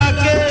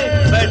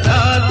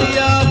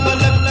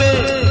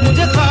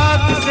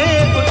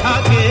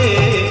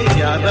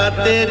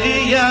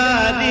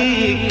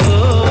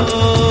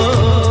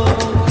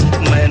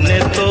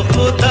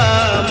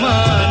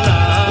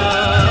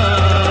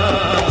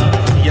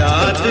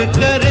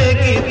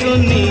करेगी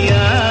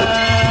दुनिया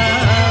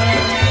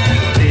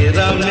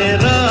तेरा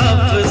मेरा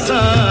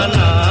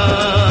अफसाना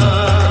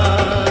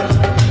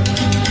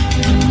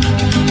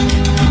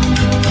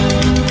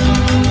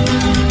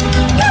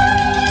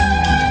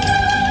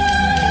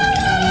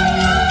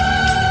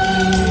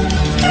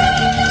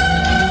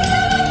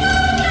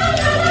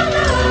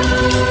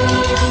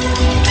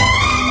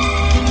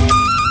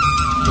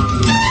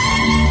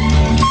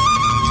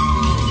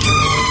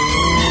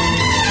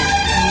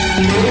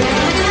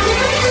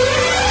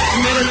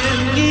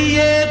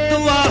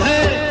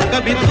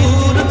कभी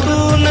दूर तू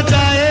न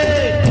जाए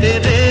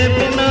तेरे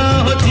बिना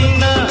हो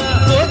जीना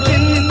वो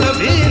दिन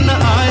कभी न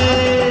आए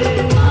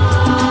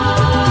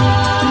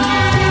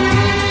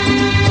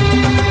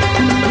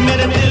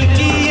मेरे दिल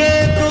की ये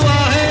दुआ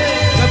है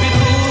कभी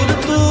दूर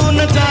तू न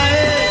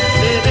जाए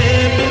तेरे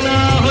बिना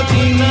हो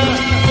जीना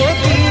वो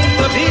दिन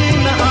कभी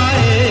न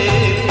आए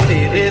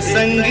तेरे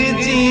संग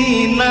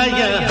जीना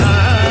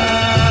यहाँ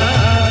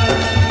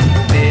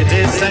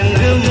तेरे संग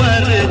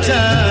मर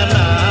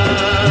जाना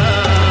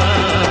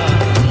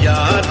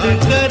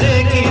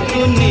करेगी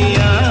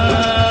दुनिया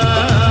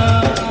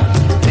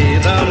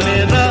तेरा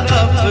मेरा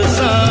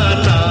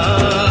अफसाना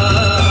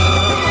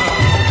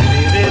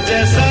तेरे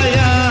जैसा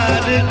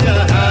यार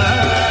कहाँ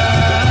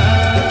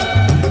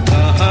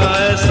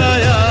ऐसा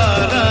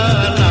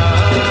याराना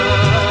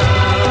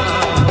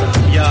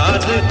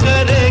याद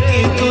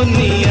करेगी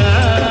दुनिया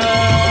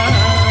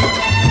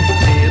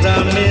तेरा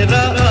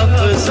मेरा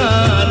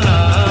अफसाना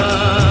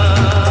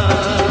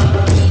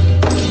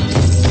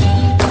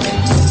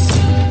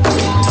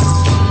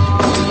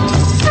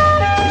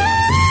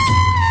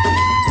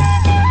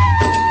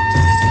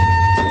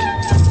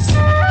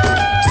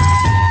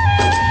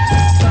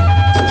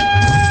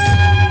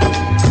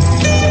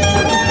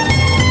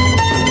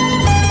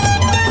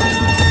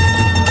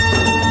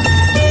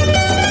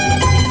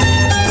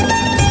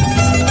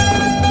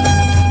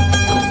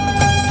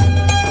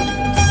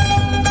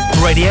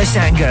Radio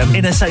Sangam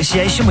in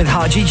association with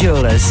Haji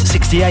Jewellers,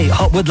 68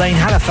 Hotwood Lane,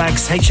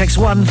 Halifax,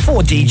 HX1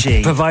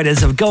 4DG.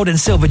 Providers of gold and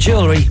silver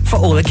jewellery for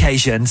all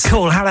occasions.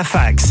 Call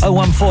Halifax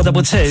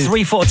 01422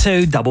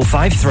 342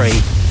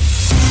 553.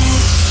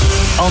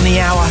 On the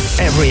hour,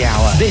 every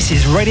hour. This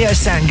is Radio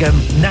Sangam,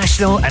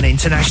 national and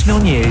international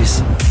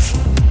news.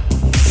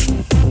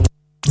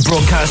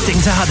 Broadcasting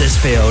to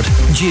Huddersfield,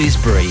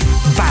 Dewsbury,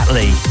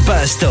 Batley,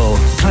 Birstall,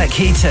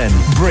 Cleckheaton,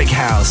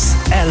 Brickhouse,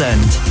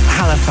 Elland,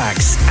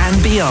 Halifax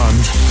and beyond.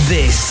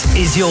 This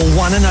is your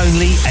one and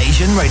only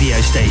Asian radio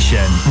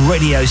station.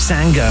 Radio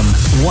Sangam,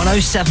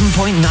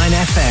 107.9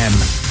 FM.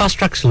 Fast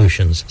Track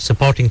Solutions,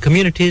 supporting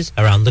communities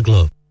around the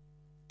globe.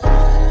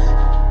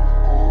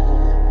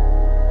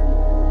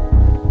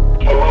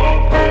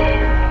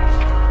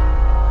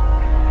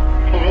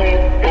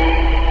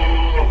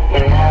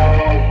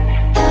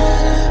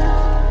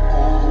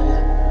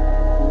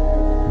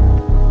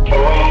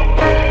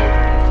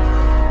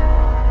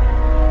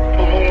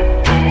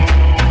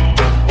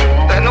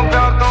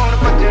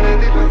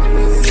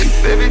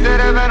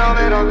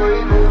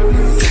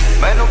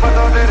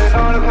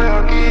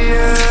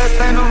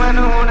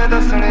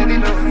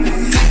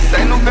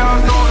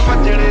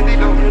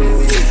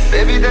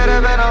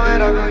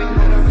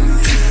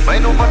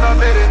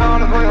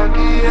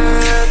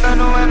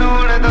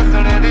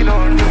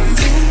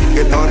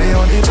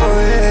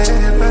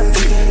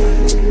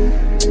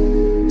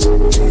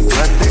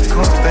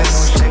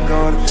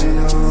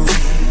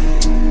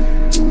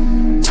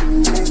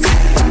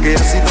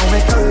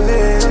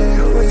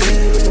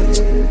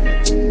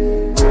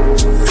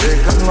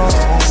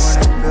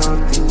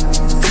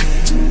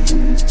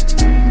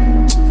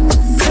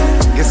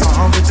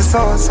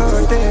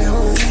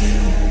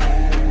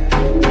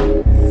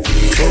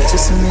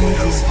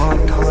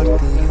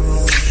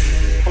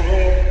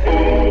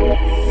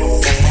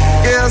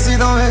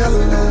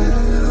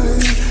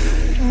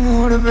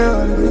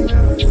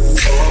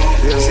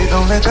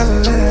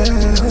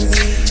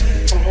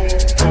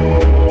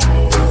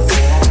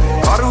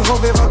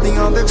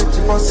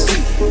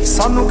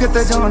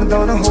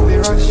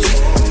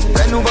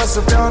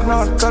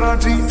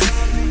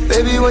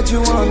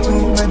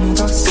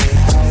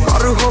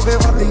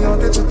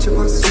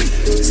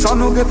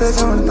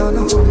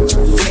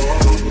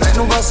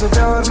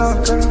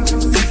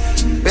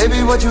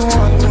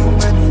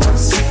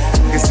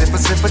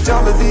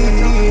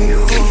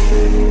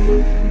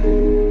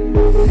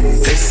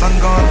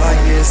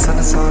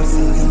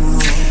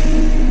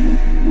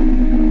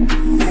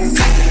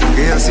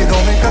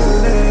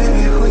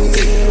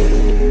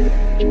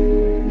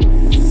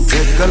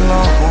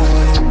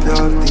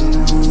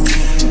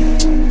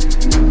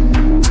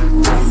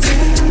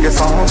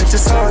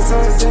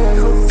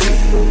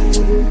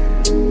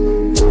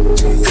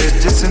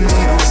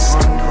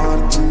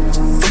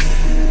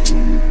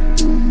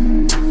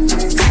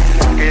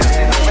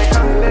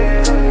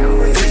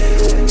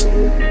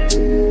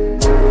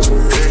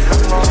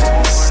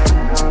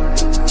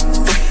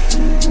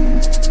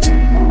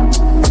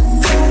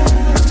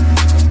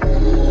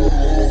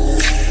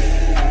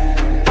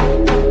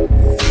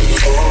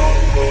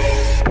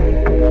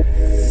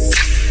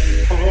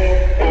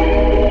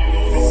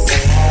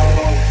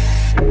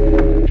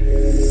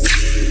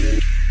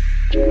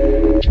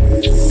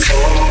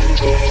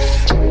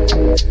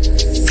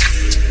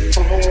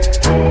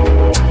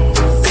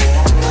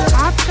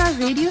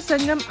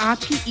 संगम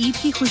आपकी ईद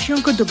की खुशियों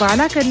को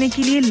दुबारा करने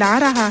के लिए ला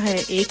रहा है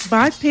एक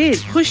बार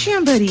फिर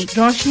खुशियां भरी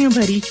रोशनियों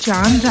भरी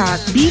चांद रात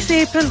 20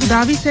 अप्रैल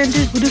हुदावी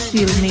सेंटर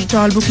हुडर्सफील्ड में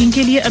स्टॉल बुकिंग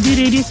के लिए अभी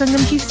रेडियो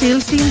संगम की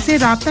सेल्स टीम से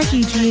राब्ता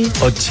कीजिए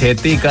और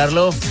छेती कर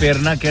लो फिर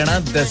ना कहना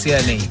दसिया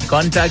नहीं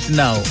contact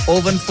now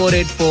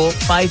 01484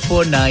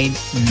 549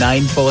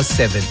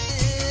 947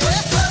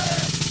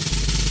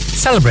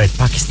 Celebrate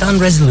Pakistan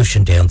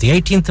Resolution Day on the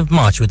 18th of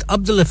March with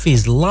Abdul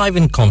Hafiz live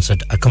in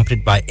concert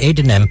accompanied by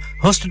A&M,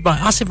 hosted by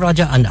Asif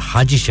Raja and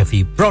Haji Shafi,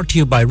 brought to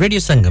you by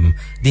Radio Sangam.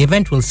 The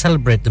event will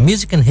celebrate the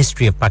music and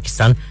history of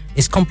Pakistan,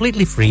 is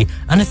completely free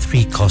and a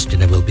 3-course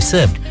dinner will be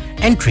served.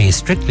 Entry is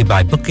strictly by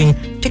booking,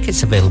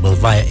 tickets available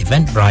via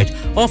Eventbrite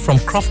or from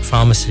Croft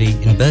Pharmacy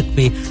in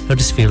Birkby,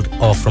 Huddersfield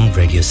or from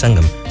Radio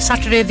Sangam.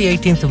 Saturday the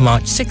 18th of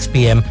March 6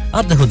 p.m.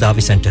 at the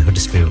Hudavi Centre,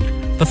 Huddersfield.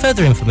 For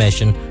further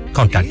information,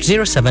 contact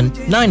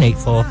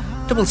 07984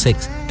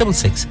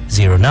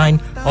 666609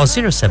 or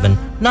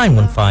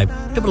 07915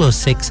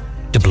 006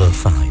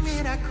 005.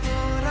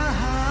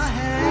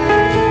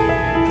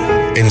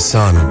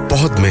 इंसान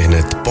बहुत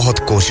मेहनत, बहुत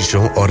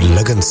कोशिशों और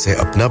लगन से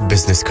अपना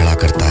business खड़ा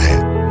करता है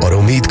और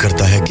उम्मीद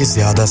करता है कि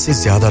ज्यादा से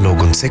ज्यादा लोग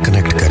उनसे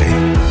कनेक्ट करें।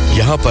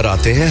 यहाँ पर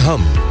आते हैं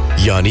हम,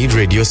 यानी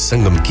रेडियो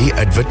संगम की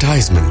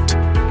एडवर्टाइजमेंट।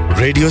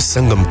 रेडियो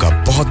संगम का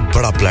बहुत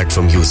बड़ा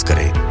प्लेटफॉर्म यूज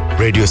करें।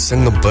 रेडियो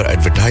संगम पर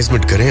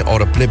एडवर्टाइजमेंट करें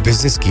और अपने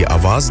बिजनेस की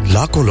आवाज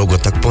लाखों लोगों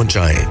तक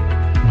पहुंचाएं।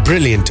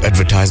 Brilliant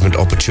advertisement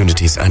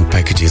opportunities and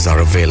packages are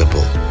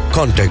available.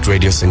 Contact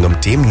Radio Sangam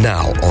team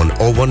now on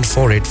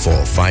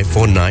 01484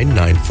 549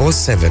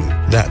 947.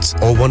 That's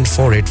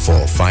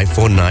 01484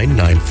 549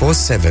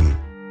 947.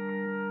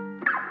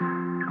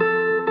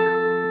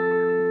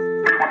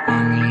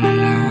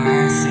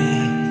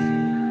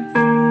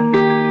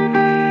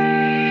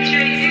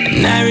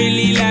 Not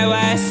really like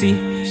what I see.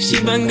 She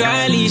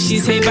Bengali, she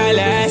say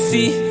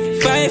Balassi.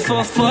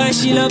 544,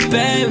 she look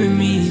bad with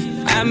me.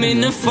 I'm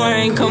in the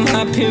foreign, come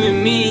hop in with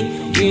me.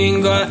 You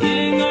ain't got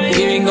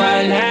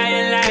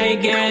lie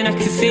again. I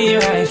can see you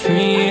right from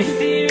you.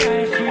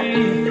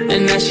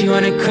 And now she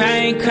wanna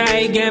cry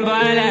again, but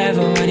all I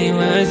ever wanted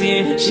was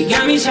you. She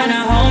got me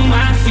tryna hold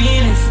my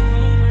feelings.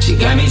 She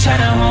got me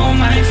tryna hold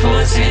my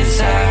thoughts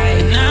inside.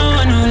 And I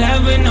want no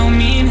love with no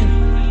meaning.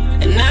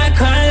 And I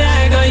can't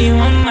lie, girl, you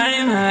on my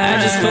mind. I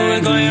just feel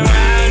we're going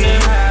round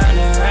and round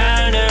and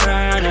round and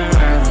round and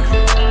round.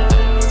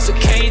 So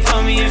can you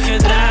tell me if you're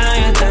down,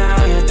 you're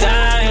down, you're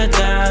down, you're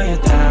down,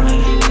 you're down.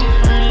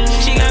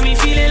 She got me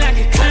feeling like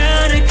a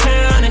clown, a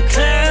clown, a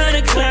clown, a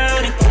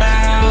clown, a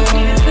clown.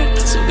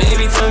 So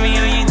baby, tell me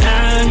are you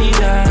down, you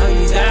down,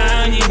 you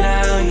down, you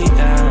down, you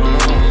down.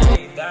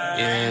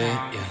 Yeah,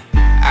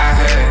 yeah. I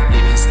heard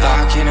you been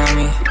stalking on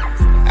me.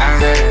 I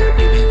heard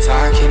you been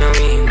talking on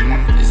me.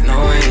 There's no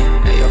way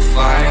that you're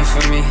falling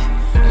for me.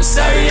 I'm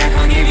sorry, I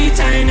can't give you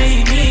time that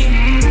you need.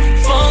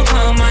 Phone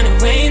call, I'm on the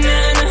way, nah.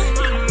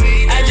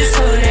 I just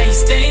hope that you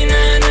stay,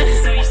 nah.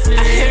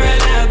 I hear a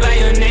lot about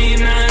your name,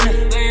 nah.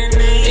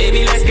 Baby,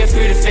 let's get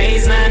through the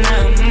phase, nah.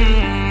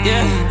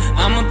 Yeah,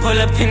 I'ma pull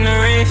up in the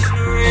rave.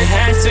 Her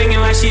hand swinging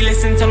while she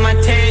listen to my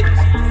tape.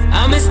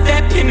 I'ma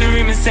step in the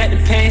room and set the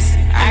pace.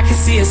 I can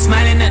see her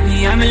smiling at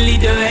me, I'ma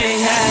lead the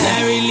way.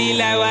 Not really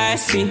like what I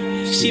see.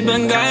 She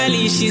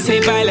Bengali, she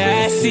say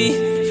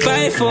Balassi.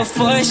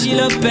 544, she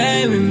look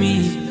bad with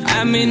me.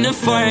 I'm in the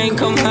foreign,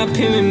 come hop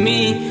in with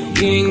me.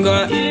 You ain't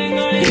got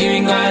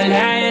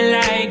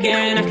lie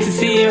again. I can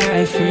see you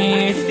right from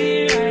you.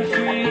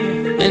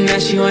 And now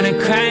she wanna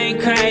cry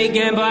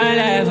again, but all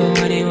I ever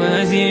wanted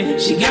was you.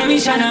 She got me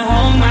tryna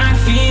hold my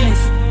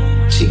feelings.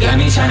 She got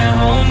me tryna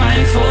hold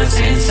my thoughts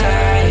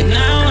inside. And I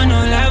want no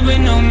love with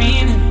no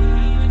meaning.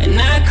 And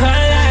I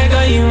can't lie,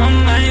 girl, you on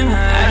my mind. I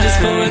just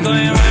feel we're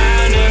going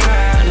round and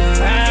round and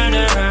round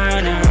and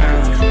round and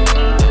round.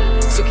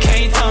 So can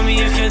you tell me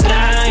if you're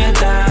down, you're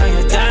down,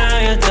 you're down,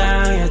 you're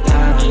down, you're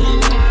down.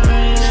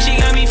 She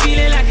got me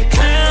feeling like a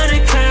clown, a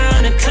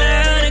clown, a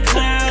clown, a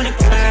clown, a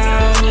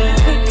clown.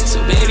 So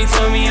baby,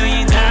 tell me are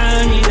you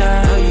down, you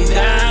down, you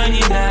down,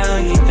 you down,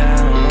 you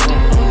down.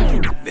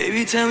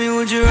 Baby, tell me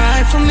would you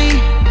ride for me?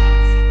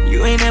 You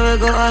ain't never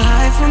gonna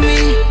hide from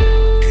me.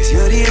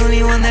 You're the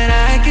only one that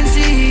I can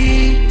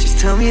see. Just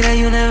tell me that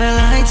you never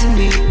lied to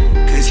me.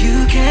 Cause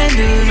you can't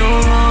do no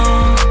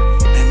wrong.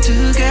 And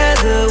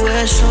together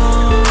we're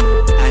strong.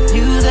 I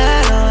knew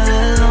that all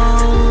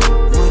along.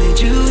 Wanted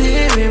you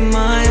here in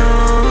my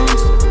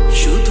arms.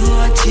 Shudho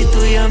achi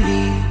to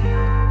yami.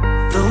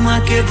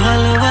 Tomake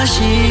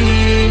bhalobashi.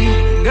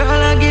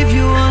 Girl, I give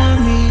you all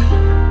of me.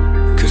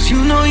 Cause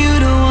you know you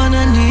the one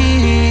I need.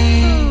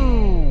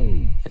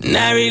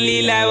 Not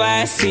really like what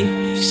I see.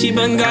 She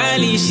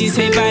Bengali, she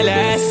say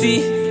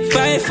Balassi.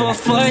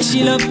 544,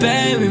 she look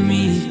bad with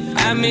me.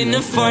 I'm in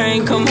the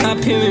foreign, come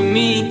hop in with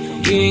me.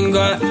 You ain't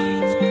got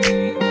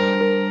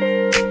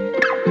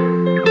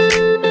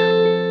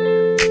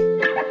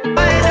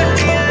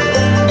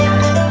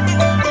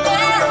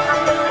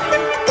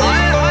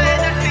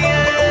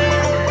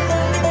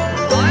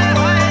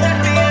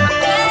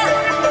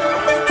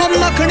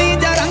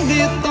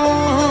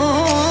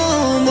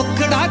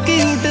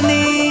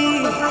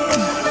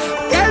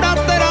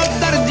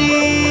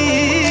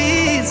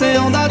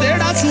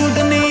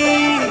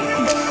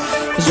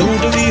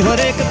हर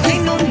एक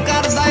तैनू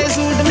करदा ए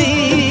suit नी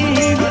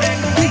हो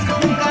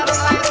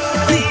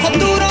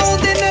दूरों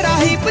दिन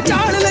राही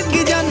पछाण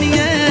लगी जानी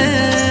है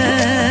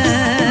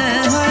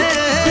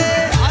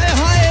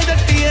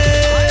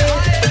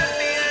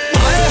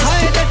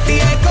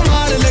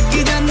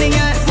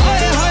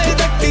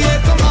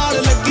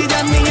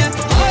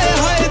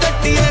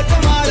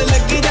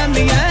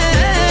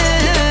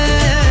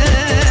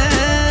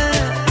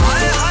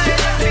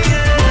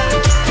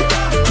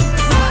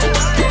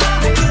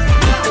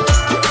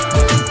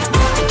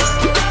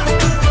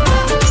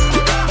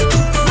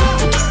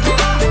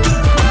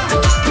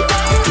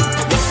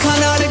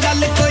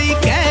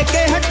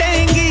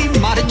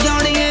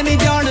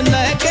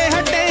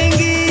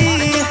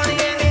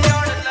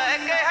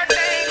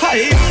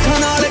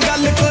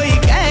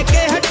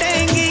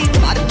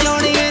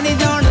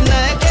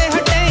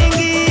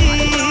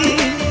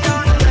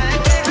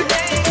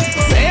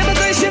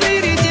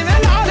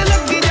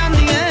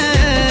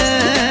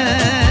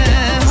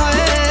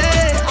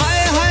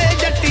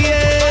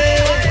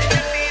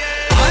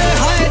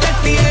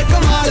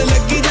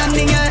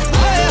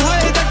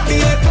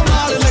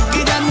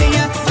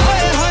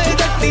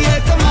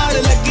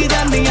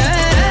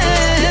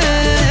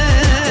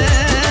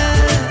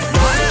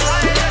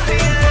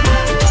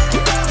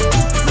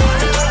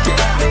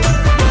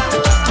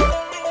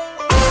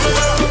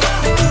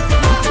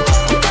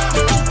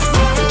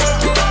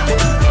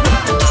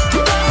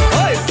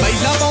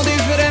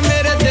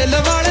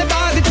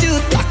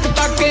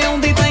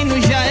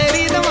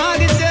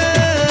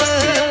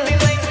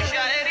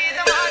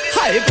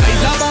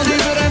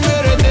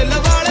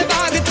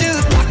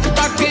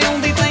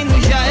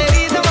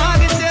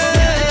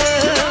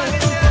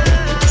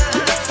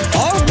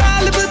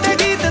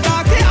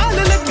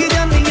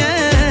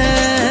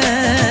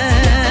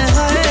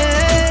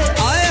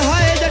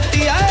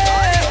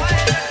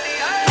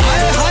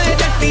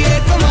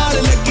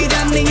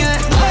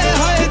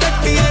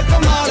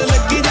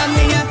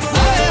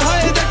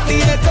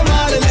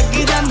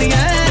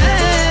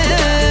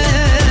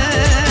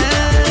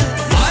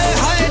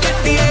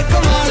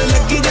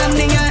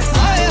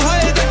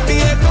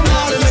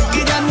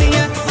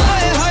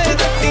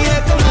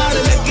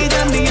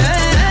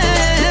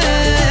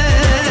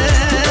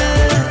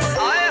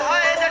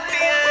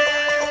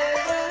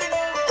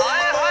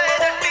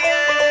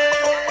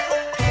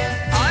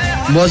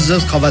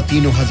मुअज़्ज़ज़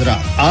ख़वातीन व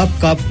हज़रात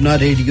आपका अपना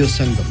रेडियो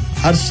संगम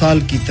हर साल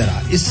की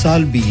तरह इस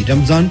साल भी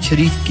रमजान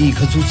शरीफ की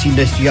ख़ुसूसी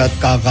नशरियात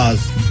का आगाज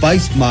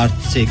 22 मार्च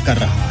से कर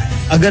रहा है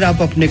अगर आप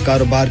अपने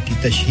कारोबार की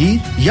तशहीर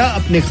या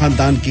अपने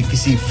खानदान के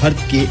किसी फर्द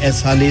के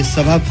एहसाले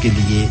सवाब के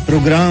लिए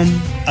प्रोग्राम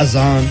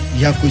अजान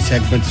या कोई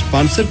सेगमेंट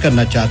स्पॉन्सर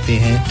करना चाहते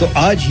हैं तो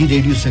आज ही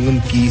रेडियो संगम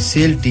की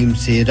सेल टीम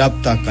से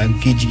राब्ता कायम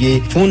कीजिए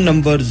फोन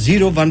नंबर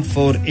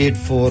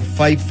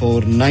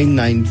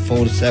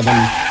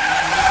 01484549947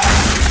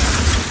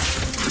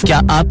 क्या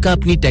आपका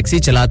अपनी टैक्सी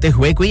चलाते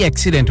हुए कोई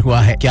एक्सीडेंट हुआ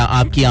है क्या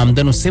आपकी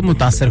आमदन उससे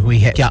मुतासर हुई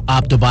है क्या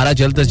आप दोबारा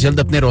जल्द से जल्द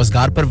अपने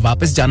रोजगार पर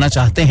वापस जाना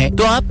चाहते हैं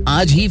तो आप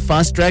आज ही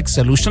फास्ट ट्रैक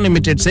सॉल्यूशन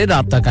लिमिटेड से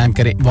राब्ता कायम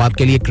करें वो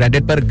आपके लिए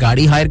क्रेडिट पर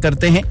गाड़ी हायर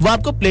करते हैं वो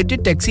आपको प्लेटेड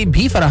टैक्सी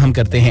भी फराहम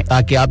करते हैं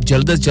ताकि आप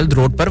जल्द से जल्द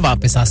रोड पर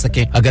वापस आ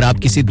सकें अगर आप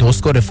किसी दोस्त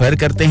को रेफर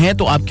करते हैं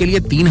तो आपके लिए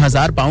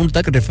 3000 पाउंड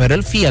तक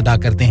रेफरल फी अदा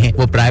करते हैं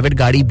वो प्राइवेट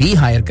गाड़ी भी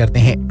हायर करते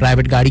हैं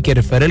प्राइवेट गाड़ी के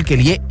रेफरल के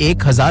लिए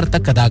 1000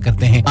 तक अदा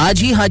करते हैं आज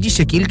ही हाजी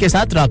शकील के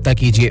साथ राब्ता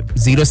कीजिए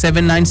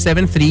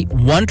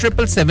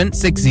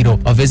 07973-17760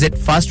 or visit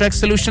Fast Track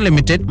Solution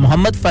Limited,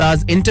 Mohammed Faraz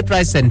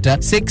Enterprise Center,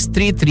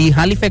 633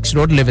 Halifax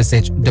Road,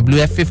 Liversedge,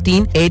 WF15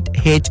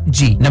 8HG.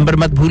 Number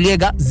mat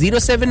bhuliega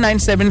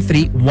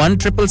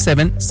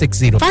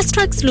 07973-17760. Fast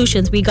Track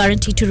Solutions, we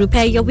guarantee to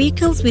repair your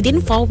vehicles within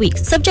 4 weeks,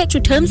 subject to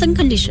terms and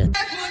conditions.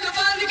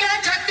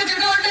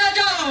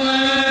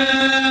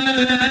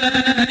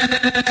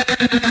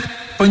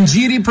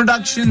 Punjiri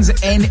Productions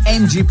and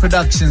NG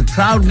Productions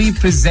proudly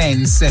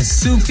presents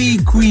Sufi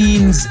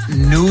Queens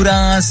Noora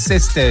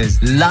Sisters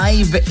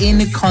live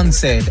in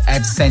concert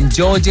at St.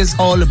 George's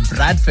Hall,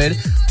 Bradford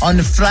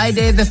on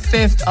Friday the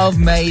 5th of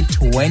May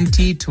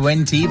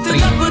 2023.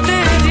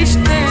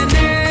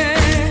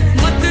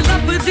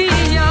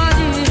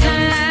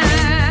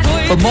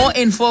 For more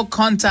info,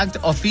 contact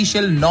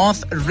official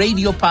North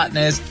Radio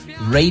partners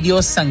Radio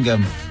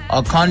Sangam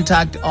or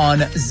contact on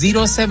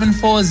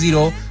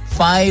 0740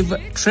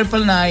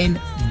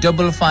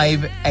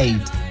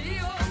 5999558.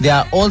 They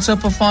are also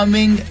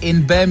performing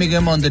in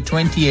Birmingham on the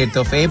 28th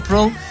of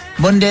April,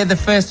 Monday the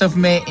 1st of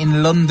May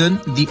in London,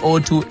 the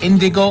O2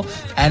 Indigo,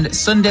 and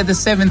Sunday the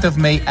 7th of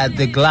May at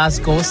the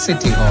Glasgow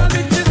City Hall.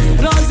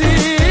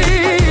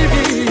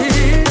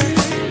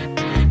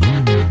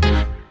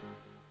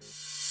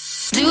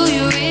 Do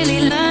you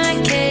really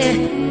like it?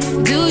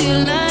 Do you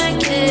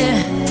like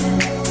it?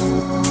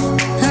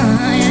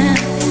 Yeah.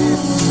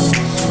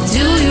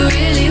 Do you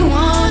really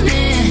want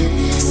it?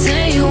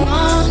 Say you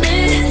want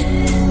it.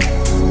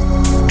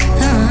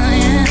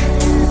 Yeah.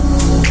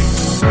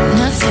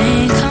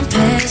 Nothing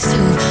compares to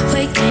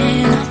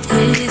waking up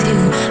with you.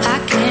 I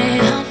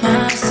can't help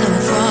myself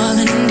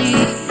falling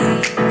deep.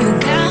 You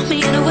got me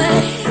in a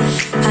way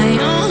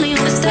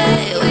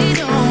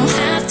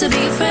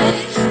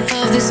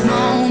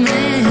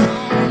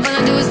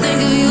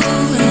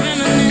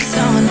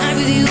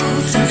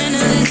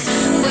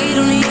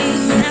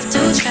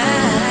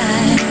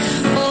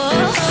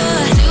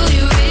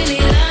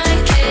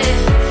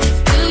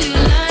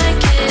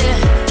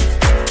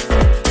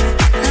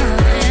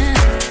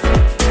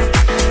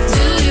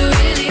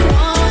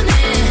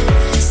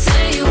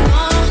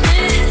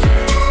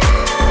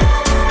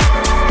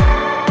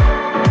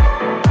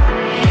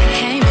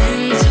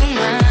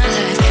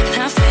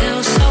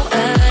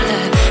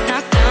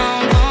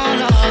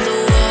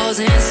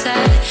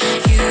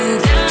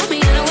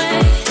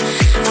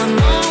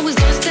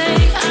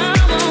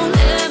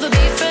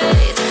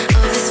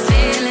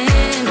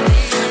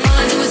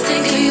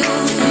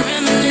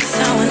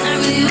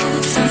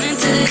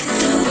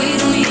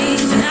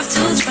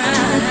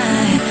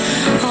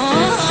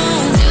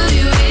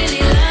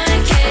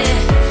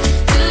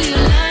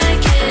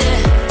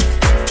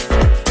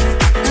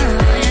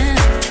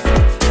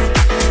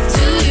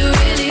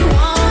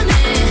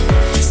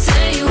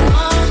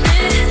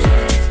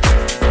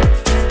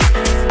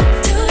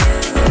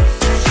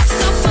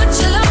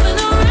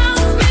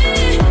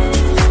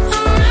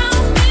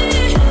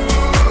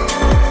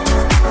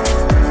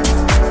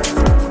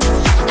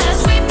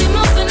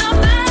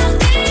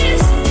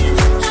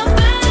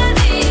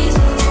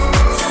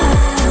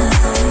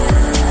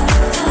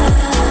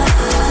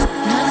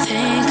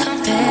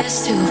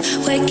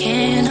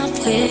waking up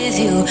with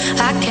you.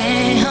 I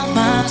can't help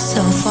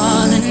myself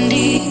falling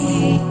deep.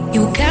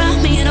 You got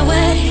me in a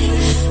way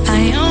I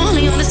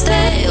only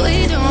understand. We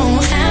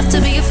don't have to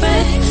be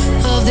afraid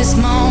of this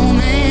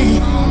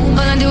moment.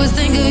 All I do is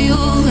think of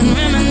you and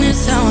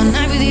reminisce how one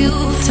night with you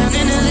turn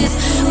into this.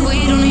 We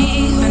don't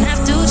even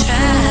have to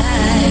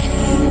try.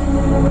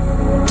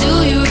 Do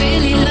you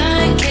really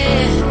like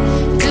it?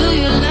 Do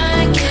you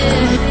like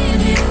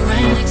it?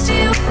 Right next to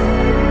you.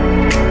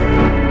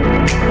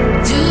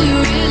 Do you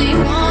really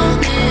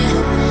want it?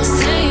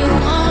 Say you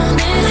want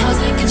it. I'll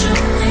take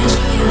control and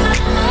show you how.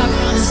 I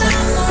promise I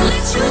won't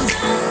let you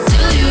down. Do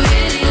you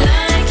really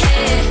like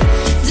it?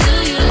 Do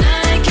you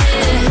like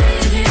it?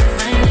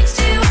 Right next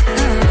to you.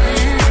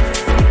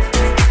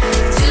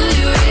 Do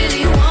you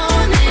really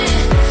want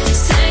it?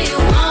 Say you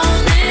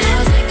want it.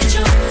 I'll take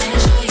control and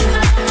show you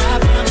how. I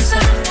promise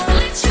I won't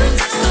let you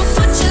down. So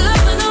put your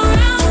loving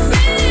around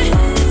me,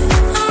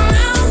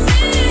 around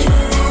me.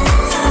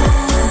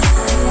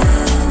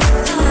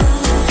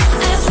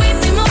 As we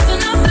be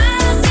moving our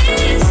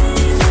bodies,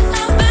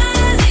 our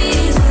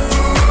bodies.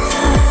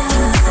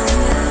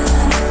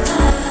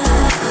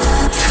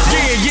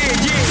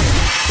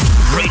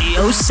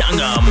 Radio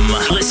Sangam.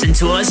 Listen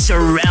to us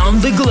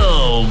around the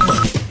globe.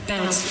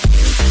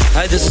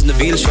 Hi, this is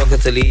Nabeel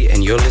Shaukat Ali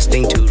and you're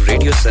listening to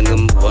Radio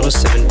Sangam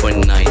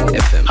 107.9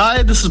 FM.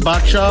 Hi, this is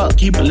Baksha.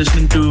 Keep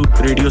listening to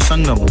Radio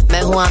Sangam.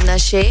 मैं हूँ आमना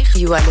Sheikh.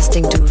 You are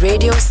listening to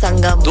Radio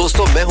Sangam.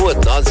 दोस्तों मैं हूँ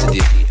अदनान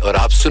सिद्दीकी और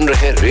आप सुन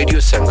रहे हैं radio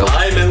संगम.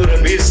 Hi, मैं हूँ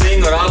रणबीर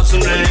सिंह और आप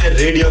सुन रहे हैं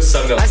रेडियो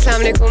संगम. अस्सलाम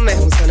वालेकुम, मैं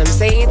हूँ सनम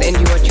Saeed and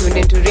you are tuned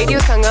into Radio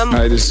Sangam.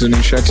 Hi, this is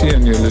Zunin Shetty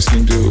and you're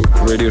listening to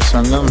Radio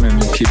Sangam and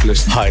keep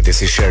listening. Hi,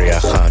 this is Sharia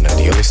Khan and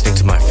you're listening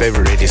to my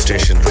favorite radio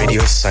station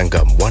Radio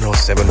Sangam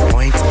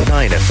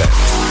 107.9 FM.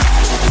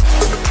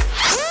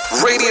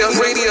 Radio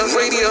Sangam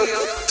Radio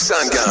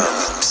Sangam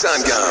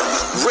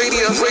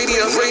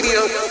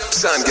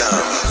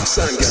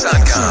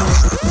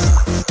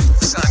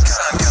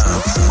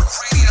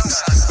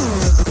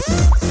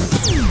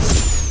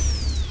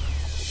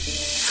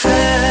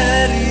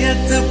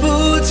खैरियत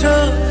पूछो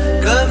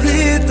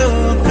कभी तो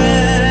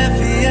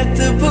कैफियत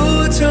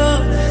पूछो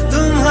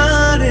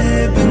तुम्हारे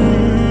बिन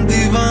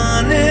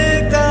दीवाने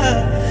का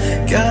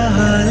क्या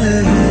हाल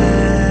है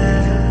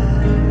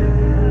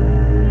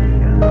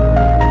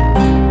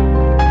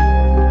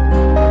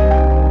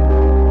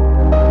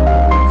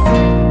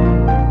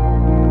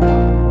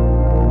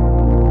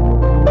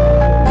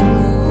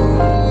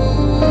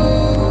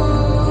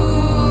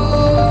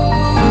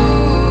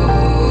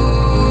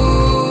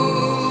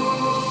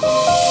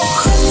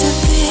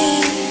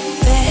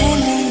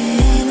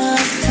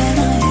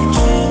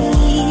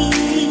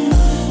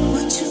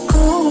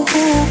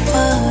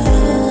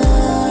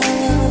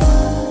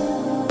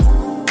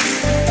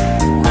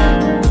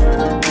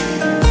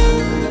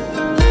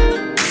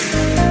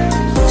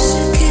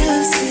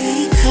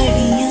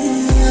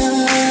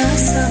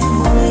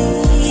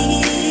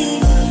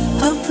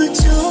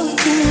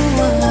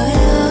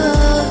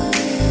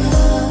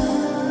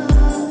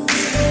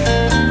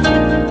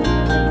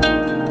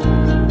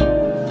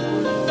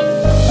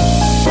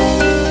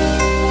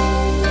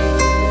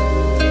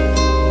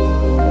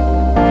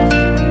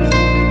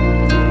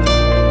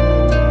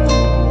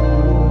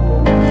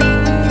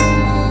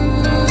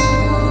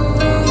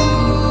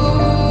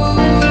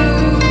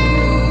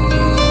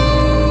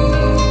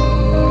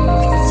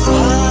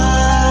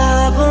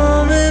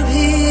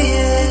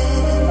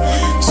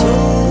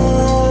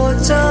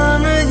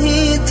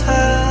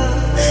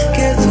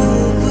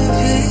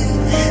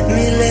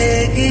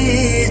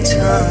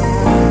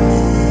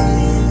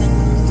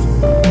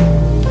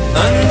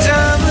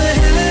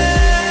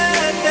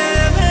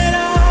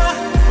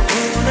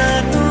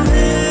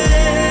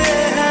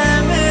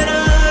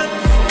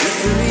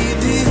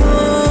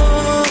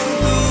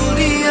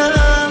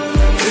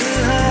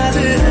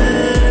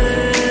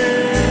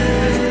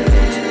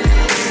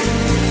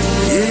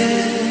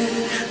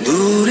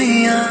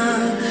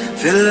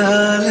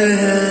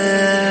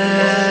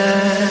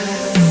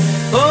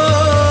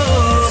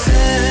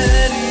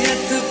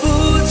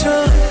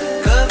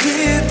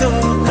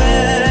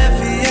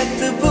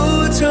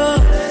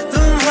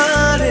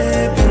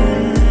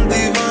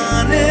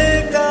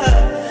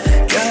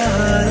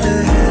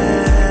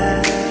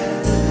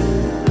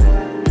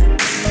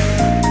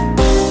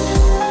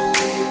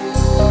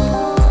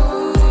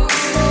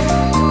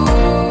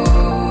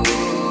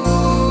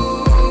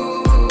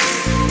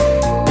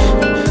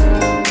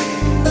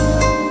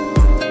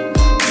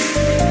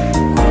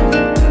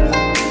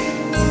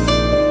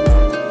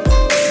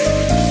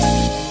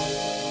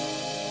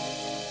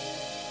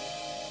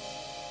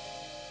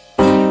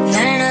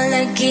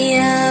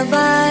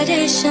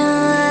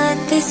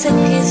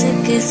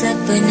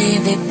सपने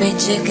भी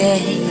पिच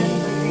गए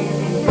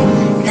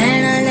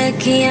नैना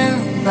लगियां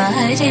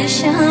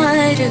बारिशां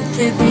रुत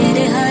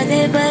मेरे हाल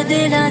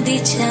बदला दी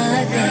छा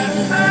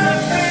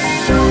गई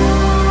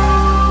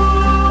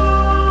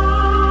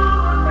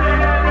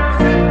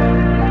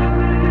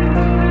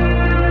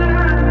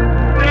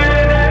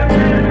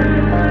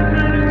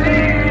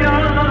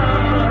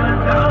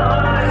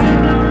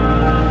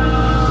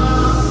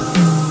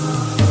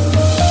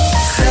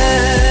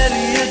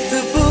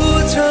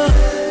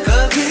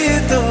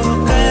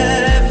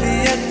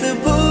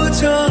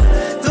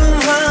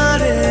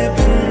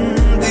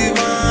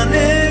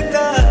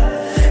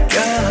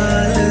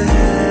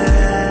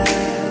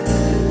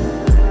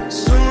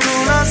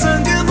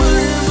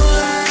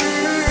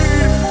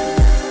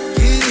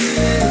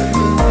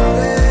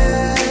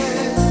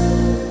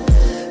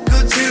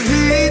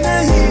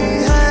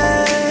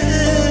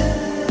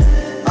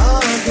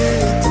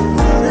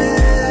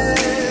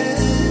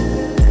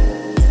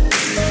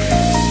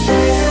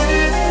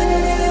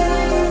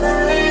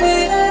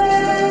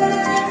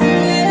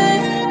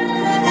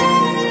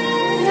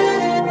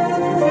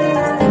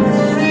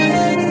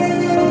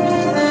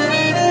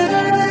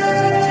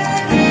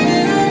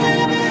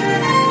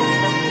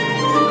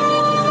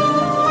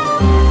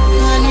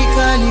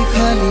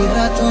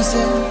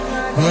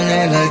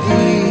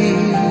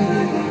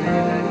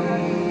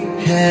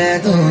है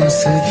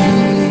दोस्ती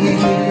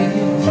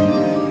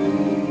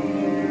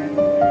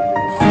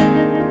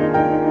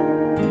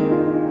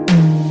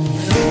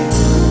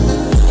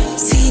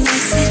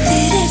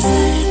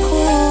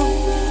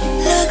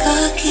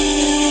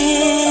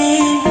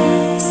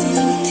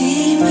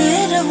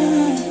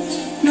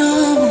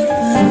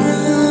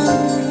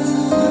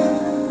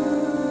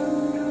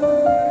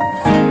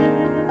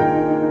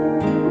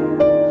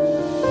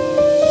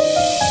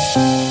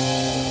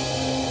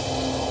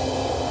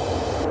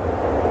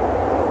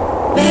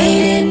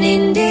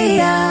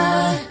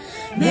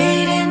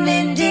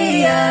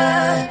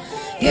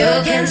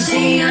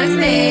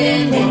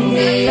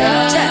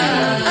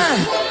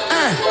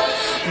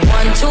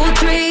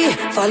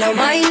Follow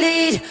my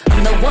lead, I'm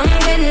the one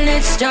getting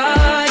it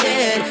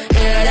started.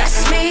 Yeah, that's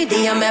me,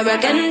 the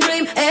American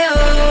dream. Ayo,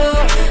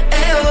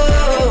 ayo.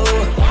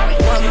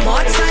 One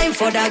more time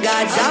for the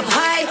gods up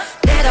high.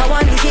 They're the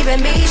ones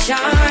keeping me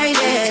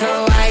shining, so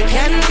I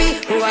can be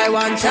who I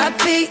want to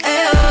be.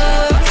 Ayo,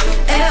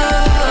 ayo.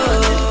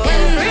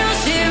 In real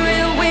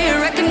serial we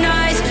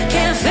recognize,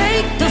 can't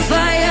fake the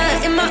fire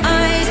in my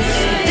eyes.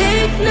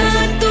 देखना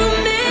तू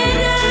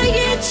मेरा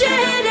ये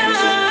चेहरा.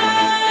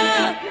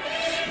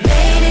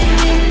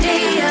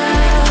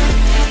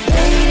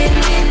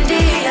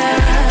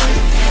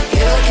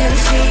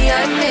 I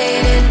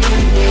made it in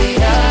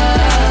India.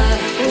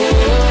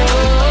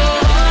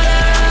 All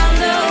around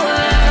the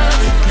world,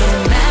 no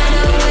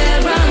matter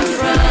where I'm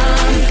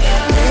from,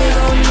 they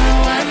don't know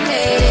I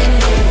made it in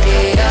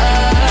India.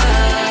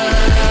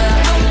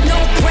 No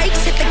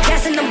brakes, hit the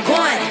gas and I'm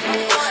gone.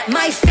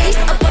 My face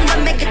up on the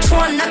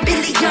Megatron, a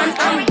billion.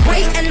 I'm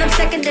great and I'm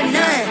second to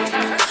none.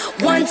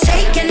 One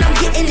take and I'm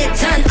getting it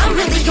done. I'm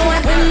really on.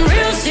 When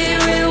real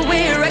serial we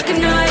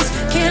recognize,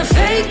 can't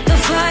fake the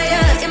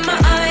fire in my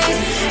eyes.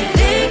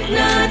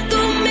 देखना तू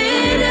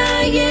मेरा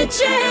ये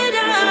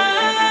चेहरा.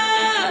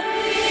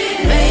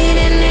 Made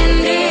in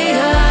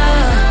India,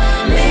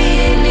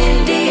 made in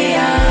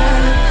India.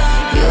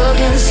 You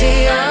can see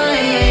I'm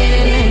made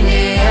in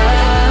India.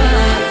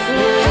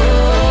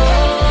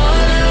 All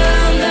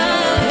around the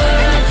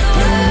world,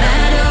 no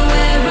matter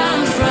where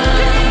I'm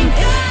from,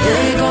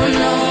 they gon'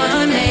 know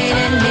I'm made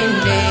in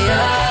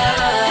India.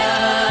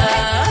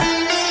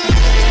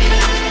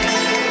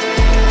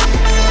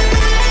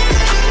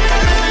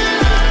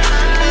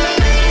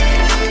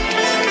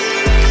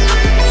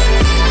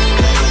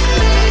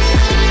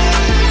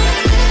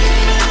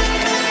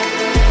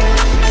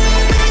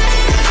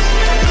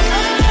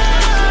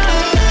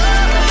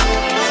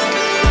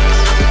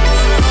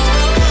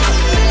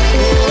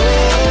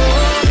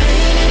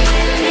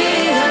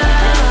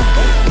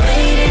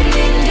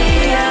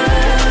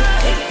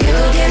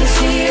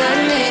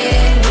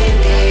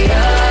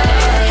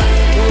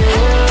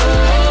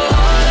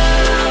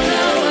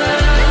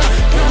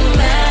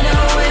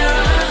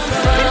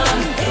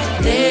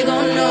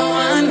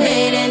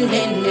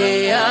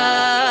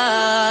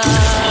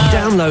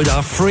 Download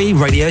our free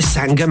Radio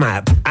Sangam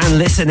app and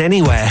listen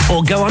anywhere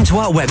or go onto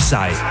our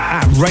website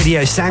at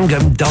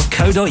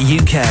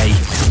radiosangam.co.uk.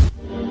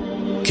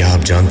 क्या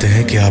आप जानते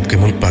हैं कि आपके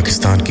मुल्क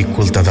पाकिस्तान की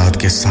कुल तादाद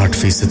के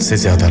 60% से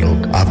ज्यादा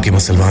लोग आपके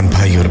मुसलमान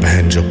भाई और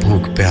बहन जो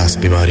भूख, प्यास,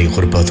 बीमारी,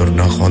 गुर्बत और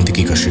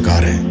नाखवानदगी का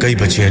शिकार हैं। कई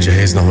बच्चियां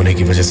जहेज न होने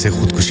की वजह से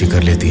खुदकुशी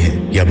कर लेती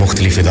हैं या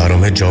मुख्तलिफ इदारों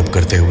में जॉब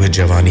करते हुए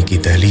जवानी की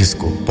दहलीज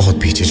को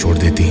बहुत पीछे छोड़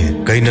देती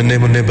हैं। कई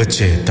नन्हे-मुन्ने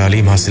बच्चे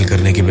तालीम हासिल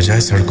करने की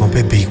बजाय सड़कों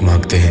पे भीख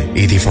मांगते हैं।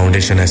 ईदी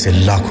फाउंडेशन ऐसे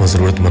लाखों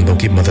जरूरतमंदों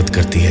की मदद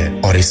करती है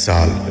और इस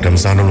साल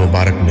रमजानुल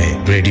मुबारक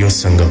में रेडियो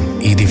संगम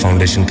ईदी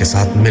फाउंडेशन के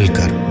साथ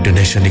मिलकर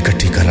डोनेशन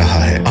इकट्ठी कर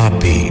रहा है। आप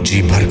भी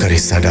जी भर कर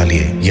हिस्सा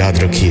डालिए। याद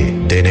रखिए,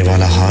 देने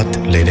वाला हाथ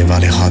लेने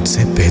वाले हाथ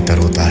से बेहतर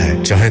होता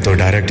है। चाहे तो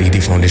डायरेक्ट ईदी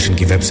फाउंडेशन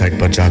की वेबसाइट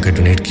पर जाकर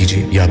डोनेट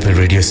कीजिए या फिर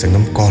रेडियो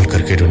संगम कॉल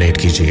करके डोनेट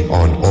कीजिए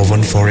ऑन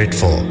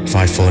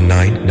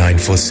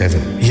 01484549947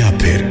 या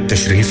फिर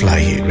तशरीफ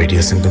लाइए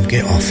रेडियो संगम के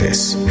office,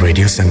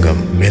 radio Sangam,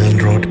 Milan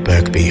road,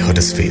 Birkby,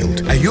 Huddersfield.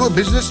 Are you a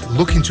business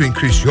looking to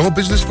increase your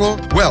business flow?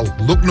 Well,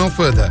 look no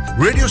further.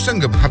 Radio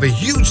Sangam have a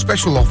huge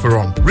special offer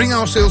on. Ring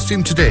our sales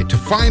team today to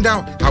find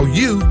out how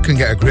you can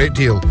get a great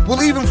deal.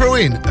 We'll even throw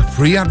in a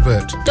free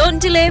advert. Don't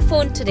delay,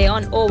 phone today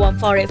on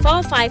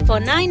 01484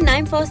 549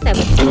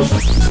 947.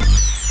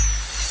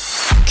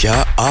 क्या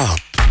आप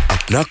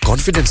अपना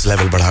confidence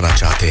level बढ़ाना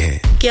चाहते हैं?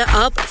 क्या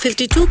आप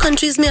 52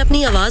 countries में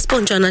अपनी आवाज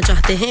पहुंचाना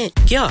चाहते हैं?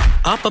 क्या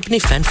आप अपनी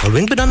फैन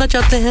फॉलोइंग बनाना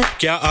चाहते हैं?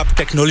 क्या आप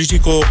टेक्नोलॉजी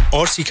को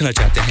और सीखना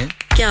चाहते हैं?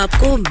 क्या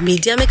आपको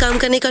मीडिया में काम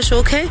करने का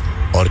शौक है?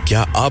 और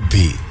क्या आप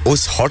भी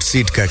उस हॉट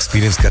सीट का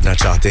एक्सपीरियंस करना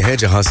चाहते हैं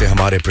जहां से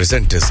हमारे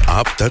प्रेजेंटर्स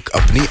आप तक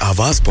अपनी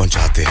आवाज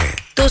पहुंचाते हैं?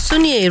 तो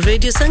सुनिए,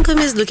 Radio Sangam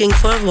is looking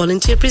for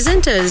volunteer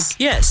presenters.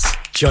 Yes,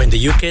 join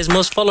the UK's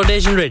most followed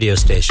Asian radio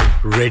station,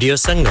 Radio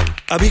Sangam.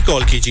 अभी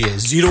कॉल कीजिए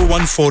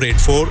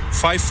 01484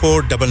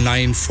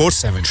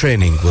 549947.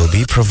 Training will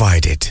be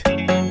provided.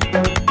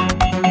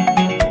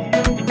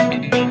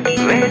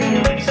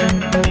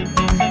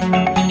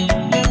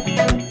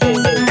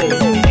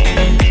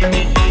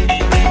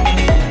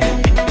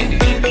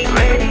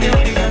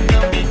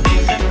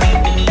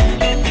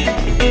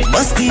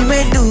 मस्ती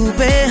में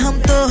डूबे हम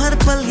तो हर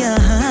पल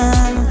यहाँ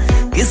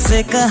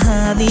से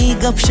कहानी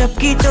गपशप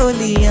की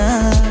टोलियां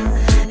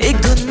एक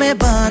धुन में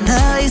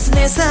बांधा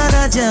इसने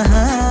सारा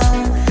जहां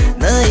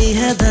नई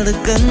है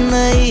धड़कन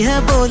नई है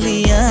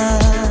बोलियां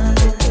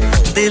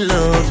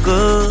दिलों को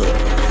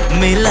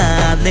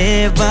मिलाने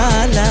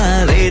वाला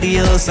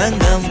रेडियो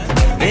संगम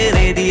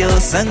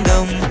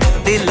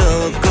दिलों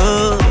को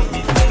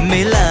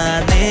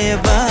मिलाने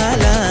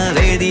वाला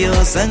रेडियो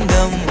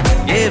संगम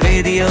ये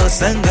रेडियो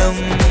संगम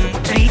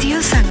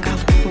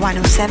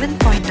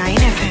 107.9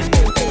 FM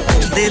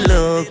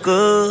दिलों को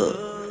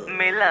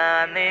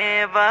मिलाने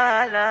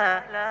वाला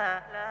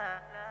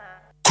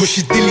खुश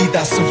दिली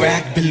दा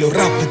स्वैग बिल्लो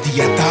रब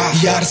दिया दा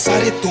यार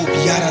सारे तो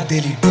यारा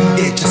दिली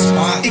ढूंढे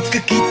जज्बात एक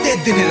कीते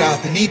दिन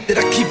रात नीत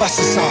रखी बस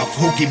साफ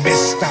होगी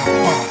मिस्टर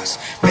पास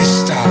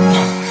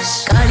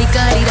काली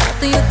काली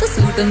रात यो तो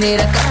सूट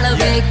मेरा काला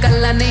वे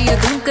कल्ला नहीं यो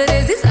तुम करे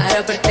जी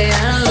सारा पट्टे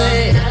आवे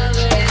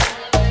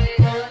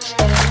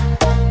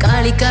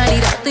काली काली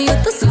रात यो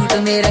तो सूट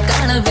मेरा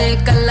काला वे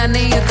कल्ला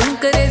नहीं यो तुम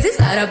करे जी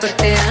सारा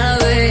पट्टे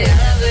आवे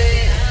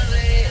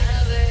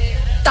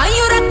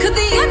ताइयो रख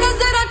दिया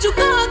नजरा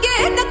चुका के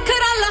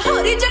नखरा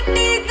लाहौरी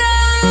जट्टी दा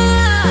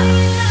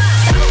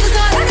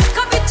सारा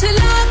रखा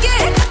पिछला के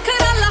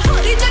नखरा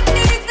लाहौरी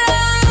जट्टी दा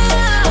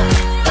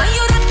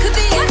ताइयो रख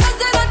दिया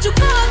नजरा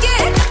चुका के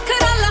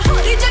नखरा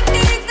लाहौरी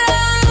जट्टी दा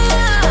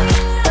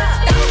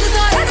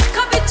सारा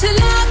रखा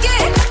पिछला के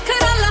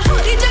नखरा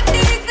लाहौरी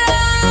जट्टी दा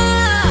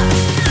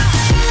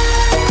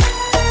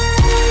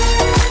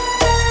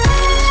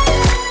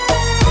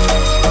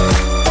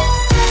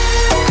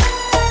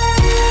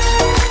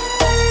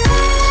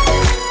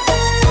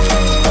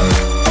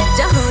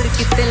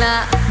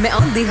मैं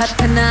आंधी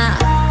हथ ना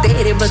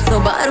तेरे बसों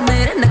बार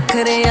मेरे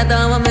नखरे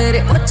यादावा मेरे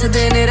पुछ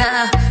देने रा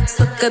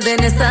सुक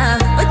देने सा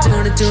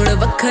चुण चुण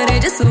वखरे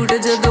जे सूट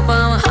जदों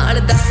पावां हाल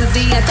दस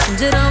दिया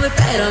कंजरां वे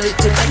पैरां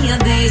विच पईयां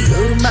दी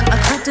सुरमा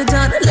अखां च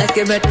जान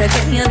लेके बैठा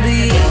कईयां दी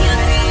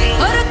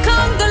और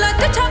अखां गला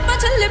च छापा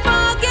छल्ले पा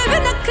के वे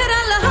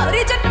नखरा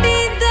लाहौरी जट्टी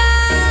दा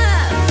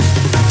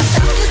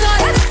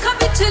सारा रखा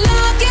पिछला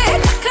के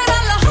नखरा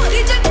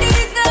लाहौरी जट्टी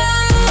दा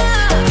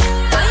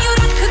ताइयों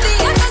रख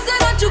दिया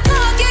नजरां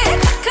झुका के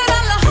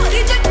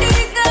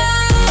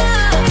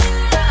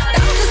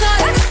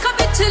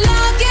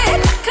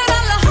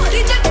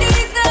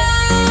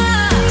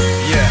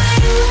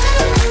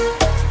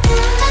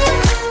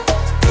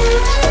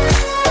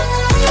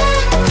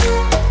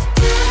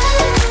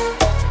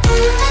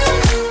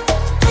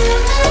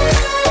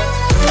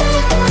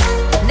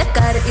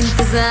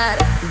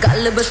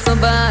गल बसों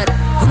बार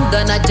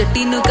हुंदा ना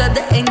जट्टी नु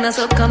कदे इन्ना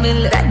सौखा मिल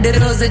रेड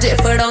रोज जे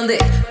फड़ाउंदे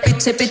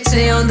पिछे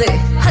पिछे आउंदे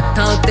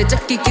हत्थां उत्ते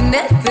चक्की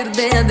किन्ने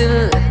फिरदे आ दिल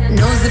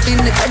नोज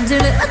पिन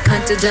कजल अखां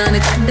च जान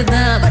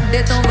कढदा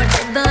वड्डे तो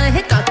वड्डा ए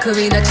कख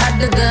भी ना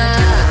छड्डदा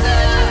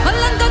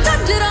हलंदा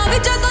कंजरा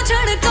विच तो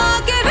छड़का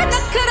के वे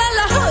नखरा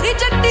लाहौरी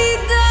जट्टी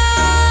दा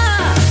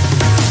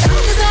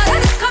सारा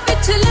रखा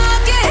पिछला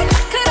के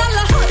नखरा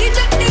लाहौरी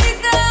जट्टी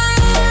दा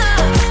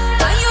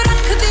ताइयों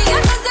रख दिया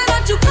नजरा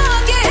झुका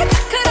के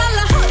नखरा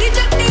लाहौरी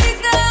जट्टी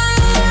दा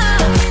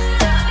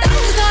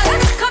सारा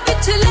रखा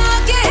पिछला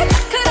के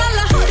नखरा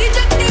लाहौरी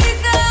जट्टी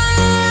दा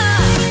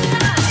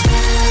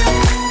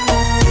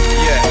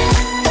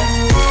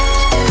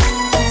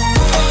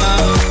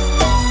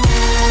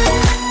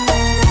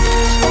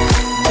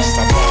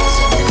Mr. Bars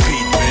on the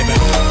beat, baby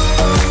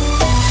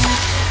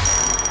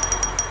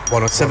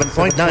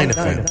 107.9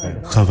 FM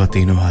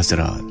ख़वातीनो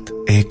हज़रात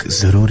एक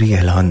ज़रूरी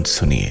ऐलान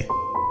सुनिए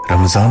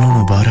रमज़ान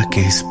मुबारक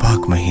के इस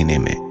पाक महीने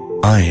में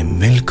आए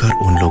मिलकर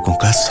उन लोगों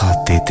का साथ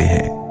देते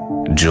हैं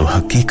जो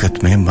हकीकत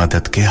में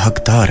मदद के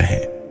हकदार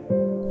हैं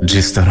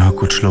जिस तरह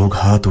कुछ लोग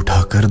हाथ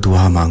उठाकर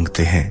दुआ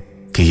मांगते हैं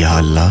कि या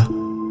अल्लाह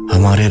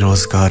हमारे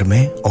रोजगार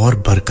में और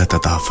बरकत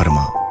अता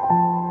फरमा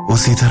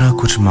उसी तरह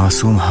कुछ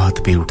मासूम हाथ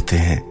भी उठते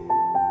हैं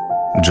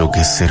जो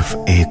कि सिर्फ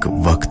एक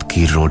वक्त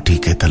की रोटी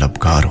के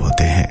तलबगार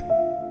होते हैं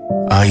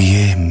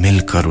आइए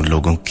मिलकर उन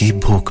लोगों की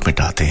भूख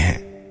मिटाते हैं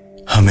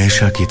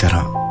हमेशा की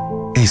तरह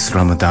इस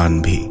रमजान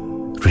भी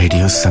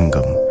रेडियो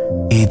संगम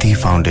ईदी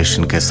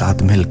फाउंडेशन के साथ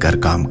मिलकर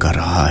काम कर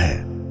रहा है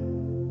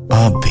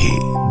आप भी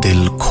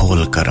दिल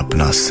खोलकर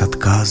अपना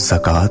सदका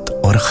ज़कात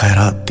और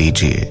खैरात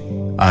दीजिए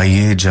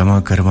आइए जमा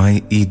करवाएं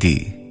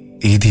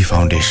ईदी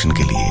फाउंडेशन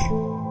के लिए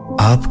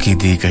आपकी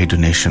दी गई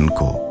डोनेशन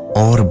को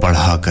और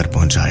बढ़ाकर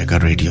पहुंचाएगा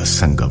रेडियो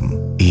संगम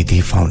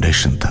ईदी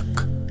फाउंडेशन तक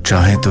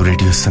चाहे तो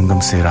रेडियो संगम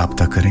से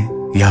राब्ता करें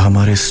या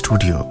हमारे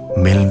स्टूडियो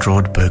मिलन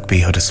रोड बर्कबी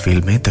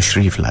हडर्सफील्ड में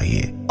तशरीफ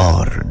लाइए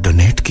और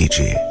डोनेट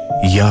कीजिए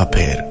या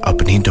फिर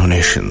अपनी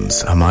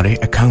डोनेशंस हमारे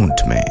अकाउंट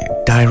में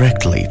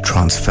डायरेक्टली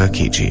ट्रांसफर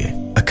कीजिए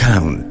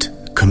account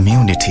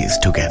communities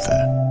together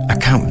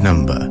account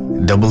number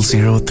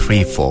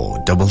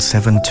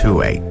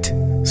 00347728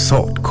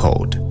 sort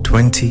code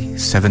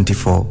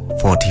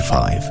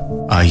 207445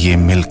 आइए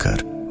मिलकर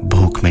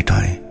भूख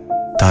मिटाएं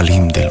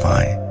तालीम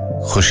दिलवाएं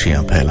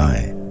खुशियां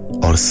फैलाएं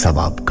और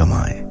सवाब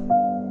कमाएं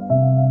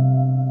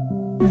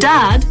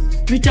Dad,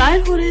 रिटायर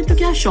हो रहे हैं तो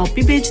क्या शॉप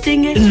भी बेच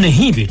देंगे?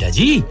 नहीं बेटा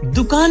जी,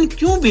 दुकान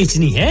क्यों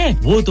बेचनी है?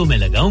 वो तो मैं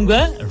लगाऊंगा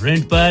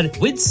रेंट पर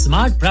with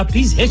smart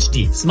properties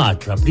HD.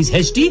 Smart properties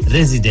HD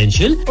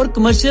residential और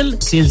कमर्शियल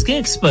सेल्स के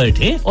एक्सपर्ट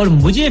हैं और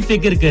मुझे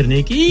फिक्र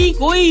करने की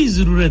कोई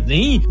जरूरत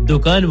नहीं।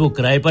 दुकान वो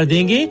किराए पर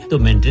देंगे तो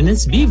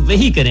मेंटेनेंस भी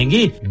वही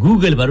करेंगे।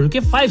 गूगल पर उनके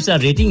 5 स्टार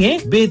रेटिंग है,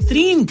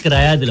 बेहतरीन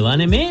किराया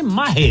दिलवाने में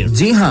माहिर।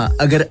 जी हां,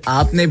 अगर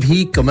आपने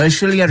भी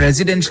कमर्शियल या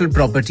रेजिडेंशियल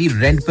प्रॉपर्टी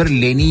रेंट पर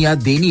लेनी या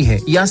देनी है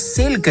या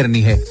सेल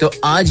करनी है तो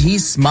आज ही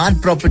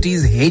स्मार्ट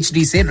प्रॉपर्टीज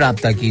एचडी से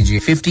राब्ता कीजिए।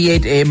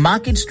 58A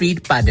market street,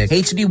 paddock,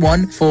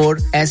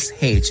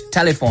 HD14SH।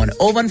 Telephone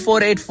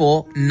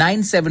 01484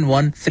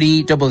 971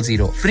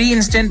 300। Free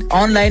instant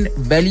online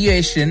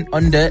valuation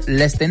under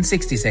less than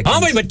 60 seconds.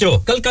 हां भाई बच्चों,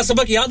 कल का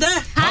सबक याद है?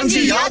 हां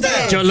जी याद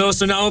है। चलो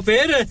सुनाओ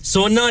फिर।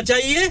 सोना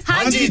चाहिए?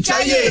 हां जी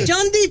चाहिए।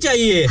 चांदी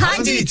चाहिए?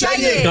 हां जी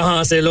चाहिए।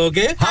 कहां से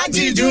लोगे?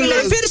 हाजी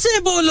जूलर्स। फिर से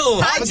बोलो।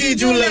 हाजी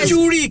जूलर्स।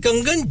 चूड़ी,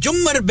 कंगन,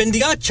 झुमर,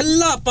 बिंदिया,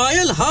 छल्ला,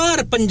 पायल,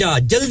 हार, पंजा,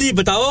 जल्दी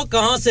बताओ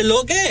कहां से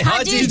लोगे?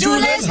 हाजी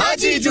जूलर्स।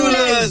 हाजी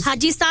जूलर्स।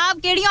 हाजी साहब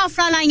केड़ी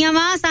ऑफर लाईया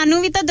वा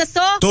सानू भी तो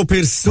दसो। तो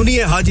फिर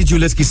सुनिए हाजी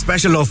जूलर्स की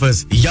स्पेशल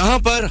ऑफर्स। यहाँ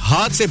पर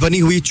हाथ से बनी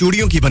हुई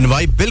चूड़ियों की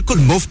बनवाई बिल्कुल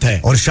मुफ्त है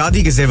और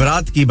शादी के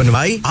जेवरात की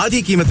बनवाई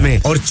आधी कीमत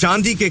में और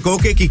चांदी के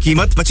कोके की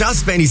कीमत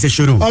 50 पैसे से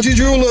शुरू। Haji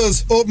Jewellers,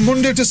 open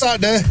Monday to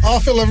Saturday,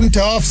 11:30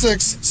 to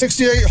 6:30,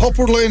 68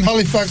 Hopwood Lane,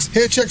 Halifax,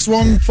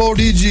 HX1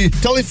 4DG.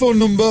 Telephone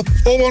number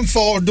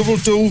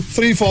 01422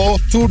 34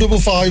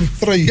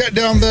 2553. Get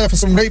down there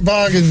for some great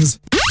bargains.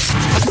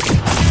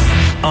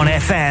 On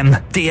FM,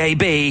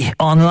 DAB,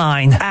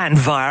 online and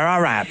via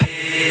our app.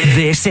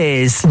 This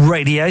is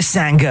Radio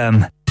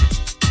Sangam.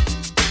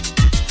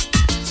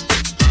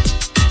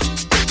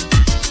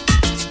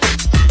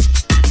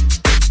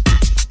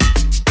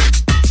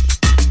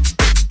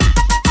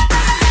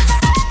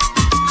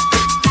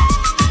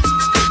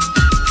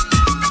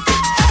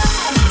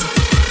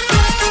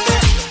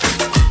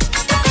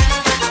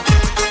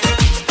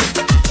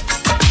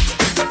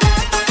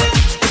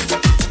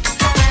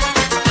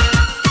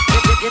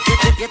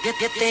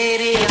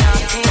 तेरी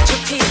आँखें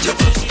झुकी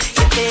झुकी,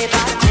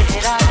 तेरा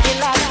चेहरा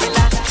खिला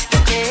खिला,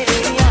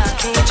 तेरी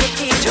आँखें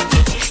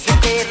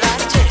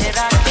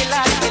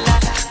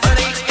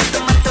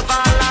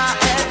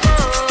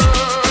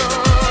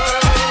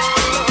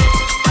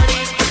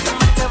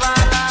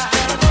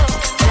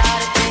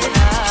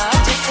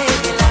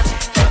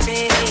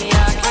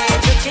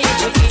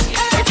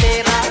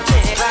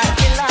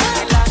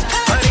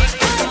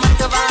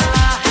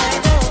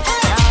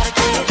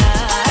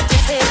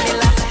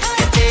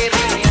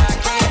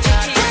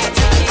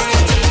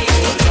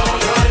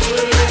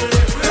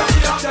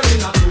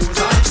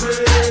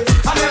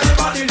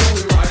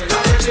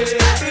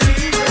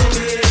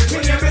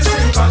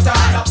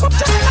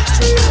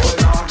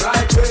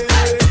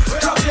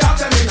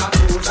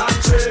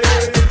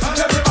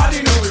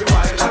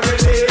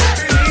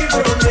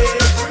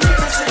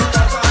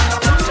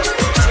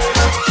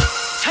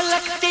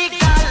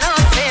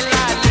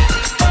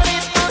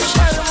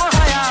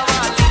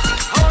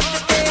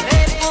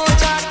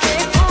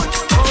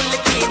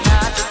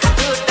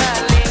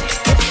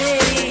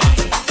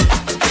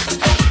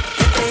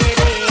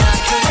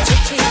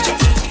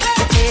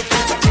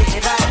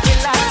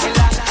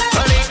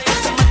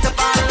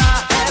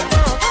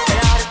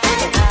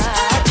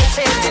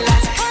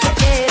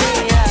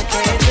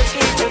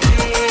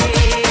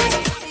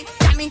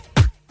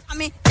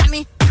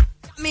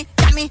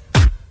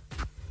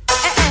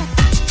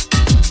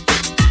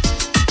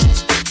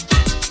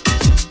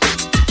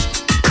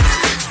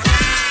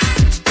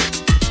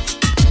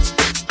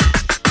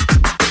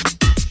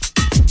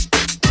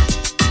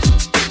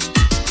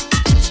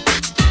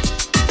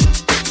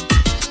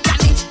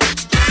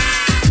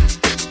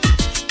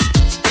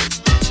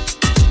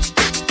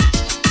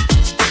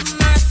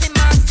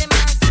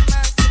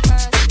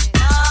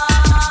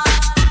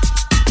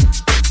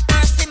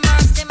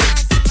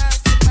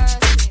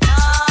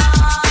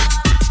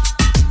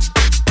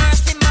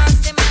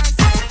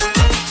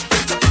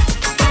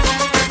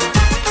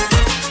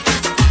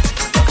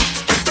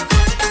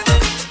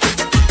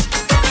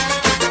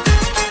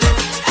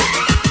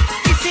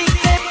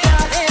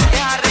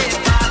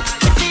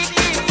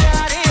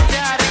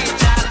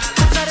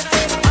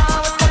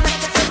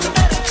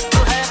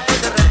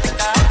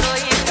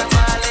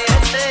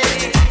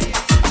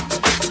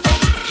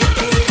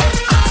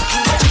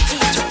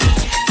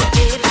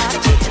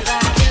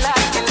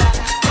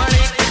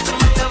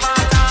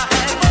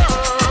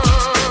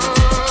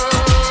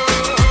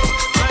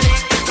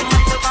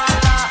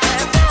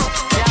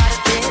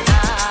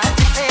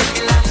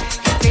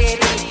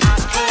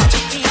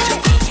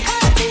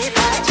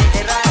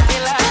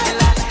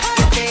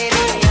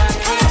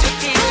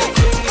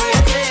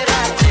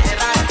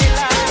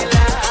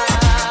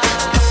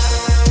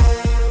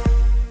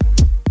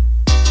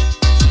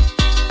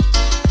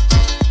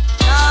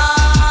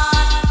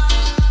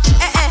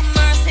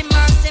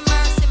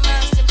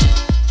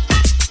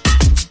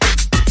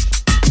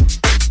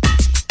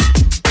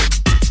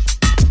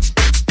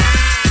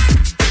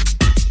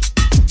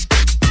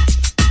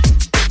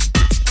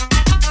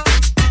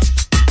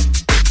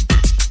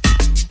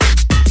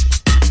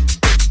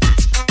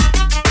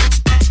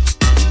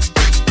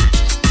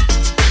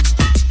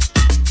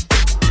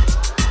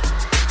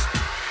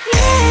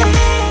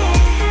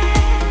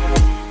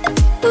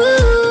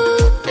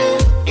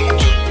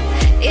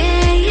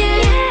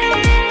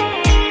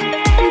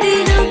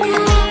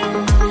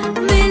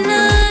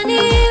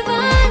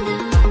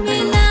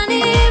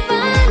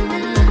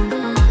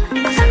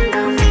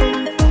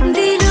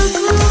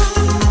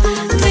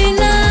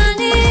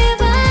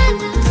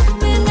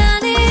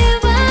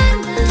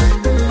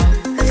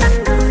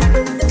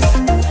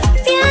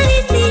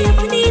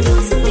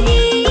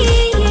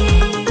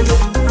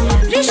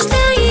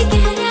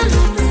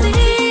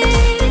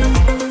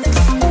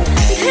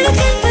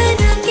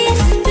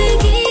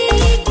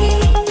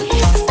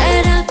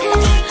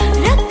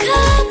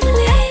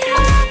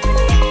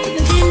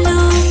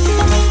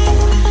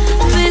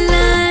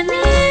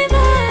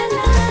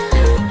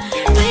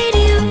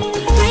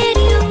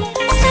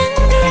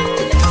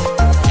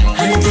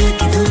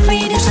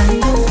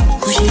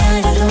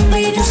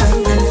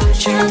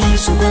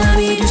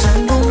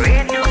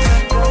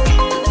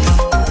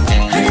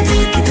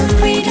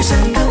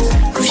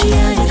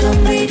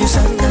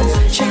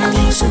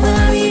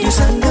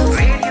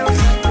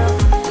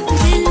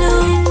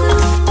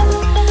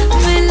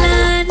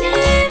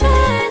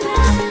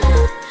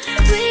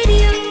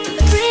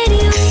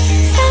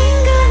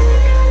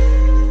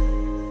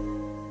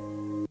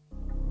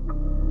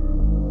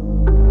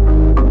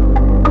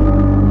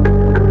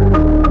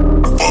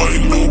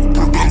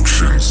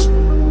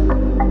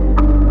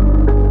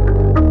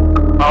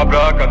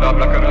आबरा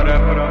कदाबरा करा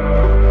रैपरा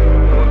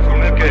वो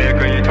सुन के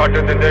कहीं छट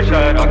दिंदे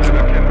शहर रख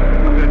रखे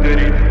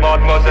तेरी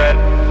मादमोसेल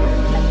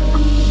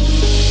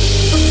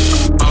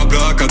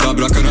आबरा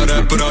कदाबरा करा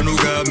रैपरा नु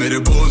गया मेरे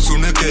बोल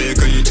सुन के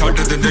कहीं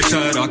छट दिंदे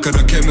शहर रख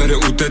रखे मेरे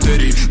उत्ते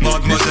तेरी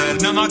मादमोसेल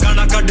नवा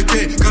गाना कट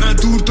के करा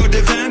दूर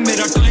तोड़े वह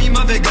मेरा टाइम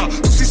आवेगा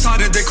तुसी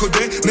सारे देखो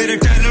दे मेरे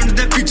टैलेंट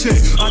दे पीछे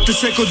हाथ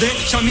से को दे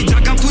शामी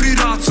जागा पूरी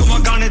रात सोवा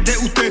गाने दे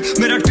उत्ते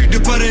मेरा टिड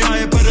पर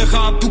आए पर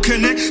ख्वाब भूखे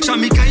ने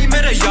शामी कहीं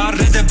मेरे यार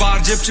रह दे बाहर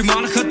जेब च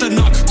माल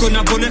खतरनाक को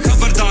ना बोले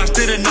खबरदार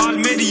तेरे नाल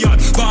मेरी यार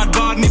बार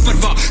बार नहीं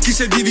परवाह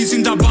किसे दीवी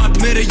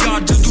जिंदाबाद मेरे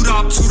यार जदू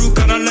रात शुरू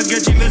करन लगे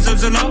जिਵੇਂ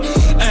ਜ਼ਲਜ਼ਲਾ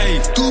ऐ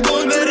तू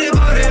बोल मेरे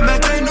बारे मैं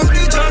तैनू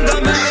नहीं जानदा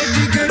मैं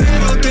की करे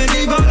रो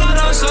तेरी वाला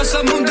रासा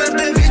समुंदर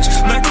दे विच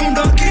मैं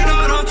ढूंढा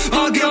किनारा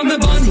आ गया मैं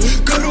बंद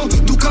करो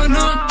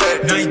दुकाना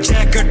नई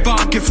जैकेट पा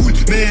के फुल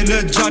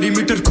मेहनत जारी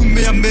मीटर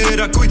घूमे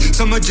मेरा कोई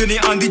समझ नहीं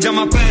आंदी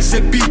जमा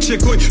पैसे पीछे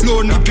कोई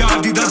लोड नहीं प्यार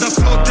दी दादा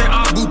फ्लोते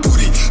आबू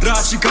पूरी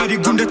रात शिकारी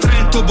गुंडे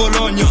ट्रेंटो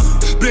बोलोग्ना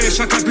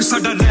ब्रेशा कर भी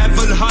साडा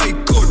level high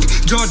coat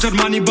George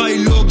Armani भाई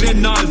लोग रे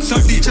नाल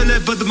साडी चले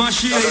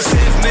बदमाशी है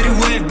सेफ मेरी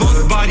वेव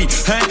बहुत बारी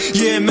है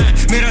ये मैं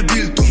मेरा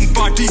दिल तुम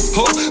पार्टी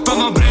हो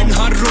पमा ब्रांड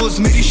हर रोज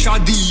मेरी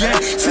शादी है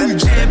फुल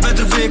जे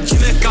बेटर वेक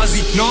जिले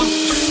काजी नो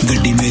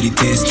गड्डी मेरी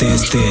तेज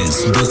तेज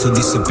तेज 200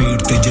 दी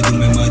स्पीड ते जदों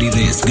मैं मारी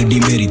रेस गड्डी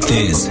मेरी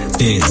तेज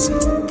तेज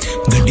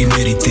गड्डी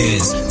मेरी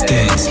तेज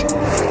तेज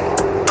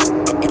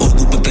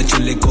ओदू पता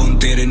चले कौन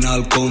तेरे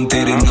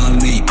नाल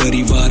नहीं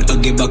परिवार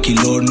अगे बाकी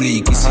लोड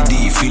नहीं किसी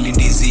दी फीलिंग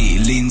डिजी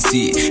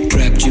लिंसी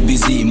ट्रैप च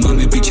बिजी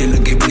मामे पीछे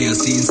लगे बनया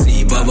सीन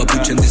सी बाबा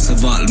पूछन दे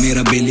सवाल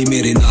मेरा बेली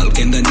मेरे नाल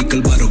कहंदा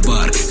निकल बारो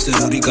बार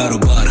जरूरी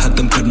कारोबार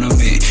खत्म करना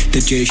मैं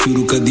ते चे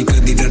शुरू कदी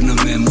कदी डरना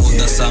मैं मौत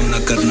दा सामना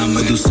करना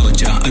मैं दू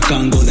सोचा I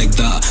can't go like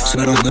that so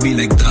I don't be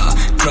like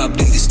that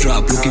trapped in this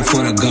trap looking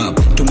for a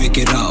gap to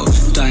make it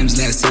out time's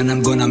less and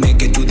I'm gonna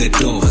make it to the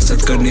door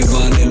हसद करने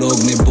वाले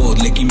लोग ने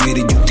बहुत लेकिन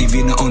मेरी जूती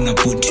भी ना होना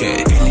पूछे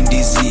feeling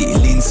dizzy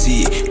lincy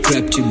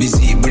trap च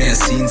busy बड़ा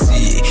सीन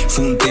सी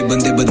फोन ते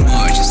बंदे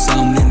बदमाश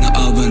सामने ना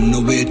आवन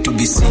nowhere to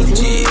be seen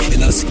जी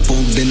इलासी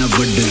पोंक देना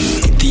वडन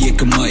किती एक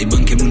कमाई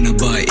बंके मुन्ना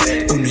बाई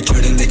उन्हें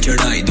चढ़न ले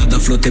चढ़ाई दादा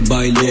फ्लोते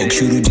बाई लोग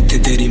शुरू जिथे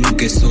तेरी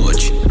मुके सोच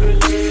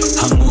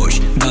खामोश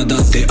दादा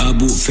ते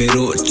आबू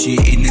फेरोची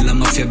इन्हें ला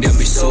माफिया बिया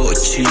में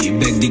सोची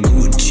बैग दी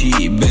गुच्ची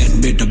बैट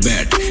बेटा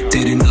बैट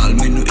तेरे नाल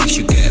मैनू एक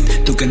शिकायत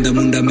तू कहंदा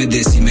मुंडा मैं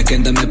देसी मैं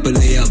कहंदा मैं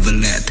पलेया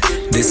वलैत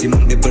देसी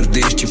मुंडे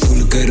परदेश च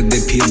फुल कर दे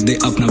फिर दे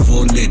अपना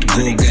वॉलेट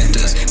गो गेट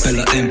अस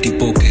पहला एम्प्टी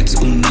पॉकेट्स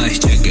उन नाइस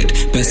जैकेट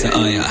पैसा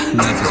आया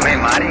लाइफ में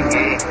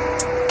मारेंगे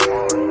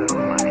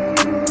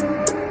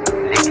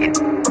लेकिन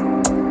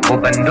वो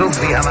बंदूक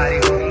भी हमारी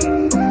होगी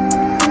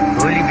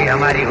गोली भी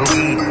हमारी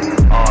होगी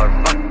और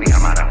वक्त भी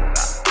हमारा होगा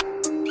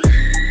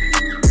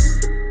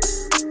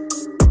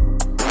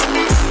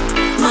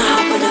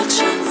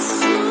Productions.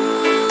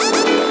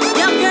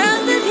 Your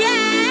girls is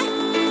here.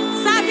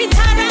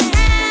 Savitara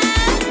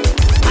here.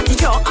 I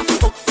teach you how to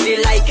cook for the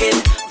liking.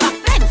 Back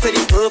then for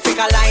the perfect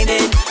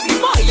aligning.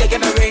 Before you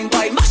get me ring,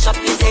 boy, mash up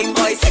the thing,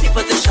 boy. See the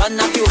position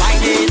of you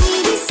whining.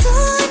 So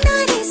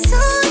naughty,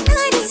 so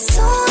naughty,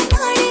 so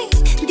naughty.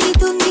 दे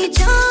दूँगी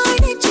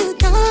जान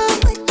जुदा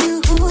मत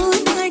हो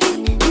naughty.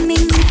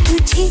 मैं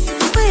तुझे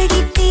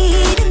बड़ी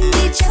देर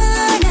में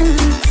जाना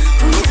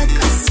हुआ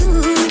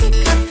कसूर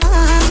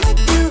खफा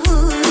मत हो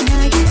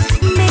naughty.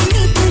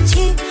 मैंने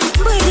तुझे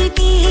बड़ी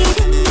देर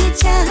में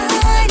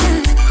जाना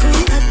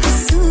हुआ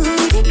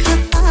कसूर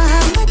खफा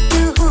मत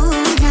हो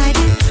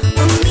naughty.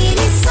 ओ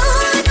मेरे so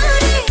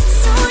naughty,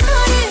 so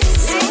naughty,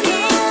 so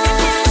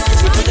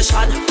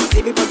naughty.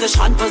 See me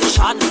position,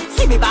 position.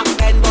 See me back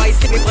bend, boy.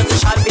 See me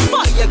position.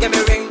 Before you get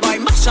me ring, boy,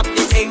 mash up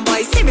the thing,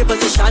 boy. See me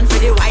position for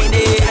the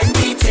whining and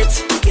beat it.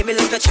 Give me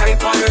like a cherry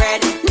on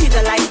red.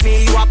 Neither like me,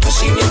 you are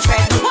pushing your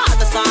tread. No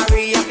water,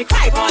 sorry, if you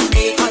cry on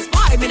me, 'cause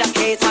boy, me the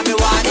case, and me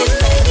want it.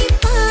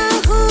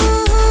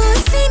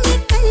 से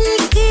निकल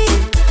के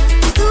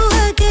तू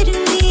अगर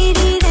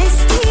मेरे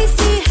रास्ते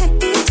से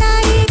हट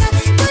जाएगा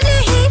तो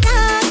नहीं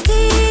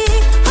लाके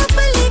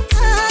अपल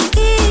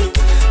खाके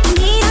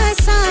मेरा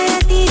साया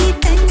तेरे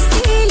तन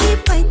से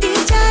लिपट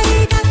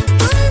जाएगा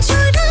तुम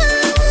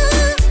चुराओ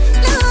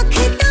लाख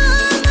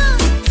दामा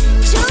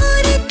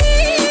चोरते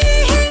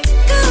हैं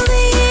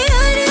कवे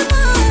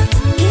अरमां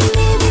कि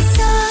मेरे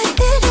साथ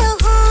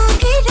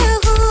रहोगे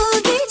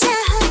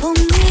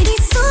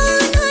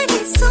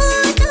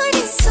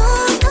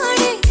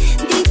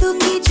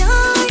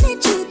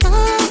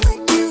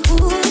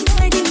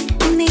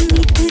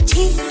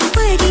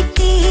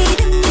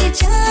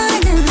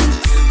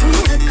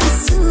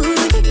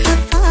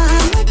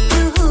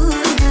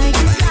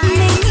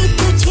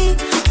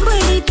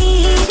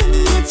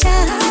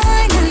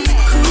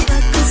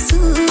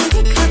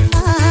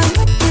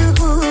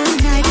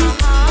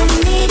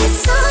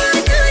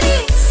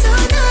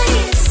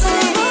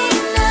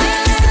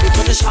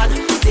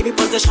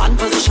position,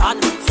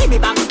 position. See me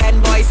back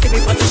then, boy, see me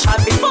position.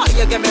 Before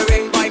you give me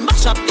ring, boy,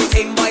 mash up the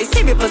thing, boy.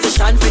 See me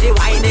position for the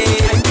whining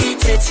and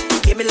beat it.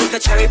 Give me little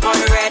cherry on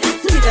the red.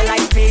 Need a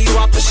like me, you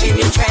are pushing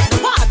me tread. The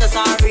water's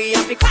sorry,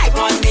 if you cry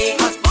on me,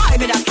 cause boy,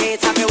 me that kid,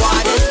 tell me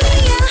what is.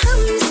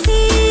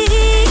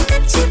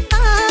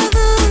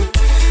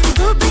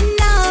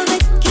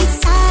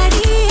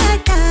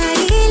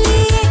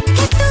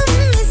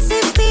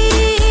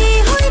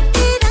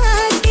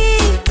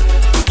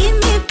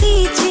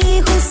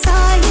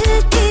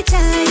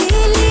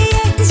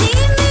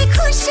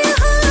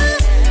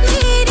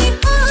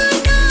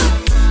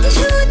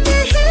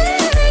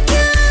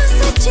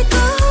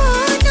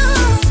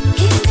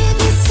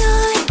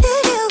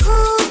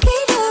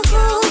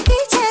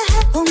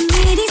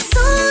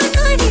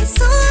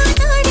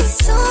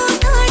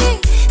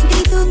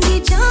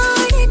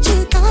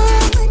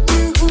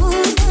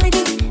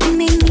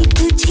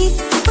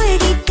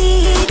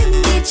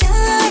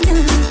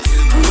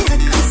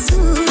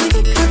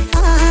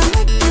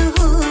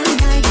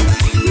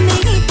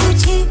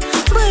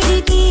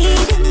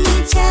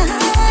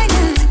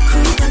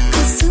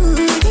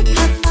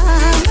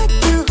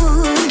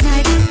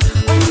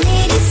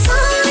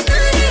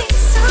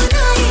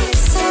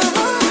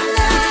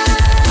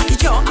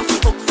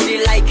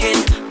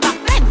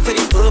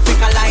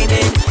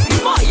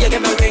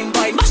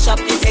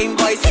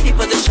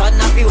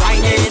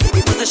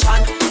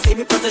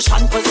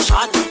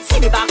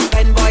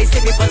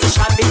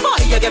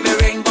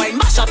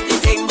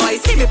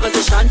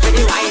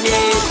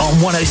 On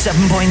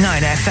 107.9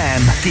 FM,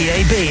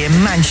 DAB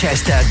in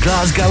Manchester,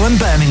 Glasgow and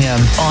Birmingham.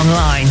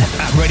 Online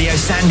at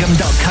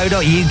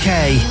radiosangam.co.uk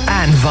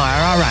and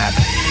via our app.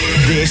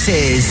 This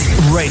is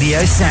Radio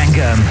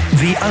Sangam,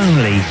 the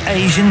only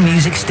Asian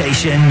music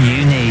station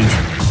you need.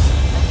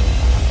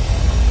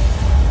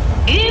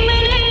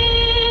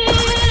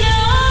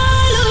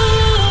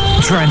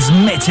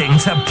 Transmitting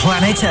to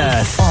planet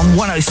Earth on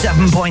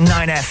 107.9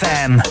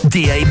 FM,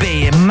 DAB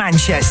in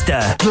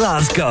Manchester,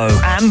 Glasgow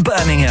and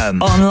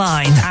Birmingham.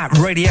 Online at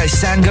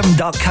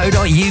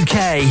radiosangam.co.uk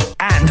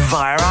and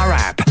via our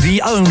app.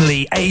 The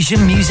only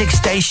Asian music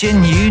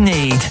station you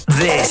need.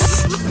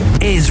 This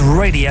is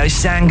Radio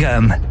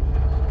Sangam.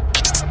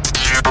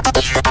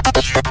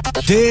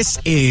 This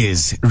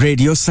is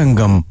Radio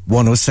Sangam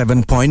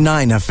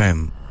 107.9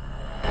 FM.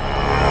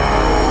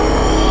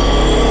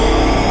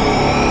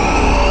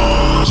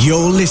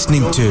 You're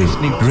listening to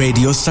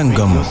Radio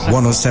Sangam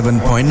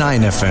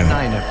 107.9 FM.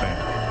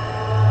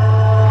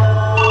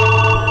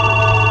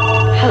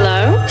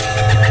 Hello?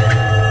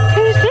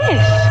 Who's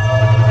this?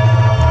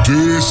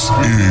 This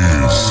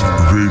is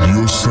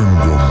Radio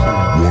Sangam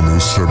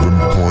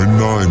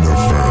 107.9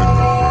 FM.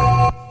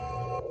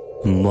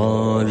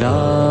 Mawla,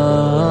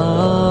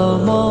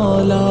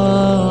 Mawla,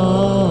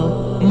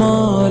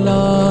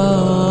 Mawla,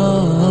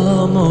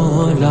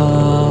 Mawla,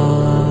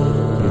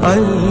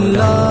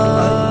 Allah.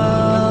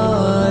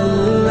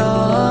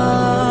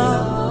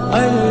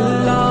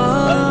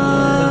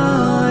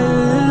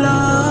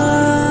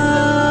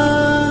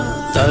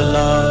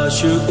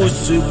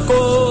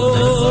 उसको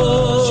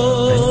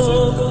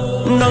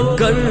न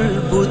कर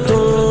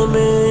बुतों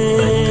में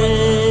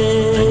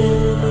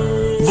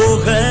वो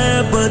है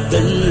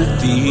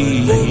बदलती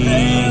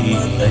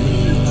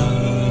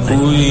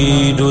हुई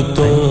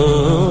रुतों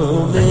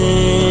में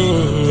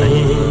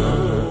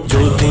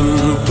जो दिन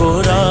को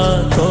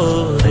रात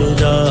और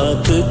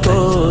रात को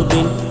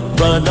दिन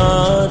बना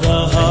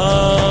रहा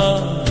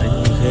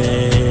है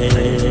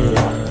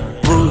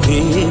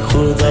वही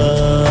खुदा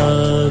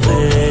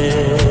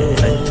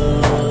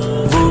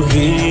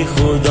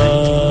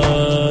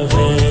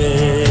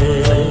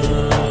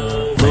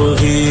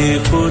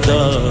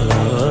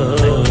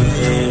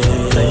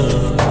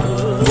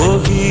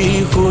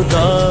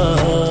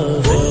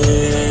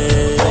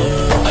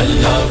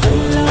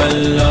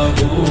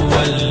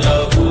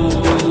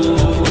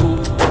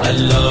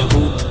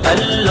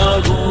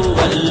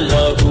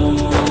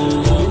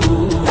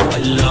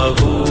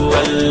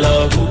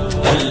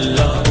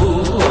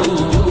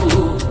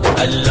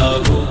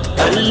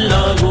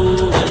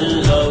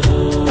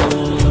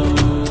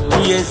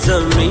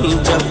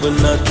जब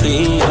न थी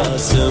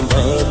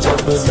आसमां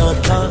जब न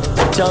था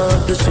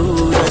चांद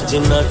सूरज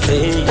न थे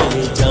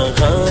ये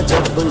जहां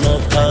जब न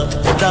था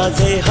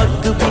राज़े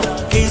हक भी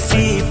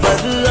किसी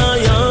पर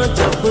आया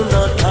जब न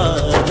था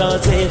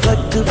राज़े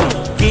हक भी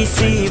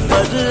किसी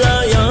पर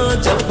आया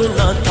जब न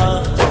था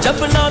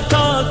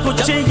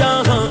कुछ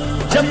यहाँ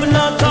जब न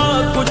था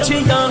कुछ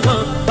यहाँ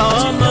था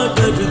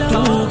मगर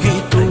तू ही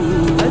तू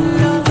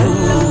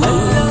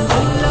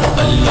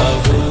अल्लाह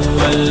अल्लाह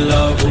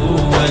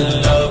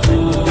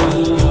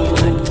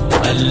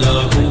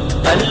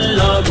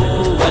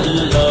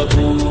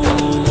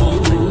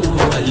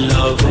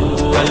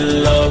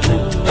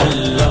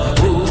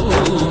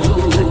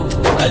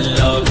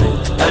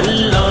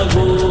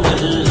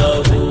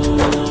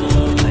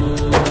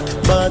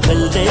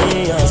बादल दे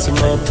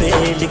आसमां पे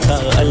लिखा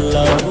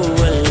अल्लाह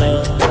अल्लाह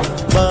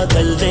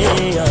बादल दे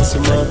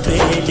आसमां पे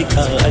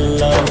लिखा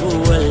अल्लाह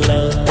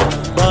अल्लाह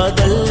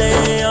बादल दे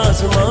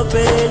आसमां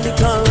पे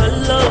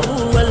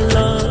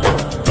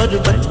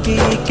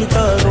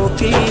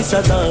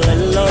सदा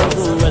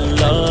अल्लाहू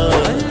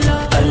अल्लाह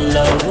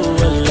अल्लाहू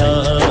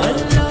अल्लाह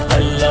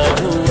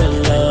अल्लाहू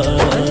अल्लाह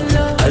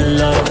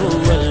अल्लाहू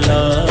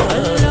अल्लाह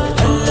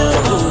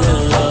अल्लाहू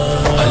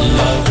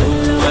अल्लाहू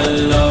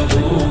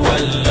अल्लाहू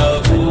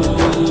अल्लाहू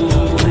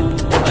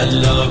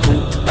अल्लाहू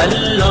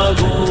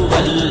अल्लाहू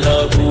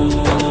अल्लाहू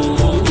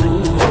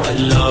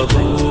अल्लाहू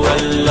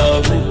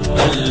अल्लाहू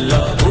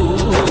अल्लाहू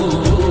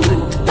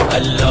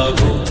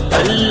अल्लाहू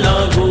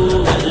अल्लाहू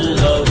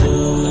अल्लाहू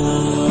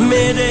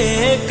मेरे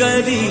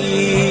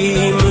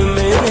करीम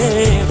मेरे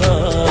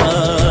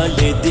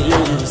वाले दिल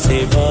से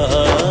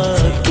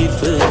वाकिफ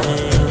है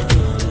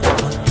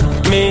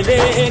मेरे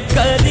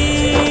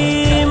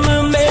करीम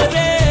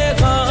मेरे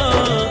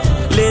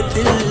वाले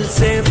दिल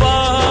से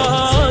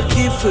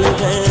वाकिफ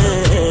है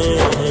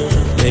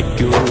मैं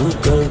क्यों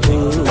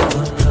कहूँ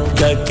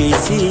क्या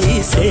किसी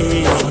से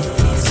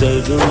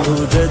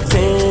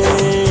ज़रूरतें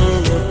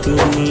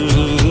अपनी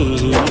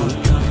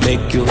मैं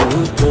क्यों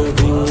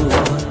कहूँ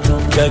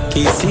क्या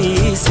किसी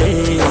से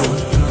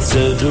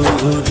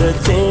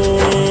ज़रूरतें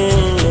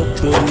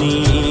अपनी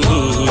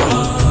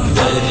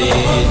मेरे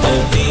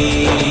नबी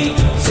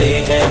से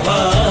है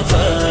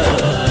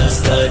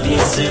वाबस्ता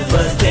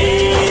निस्बतें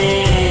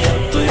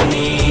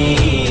अपनी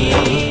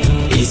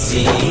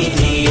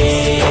इसीलिए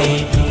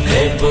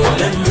है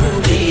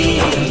बुलंदी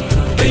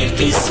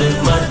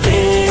बेकिस्मतें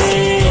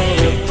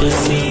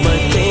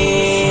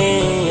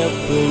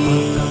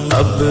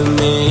अब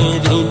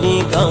मेरी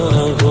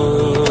निगाहों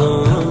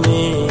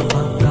में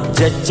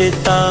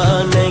जचता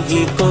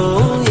नहीं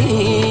कोई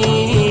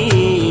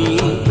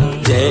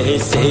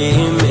जैसे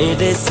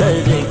मेरे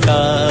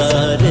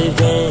सरकार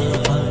है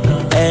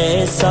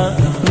ऐसा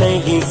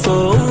नहीं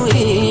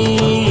कोई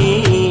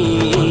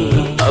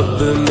अब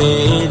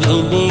मेरी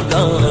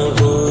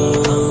निगाहों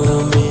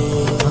में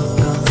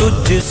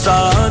तुझ सा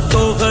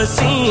तो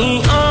हंसी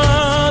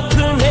आँख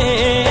ने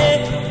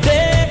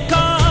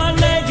देखा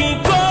नहीं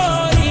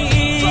कोई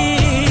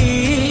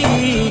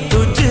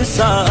तुझ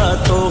सा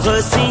तो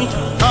हंसी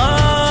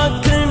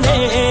आँख ने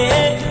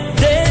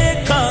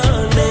देखा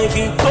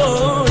नहीं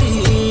कोई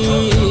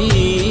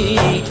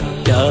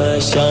क्या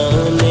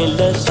शान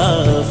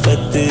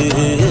लताफत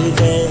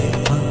है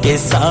कि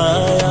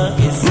साया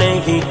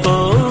नहीं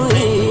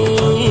कोई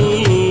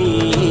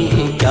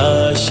क्या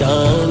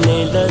शान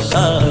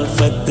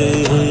लताफत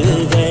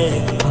है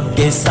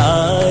कि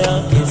साया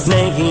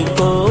नहीं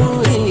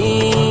कोई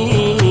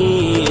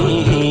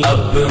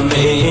अब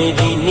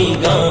मेरी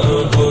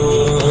निगाहों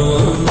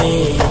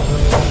में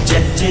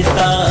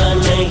जचता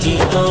नहीं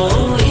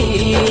कोई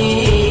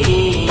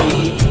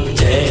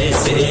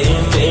जैसे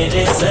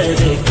मेरे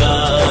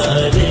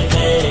सरकार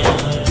है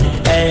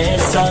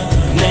ऐसा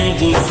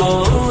नहीं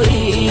कोई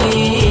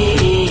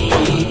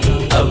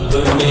अब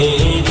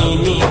मेरी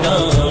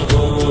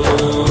निगाहों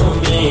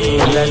में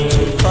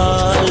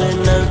लजपाल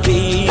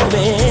नबी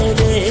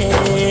मेरे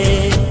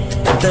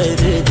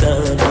दर्दां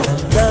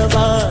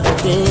दवा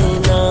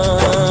देना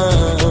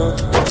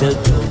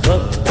जब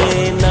वक्त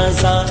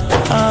नज़ा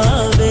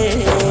आवे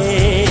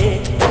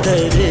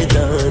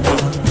दर्दां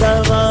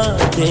दवा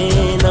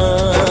देना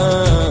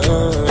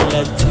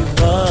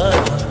लजपाल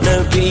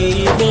नबी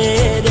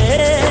मेरे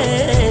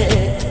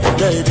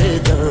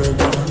दर्दां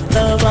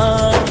दवा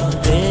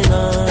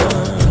देना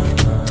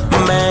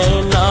मैं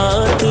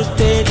नात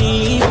तेरी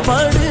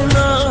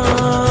पढ़ना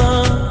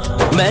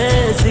मैं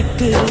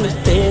जिक्र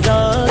तेरा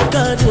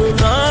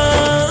करना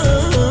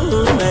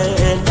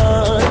मैं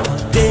नात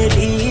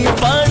तेरी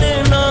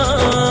पढ़ना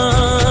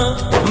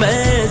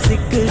मैं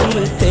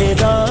जिक्र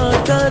तेरा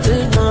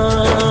करना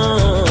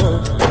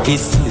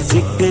इस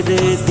जिक्र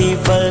दी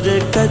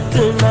बरकत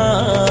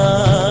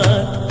नाल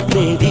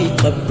मेरी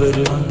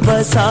कब्र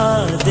बसा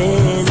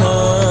देना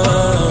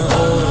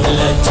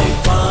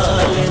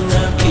लजपाल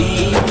नबी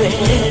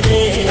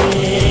मेरे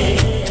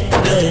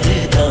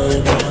दर्दां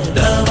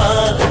दवा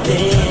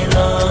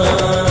देना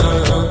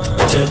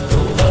जब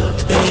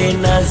वक्त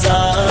नज़ा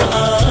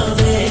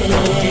आवे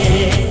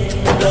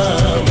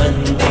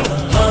दामंदी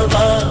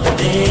हवा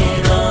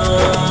देना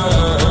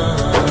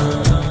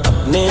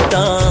अपने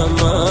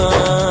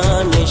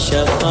दामन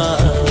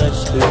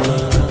शफाअत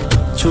में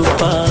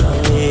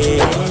छुपाए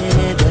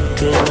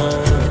रखना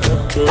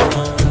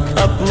रखना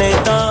अपने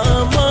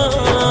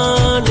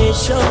दामन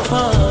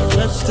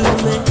शफाअत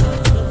में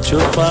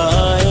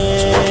छुपाए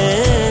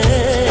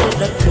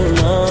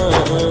रखना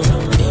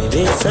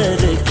मेरे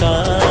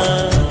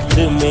सरकार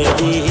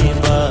मेरी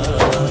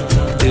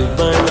बात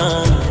बना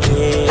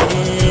के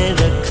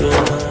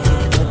रखना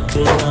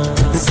रखना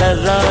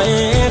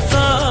ज़राए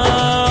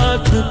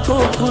खाक को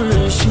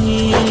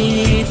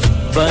खुर्शीद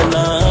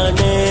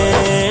बनाने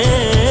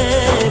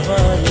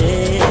वाले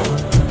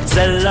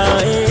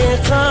ज़राए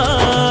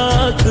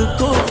खाक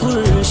को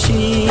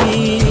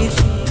खुर्शीद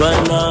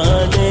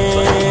बनाने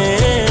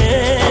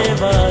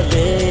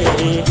वाले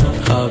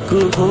खाक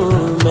हूँ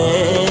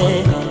मैं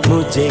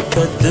मुझे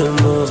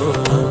कदमों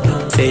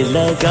से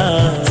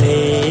लगाए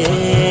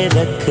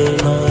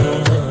रखना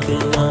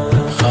रखना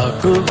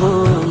खाक हूँ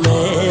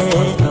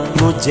मैं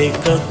मुझे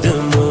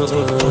कदमों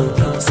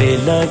से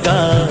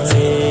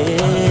लगाए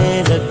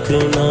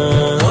रखना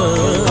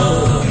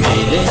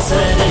मेरे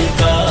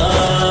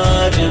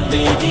सरकार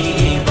मेरी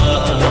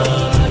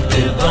बात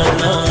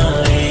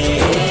बनाए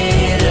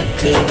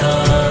रखना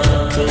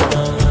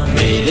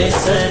मेरे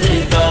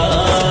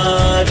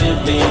सरकार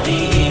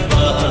मेरी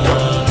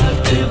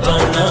बात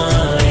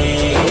बनाए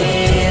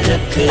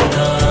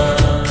रखना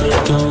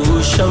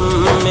तू शम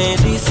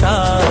मेरी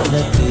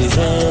सालत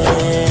है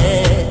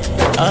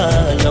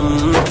आलम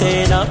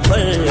तेरा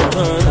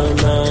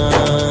परवाना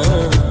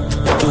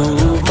तू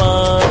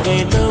मांगे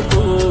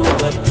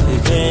नबूवत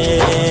है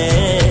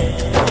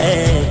ऐ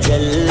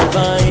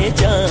जलवाए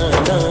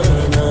जाना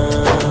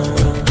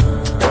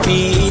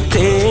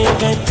पीते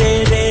हैं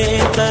तेरे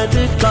दर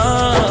का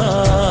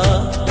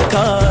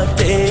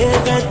खाते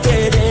हैं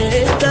तेरे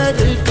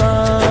दर का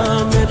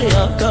मेरे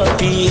आका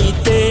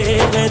पीते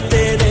हैं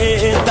तेरे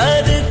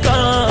दर का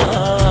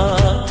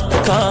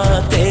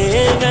खाते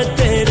हैं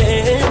तेरे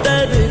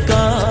दर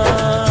का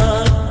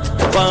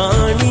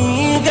पानी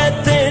है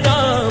तेरा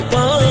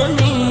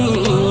पानी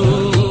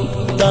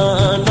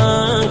दाना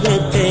है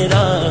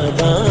तेरा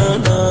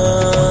दाना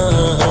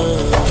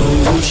तू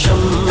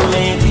शम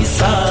मेरी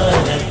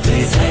सारत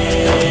है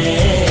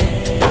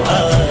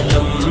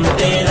आलम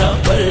तेरा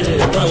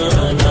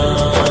परवाना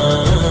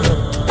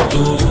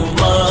तू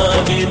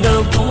मांगे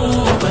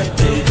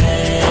नबूवत है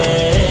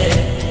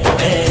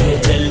ऐ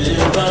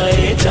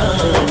जलवाए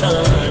जाना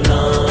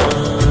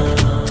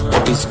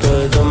इस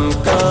कदम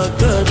का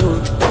करूं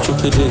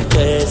शुक्र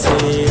कैसे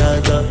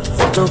अदा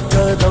जो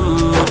कदम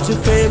मुझ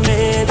पे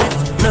मेरे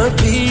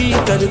नबी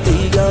कर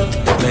दिया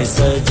मैं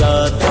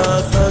सजाता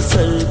था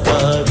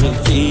सरकार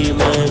की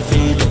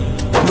महफिल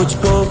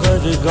मुझको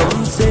हर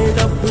गम से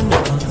रब ने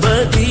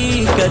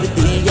बरी कर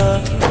दिया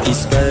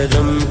इस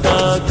करम का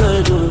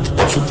करूं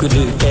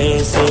शुक्र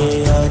कैसे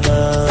अदा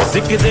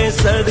जिक्र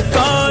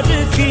सरकार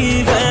की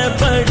है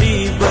बड़ी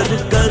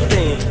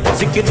बरकतें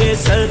जिक्र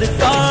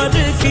सरकार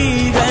की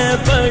है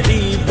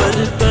बड़ी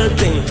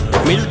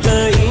बरकतें मिल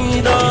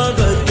गई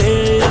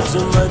राहतें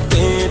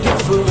अज़मतें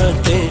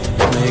रिफ़अतें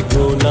मैं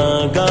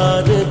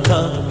गुनाहगार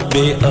था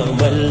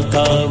बेअमल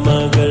था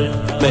मगर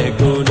मैं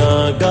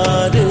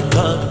गुनाहगार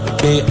था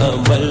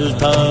बेअमल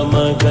था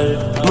मगर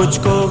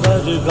मुझको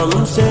हर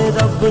गम से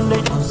रब ने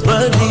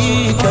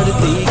बरी कर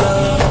दिया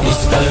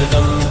इस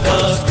कदम का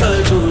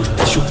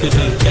करूं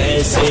शुक्र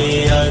कैसे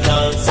अदा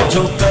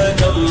जो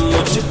कदम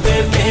मुझ पे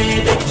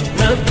मेरे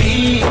नबी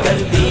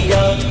कर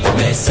दिया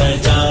मैं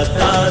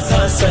सजाता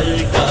था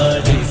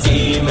सरकार की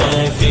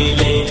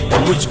महफिलें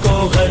मुझको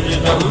हर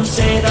गम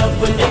से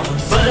रब ने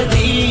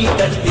बरी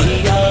कर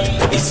दिया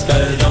इस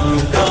कदम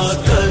का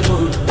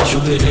करूं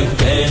शुक्र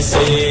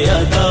कैसे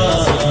अदा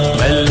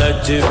मैं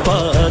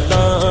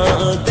लजपाला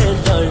ते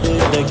लड़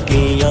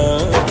लगियां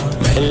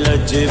मैं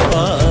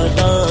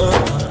लजपाला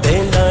ते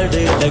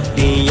लड़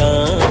लगियां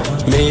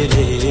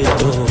मेरे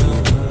तो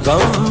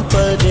गम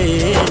परे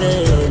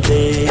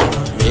रहंदे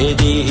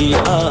मेरी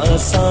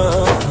आसां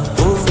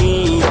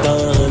उम्मीदां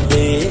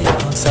दे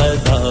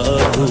सदा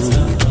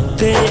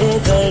ते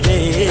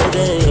घरे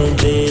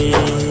रहंदे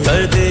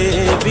कदे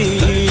भी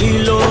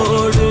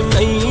लोड़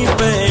नहीं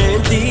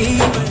पैंदी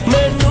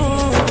मैनू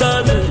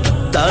दर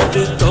दर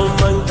तो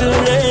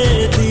मंगणे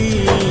दी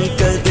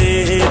कदे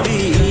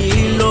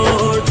भी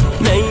लोड़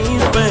नहीं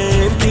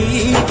पैंदी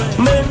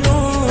मैनू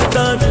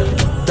दर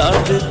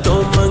दर तो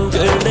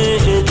मंगणे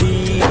दी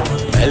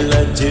मैं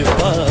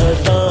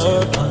लजपाला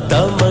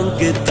दा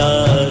मंगता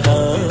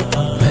हां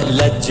मैं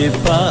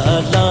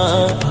लजपाला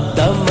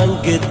दा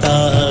मंगता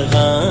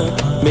हां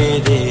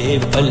मेरे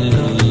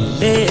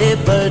पल्ले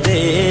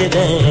बड़े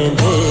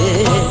रहंदे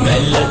मैं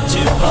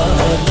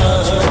लजपाला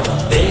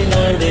ते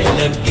लड़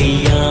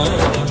लगियां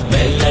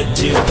मैं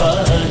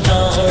लजपाला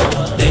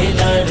ते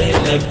लड़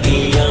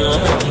लगियां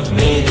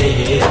मेरे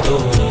तो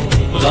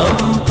गम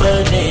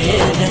परे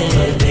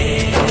रहंदे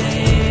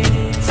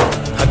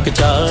हक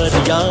चार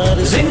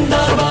यार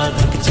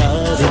जिंदाबाद हक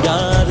चार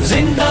यार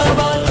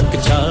जिंदाबाद हक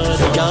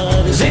चार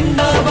यार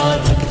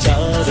जिंदाबाद हक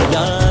चार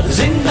यार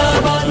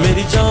जिंदाबाद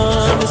मेरी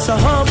जान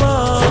सहाबा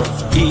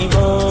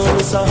ईमान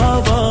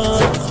सहाबा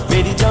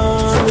मेरी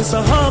जान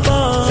सहाबा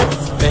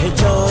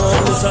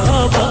पहचान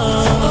सहाबा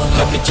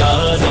हक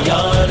चार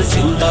यार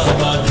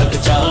जिंदाबाद हक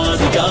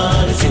चार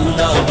यार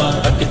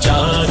जिंदाबाद हक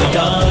चार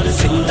यार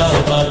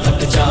जिंदाबाद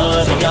हक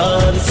चार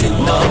यार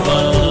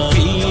जिंदाबाद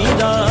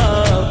पीरा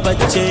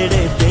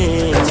बचड़े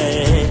देने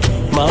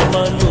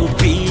मामा नु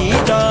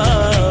पीरा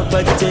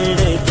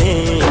बचड़े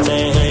देने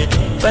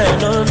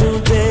पैना नु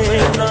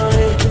देना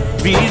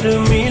वीर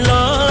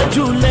मिला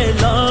झूले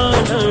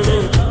लाणन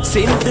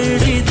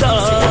सिंधड़ी दा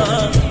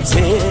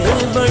से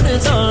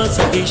बड़दा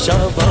सभी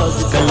शाहबाज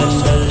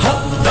कलंदर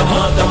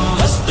दमादम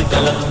मस्त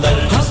कलंदर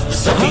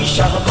सभी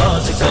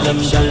शाहबाज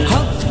कलंदर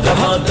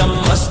दमादम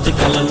मस्त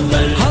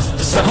कलंदर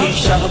सभी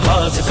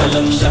शाहबाज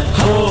कलंदर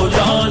हो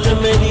लाल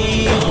मेरी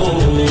हो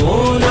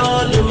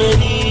लाल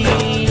मेरी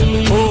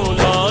हो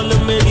लाल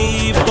मेरी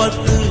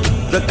पत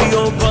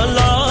रखियो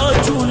भला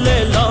झूले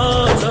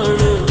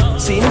लालन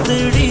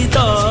सिंधड़ी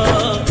दा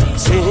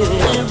से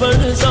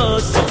बड़दा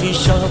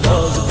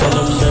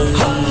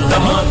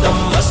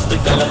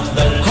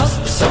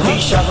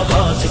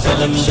शहबाज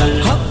कलंदर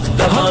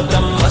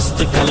दमादम मस्त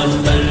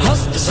कलंदर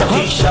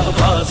सभी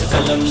शहबाज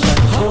कलंदर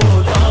हो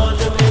लाल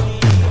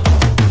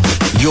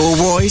Your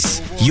voice,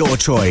 your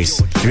choice.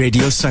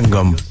 Radio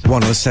Sangam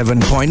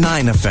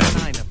 107.9 FM.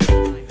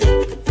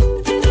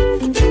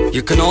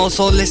 You can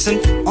also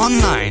listen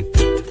online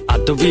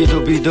at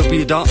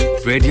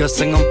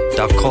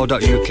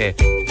www.radiosangam.co.uk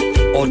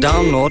or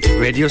download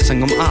Radio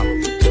Sangam app.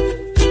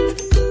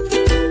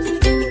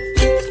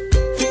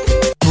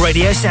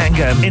 Radio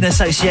Sangam in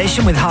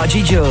association with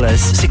Haji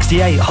Jewellers,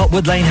 68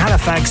 Hotwood Lane,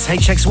 Halifax,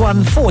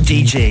 HX1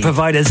 4DG.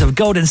 Providers of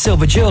gold and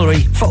silver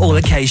jewellery for all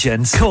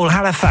occasions. Call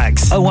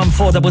Halifax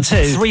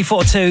 01422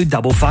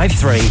 342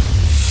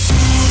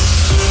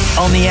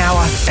 553. On the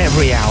hour,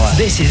 every hour.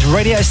 This is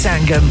Radio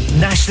Sangam,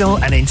 national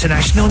and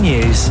international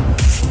news.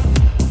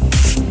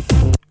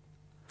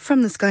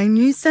 From the Sky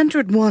News Centre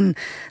at 1,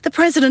 the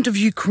President of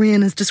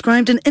Ukraine has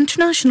described an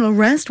international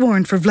arrest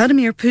warrant for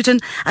Vladimir Putin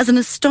as an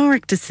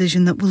historic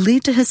decision that will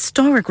lead to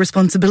historic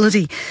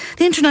responsibility.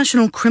 The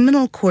International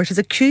Criminal Court has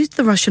accused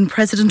the Russian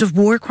President of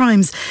war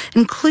crimes,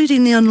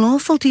 including the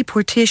unlawful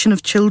deportation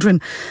of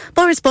children.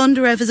 Boris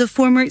Bondarev is a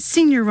former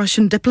senior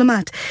Russian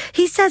diplomat.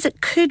 He says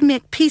it could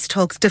make peace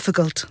talks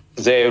difficult.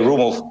 The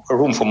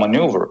room for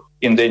maneuver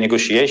in the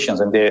negotiations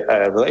and the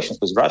relations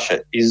with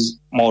Russia is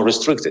more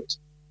restricted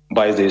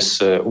by this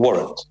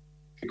warrant,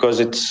 because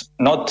it's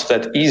not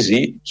that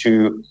easy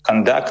to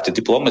conduct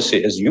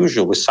diplomacy as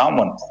usual with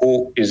someone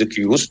who is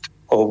accused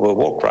of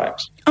war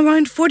crimes.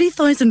 Around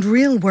 40,000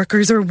 rail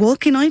workers are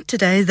walking out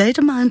today. They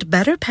demand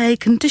better pay,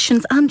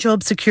 conditions and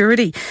job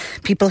security.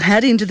 People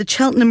heading to the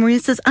Cheltenham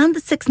races and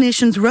the Six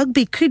Nations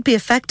rugby could be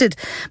affected.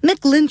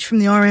 Mick Lynch from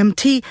the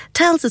RMT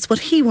tells us what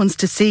he wants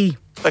to see.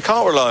 They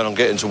can't rely on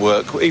getting to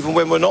work even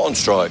when we're not on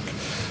strike.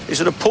 It's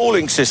an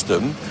appalling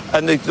system,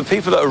 and the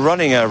people that are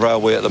running our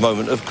railway at the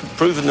moment have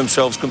proven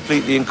themselves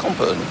completely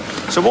incompetent.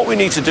 So what we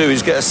need to do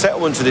is get a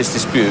settlement to this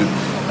dispute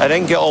and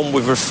then get on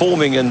with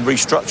reforming and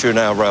restructuring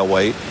our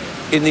railway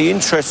in the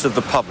interests of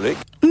the public.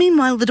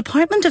 Meanwhile, the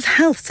Department of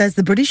Health says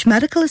the British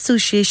Medical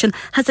Association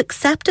has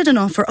accepted an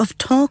offer of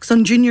talks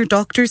on junior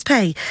doctors'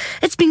 pay.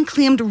 It's been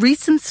claimed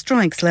recent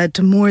strikes led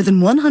to more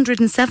than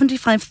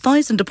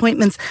 175,000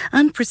 appointments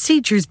and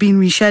procedures being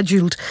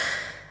rescheduled.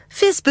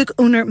 Facebook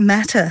owner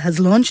Meta has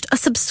launched a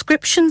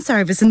subscription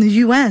service in the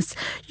US.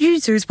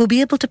 Users will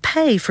be able to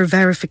pay for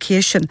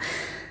verification.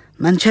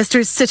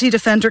 Manchester City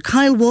defender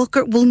Kyle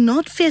Walker will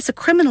not face a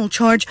criminal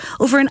charge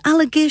over an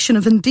allegation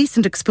of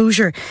indecent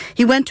exposure.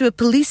 He went to a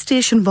police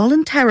station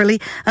voluntarily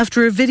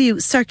after a video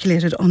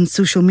circulated on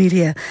social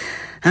media.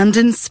 And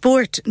in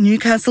sport,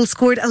 Newcastle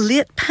scored a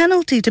late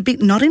penalty to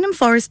beat Nottingham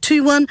Forest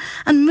 2-1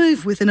 and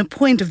move within a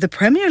point of the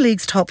Premier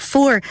League's top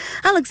four.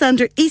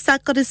 Alexander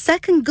Isak got his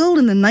second goal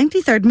in the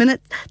 93rd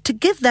minute to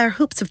give their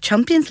hopes of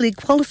Champions League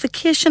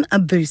qualification a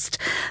boost.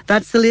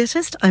 That's the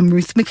latest. I'm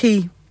Ruth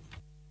McKee.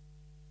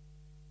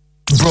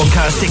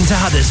 Broadcasting to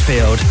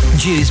Huddersfield,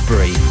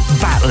 Dewsbury,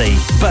 Batley,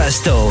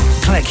 Birstall,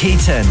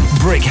 Cleckheaton,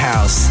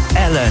 Brickhouse,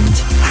 Elland,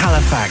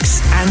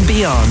 Halifax and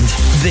beyond.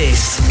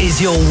 This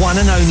is your one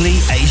and only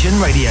Asian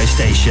radio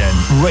station.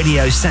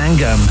 Radio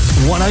Sangam,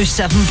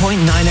 107.9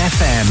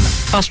 FM.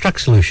 Fast Track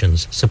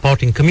Solutions,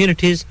 supporting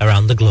communities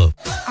around the globe.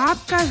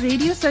 आपका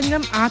radio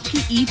Sangam आपकी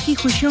ईद की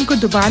खुशियों को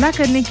दुबारा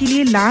करने के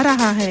लिए ला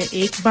रहा है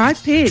एक बार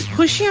फिर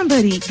खुशियां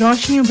भरी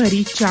रोशनियों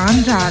भरी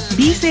चांद रात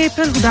 20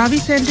 अप्रैल गुदावी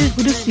सेंटर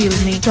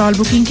हुडर्सफील्ड में टॉल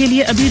बुकिंग के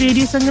लिए अभी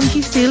रेडियो संगम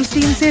की सेल्स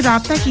टीम से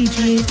राब्ता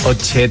कीजिए और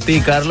छेती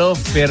कर लो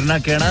फिर ना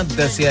कहना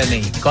दसिया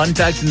नहीं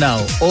कांटेक्ट नाउ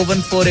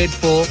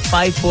 01484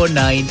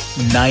 549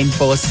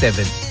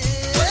 947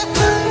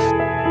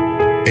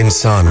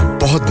 इंसान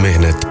बहुत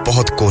मेहनत,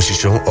 बहुत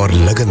कोशिशों और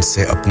लगन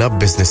से अपना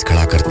बिजनेस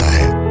खड़ा करता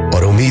है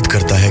और उम्मीद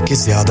करता है कि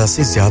ज्यादा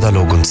से ज्यादा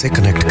लोग उनसे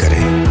कनेक्ट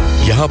करें।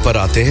 यहाँ पर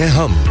आते हैं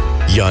हम,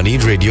 यानी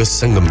रेडियो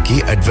संगम की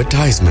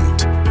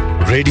एडवर्टाइजमेंट।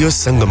 रेडियो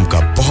संगम का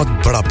बहुत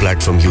बड़ा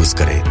प्लेटफॉर्म यूज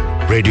करें।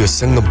 रेडियो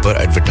संगम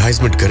पर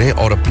एडवर्टाइजमेंट करें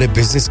और अपने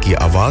बिजनेस की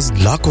आवाज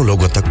लाखों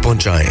लोगों तक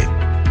पहुंचाएं।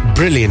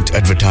 Brilliant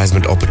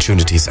advertisement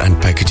opportunities and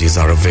packages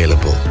are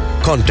available.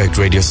 Contact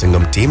Radio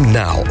Sangam team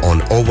now on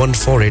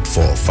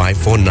 01484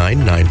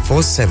 549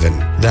 947.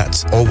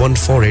 That's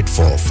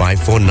 01484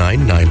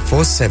 549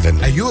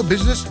 947. Are you a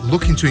business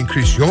looking to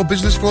increase your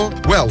business flow?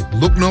 Well,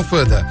 look no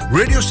further.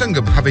 Radio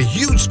Sangam have a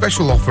huge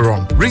special offer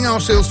on. Ring our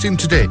sales team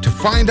today to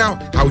find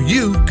out how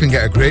you can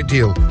get a great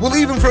deal. We'll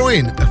even throw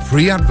in a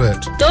free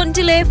advert. Don't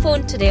delay,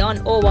 phone today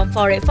on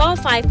 01484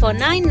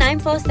 549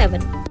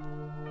 947.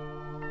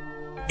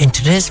 In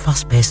today's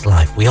fast-paced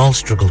life, we all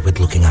struggle with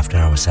looking after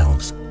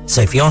ourselves.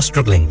 So if you're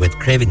struggling with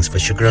cravings for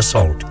sugar or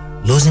salt,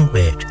 losing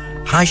weight,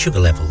 high sugar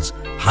levels,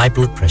 high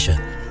blood pressure,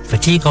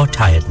 fatigue or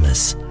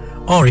tiredness,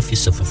 or if you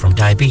suffer from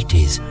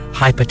diabetes,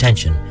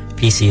 hypertension,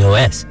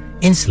 PCOS,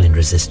 insulin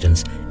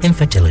resistance,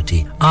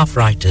 infertility,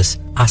 arthritis,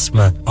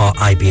 asthma or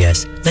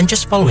IBS, then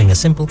just following a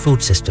simple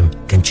food system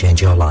can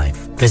change your life.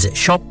 Visit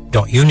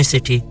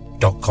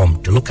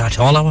shop.unicity.com to look at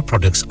all our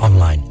products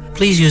online.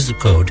 Please use the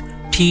code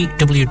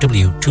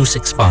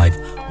TWW265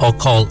 or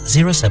call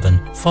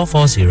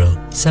 07440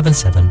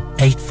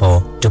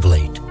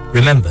 778488.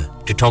 Remember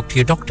to talk to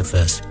your doctor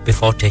first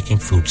before taking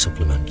food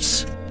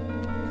supplements.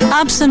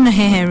 आप सुन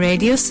रहे हैं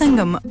radio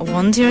संगम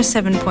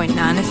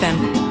 107.9 FM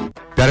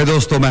प्यारे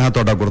दोस्तों मैं हां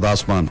तोड़ा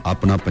गुरदास मान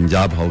अपना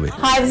पंजाब होवे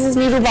Hi this is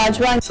Neeru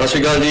Bajwa सत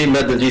श्री अकाल जी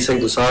मैं दलजीत सिंह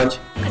दुसांझ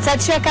सत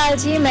श्री अकाल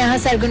जी मैं हां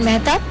सरगुन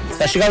मेहता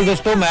सत श्री अकाल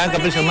दोस्तों मैं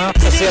कपिल शर्मा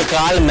सत श्री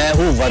अकाल मैं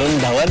हूं वरुण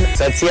धवन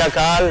सत श्री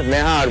अकाल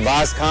मैं हां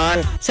अरबाज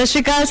खान सत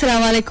श्री अकाल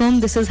अस्सलाम वालेकुम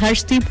this is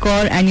Harshdeep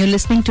Kaur and you're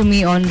listening to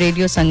me on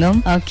Radio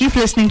Sangam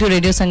keep listening to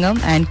Radio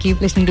Sangam and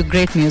keep listening to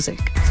great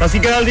music ਸਤ ਸ਼੍ਰੀ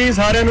ਅਕਾਲ ਜੀ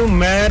ਸਾਰਿਆਂ ਨੂੰ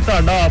ਮੈਂ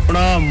ਤੁਹਾਡਾ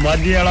ਆਪਣਾ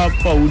ਮਾਝੇ ਵਾਲਾ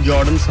ਭਾਊ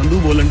ਜਾਰਡਨ ਸੰਧੂ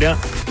ਬੋਲਣ ਡਿਆ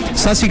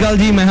ਸਤ ਸ਼੍ਰੀ ਅਕਾਲ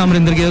ਜੀ ਮੈਂ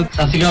ਅਮਰਿੰਦਰ ਗਿੱਲ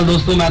ਸਤ ਸ਼੍ਰੀ ਅਕਾਲ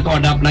ਦੋਸਤੋ ਮੈਂ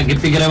ਤੁਹਾਡਾ ਆਪਣਾ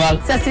ਗਿੱਪੀ ਗਰੇਵਾਲ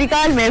ਸਤ ਸ਼੍ਰੀ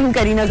ਅਕਾਲ ਮੈਂ ਹੂੰ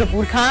Kareena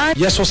Kapoor Khan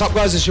Yes what's up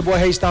guys it's your boy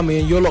Haystami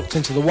and you're locked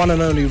into the one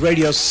and only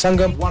Radio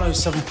Sangam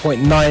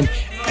 107.9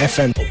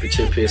 FM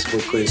पीछे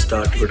Facebook Insta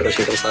Twitter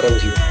शेयर सारा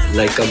कुछ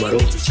लाइक का मारो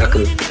चक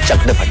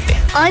दे फटते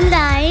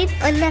Online,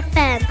 on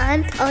FM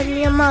and on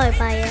your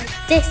mobile.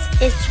 This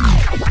is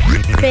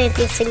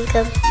Radio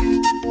Sangam.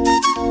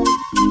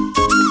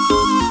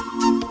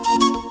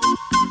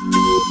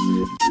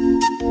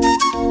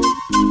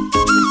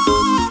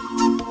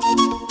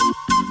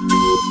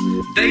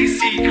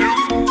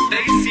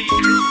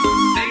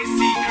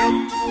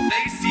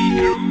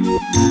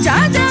 जा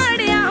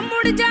जाड़िया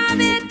मुड़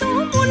जावे तू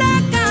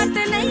मुलाकात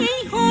नहीं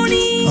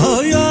होनी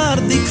ओ यार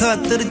दी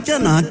खातर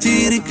चना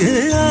चीर के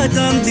आ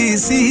जांदी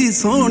सी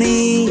सोनी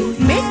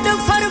मिड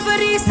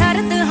फरवरी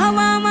सर्द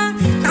हवावां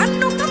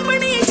तानू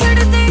कंबणी छड़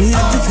दे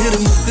अज फिर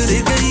मुकर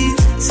गई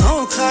सौ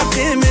खा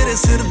के मेरे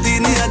सिर दी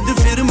ने अज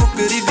फिर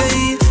मुकर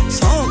गई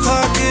सौ खा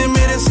के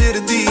मेरे सिर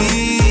दी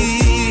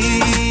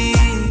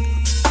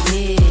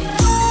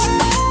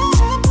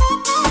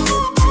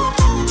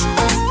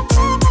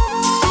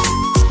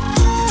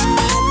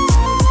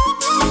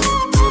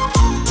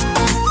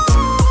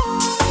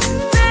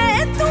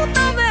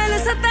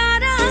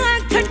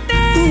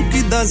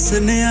दस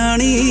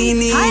न्याणी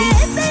नी हाय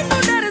तैनू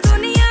डर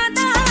दुनिया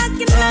दा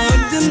किन्ना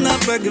जिन्ना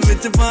पैग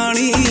विच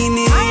पानी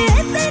नी हाय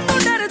तैनू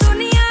डर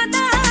दुनिया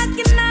दा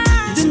किन्ना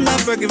जिन्ना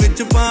पैग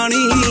विच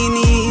पानी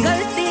नी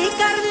गलती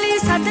कर ली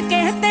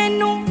सदके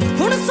तैनू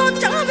हुन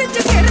सोचां विच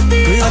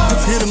गिरदी अज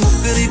फिर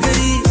मुकर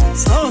गई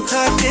सौ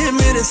खा के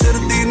मेरे सिर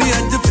दी नी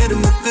अज फिर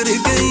मुकर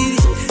गई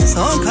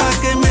सौ खा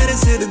के मेरे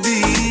सिर दी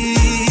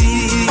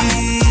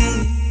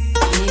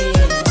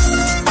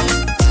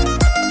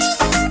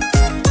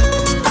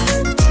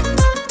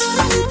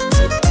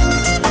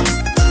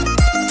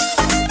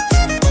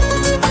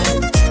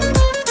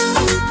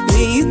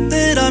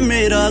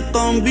मेरा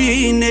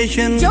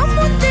कॉम्बिनेशन जो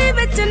मुद्दे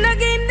विच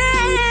नगीने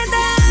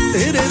दा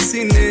तेरे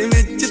सीने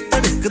विच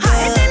धड़कदा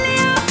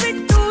दिलिया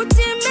पिट्टू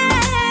च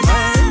मेरा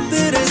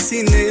तेरे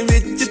सीने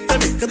विच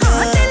धड़कदा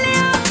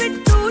दिलिया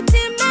पिट्टू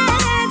च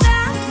मेरा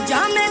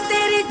जा मैं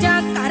तेरी जा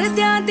कर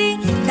दिया दी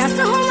दस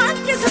होवां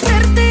किस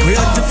फिर दी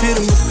अज फिर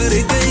मुकर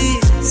गई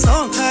सौ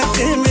खा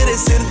के मेरे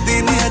सिर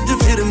दी नी अज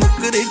फिर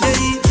मुकर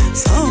गई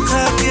सौ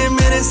खा के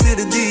मेरे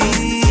सिर दी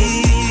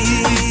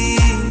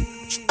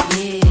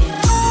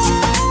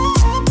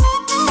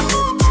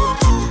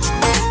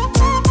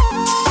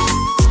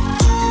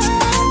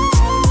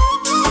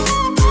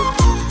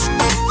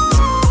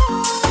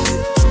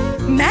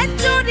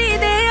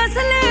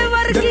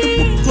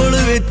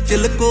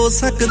ਚਲ ਕੋ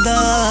ਸਕਦਾ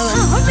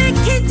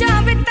ਵੇਖੀ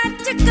ਜਾਵੇ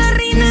ਟੱਚ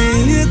ਕਰੀ ਨਾ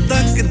ਇਹ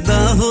ਤਾਂ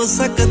ਕਿੱਦਾਂ ਹੋ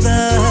ਸਕਦਾ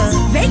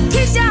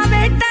ਵੇਖੀ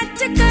ਜਾਵੇ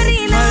ਟੱਚ ਕਰੀ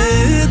ਨਾ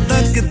ਇਹ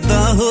ਤਾਂ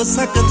ਕਿੱਦਾਂ ਹੋ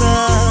ਸਕਦਾ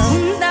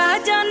ਹੁੰਦਾ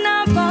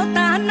ਜਾਨਾ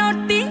ਬਹੁਤਾ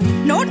ਨੋਟੀ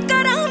ਨੋਟ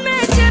ਕਰਾਂ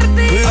ਮੈਂ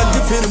ਚਿਰਦੀ ਅੱਜ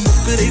ਫਿਰ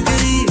ਮੁੱਕਰ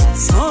ਗਈ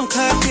ਸੌਂ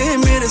ਖਾ ਕੇ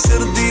ਮੇਰੇ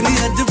ਸਿਰ ਦੀ ਨੀ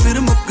ਅੱਜ ਫਿਰ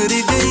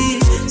ਮੁੱਕਰ ਗਈ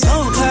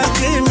ਸੌਂ ਖਾ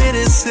ਕੇ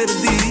ਮੇਰੇ ਸਿਰ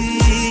ਦੀ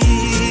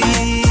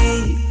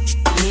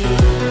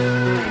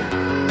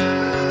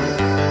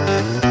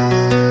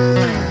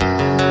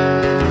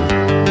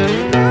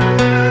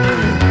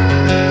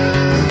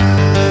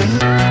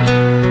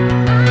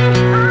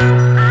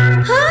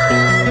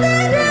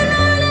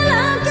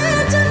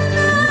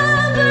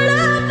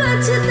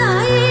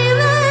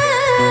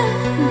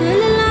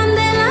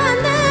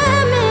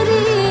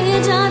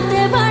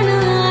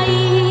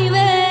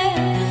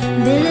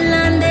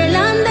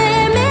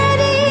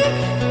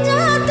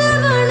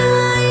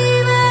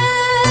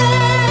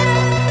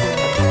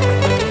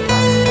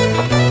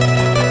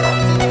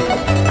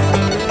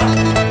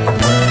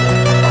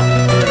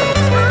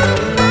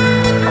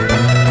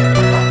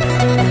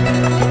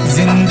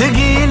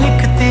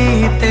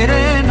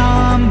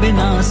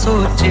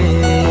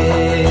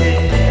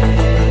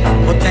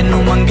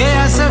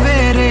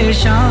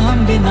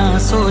शाम बिना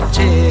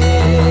सोचे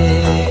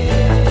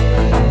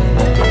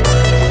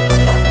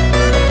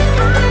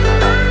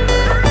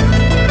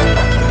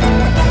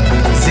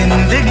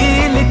जिंदगी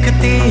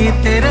लिखती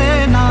तेरे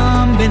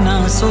नाम बिना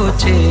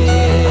सोचे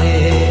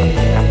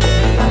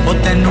ओ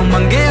तेनू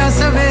मंगे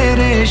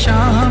सवेरे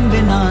शाम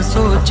बिना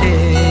सोचे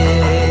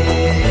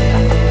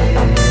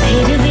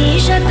फिर भी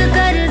शक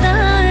करदा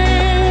है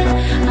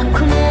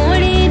अख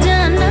मोड़ी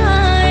जाना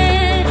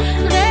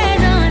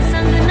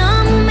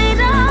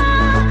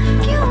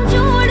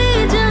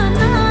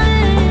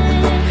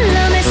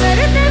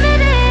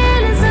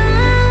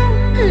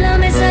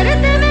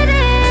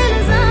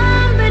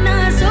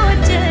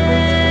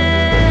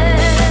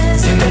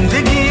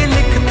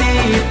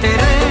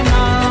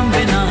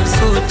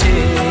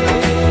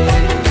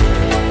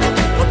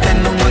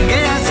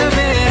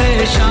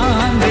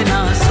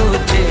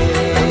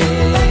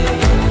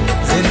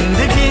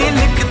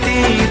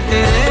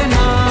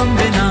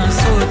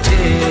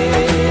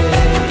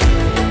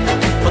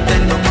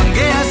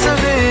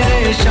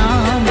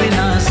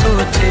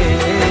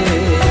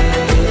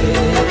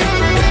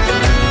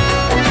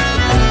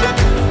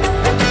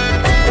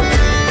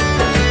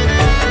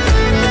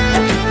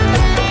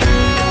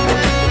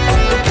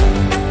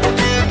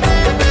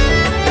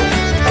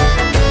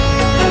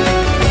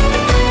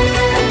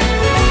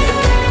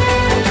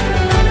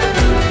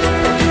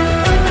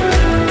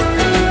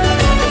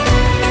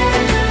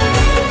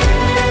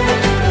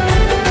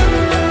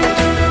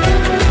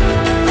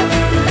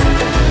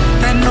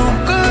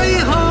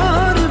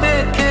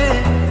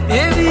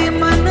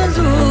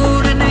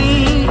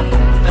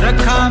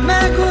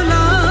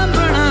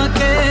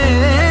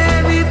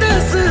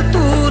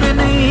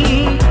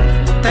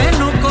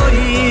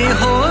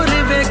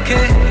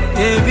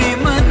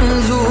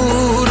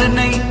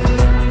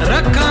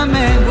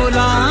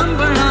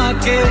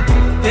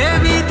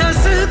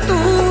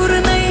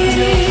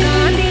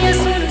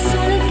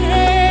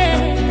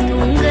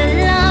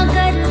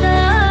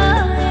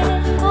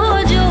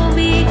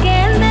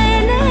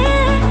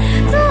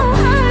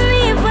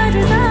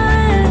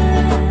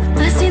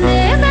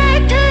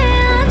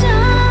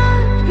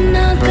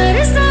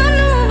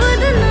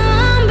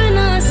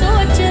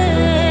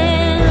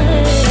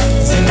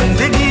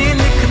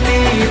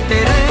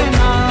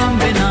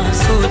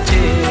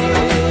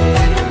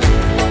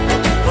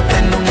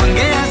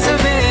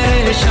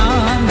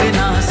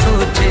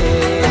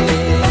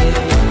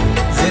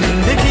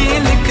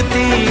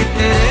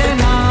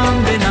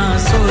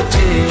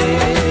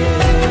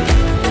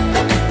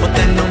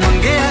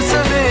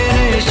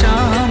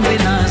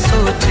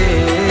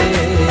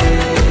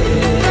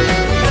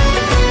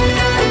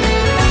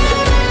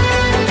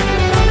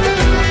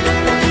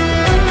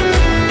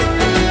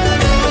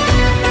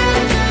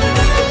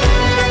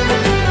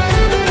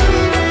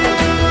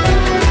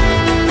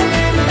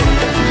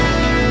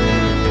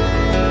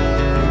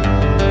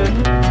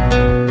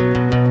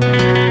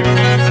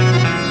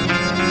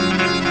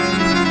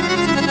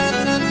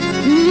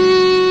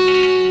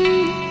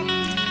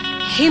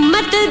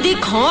हिम्मत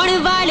दिखाउण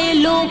वाले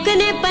लोक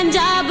ने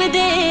पंजाब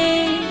दे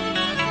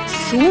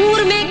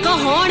सूर में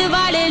कहाउण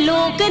वाले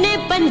लोक ने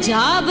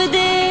पंजाब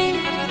दे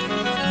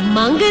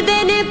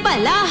मंगदे ने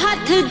भला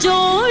हथ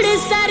जोड़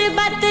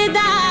सरबत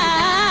दा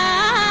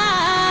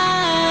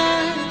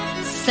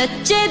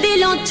सच्चे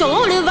दिलों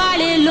चोण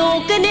वाले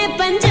लोक ने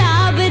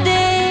पंजाब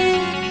दे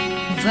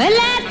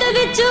वलैत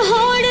विच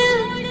होण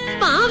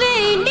भावे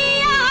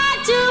इंडिया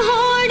च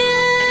होण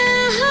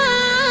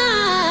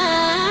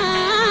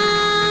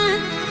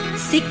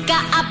सिक्का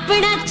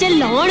अपना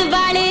चलाउण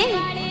वाले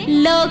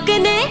लोक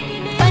ने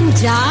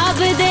पंजाब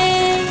दे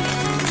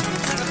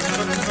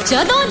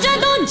जदों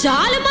जदों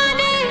जालमां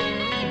ने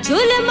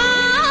जुल्मां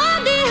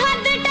दी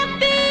हद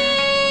टप्पी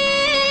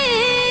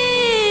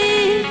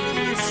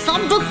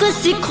सबक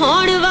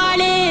सिखाउण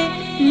वाले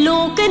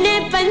लोक ने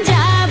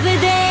पंजाब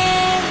दे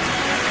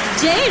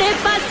जेड़े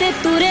पासे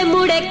तुरे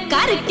मुड़े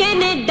करके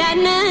ने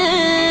डन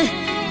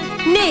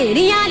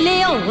नेड़ियां ले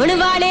आउण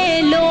वाले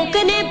लोक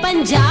ने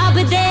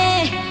पंजाब दे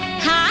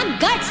हाँ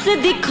गट्स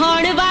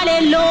दिखाउण वाले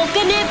लोक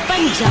ने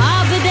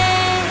पंजाब दे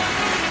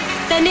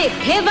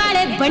तनेठे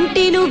वाले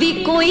बंटी नू भी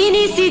कोई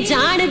नहीं सी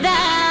जानदा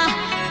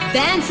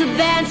बैंस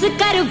बैंस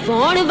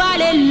करवाउण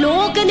वाले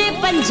लोक ने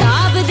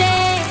पंजाब दे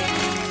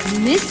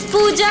मिस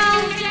पूजा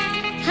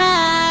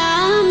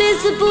हाँ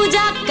मिस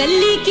पूजा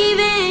कल्ली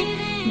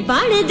किवें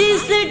बनदी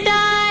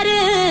स्टार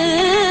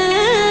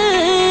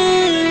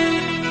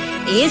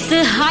इस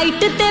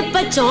हाइट ते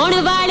पहुंचाउण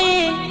वाले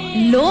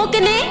लोक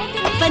ने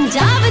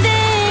पंजाब दे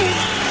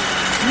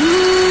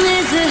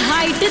इस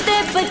हाइट ते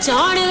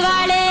पहुंचाउण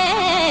वाले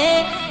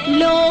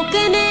लोक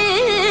ने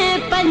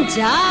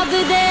पंजाब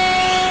दे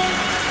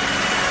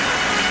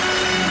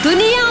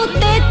दुनिया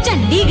उत्ते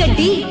झंडी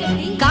गड्डी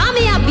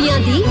कामयाबियां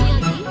दी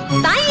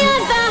ताइयां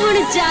दा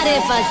हुण चारे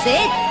पासे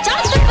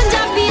चढ़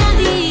पंजाबियां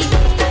दी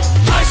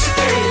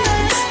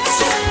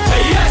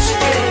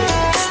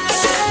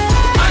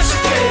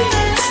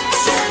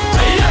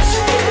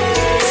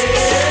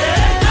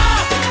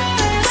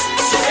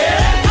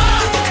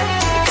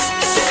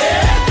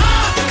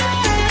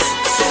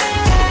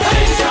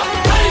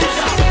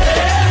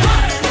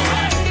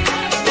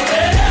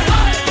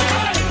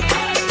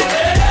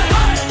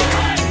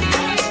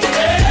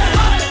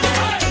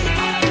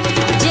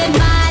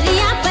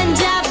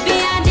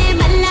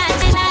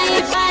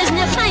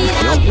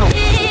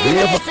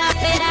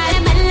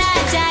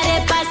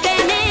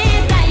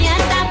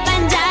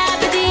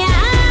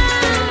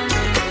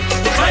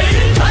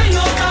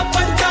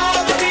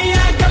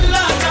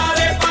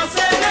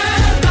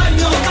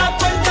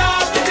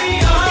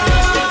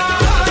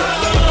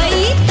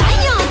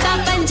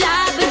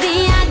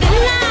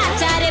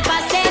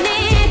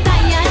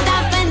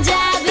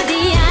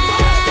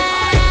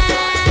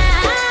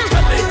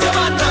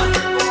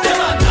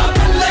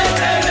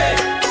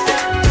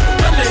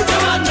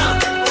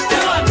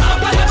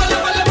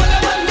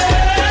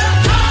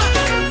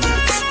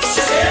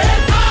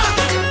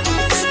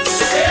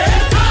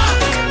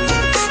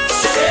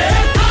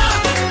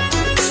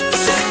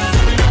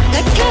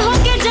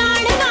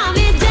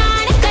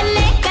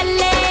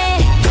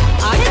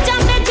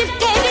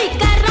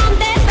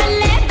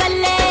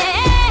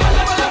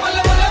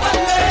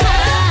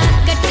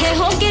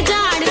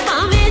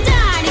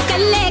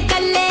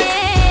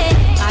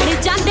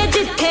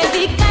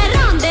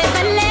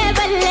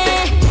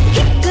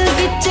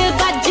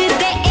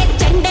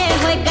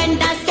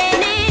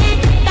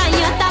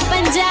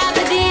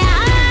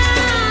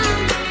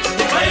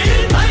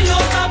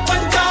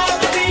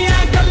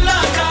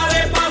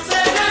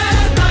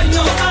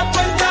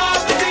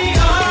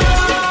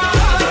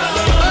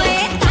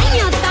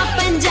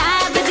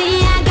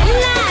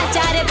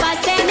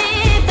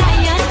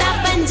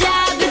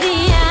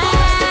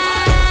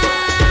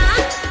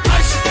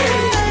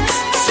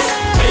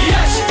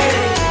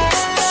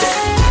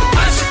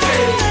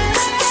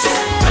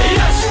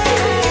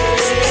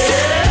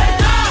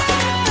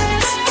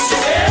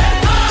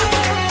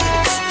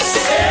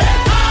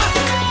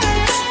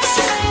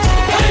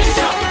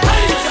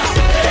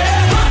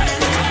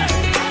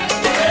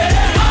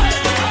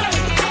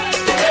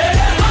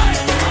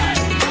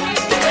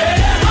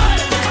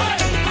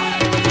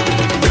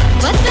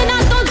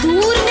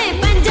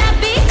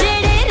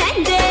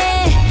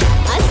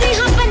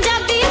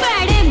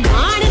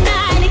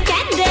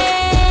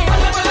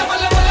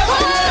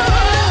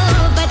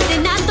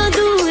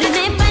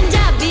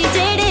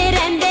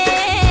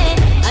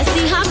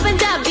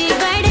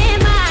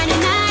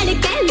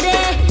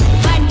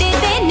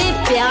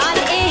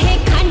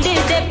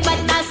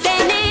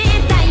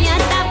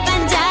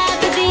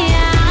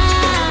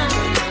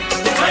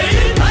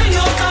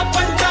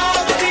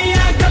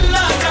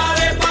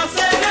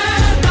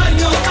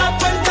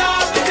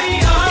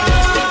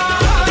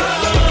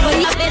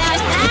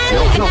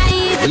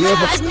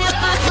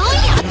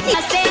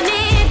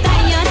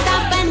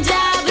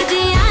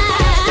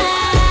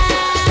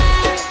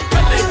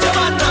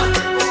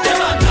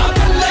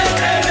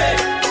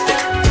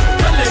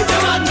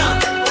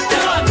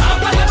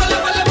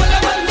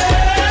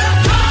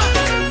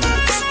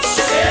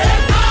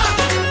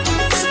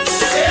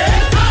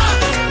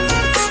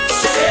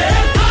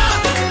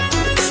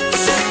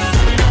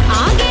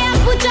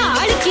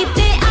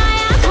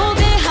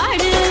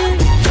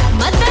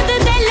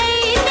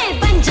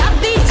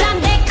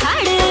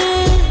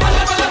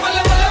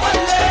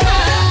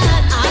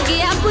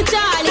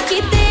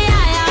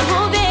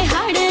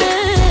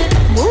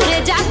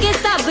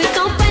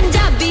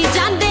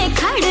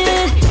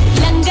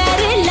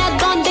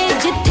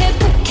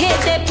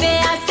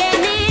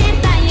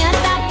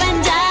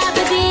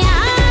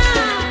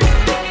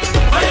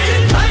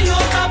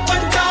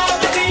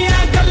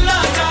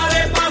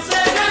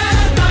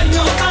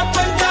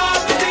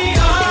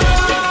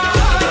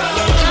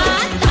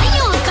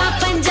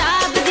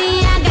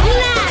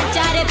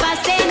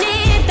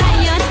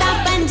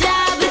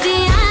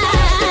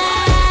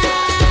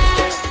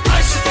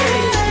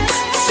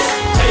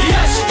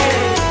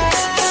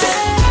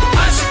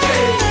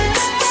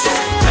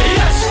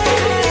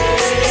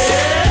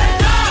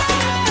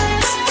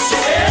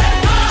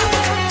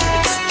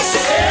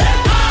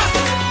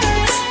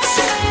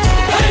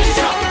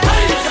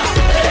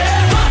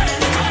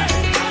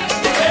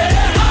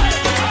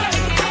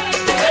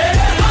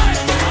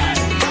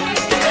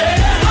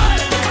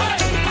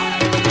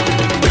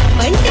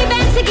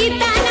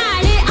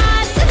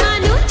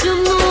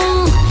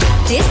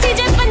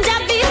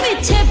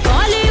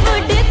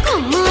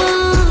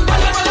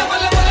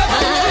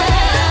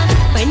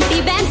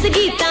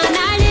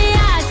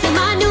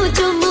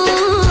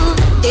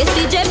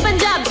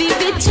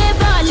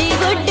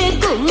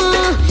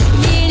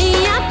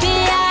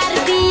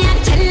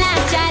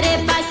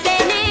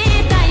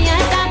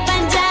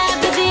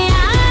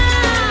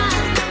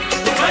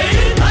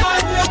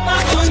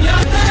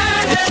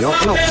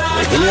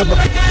To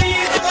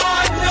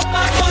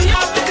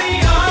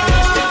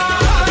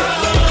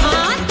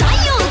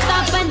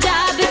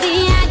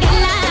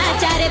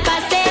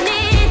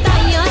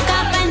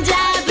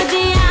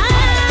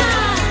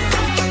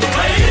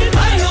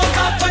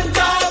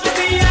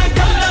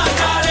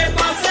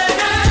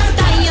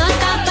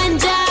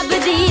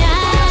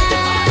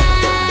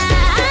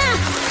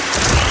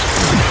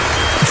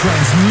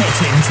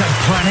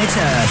planet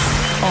Earth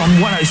on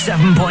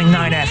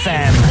 107.9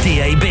 FM,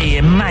 DAB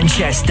in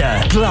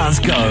Manchester,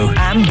 Glasgow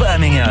and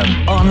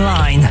Birmingham,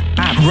 online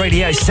at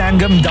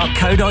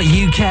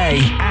radiosangam.co.uk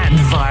and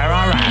via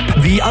our app,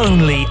 the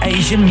only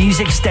Asian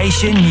music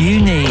station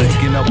you need.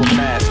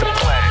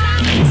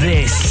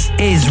 This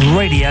is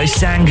Radio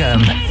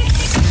Sangam.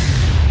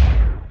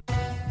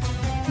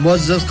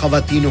 मुअज़्ज़ज़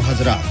ख़वातीन व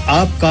हज़रात,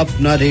 आपका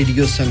अपना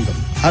रेडियो संगम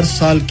हर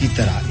साल की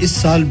तरह इस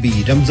साल भी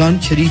रमजान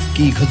शरीफ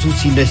की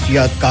ख़ुसूसी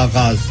नशरियात का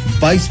आगाज़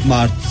 22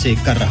 मार्च से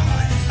कर रहा है।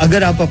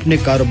 अगर आप अपने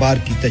कारोबार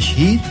की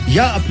तशहीर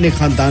या अपने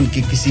खानदान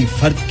के किसी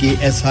फर्द के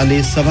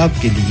एहसाले सवाब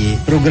के लिए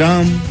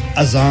प्रोग्राम,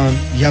 अजान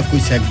या कोई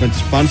सेगमेंट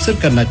स्पॉन्सर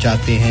करना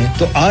चाहते हैं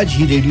तो आज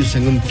ही रेडियो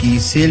संगम की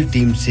सेल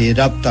टीम से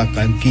राब्ता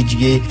कायम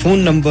कीजिए। Phone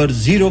number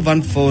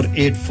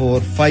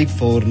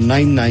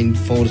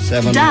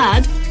 01484549947।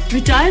 डैड,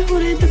 रिटायर हो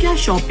रहे हैं तो क्या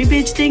शॉप भी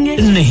बेच देंगे?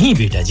 नहीं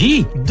बेटा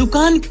जी,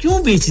 दुकान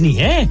क्यों बेचनी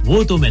है?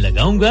 वो तो मैं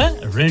लगाऊंगा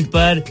रेंट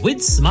पर with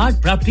smart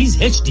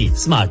properties HD.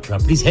 Smart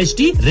properties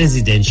HD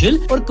residential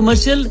और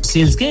कमर्शियल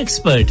सेल्स के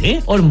एक्सपर्ट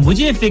हैं और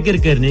मुझे फिक्र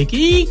करने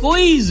की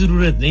कोई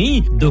जरूरत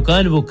नहीं।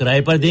 दुकान वो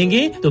किराए पर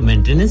देंगे तो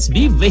मेंटेनेंस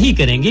भी वही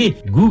करेंगे।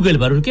 गूगल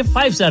पर उनके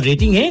 5 स्टार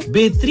रेटिंग है,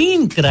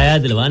 बेहतरीन किराया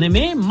दिलवाने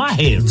में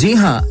माहिर। जी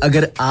हां,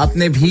 अगर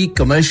आपने भी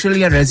कमर्शियल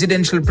या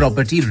रेजिडेंशियल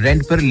प्रॉपर्टी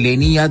रेंट पर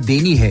लेनी या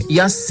देनी है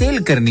या सेल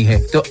करनी है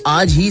तो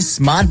आज ही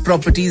स्मार्ट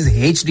प्रॉपर्टीज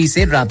एचडी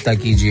से राब्ता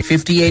कीजिए।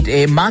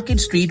 58A market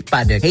street,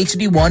 paddock,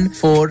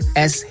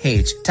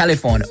 HD14SH।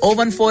 Telephone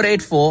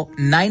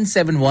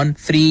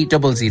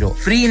 01484971300।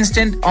 Free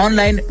instant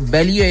online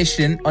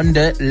valuation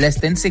under less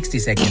than 60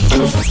 seconds.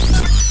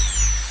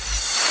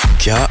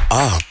 क्या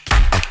आप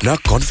अपना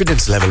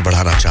कॉन्फिडेंस लेवल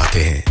बढ़ाना चाहते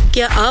हैं?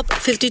 क्या आप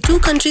 52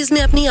 कंट्रीज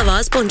में अपनी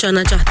आवाज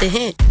पहुंचाना चाहते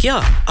हैं? क्या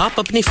आप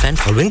अपनी फैन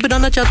फॉलोइंग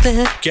बनाना चाहते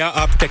हैं? क्या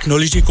आप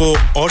टेक्नोलॉजी को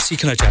और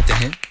सीखना चाहते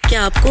हैं?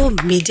 क्या आपको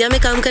मीडिया में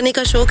काम करने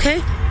का शौक है?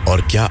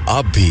 और क्या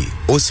आप भी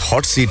उस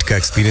हॉट सीट का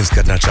एक्सपीरियंस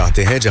करना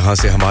चाहते हैं जहां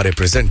से हमारे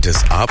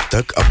प्रेजेंटर्स आप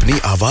तक अपनी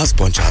आवाज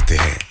पहुंचाते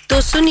हैं?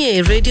 तो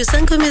सुनिए, radio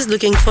Sangam is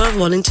looking for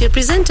volunteer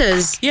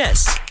presenters.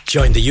 Yes,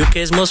 join the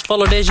UK's most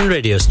followed Asian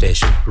radio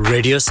station,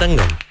 Radio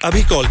Sangam.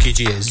 अभी कॉल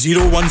कीजिए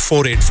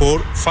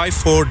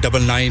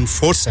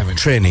 01484549947.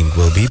 Training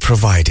will be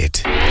provided.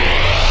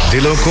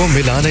 दिलों को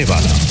मिलाने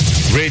वाला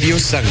रेडियो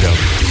संगम।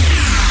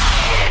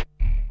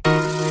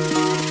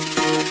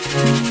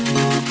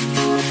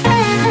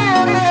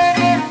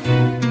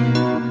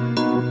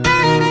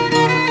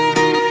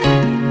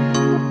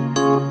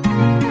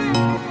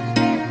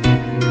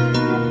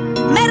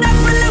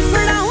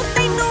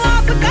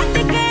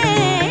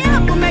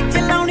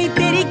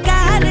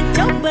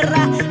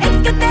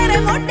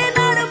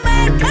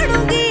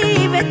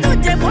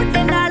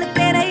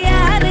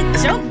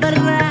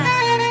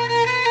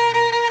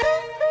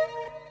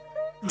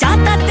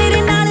 जाता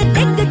तेरे नाल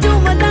टिक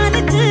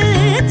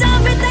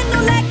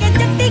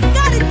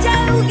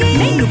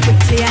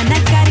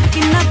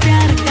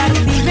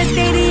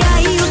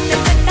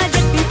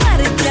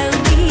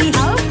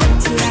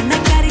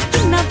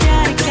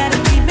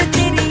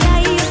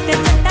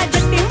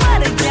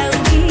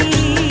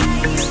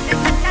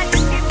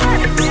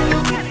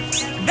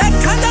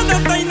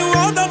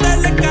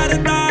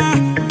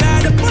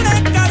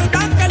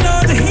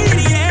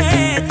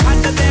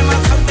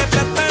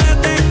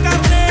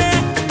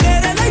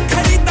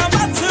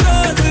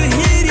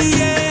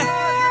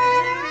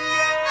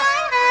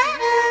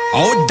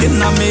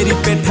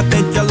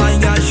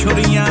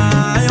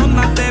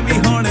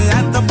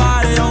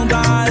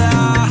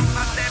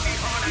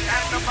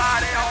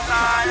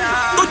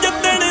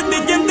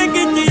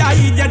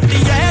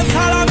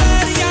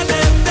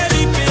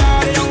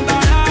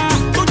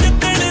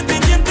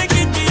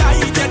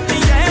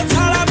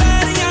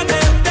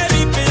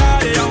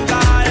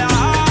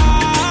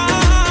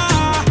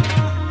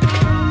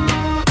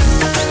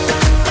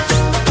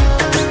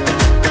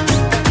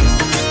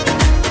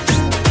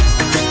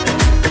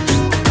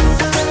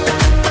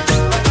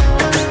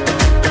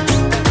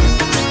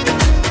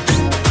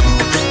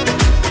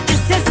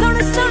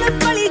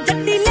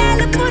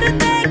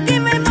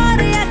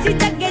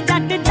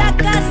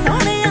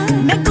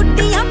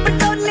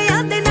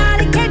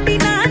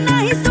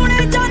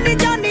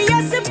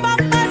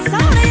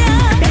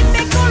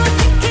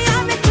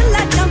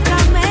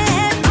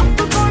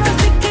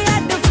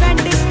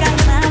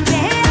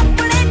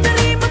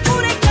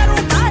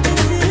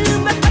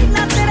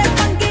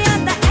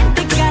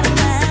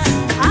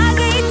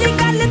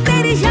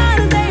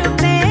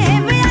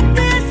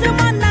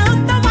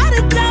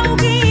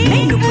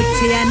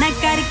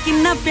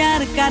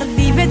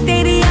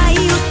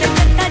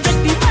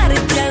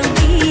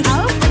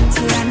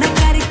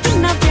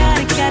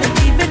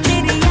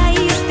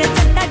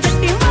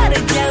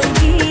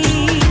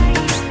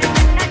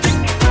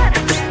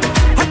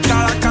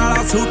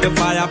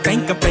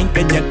ਪਿੰਕ ਪਿੰਕ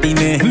ਜੱਟੀ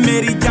ਨੇ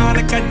ਮੇਰੀ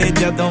ਜਾਨ ਕੱਢੇ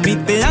ਜਦੋਂ ਵੀ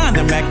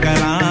ਧਿਆਨ ਮੈਂ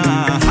ਕਰਾਂ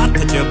ਹੱਥ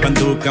 'ਚ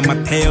ਬੰਦੂਕ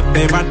ਮੱਥੇ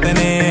ਉੱਤੇ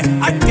ਵੱਟਨੇ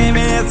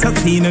ਕਿਵੇਂ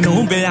ਸਸੀਨ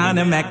ਨੂੰ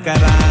ਬਿਆਨ ਮੈਂ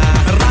ਕਰਾਂ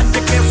ਰੱਜ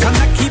ਕੇ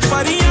ਸਨਖੀ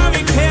ਪਰੀਆਂ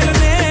ਵੀ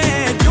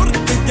ਖੇਲਨੇ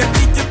ਜੁਰਤ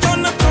ਜੱਟੀ 'ਚ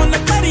ਤੁੰਨ ਤੁੰਨ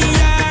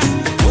ਕਰੀਆ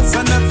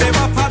ਹੁਸਨ ਤੇ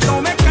ਵਫਾ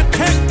ਦੋਵੇਂ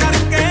ਇਕੱਠੇ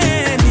ਕਰਕੇ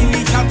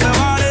ਨੀਲੀ ਛੱਤ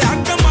ਵਾਲੇ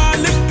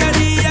ਕਮਾਲ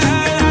ਕਰੀਆ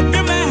ਅੱਜ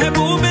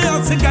ਮਹਿਬੂਬ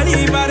ਉਸ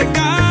ਗਲੀ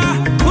ਵਰਗਾ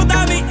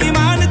ਖੁਦਾ ਵੀ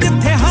ਈਮਾਨ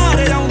ਜਿੱਥੇ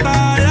ਹਾਰ ਆਉਂਦਾ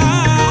ਆ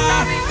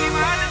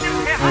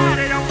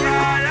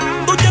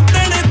ਤੂੰ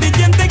ਜਿੱਤਣ ਦੀ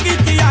ਜ਼ਿੰਦਗੀ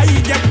 'ਚ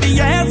ਆਈ ਜੱਟੀ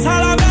ਐ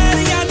ਸਾਲਾ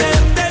ਵੈਰੀਆਂ ਦੇ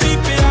ਉੱਤੇ ਵੀ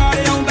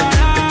ਪਿਆਰ ਆਉਂਦਾ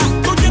ਆ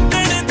ਤੂੰ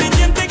ਜਿੱਤਣ ਦੀ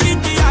ਜ਼ਿੰਦਗੀ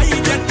 'ਚ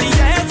ਆਈ ਜੱਟੀ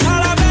ਐ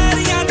ਸਾਲਾ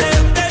ਵੈਰੀਆਂ ਦੇ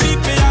ਉੱਤੇ ਵੀ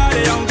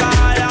ਪਿਆਰ ਆਉਂਦਾ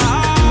ਆ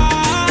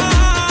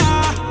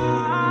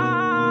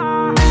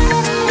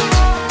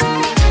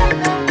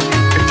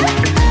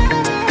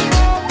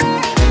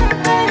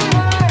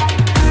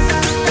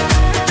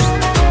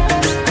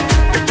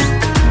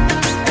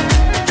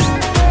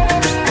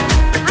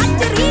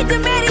ਅੱਜ ਰੀਤ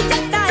ਮੇਰੀ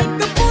ਜੱਟਾ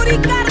ਇੱਕ ਪੂਰੀ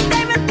ਕਰ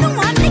ਦੇਵੇ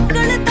ਧੂਆਂ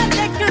ਨਿਕਲਦਾ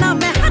ਦੇਖਣਾ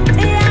ਮੈਂ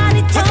ਹੱਥਿਆਰ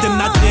ਚੋਂ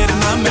ਜਿੰਨਾ ਚਿਰ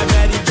ਨਾ ਮੈਂ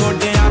ਵੈਰੀ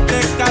ਗੋਡਿਆਂ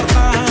ਤੇ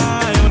ਕਰਦਾ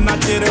ਉਹਨਾਂ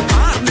ਚਿਰ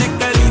ਬਾਹਰ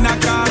ਨਿਕਲੀ ਨਾ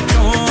ਕਾਰ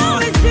ਚੋਂ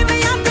ਭਾਵੇਂ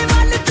ਸਿਵਿਆਂ ਦੇ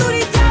ਵੱਲ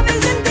ਤੁਰੀ ਜਾਵੇ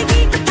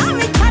ਜ਼ਿੰਦਗੀ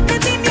ਭਾਵੇਂ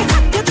ਛੱਡਦੀ ਨੀ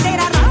ਹੱਥ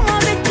ਤੇਰਾ ਰਾਹਾਂ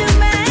ਵਿੱਚ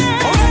ਮੈਂ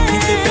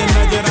ਕਿਤੇ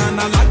ਨਜ਼ਰਾਂ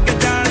ਨਾ ਲੱਗ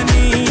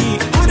ਜਾਣਨੀ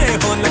ਉਰੇ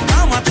ਹੋ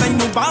ਲਗਾਵਾਂ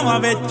ਤੈਨੂੰ ਬਾਹਾਂ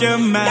ਵਿੱਚ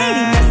ਮੈਂ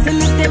ਤੇਰੀ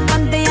ਨਸਲ ਦੇ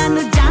ਬੰਦਿਆਂ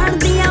ਨੂੰ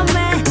ਜਾਣਦੀ ਆ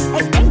ਮੈਂ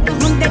ਇਹ ਕਿੰਗ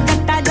ਹੁੰਦੇ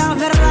ਕੱਟਾ ਜਾਂ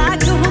ਫਿਰ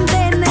ਰਾਜ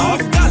ਹੁੰਦੇ ਨੇ ਉਹ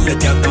ਗੱਲ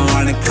ਜਦੋਂ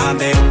ਅਣਖਾਂ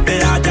ਦੇ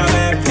ਉੱਤੇ ਆ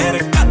ਜਾਵੇ ਫਿਰ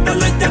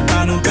ਕਤਲ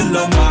ਜੱਟਾਂ ਨੂੰ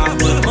ਬਿੱਲੋ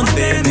ਮਾਫ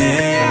ਹੁੰਦੇ ਨੇ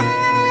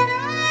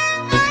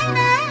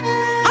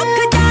ਅੱਖ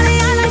ਜਾਲੇ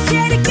ਵਾਲਾ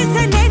ਸ਼ੇਰ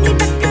ਕਿਸੇ ਨੇ ਨਹੀਂ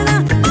ਟੱਕਣਾ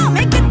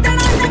ਭਾਵੇਂ ਕਿਤਨਾ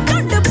ਦਾ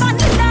ਝੁੰਡ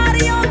ਬੰਨਦਾਰ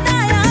ਆਉਂਦਾ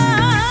ਆ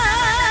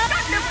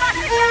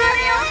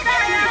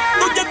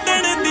ਤੂੰ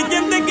ਜਿੱਤਣ ਦੀ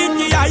ਜ਼ਿੰਦਗੀ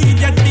 'ਚ ਆਈ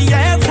ਜੱਟੀ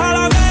ਐ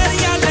ਸਾਲਾ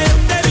ਵੈਰੀਆਂ ਦੇ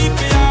ਉੱਤੇ ਵੀ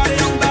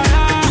ਪਿਆਰ ਆਉਂਦਾ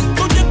ਆ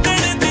ਤੂੰ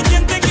ਜਿੱਤਣ ਦੀ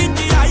ਜ਼ਿੰਦਗੀ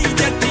 'ਚ ਆਈ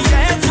ਜੱਟੀ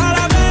ਐ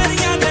ਸਾਲਾ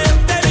ਵੈਰੀਆਂ ਦੇ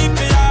ਉੱਤੇ ਵੀ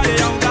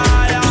ਪਿਆਰ ਆਉਂਦਾ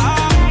ਆ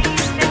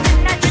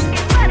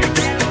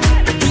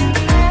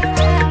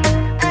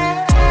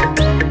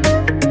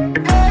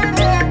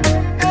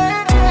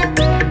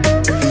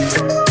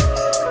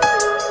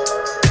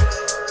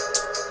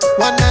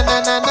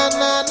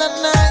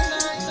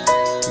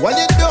Well,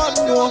 you don't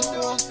know.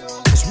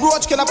 It's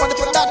Roach Killer on the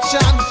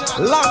production,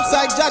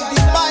 alongside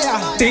Jagdi Maya.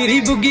 ਤੇਰੀ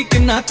ਬੁੱਗੀ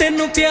ਕਿੰਨਾ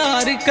ਤੈਨੂੰ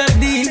ਪਿਆਰ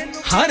ਕਰਦੀ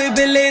ਹਰ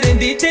ਵੇਲੇ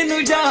ਰਹਿੰਦੀ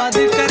ਤੈਨੂੰ ਯਾਦ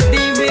ਕਰਦੀ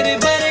ਮੇਰੇ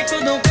ਬਾਰੇ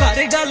ਕਦੋਂ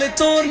ਕਰ ਗੱਲ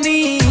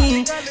ਤੋਰਨੀ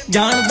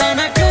ਜਾਣਦਾ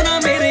ਨਾ ਕਿਉਂ ਨਾ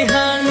ਮੇਰੇ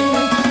ਹਾਲ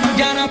ਨੂੰ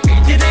ਜਾਣਾ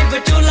ਪਿੱਛੇ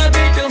ਵਿਚੋਲਾ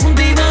ਬੇਟ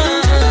ਹੁੰਦੀ ਨਾ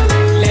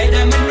ਲੈ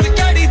ਜਾ ਮੈਨੂੰ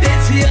ਝਾੜੀ ਦੇ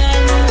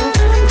ਸਿਆਲ ਨੂੰ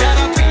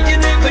ਜਾਣਾ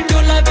ਪਿੱਛੇ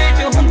ਵਿਚੋਲਾ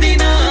ਬੇਟ ਹੁੰਦੀ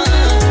ਨਾ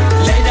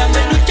ਲੈ ਜਾ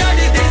ਮੈਨੂੰ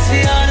ਝਾੜੀ ਦੇ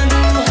ਸਿਆਲ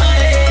ਨੂੰ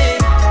ਹਾਏ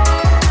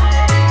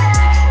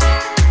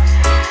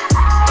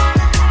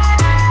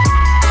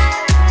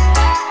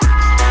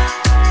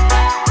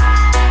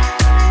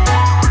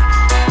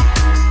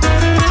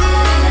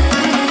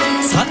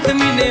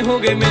ਹੋ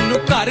ਗਏ ਮੈਨੂੰ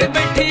ਘਰ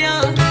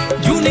ਬੈਠਿਆਂ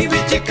ਜੂਨੀ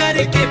ਵਿੱਚ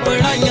ਕਰਕੇ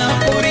ਪੜਾਈਆਂ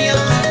ਪੂਰੀਆਂ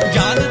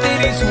ਯਾਦ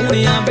ਤੇਰੀ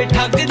ਸੋਹਣੀਆਂ ਵੇ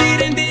ਠੱਗਦੀ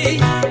ਰਹਿੰਦੀ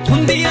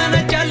ਹੁੰਦੀਆਂ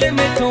ਨਾ ਚੱਲ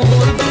ਮੈਥੋਂ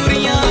ਹੋਰ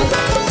ਦੂਰੀਆਂ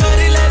ਕਰ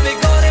ਲੈ ਵੇ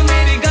ਗੌਰ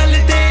ਮੇਰੀ ਗੱਲ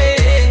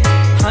ਤੇ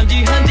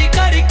ਹਾਂਜੀ ਹਾਂਜੀ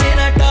ਕਰਕੇ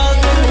ਨਾ ਟਾਲ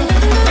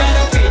ਤੂੰ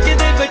ਯਾਰਾ ਭੇਜ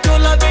ਦੇ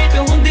ਵਿਚੋਲਾ ਬੇਟ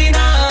ਹੁੰਦੀ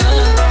ਨਾ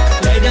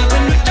ਲੈ ਜਾ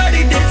ਮੈਨੂੰ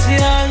ਝਾੜੀ ਦੇ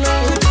ਸਿਆਲ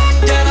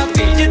ਨੂੰ ਯਾਰਾ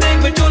ਭੇਜ ਦੇ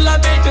ਵਿਚੋਲਾ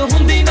ਬੇਟ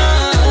ਹੁੰਦੀ ਨਾ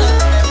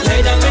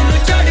ਲੈ ਜਾ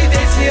ਮੈਨੂੰ ਝਾੜੀ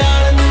ਦੇ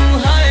ਸਿਆਲ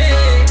ਨੂੰ ਹਾਏ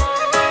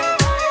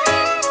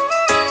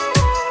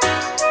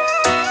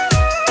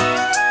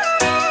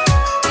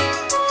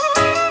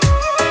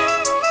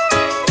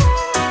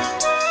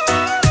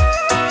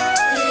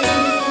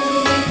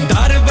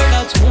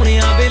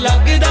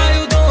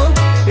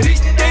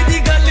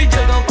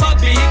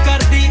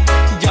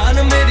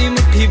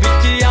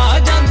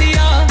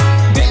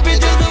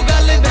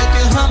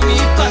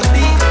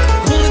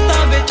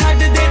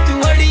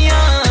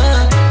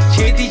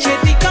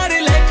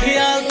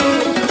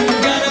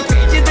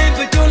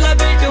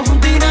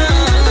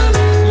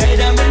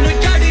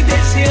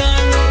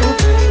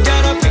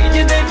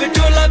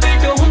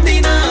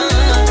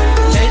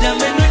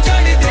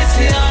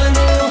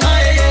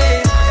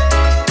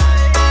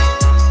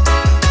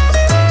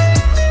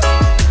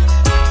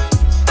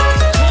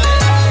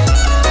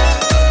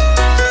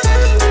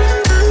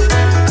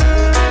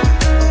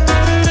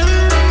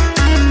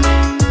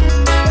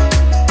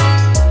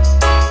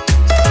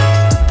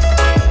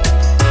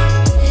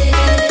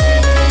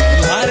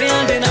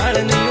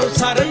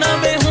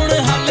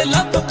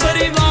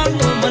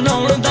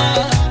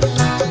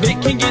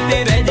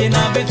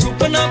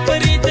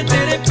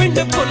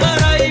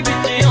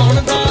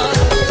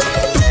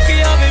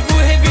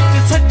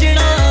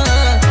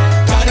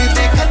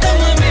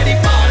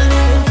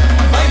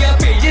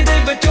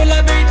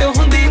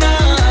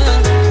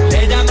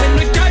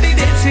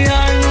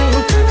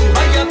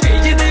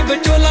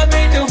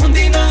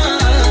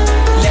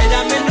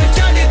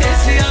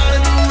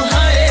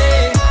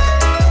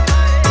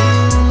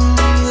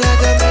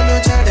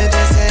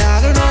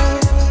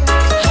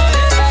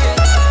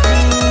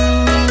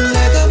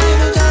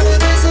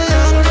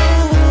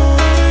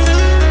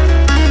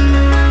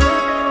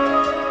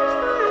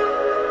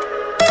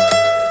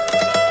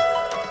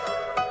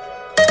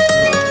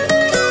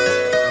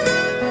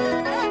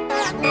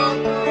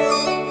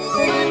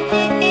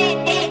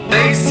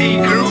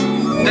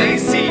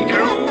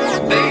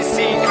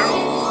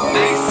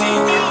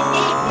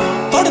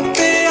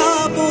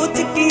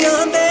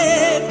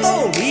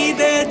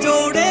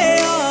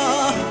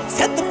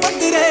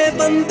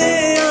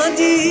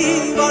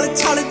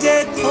ਛੜ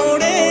ਜੇ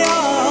ਥੋੜੇ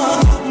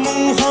ਆ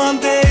ਮੂੰਹਾਂ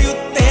ਦੇ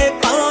ਉੱਤੇ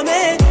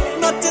ਪਾਵੇਂ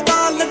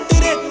ਨੱਚਦਾ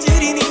ਲੱਟਰੇ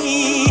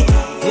ਚਿਰਨੀ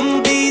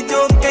ਹੁੰਦੀ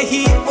ਜੋ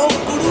ਕਹੀ ਉਹ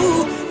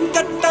ਕੁੜੂ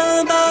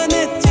ਜੱਟਾਂ ਦਾ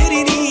ਨੇ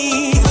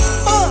ਚਿਰਨੀ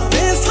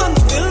ਭਾਵੇਂ ਸੰਨ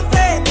ਦਿਲ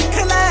ਤੇ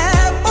ਲਿਖ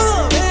ਲੈ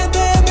ਭਾਵੇਂ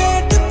ਦੇ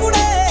ਵੇਟ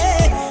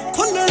ਕੁੜੇ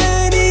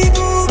ਖੁੱਲਣੇ ਨੀ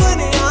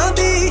ਬੂਬਨਿਆਂ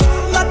ਦੀ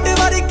ਲੱਟ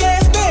ਵਰਗੇ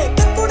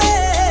ਭੇਟ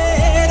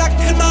ਕੁੜੇ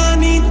ਰੱਖਦਾ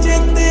ਨੀ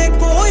ਚੇਤੇ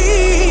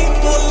ਕੋਈ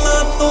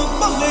ਬੋਲਾਂ ਤੋਂ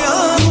ਭੱਲਿਆਂ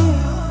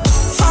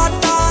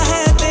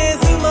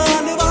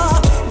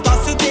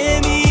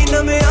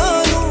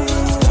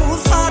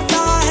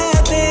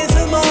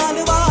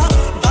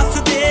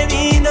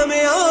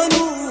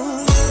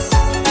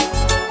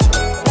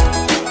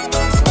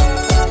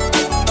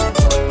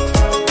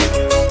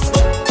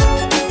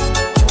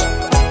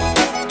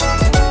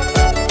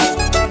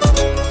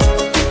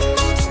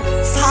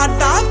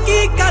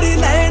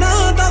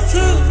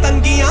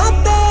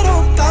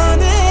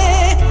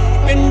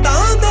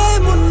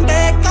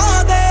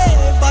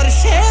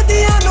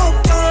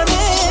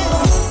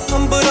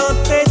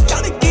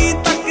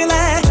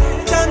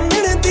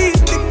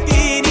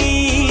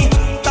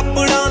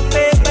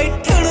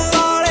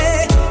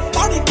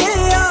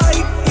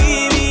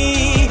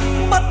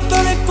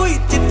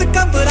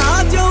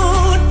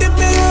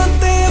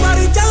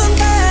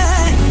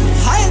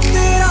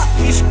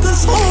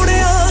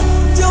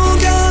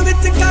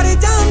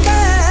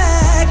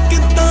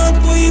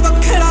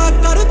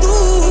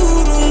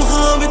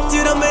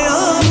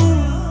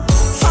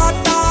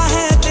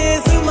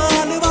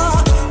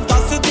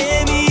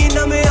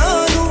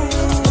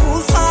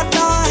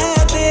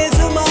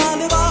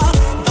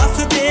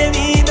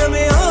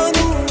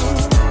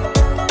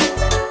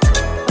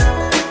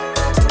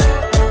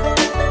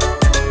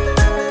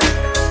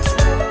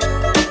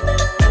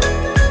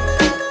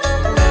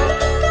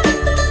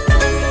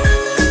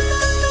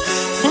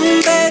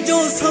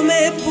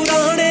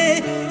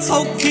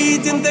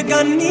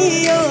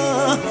ਜ਼ਿੰਦਗਾਨੀਆਂ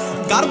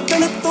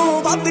ਗਰਦਨ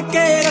ਤੋਂ ਵੱਧ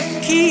ਕੇ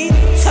ਰੱਖੀ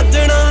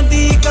ਸੱਜਣਾ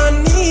ਦੀ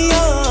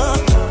ਗਾਨੀਆਂ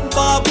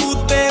ਬਾਬੂ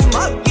ਤੇ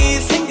ਮਾਗੀ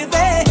ਸਿੰਘ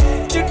ਦੇ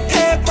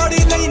ਚਿੱਠੇ ਪੜ੍ਹ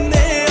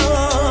ਲੈਨੇ ਆ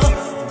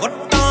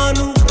ਵੱਟਾਂ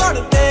ਨੂੰ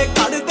ਕੱਢਦੇ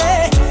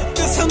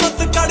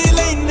ਕਿਸਮਤ ਕੱਢ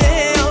ਲੈਨੇ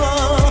ਆ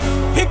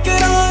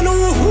ਫਿਕਰਾਂ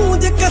ਨੂੰ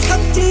ਹੂੰਜ ਕੇ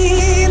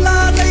ਸੱਚੀ ਲਾ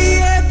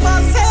ਦਈਏ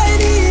ਪਾਸੇ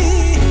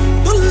ਨੀ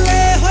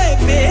ਦੁੱਲੇ ਹੋਏ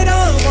ਮੇਰਾ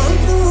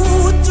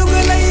ਵਾਂਗੂ ਚੁਗ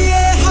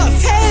ਲਈਏ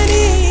ਹਾਸੇ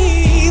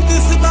ਨੀ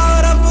ਦਿਸਦਾ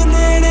ਰੱਬ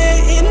ਨੇੜੇ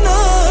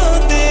ਇਹਨਾਂ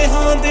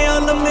ਦੇਹਾਂ ਦੇ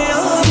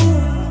ਲੰਮਿਆਂ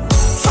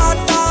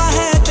ਸਾਡਾ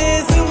ਹੈ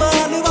ਦੇਸ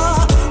ਮਾਨਵਾ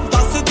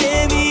ਦੱਸ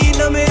ਦੇਵੀ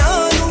ਨਵਿਆਂ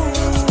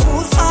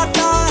ਨੂੰ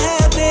ਸਾਡਾ ਹੈ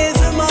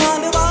ਦੇਸ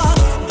ਮਾਨਵਾ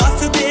ਦੱਸ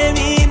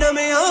ਦੇਵੀ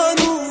ਨਵਿਆਂ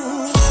ਨੂੰ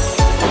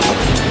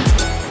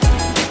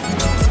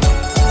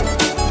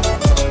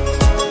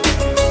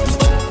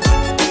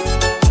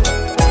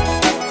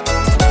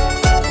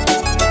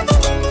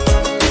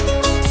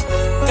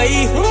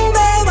ਕਈ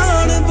ਹੁੰਦੇ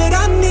ਵਾਣ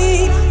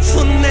ਬਰਾਨੀ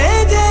ਸੁਣਨੇ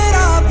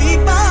ਜੇਰਾ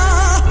ਬੀਬਾ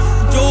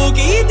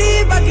ਜੋਗੀ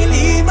ਦੀ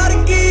ਬਗਲੀ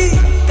ਵਰਗੀ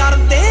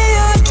ਕਰਦੇ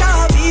ਆ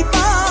ਚਾਵੀ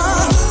ਪਾ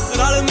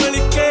ਰਲ ਮਿਲ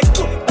ਕੇ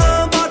ਕੁੱਟਾਂ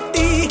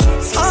ਬਾਟੀ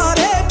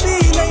ਸਾਰੇ ਪੀ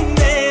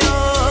ਲੈਂਦੇ ਆ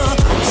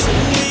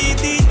ਸੂਈ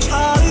ਦੀ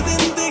ਛਾਲ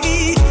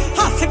ਜ਼ਿੰਦਗੀ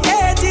ਹੱਸ ਕੇ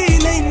ਜੀ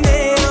ਲੈਂਦੇ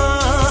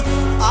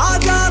ਆ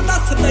ਜਾ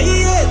ਦੱਸ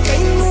ਦਈਏ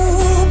ਤੈਨੂੰ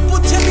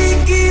ਪੁੱਛਦੀ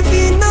ਕੀ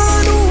ਬੀਨਾ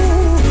ਨੂੰ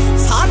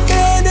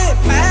ਸਾਡੇ ਨੇ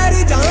ਪੈਰ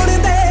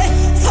ਜਾਣਦੇ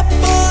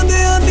ਸੱਪਾਂ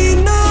ਦੇ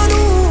ਦੀਨਾਂ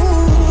ਨੂੰ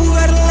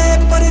ਵਰਲੇ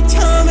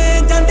ਪਰਛਾਵੇਂ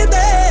ਜੰਡ ਦੇ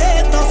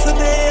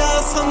ਦੱਸਦੇ ਆ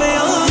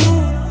ਸਮਿਆਂ ਨੂੰ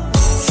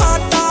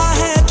ਸਾਡਾ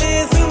ਹੈ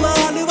ਦੇਸ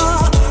ਮਾਨਵਾ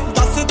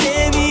ਦੱਸ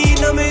ਦੇਵੀ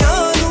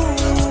ਨਵਿਆਂ ਨੂੰ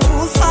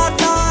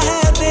ਸਾਡਾ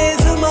ਹੈ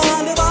ਦੇਸ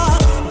ਮਾਨਵਾ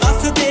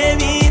ਦੱਸ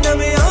ਦੇਵੀ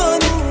ਨਵਿਆਂ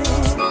ਨੂੰ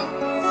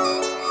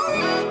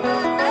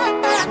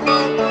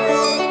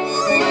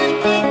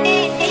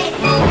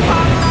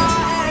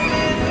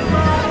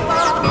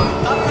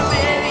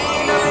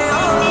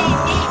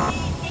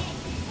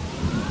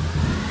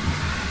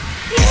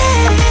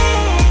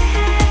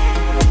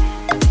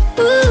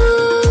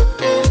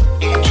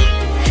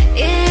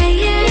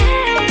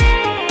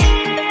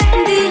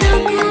दिलों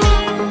को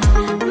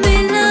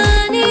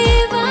मिलाने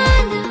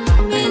वाला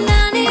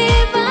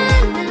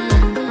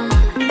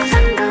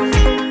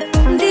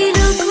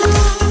दिलों को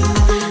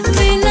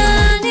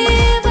मिलाने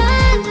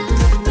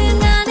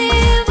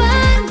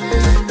वाला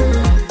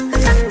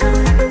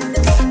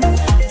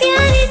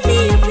प्यारी सी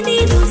अपनी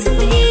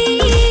दोस्ती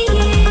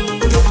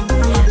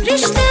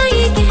रिश्ता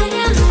ये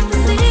गहरा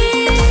हमसे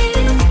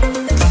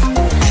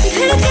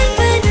धड़कन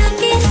बना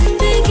के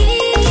जिंदगी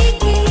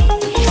की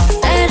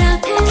सारा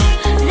को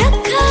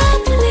रखा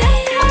अपने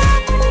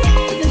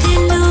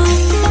दिलों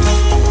को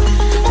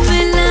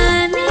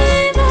मिलाने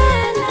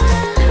वाला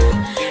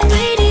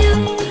रेडियो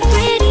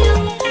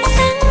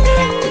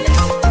संगम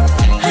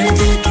हर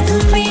दिल की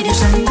धुन रेडियो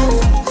संगम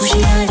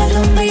खुशियाँ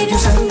रंग रेडियो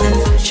संगम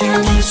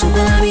शाम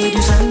सुबह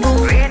रेडियो संगम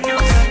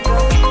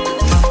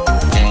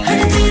हर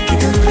दिल की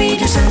धुन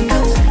रेडियो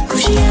संगम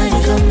खुशियाँ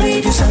रंग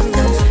रेडियो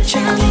संगम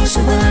शाम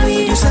सुबह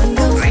रेडियो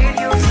संगम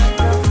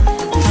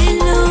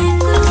दिलों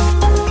को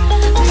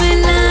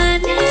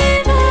मिलाने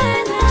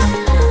वाला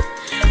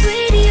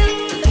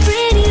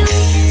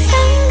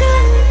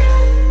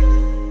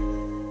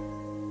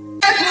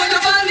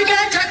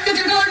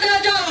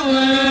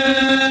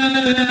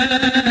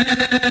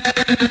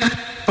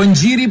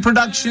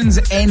Productions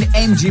and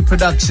MG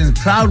Productions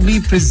proudly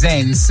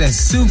presents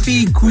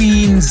Sufi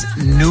Queens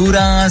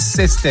Noora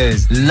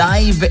Sisters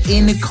live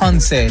in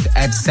concert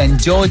at St.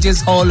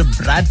 George's Hall,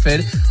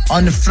 Bradford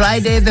on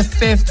Friday the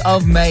 5th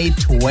of May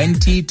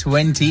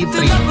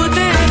 2023.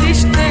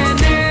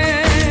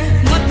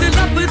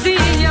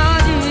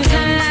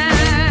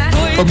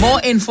 For more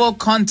info,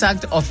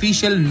 contact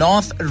official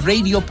North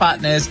Radio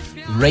partners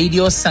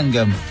Radio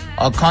Sangam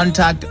or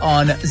contact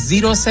on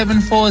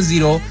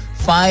 0740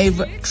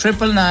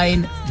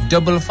 599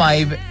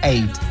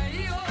 558.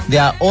 They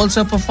are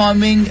also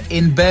performing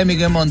in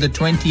Birmingham on the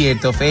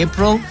 28th of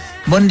April,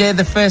 Monday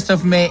the 1st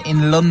of May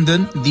in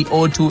London, the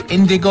O2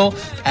 Indigo,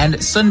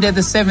 and Sunday the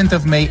 7th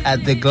of May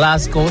at the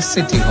Glasgow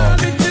City Hall.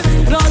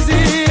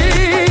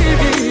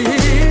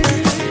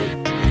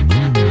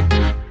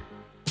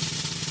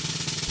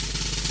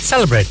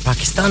 Celebrate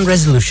Pakistan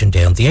Resolution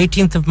Day on the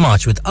 18th of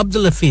March with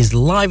Abdul Hafiz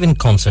live in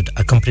concert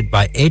accompanied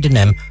by Aiden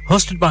M,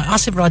 hosted by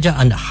Asif Raja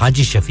and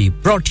Haji Shafi,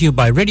 brought to you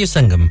by Radio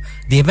Sangam.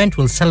 The event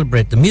will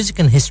celebrate the music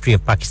and history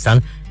of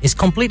Pakistan, is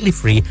completely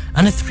free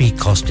and a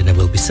 3-course dinner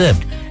will be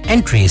served.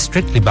 Entry is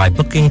strictly by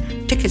booking,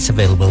 tickets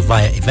available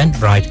via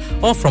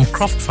Eventbrite or from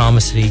Croft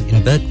Pharmacy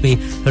in Birkby,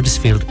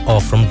 Huddersfield or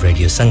from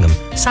Radio Sangam.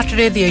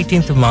 Saturday the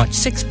 18th of March,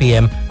 6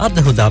 p.m. at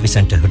the Hudavi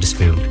Centre,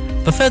 Huddersfield.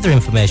 For further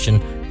information,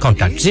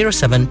 contact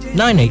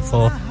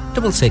 07984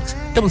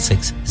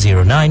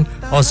 666609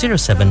 or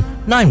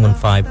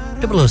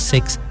 07915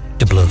 006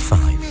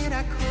 005.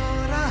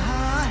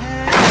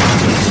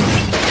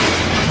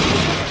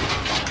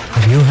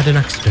 Have you had an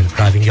accident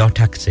driving your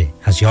taxi?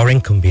 Has your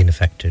income been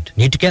affected?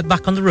 Need to get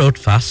back on the road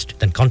fast?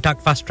 Then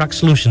contact Fast Track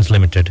Solutions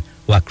Limited,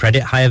 who are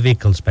credit hire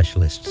vehicle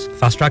specialists.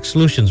 Fast Track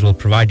Solutions will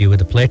provide you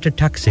with a plated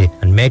taxi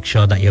and make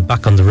sure that you're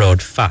back on the road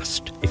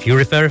fast. If you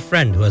refer a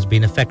friend who has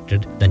been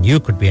affected, then you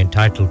could be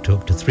entitled to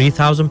up to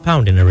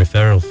 £3,000 in a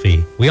referral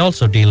fee. We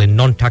also deal in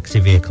non-taxi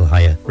vehicle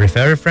hire.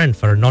 Refer a friend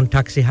for a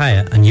non-taxi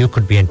hire and you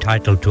could be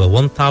entitled to a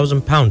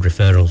 £1,000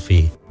 referral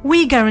fee.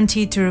 We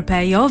guarantee to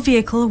repair your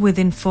vehicle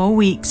within 4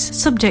 weeks,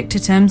 subject to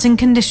terms and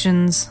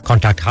conditions.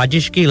 Contact Haji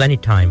Shakil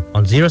anytime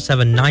on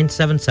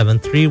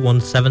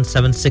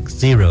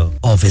 07977317760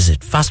 or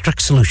visit Fast Track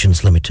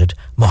Solutions Limited,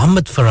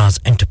 Mohammed Faraz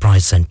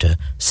Enterprise Centre,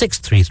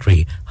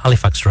 633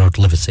 Halifax Road,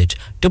 Liversedge,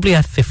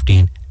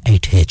 WF15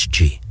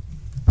 8HG.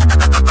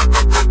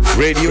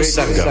 Radio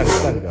Sangam.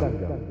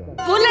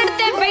 Bullet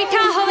ते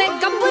बैठा होवे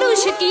गब्बरू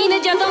शकीन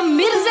जदों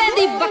मिर्जे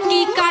दी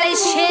बक्की काले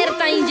शेर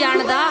ताई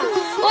जानदा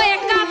ओ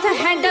एक हाथ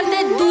हैंडल ते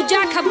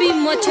दूजा खब्बी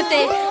मुछ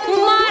ते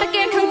मार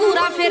के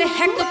खंगूरा फिर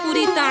हैक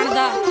पूरी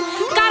ताणदा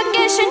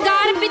करके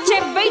शिंगार पिछे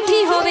बैठी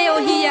होवे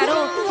ओही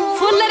यारो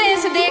फुੱਲ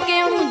रेस दे के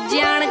ओनु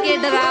जान के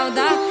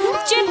डरावदा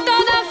चिट्टो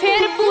दा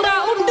फिर पूरा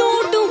उड्डू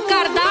उड्डू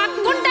करदा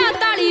कुंडा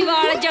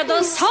तालीवाल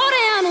जदों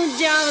सौहरिਆਂ ਨੂੰ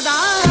ਜਾਵਦਾ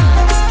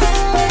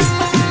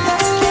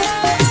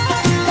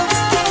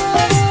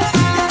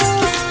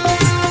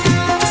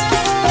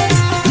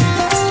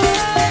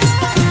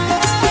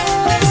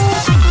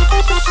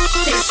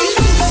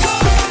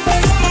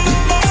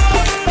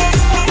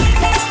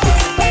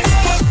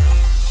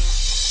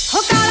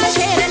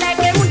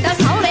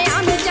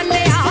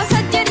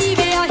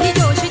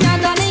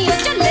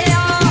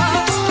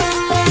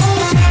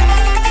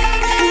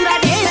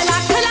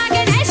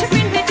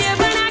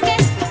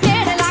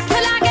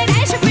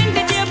ਪਿੰਡ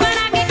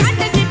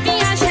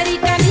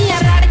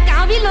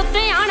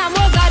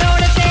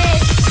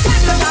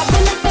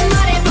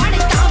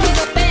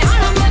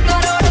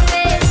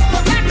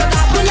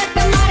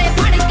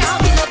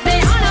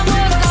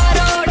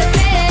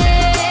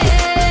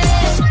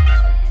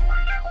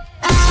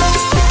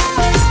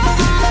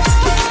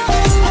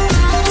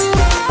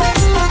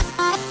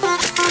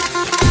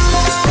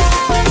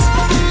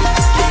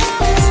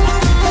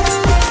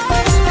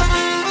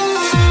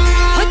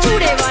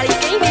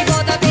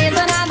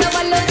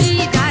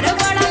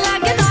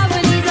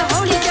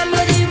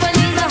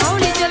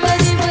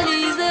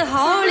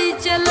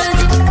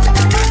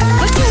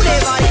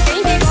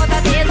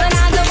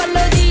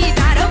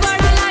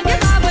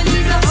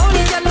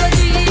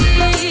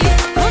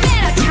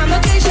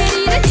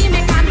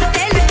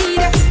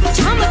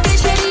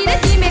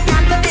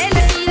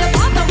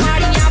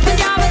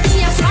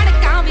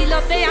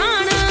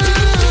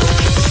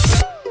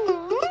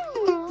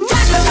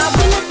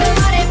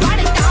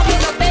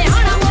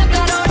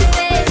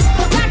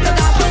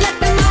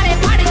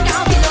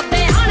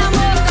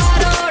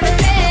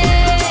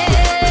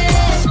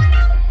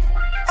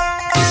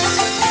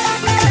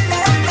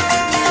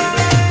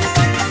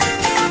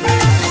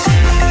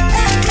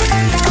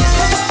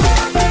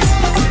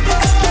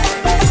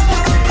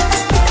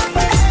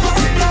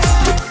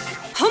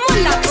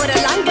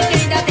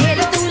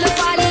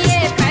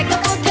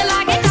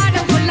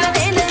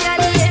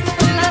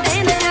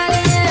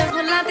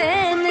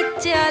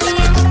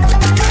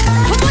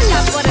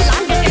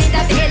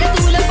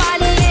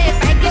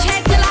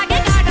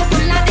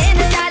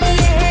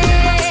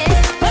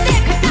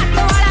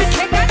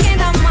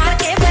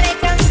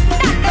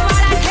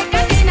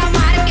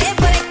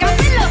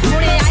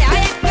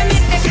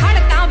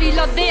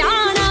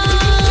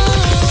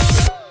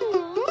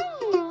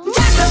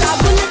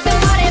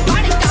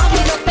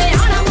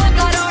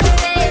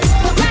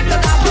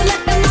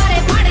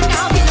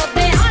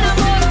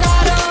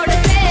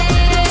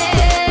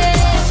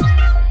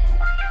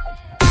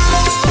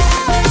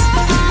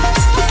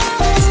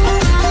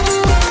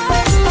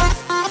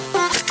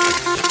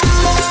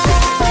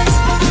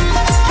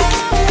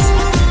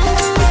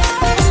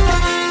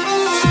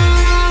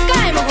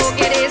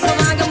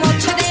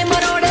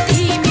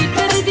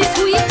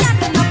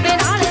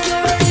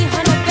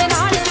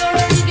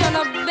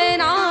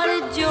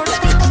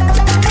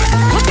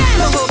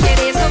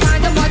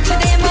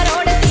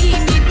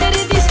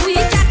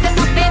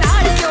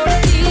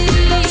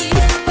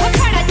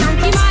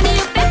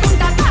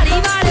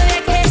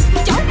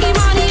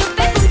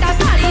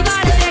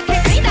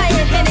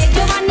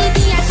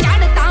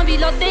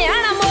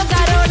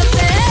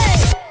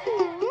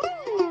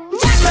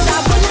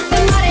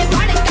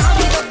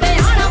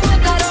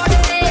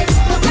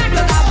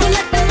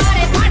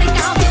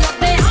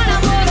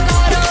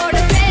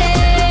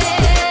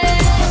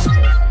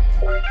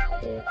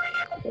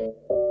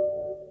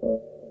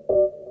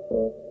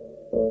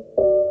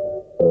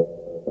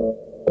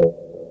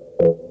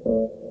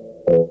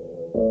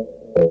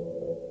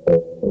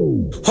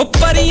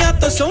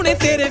तो सोने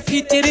तेरे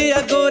फीचर आ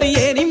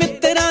गोरीए नी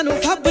मित्तरां नु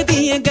फब्बदी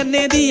ऐ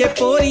गन्ने दी ऐ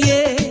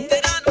पोरीए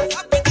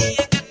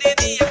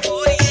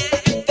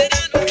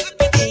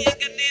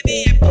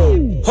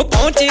हो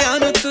पहुंचिया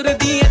नु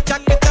तुरदी ऐ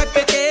टक टक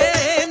के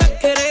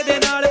नखरे दे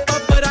नाल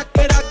पब रख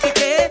रख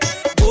के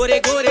गोरे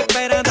गोरे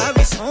पैरां दा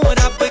भी सौं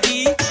रब दी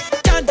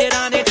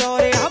झांजरा ने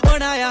डोरिया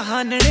बनाया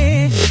हानने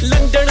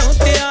लंडनों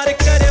तैयार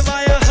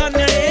करवाया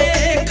हानने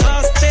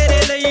खास तेरे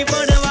ਲਈ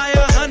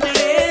ਬਣਵਾਇਆ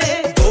ਹਾਨਣੇ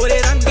ਗੋਰੇ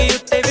ਰੰਗੀ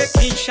ਉੱਤੇ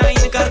ਵੇਖੀ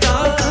ਸ਼ਾਈਨ ਕਰਦਾ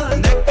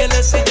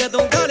ਨੈਕਲੈਸ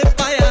ਜਦੋਂ ਗਲ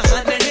ਪਾਇਆ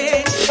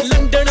ਹਾਨਣੇ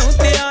ਲੰਡਨੋਂ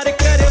ਤਿਆਰ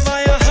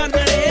ਕਰਵਾਇਆ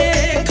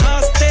ਹਾਨਣੇ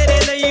ਖਾਸ ਤੇਰੇ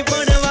ਲਈ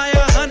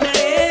ਬਣਵਾਇਆ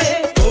ਹਾਨਣੇ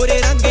ਗੋਰੇ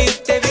ਰੰਗੀ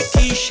ਉੱਤੇ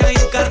ਵੇਖੀ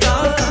ਸ਼ਾਈਨ ਕਰਦਾ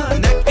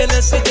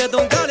ਨੈਕਲੈਸ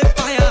ਜਦੋਂ ਗਲ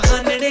ਪਾਇਆ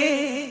ਹਾਨਣੇ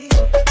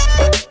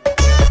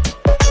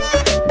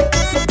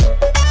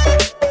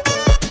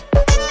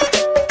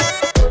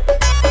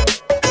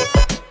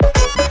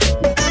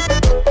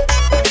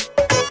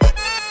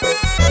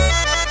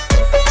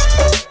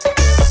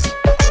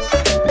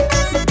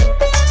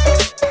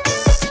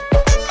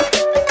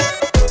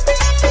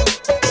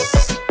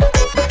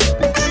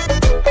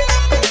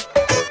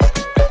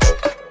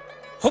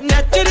ਹੋ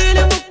ਨੈਚੁਰਲ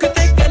ਮੁੱਖ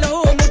ਤੇ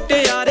ਗਲੋ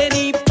ਮੁਟਿਆਰੇ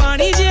ਨੀ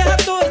ਪਾਣੀ ਜਿਹਾ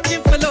ਤੋਰ ਚ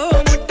ਫਲੋ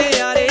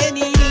ਮੁਟਿਆਰੇ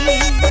ਨੀ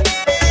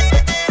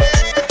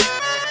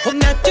ਹੋ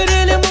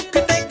ਨੈਚੁਰਲ ਮੁੱਖ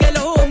ਤੇ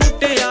ਗਲੋ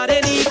ਮੁਟਿਆਰੇ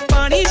ਨੀ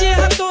ਪਾਣੀ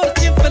ਜਿਹਾ ਤੋਰ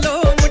ਚ ਫਲੋ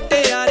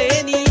ਮੁਟਿਆਰੇ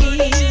ਨੀ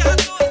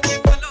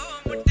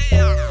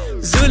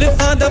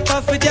ਜ਼ੁਲਫਾਂ ਦਾ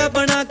ਪਫ ਜਾ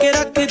ਬਣਾ ਕੇ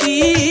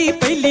ਰੱਖਦੀ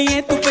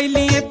ਪਹਿਲੀਏ ਤੂੰ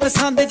ਪਹਿਲੀਏ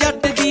ਪਸੰਦ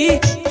ਜੱਟ ਦੀ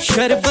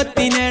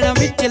ਸ਼ਰਬਤੀ ਨੈਣਾ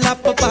ਵਿੱਚ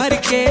ਲੱਪ ਭਰ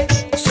ਕੇ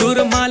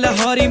ਸੁਰਮਾ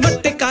ਲਾਹੌਰੀ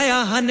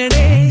ਮਟਕਾਇਆ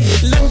ਹਨੜੇ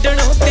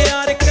ਲੰਡਨੋਂ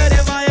ਤਿਆਰ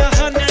ਕਰਵਾਇਆ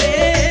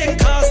ਹਨੜੇ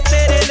ਖਾਸ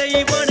ਤੇਰੇ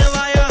ਲਈ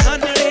ਬਣਵਾਇਆ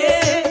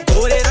ਹਨੜੇ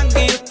ਗੋਰੇ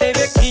ਰੰਗੀ ਉੱਤੇ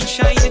ਵੇਖੀ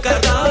ਸ਼ਾਈਨ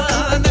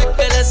ਕਰਦਾ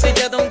ਨੈਕਲੈਸ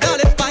ਜਦੋਂ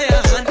ਗਲ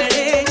ਪਾਇਆ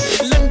ਹਨੜੇ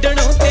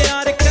ਲੰਡਨੋਂ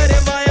ਤਿਆਰ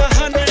ਕਰਵਾਇਆ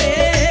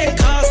ਹਨੜੇ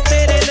ਖਾਸ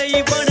ਤੇਰੇ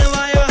ਲਈ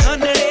ਬਣਵਾਇਆ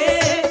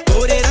ਹਨੜੇ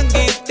ਗੋਰੇ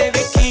ਰੰਗੀ ਉੱਤੇ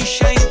ਵੇਖੀ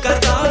ਸ਼ਾਈਨ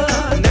ਕਰਦਾ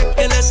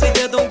ਨੈਕਲੈਸ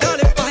ਜਦੋਂ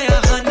ਗਲ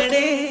ਪਾਇਆ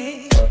ਹਨੜੇ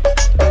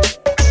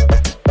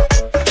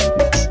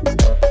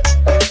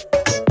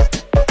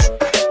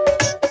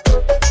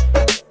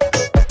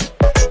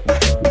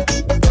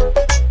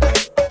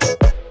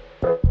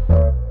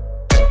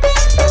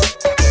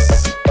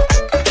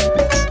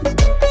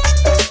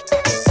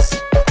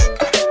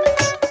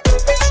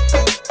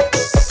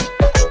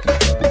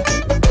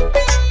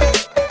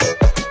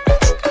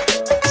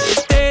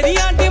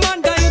ਤੇਰੀਆਂ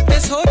ਡਿਮਾਂਡਾਂ ਉੱਤੇ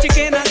ਸੋਚ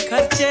ਕੇ ਨਾ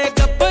ਖਰਚੇ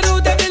ਗੱਭਰੂ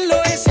ਦੇ ਬਿੱਲੋ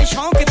ਇਸ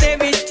ਸ਼ੌਂਕ ਦੇ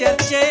ਵਿੱਚ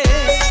ਚਰਚੇ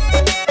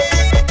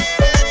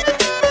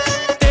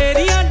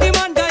ਤੇਰੀਆਂ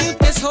ਡਿਮਾਂਡਾਂ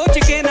ਉੱਤੇ ਸੋਚ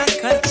ਕੇ ਨਾ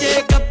ਖਰਚੇ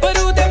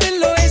ਗੱਭਰੂ ਦੇ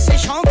ਬਿੱਲੋ ਇਸ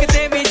ਸ਼ੌਂਕ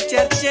ਦੇ ਵਿੱਚ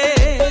ਚਰਚੇ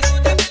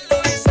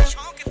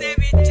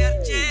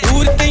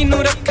ਦੂਰ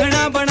ਤੈਨੂੰ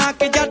ਰੱਖਣਾ ਬਣਾ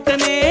ਕੇ ਜੱਟ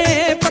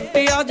ਨੇ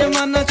ਪੱਟਿਆ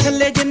ਜਮਾਨਾ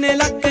ਛੱਲੇ ਜਿੰਨੇ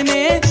ਲੱਕ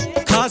ਨੇ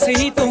ਖਾਸ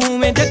ਹੀ ਤੂੰ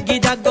ਮੈਂ ਜੱਗੀ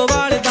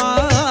ਜਾਗੋਵਾਲ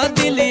ਦਾ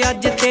ਦਿਲ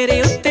ਅੱਜ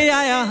ਤੇਰੇ ਉੱਤੇ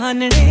ਆਇਆ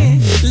ਹਨਣੇ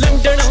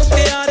ਲੰਡਨੋਂ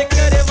ਤਿਆਰ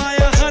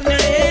ਕਰਵਾਇਆ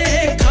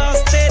ਹਨੜੇ ਖਾਸ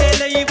ਤੇਰੇ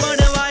ਲਈ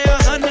ਬਣਵਾਇਆ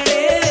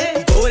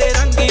ਹਨੜੇ ਗੋਰੇ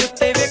ਰੰਗੀ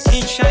ਉੱਤੇ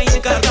ਵੇਖੀ ਸ਼ਾਈਨ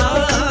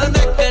ਕਰਦਾ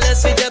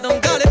ਨੈਕਲੈਸ ਜਦੋਂ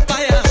ਗਲ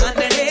ਪਾਇਆ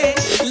ਹਨੜੇ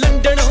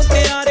ਲੰਡਨੋਂ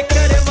ਤਿਆਰ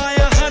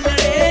ਕਰਵਾਇਆ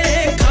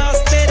ਹਨੜੇ ਖਾਸ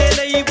ਤੇਰੇ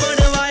ਲਈ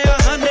ਬਣਵਾਇਆ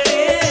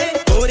ਹਨੜੇ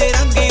ਗੋਰੇ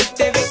ਰੰਗੀ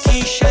ਉੱਤੇ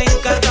ਵੇਖੀ ਸ਼ਾਈਨ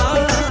ਕਰਦਾ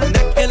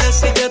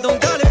ਨੈਕਲੈਸ ਜਦੋਂ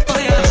ਗਲ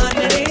ਪਾਇਆ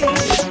ਹਨੜੇ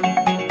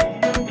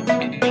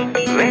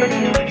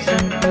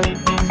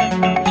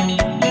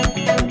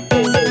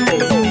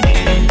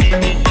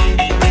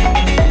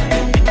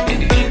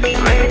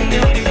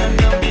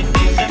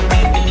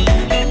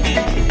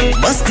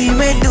मस्ती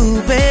में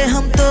डूबे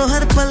हम तो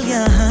हर पल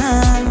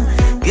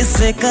यहाँ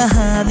किस्से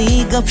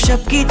कहानी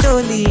गपशप की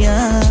टोलियाँ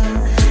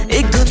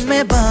एक धुन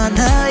में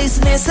बांधा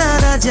इसने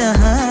सारा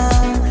जहां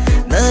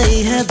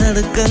नई है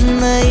धड़कन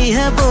नई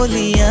है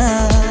बोलियाँ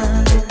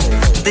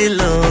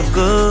दिलों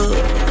को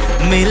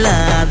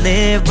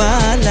मिलाने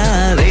वाला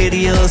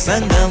रेडियो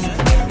संगम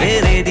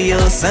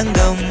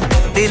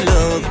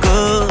दिलों को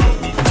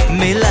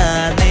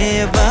मिलाने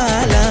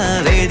वाला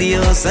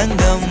रेडियो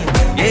संगम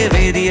ये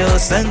रेडियो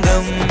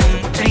संगम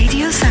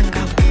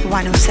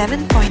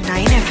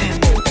 107.9 FM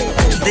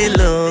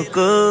दिलों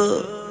को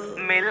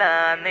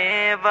मिलाने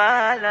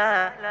वाला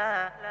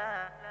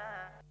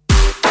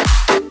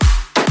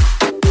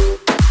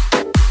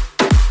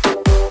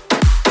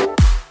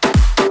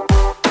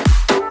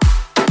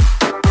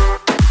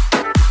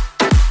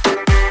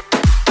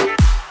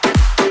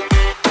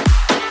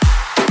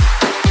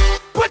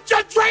Put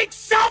your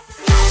drinks up.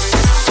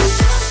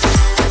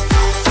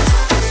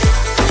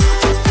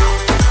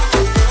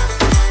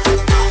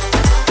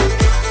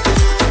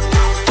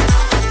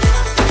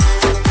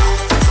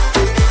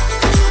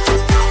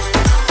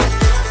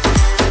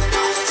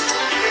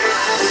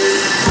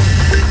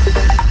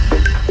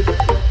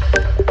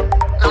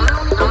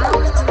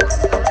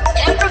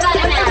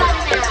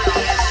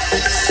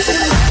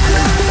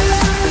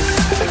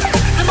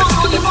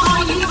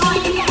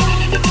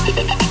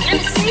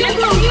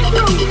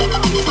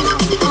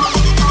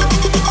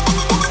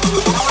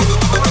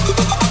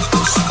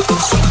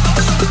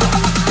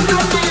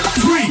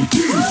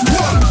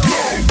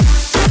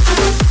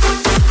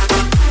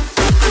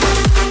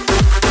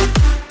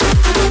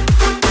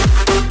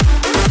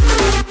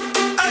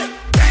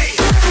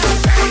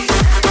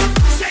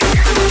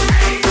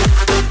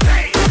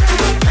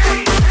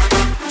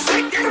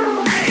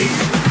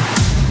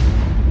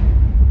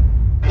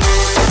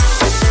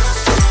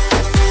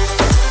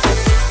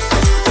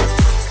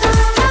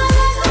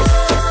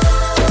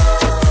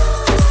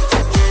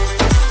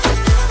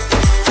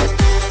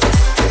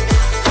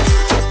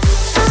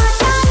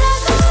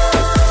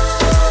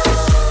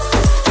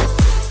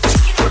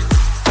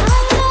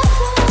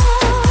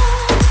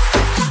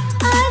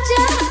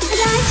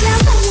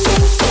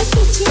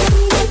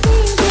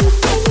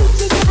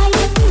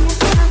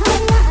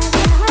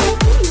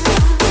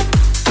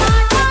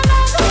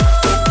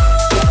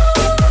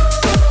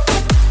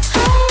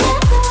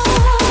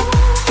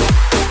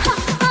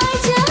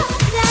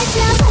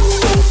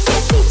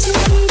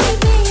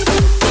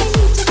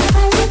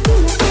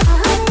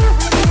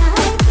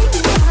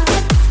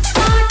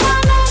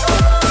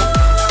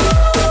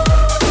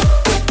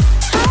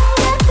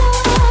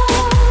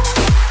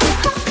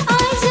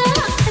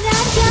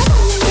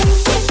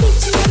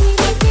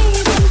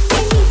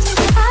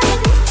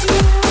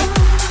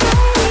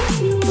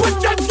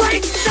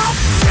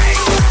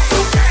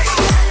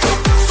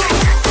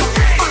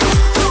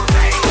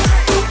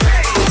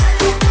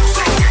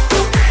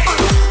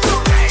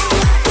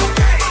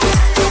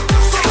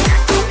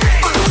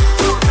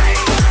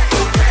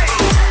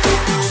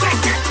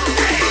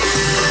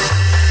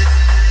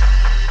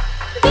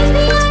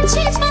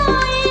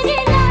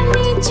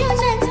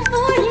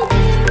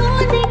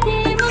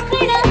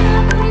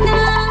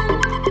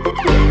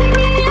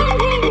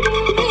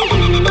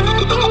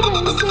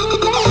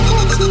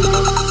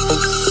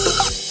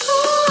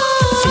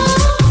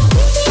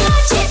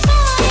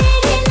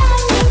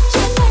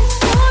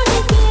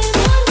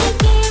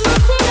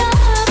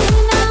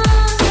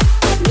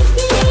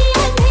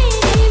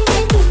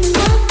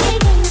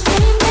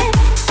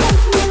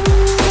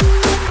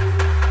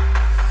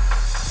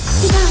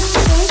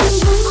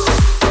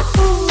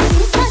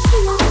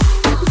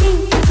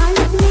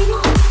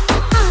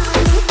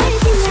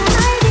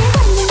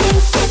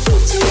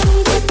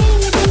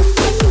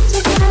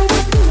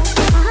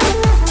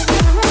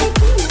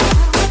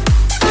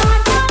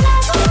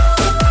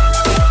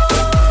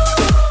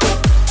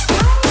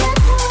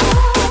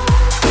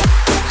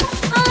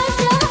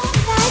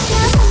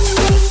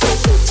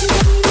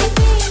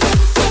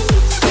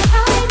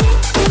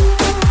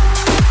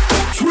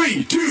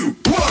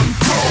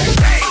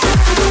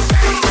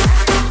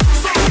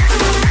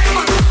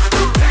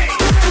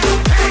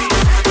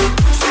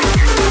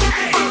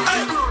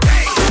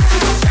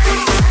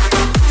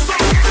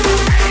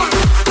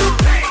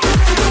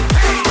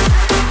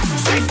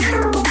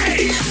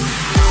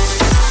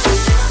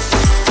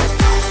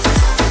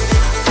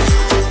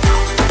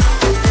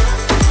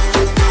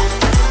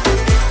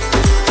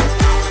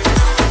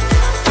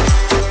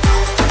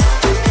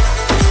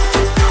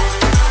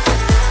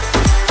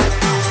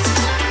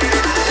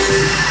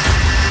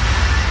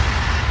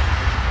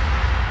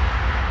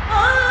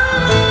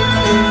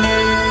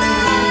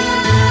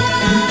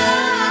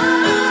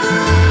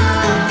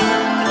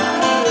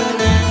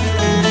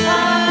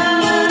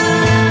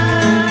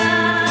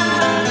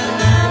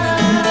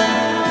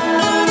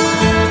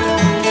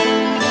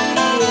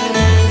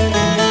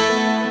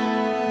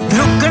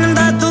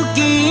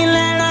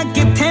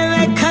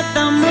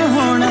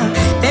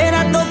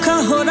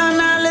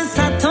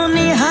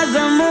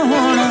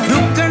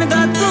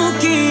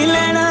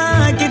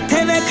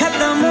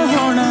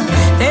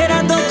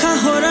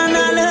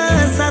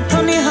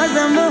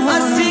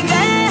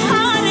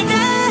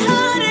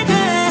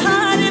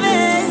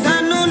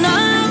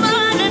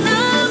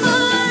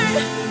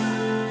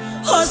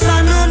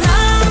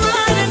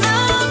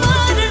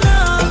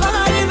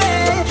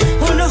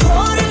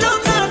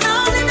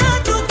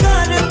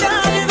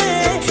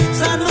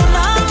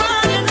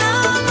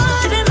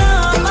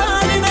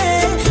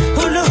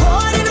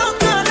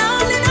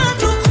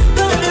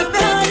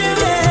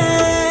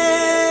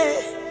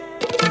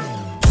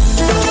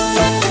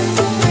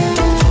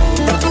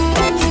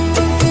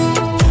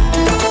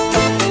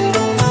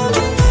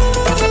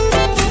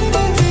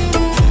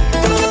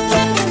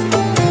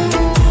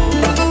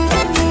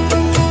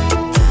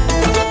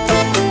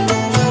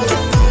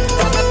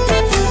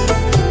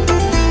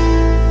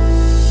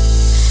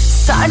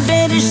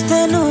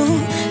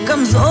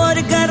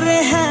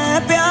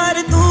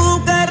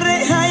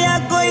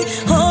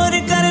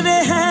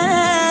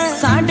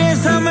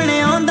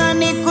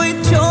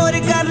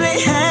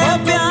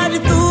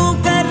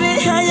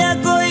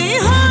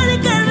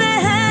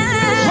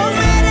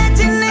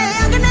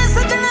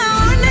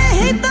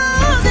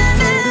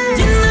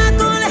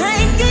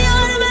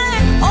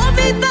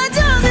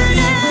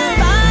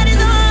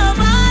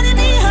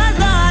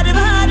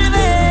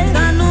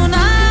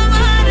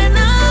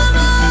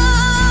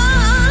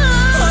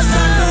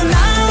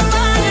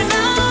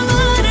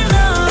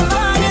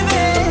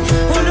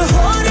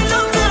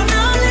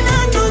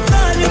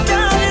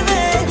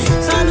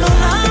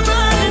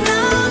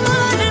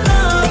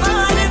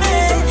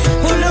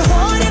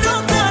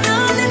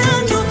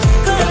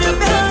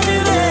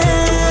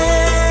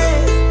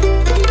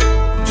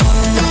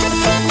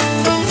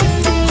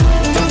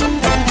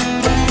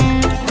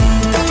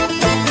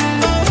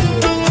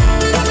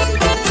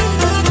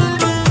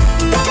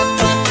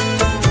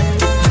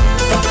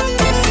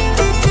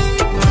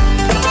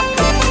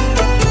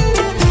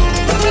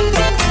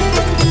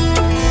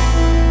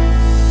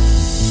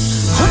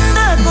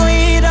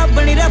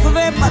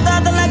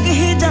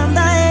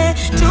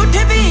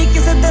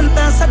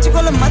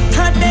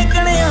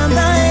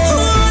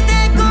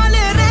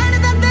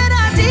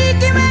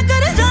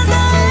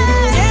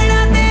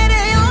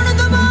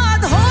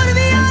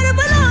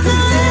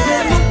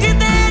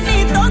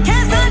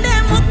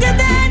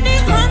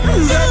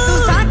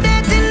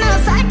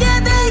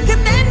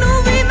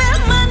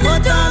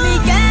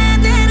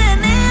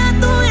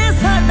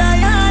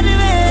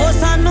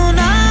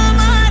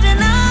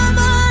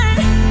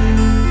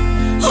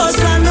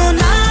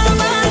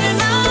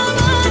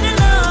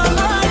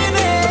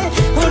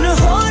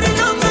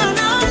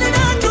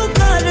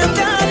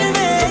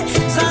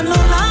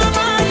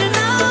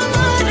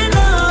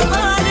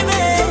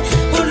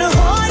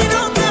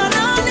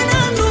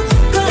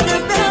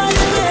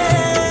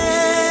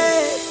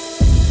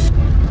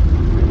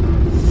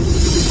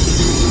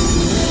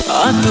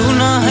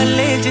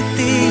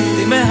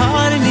 मैं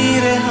हार नहीं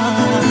रहा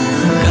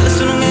गल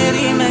सुन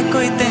मेरी मैं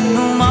कोई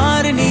तेनू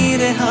मार नहीं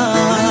रहा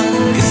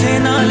किसे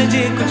नाल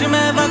जे कुछ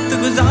मैं वक्त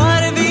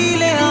गुजार भी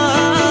लिया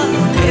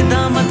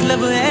एदा मतलब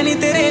है नहीं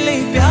तेरे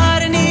लिए प्यार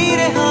नहीं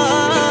रहा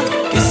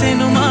किसे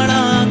नु माड़ा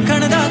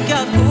आखण दा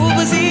क्या खूब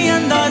सी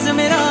अंदाज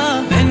मेरा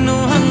मैनू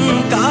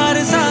हंकार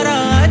सारा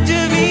अज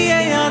भी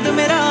है याद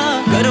मेरा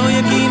करो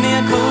यकीन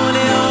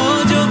खोलियो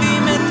जो भी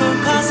मैं तो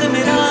खास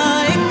मेरा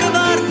एक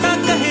बार तक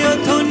कहियो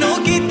थोनू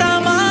कीता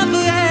माफ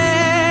है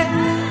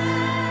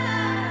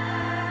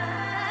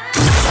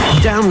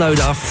Download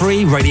our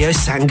free Radio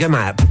Sangam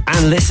app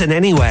and listen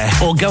anywhere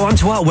or go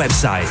onto our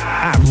website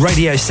at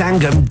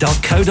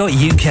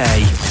radiosangam.co.uk.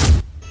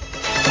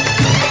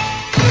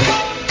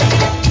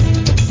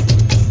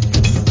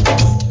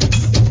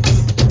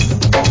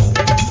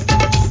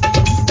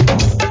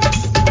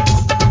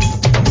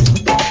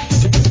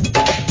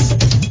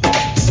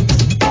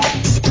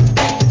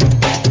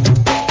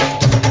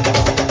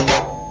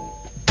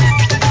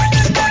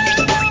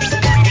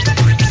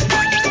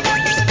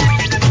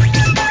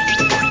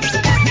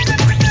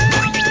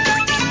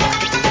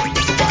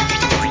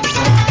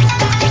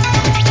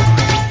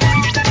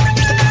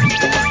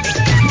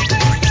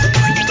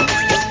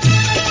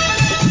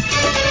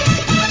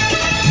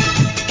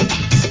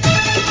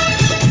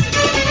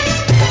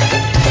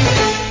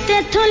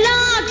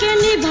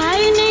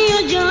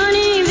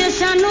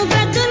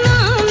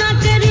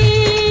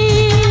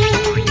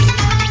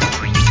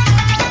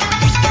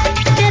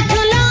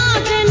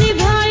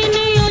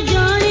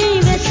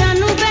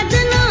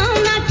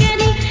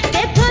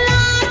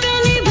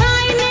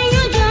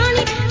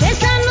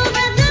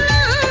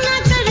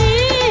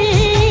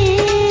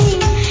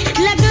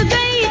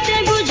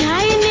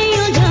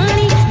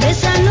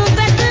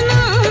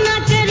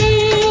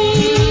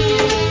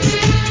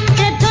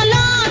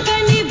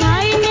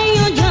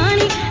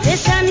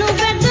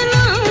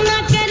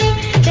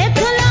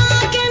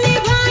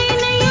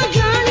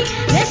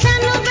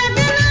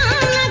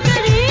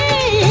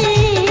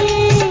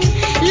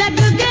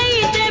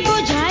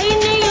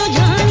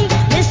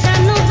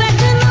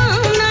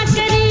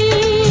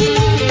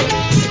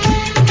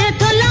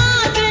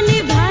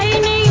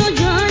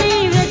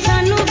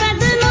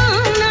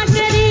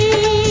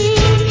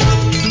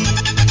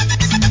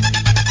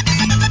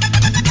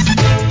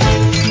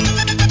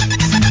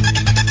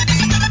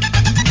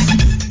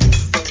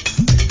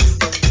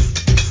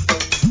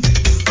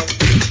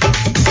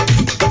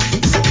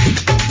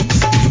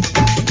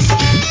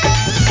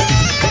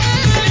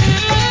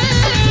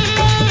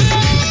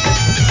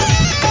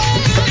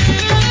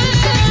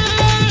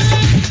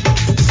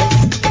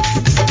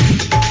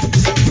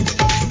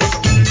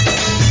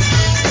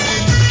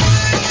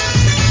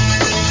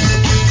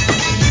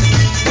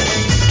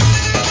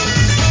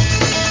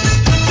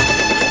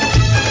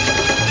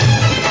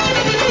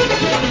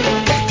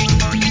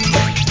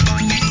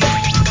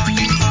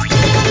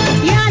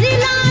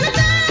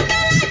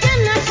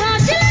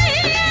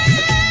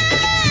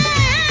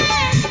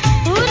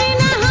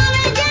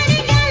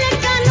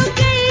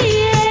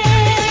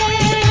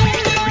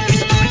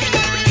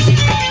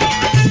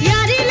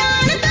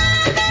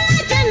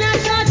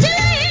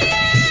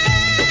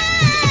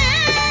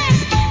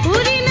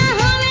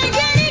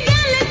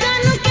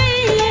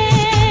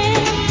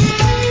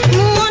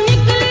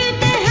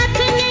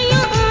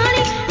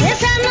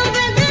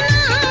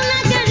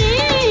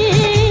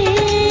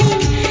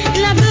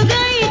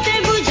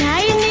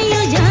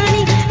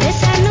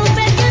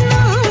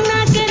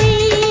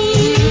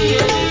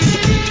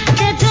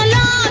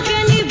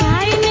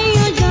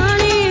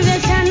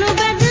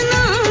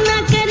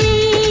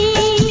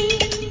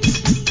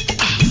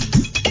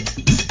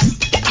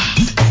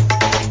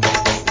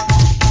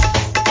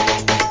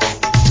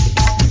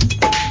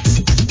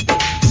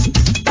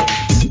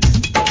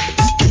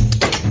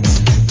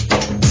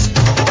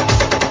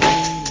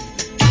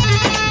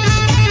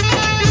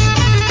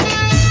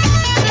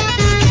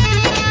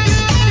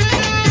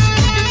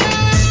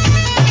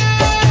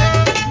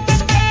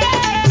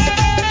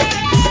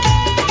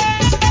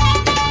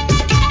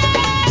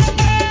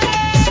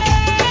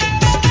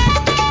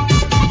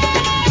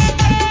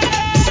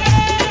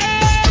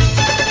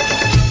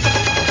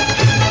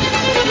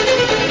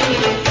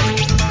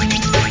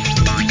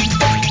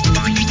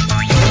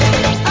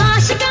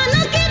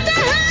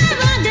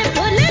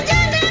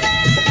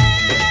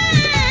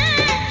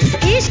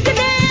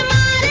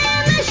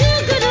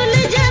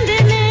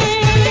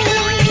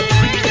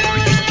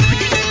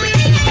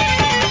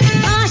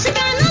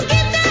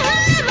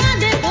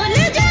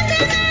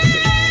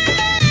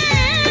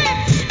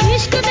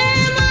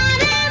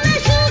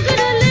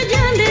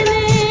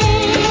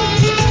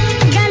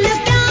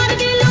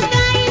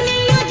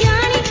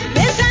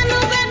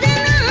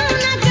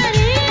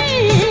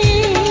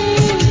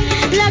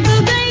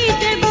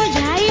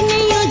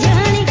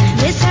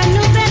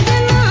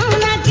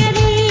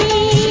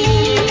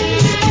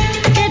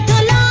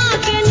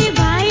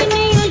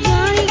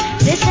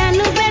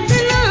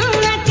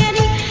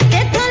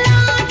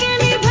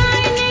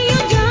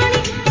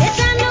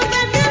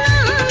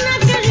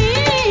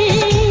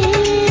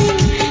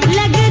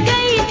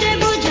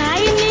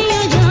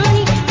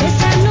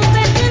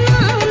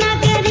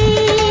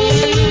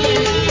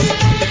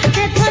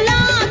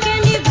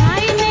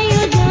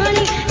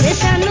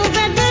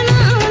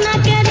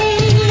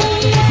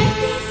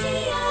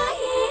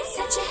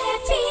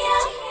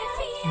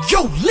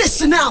 Yo,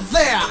 listen out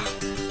there.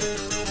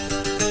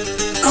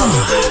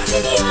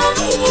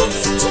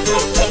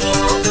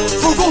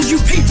 For all you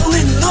people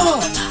in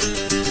love,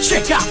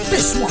 check out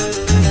this one.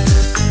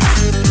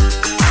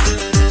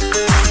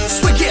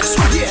 Swig it,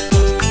 swig it.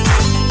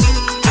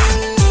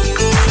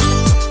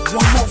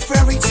 One more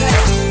fairy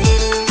tale.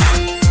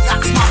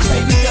 That's my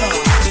baby girl.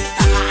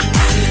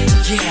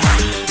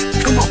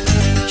 Yeah, come on,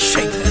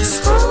 shake this.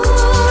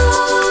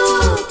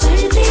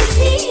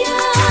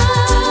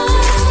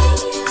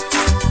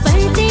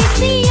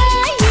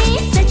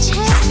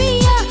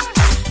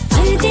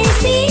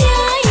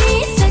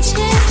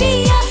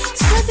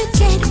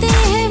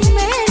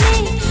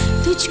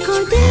 तुझको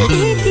दिल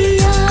दे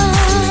दिया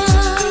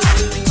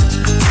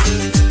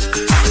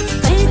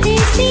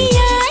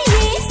परदेसिया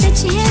ये सच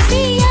है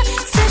पिया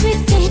सब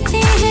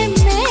कहते हैं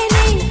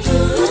मैंने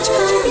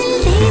तुझको दिल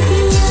दे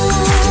दिया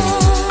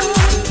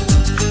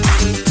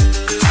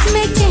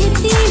मैं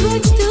कहती हूँ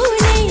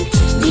तूने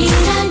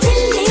मेरा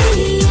दिल ले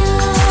लिया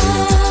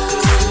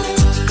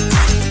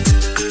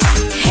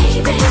Hey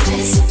baby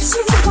since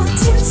you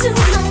walked into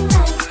my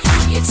life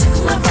you took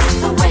my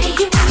breath away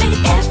you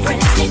made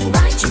everything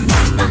right you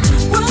made my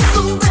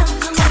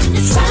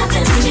it's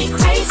driving me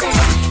crazy.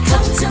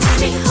 Come to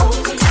me, hold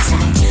me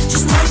tight.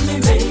 Just let me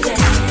breathe it.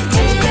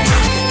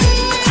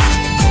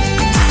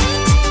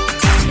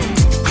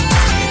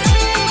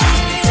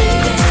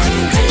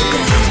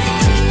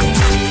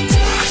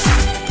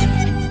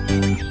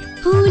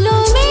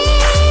 फूलों में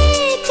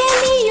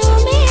कलियों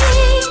में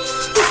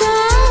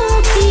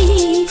गाँव की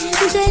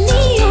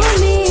गलियों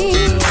में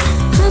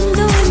हम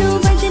दोनों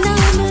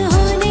बदनाम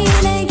होने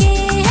लगे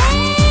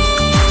हैं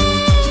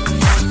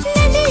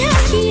नदियाँ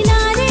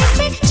किनारे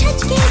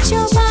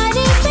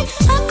चौबारे पे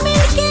हम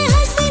मिलके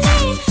हंसने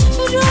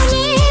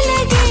रोने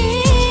लगे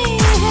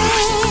हैं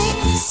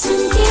सुन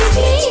के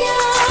पिया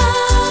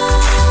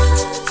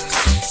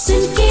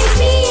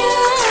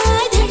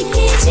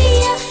धड़के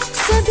जिया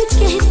सब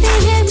कहते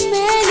हैं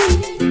मैंने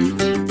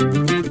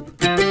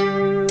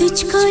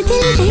तुझको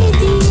दिल दे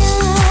दिया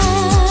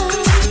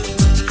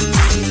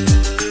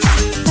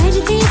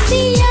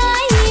परदेसिया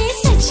ये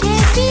सच है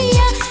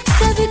पिया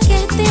सब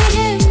कहते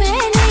हैं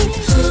मैंने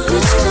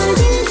तुझको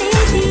दिल दे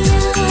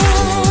दिया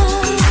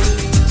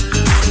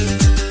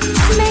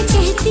मैं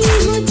कहती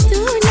हूँ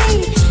तूने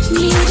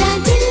मेरा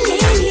दिल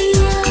ले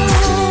लिया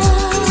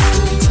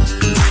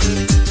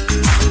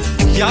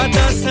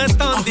यादां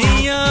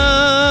सतांदियां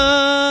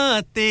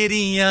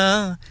तेरियां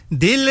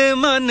दिल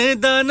मन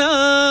दा ना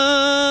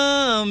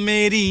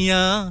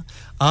मेरियां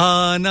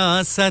आना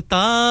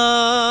सता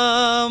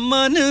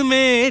मन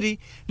मेरी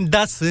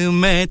दस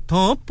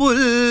मैथों पुल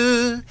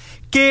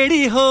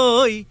केड़ी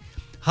होई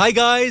Hi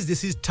guys,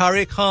 this is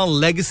Tariq Khan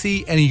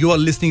Legacy and you are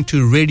listening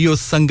to Radio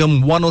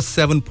Sangam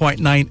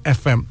 107.9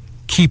 FM.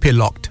 Keep it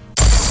locked.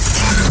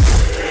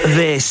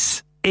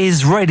 This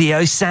is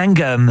Radio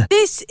Sangam.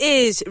 This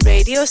is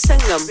Radio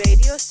Sangam.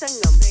 Radio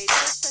Sangam.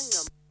 Radio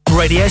Sangam.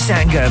 Radio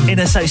Sangam in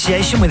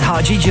association with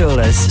Haji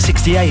Jewellers,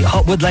 68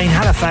 Hotwood Lane,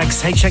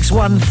 Halifax,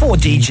 HX1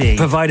 4DG.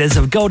 Providers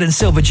of gold and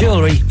silver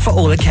jewellery for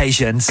all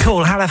occasions.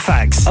 Call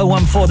Halifax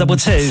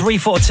 01422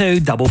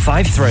 342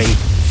 553.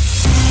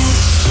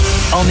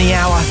 On the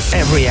hour,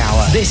 every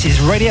hour. This is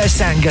Radio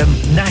Sangam,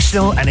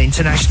 national and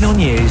international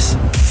news.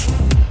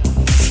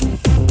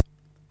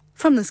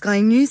 From the Sky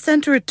News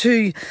Centre at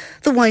 2,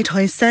 the White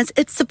House says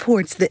it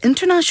supports the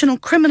International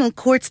Criminal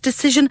Court's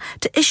decision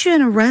to issue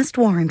an arrest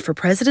warrant for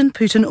President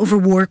Putin over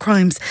war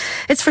crimes.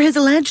 It's for his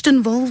alleged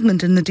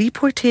involvement in the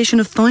deportation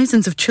of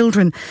thousands of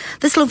children.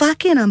 The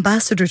Slovakian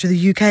ambassador to the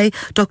UK,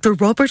 Dr.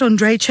 Robert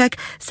Ondrejček,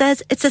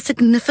 says it's a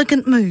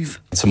significant move.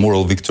 It's a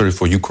moral victory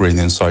for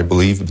Ukrainians, I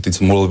believe, but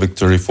it's a moral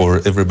victory for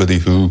everybody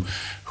who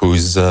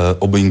is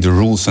obeying the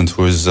rules and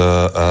who is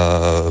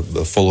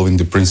following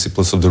the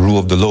principles of the rule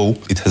of the law.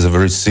 It has a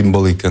very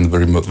symbolic and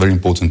very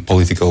important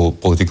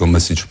political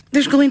message.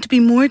 There's going to be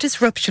more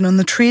disruption on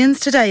the trains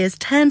today as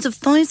tens of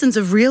thousands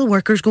of rail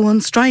workers go on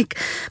strike.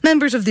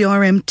 Members of the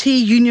RMT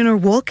union are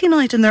walking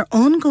out in their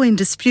ongoing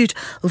dispute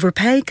over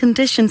pay,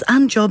 conditions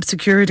and job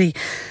security.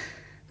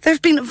 There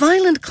have been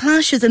violent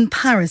clashes in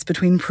Paris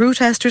between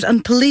protesters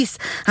and police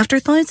after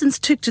thousands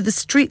took to the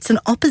streets in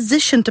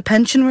opposition to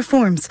pension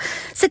reforms.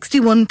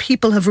 61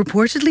 people have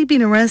reportedly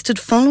been arrested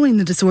following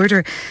the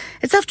disorder.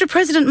 It's after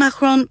President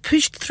Macron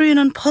pushed through an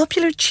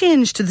unpopular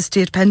change to the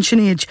state pension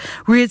age,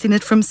 raising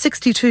it from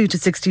 62 to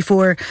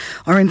 64.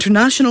 Our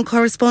international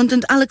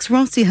correspondent Alex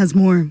Rossi has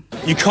more.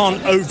 You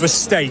can't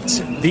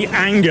overstate the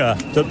anger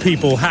that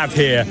people have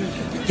here.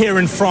 Here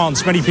in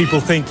France, many people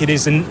think it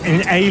is an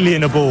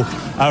inalienable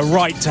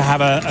right to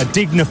have a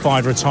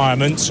dignified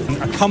retirement,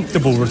 a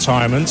comfortable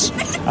retirement,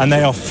 and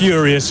they are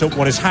furious at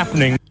what is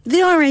happening.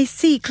 The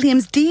RAC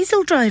claims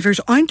diesel drivers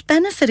aren't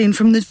benefiting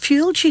from the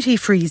fuel duty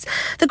freeze.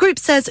 The group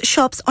says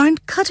shops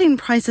aren't cutting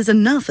prices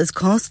enough as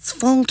costs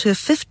fall to a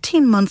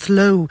 15-month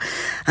low.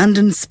 And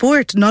in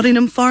sport,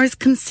 Nottingham Forest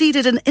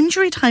conceded an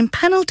injury time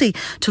penalty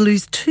to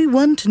lose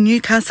 2-1 to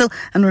Newcastle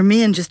and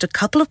remain just a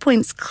couple of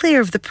points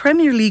clear of the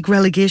Premier League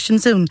relegation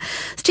zone.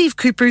 Steve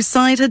Cooper's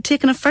side had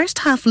taken a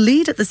first-half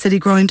lead at the City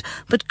Ground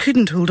but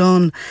couldn't hold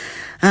on.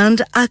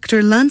 And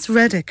actor Lance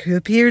Reddick, who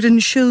appeared in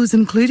shows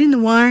including The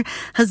Wire,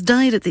 has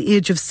died at the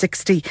age of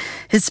 60.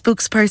 His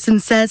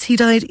spokesperson says he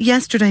died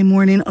yesterday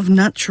morning of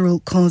natural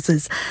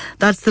causes.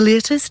 That's the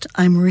latest.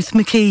 I'm Ruth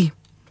McKee.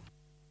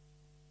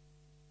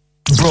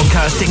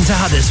 Broadcasting to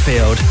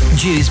Huddersfield,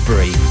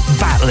 Dewsbury,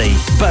 Batley,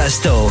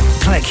 Birstall,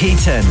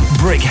 Cleckheaton,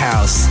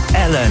 Brickhouse,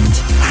 Elland,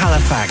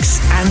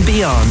 Halifax and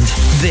beyond.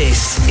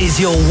 This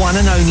is your one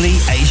and only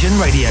Asian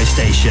radio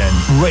station.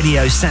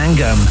 Radio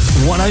Sangam,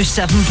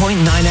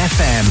 107.9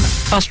 FM.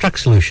 Fast Track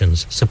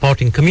Solutions,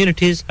 supporting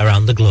communities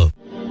around the globe.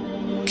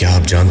 क्या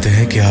आप जानते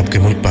हैं कि आपके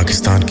मुल्क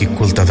पाकिस्तान की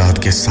कुल तादाद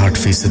के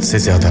 60% से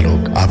ज्यादा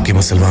लोग आपके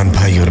मुसलमान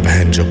भाई और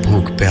बहन जो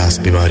भूख, प्यास,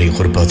 बीमारी,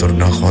 गुर्बत और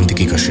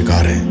नाखवानदगी का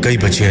शिकार हैं। कई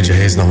बच्चियां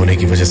जहेज न होने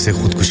की वजह से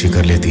खुदकुशी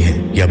कर लेती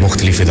हैं या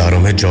मुख्तलिफ इदारों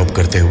में जॉब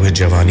करते हुए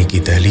जवानी की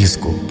दहलीज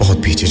को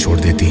बहुत पीछे छोड़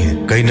देती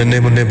हैं। कई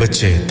नन्हे-मुन्ने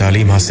बच्चे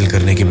तालीम हासिल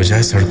करने की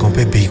बजाय सड़कों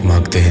पे भीख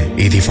मांगते हैं।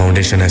 ईदी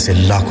फाउंडेशन ऐसे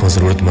लाखों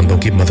जरूरतमंदों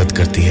की मदद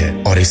करती है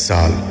और इस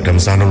साल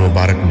रमजानुल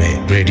मुबारक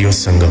में रेडियो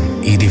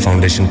संगम ईदी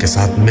फाउंडेशन के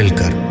साथ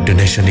मिलकर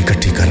डोनेशन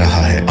इकट्ठी कर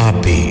रहा है।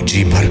 आप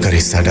जी भरकर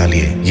हिस्सा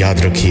डालिए।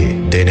 याद रखिए,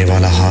 देने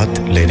वाला हाथ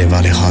लेने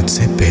वाले हाथ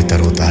से बेहतर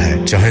होता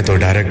है। चाहे तो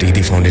डायरेक्ट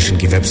ईदी फाउंडेशन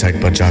की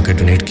वेबसाइट पर जाकर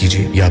डोनेट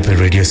कीजिए या फिर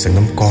रेडियो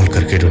संगम कॉल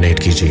करके डोनेट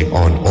कीजिए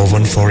ऑन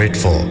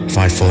 01484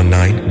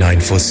 549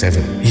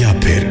 947 या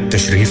फिर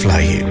तशरीफ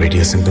लाइए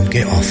रेडियो संगम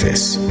के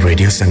office,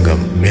 radio Sangam,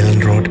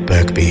 Milan road,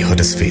 Birkby,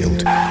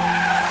 Huddersfield.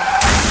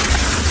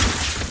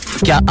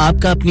 क्या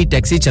आपका अपनी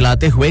टैक्सी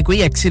चलाते हुए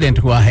कोई एक्सीडेंट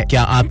हुआ है?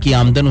 क्या आपकी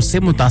आमदन उससे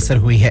मुतासर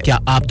हुई है? क्या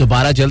आप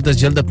दोबारा जल्द से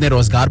जल्द अपने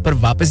रोजगार पर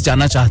वापस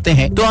जाना चाहते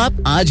हैं? तो आप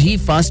आज ही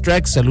फास्ट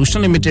ट्रैक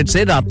सॉल्यूशन लिमिटेड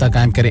से राब्ता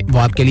कायम करें। वो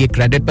आपके लिए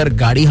क्रेडिट पर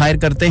गाड़ी हायर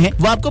करते हैं।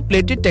 वो आपको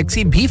प्लेटेड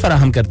टैक्सी भी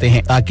फराहम करते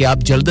हैं ताकि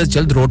आप जल्द से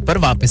जल्द रोड पर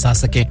वापस आ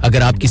सकें।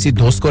 अगर आप किसी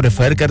दोस्त को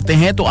रेफर करते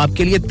हैं तो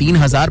आपके लिए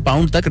 3000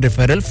 पाउंड तक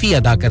रेफरल फी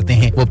अदा करते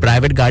हैं। वो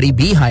प्राइवेट गाड़ी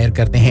भी हायर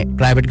करते हैं।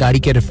 प्राइवेट गाड़ी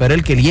के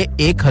रेफरल के लिए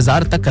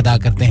 1000 तक अदा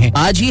करते हैं।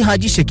 आज ही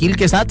हाजी शकील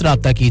के साथ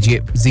राब्ता कीजिए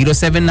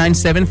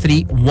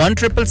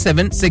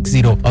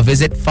 07973-17760 or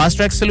visit Fast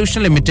Track Solution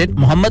Limited,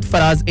 Mohammed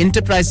Faraz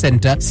Enterprise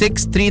Center,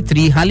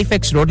 633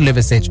 Halifax Road,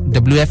 Liversedge,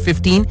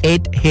 WF15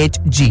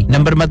 8HG.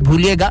 Number mat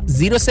bhuliega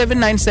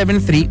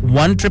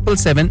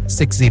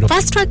 07973-17760.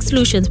 Fast Track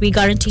Solutions, we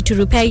guarantee to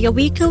repair your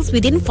vehicles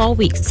within 4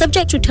 weeks,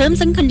 subject to terms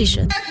and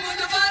conditions.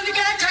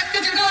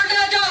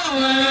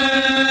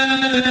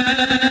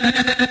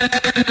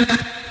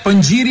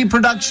 Punjiri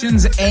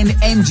Productions and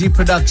NG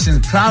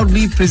Productions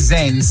proudly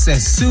presents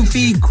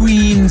Sufi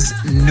Queens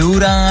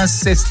Noora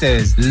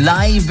Sisters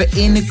live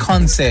in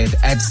concert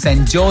at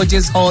St.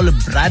 George's Hall,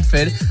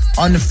 Bradford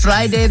on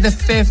Friday the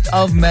 5th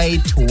of May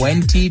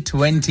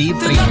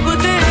 2023.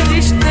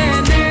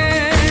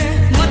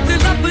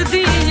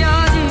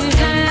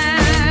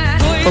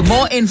 For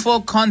more info,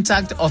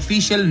 contact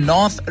official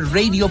North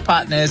Radio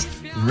partners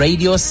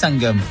Radio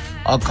Sangam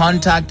or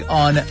contact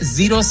on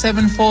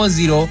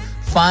 0740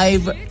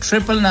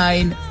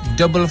 599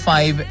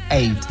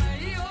 558.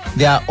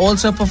 They are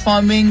also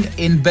performing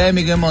in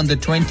Birmingham on the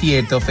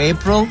 28th of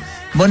April,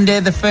 Monday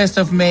the 1st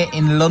of May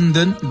in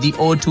London, the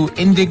O2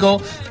 Indigo,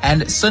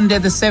 and Sunday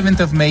the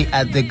 7th of May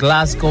at the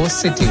Glasgow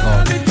City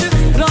Hall.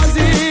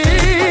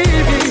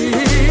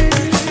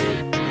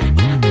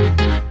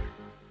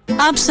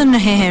 आप सुन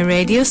रहे हैं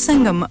radio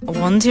संगम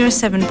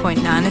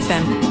 107.9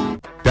 FM।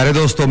 प्यारे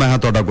दोस्तों, मैं हां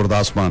तोड़ा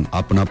गुरदास मान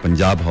अपना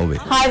पंजाब होवे।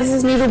 हाय, दिस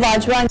इज नीरू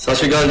बाजवा। सत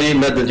श्री अकाल जी,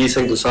 मैं दलजीत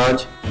सिंह दुसांझ।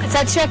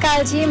 सत श्री अकाल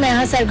जी, मैं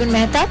हां सरगुन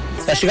मेहता।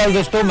 सत श्री अकाल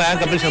दोस्तों, मैं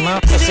कपिल शर्मा।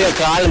 सत श्री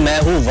अकाल, मैं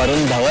हूं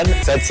वरुण धवन।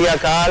 सत श्री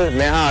अकाल,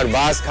 मैं हां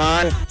अरबाज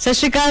खान। सत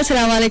श्री अकाल,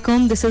 अस्सलाम वालेकुम।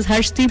 This is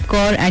Harshdeep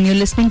Kaur and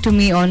you're listening to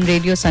me on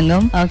Radio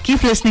Sangam.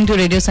 Keep listening to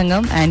Radio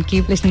Sangam and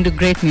keep listening to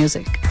great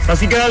music. ਸਤ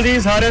ਸ਼੍ਰੀ ਅਕਾਲ ਜੀ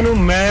ਸਾਰਿਆਂ ਨੂੰ,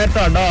 ਮੈਂ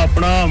ਤੁਹਾਡਾ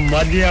ਆਪਣਾ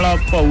ਮਾਝੇ ਵਾਲਾ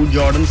ਭਾਊ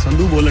ਜਾਰਡਨ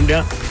ਸੰਧੂ ਬੋਲਣ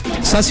ਡਿਆ।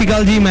 ਸਤ ਸ਼੍ਰੀ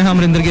ਅਕਾਲ ਜੀ, ਮੈਂ ਹਾਂ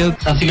ਅਮਰਿੰਦਰ ਗਿੱਲ।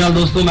 ਸਤ ਸ਼੍ਰੀ ਅਕਾਲ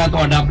ਦੋਸਤੋ, ਮੈਂ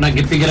ਤੁਹਾਡਾ ਆਪਣਾ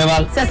ਗਿੱਪੀ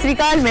ਗਰੇਵਾਲ। ਸਤ ਸ਼੍ਰੀ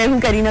ਅਕਾਲ, ਮੈਂ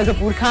ਹੂੰ Kareena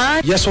Kapoor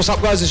Khan. Yes, what's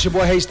up guys, it's your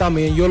boy Hayes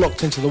Dami and you're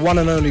locked into the one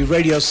and only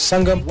Radio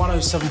Sangam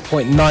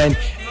 107.9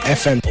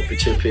 FM.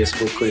 पीछे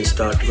Facebook,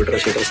 Insta, Twitter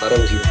शेयर सारा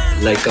कुछ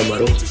लाइक का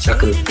मारो, चक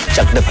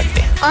दे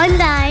फटते।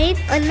 Online,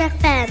 on the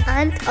fan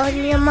and on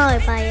your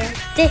mobile.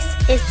 This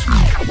is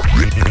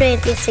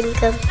Radio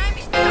Sangam.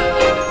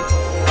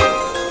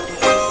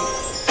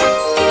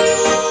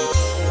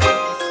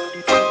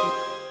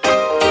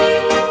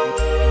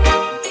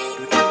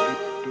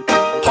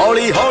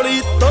 ਹੌਲੀ ਹੌਲੀ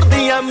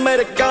ਤੁਰਦੀਆਂ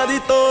America ਦੀ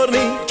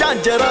ਤੋਰਨੀ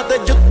ਝਾਂਜਰਾਂ ਤੇ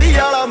ਜੁੱਤੀ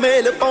ਵਾਲਾ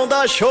ਮੇਲ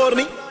ਪਾਉਂਦਾ ਸ਼ੋਰ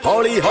ਨਹੀਂ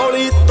ਹੌਲੀ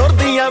ਹੌਲੀ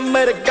ਤੁਰਦੀਆਂ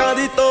ਅਮਰੀਕਾ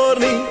ਦੀ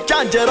ਤੋਰਨੀ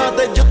ਝਾਂਜਰਾਂ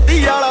ਤੇ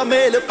ਜੁੱਤੀ ਵਾਲਾ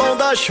ਮੇਲ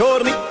ਪਾਉਂਦਾ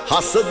ਸ਼ੋਰ ਨਹੀਂ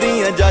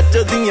ਹੱਸਦੀਆਂ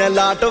ਜੱਚਦੀਆਂ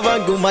ਲਾਟ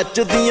ਵਾਂਗੂ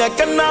ਮੱਚਦੀਆਂ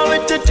ਕੰਨਾਂ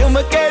ਵਿੱਚ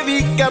ਝੁਮਕੇ ਵੀ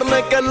ਕਰਨ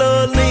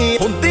ਕਲੋਨੀ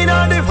ਹੁੰਦੀ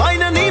ਨਾ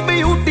ਡਿਫਾਈਨ ਨਹੀਂ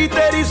ਬਿਊਟੀ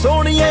ਤੇਰੀ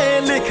ਸੋਹਣੀਏ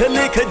ਲਿਖ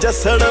ਲਿਖ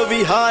ਜੱਸੜ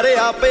ਵੀ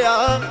ਹਾਰਿਆ ਪਿਆ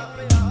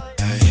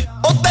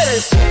ਉਹ ਤੇਰੇ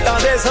ਸੂਟਾਂ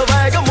ਦੇ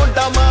ਸਵੈਗ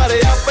ਮੁੰਡਾ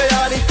ਮਾਰਿਆ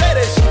ਪਿਆ ਨੀ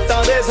ਤੇਰੇ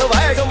ਸੂਟਾਂ ਦੇ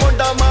ਸਵੈਗ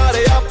ਮੁੰਡਾ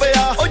ਮਾਰਿਆ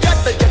ਪਿਆ ਉਹ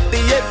ਜੱਟ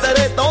ਜੱਟੀਏ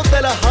ਤੇਰੇ ਤੋਂ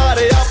ਦਿਲ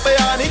ਹਾਰਿਆ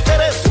ਪਿਆ ਨੀ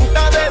ਤੇਰੇ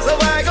ਸੂਟਾਂ ਦੇ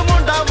ਸਵੈਗ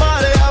ਮੁੰਡਾ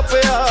ਮਾਰਿਆ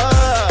ਪਿਆ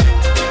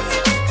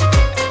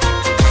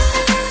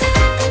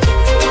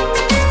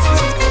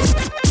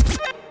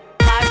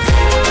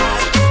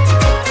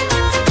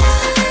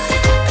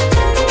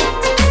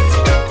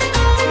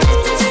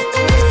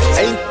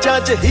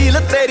ਹੀਲ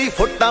ਤੇਰੀ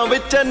ਫੁੱਟਾਂ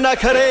ਵਿੱਚ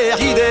ਨਖਰੇ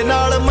ਜਿਹਦੇ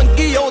ਨਾਲ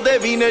ਮੰਗੀ ਉਹਦੇ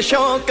ਵੀ ਨੇ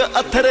ਸ਼ੌਂਕ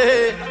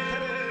ਅਥਰੇ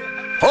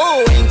ਹੋ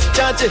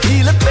ਇੰਚਾਂ 'ਚ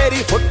ਹੀਲ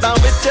ਤੇਰੀ ਫੁੱਟਾਂ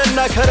ਵਿੱਚ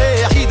ਨਖਰੇ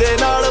ਜਿਹਦੇ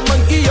ਨਾਲ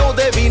ਮੰਗੀ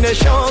ਉਹਦੇ ਵੀ ਨੇ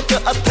ਸ਼ੌਂਕ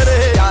ਅਥਰੇ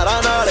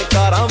ਯਾਰਾਂ ਨਾਲ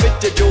ਕਾਰਾਂ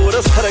ਵਿੱਚ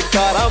ਜੋਰ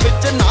ਸਰਕਾਰਾਂ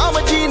ਵਿੱਚ ਨਾਮ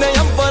ਜੀ ਨੇ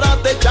ਅੰਬਰਾਂ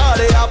ਤੇ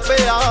ਚਾੜਿਆ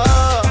ਪਿਆ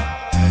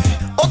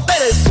ਉਹ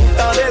ਤੇਰੇ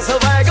ਸੂਟਾਂ ਦੇ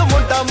ਸਵੈਗ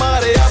ਮੁੰਡਾ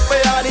ਮਾਰਿਆ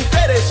ਪਿਆ ਨੀ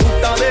ਤੇਰੇ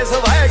ਸੂਟਾਂ ਦੇ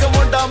ਸਵੈਗ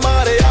ਮੁੰਡਾ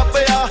ਮਾਰਿਆ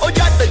ਪਿਆ ਉਹ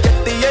ਜੱਟ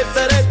ਜੱਟੀਏ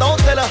ਤੇਰੇ ਤੋਂ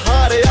ਦਿਲ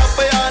ਹਾਰਿਆ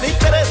ਪਿਆ ਨੀ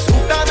ਤੇਰੇ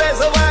ਸੂਟਾਂ ਦੇ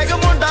ਸਵੈਗ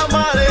ਮੁੰਡਾ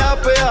ਮਾਰਿਆ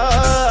ਪਿਆ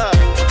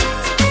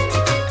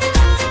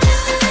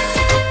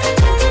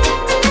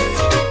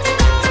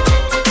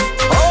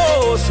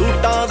ਓ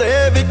ਸੂਟਾਂ ਦੇ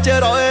ਵਿੱਚ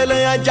ਰੋਇਲ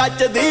ਆ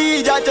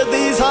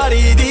ਜੱਚਦੀ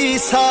ਸਾਰੀ ਦੀ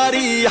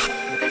ਸਾਰੀ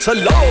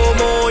ਸਲੋ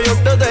ਮੋ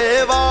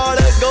ਉੱਡਦੇ ਵਾਲ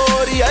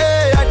ਗੋਰੀਏ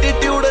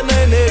ਐਟੀਟਿਊਡ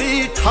ਨੇ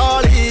ਨੇਰੀ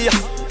ਠਾਲੀ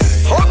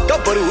ਹੋ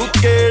ਗੱਭਰੂ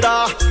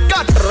ਕਿਹੜਾ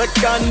ਘੱਟ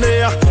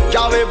ਰਕਾਨਿਆ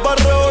ਜਾਵੇ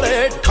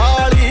ਬਰੋਲੇ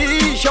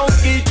ਠਾਲੀ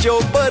ਸ਼ੌਂਕੀ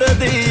ਚੋਬਰ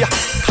ਦੀ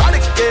ਖੜ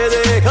ਕੇ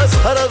ਦੇਖ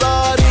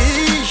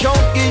ਸਰਦਾਰੀ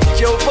ਸ਼ੌਂਕੀ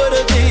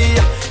ਚੋਬਰ ਦੀ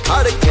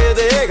ਖੜ ਕੇ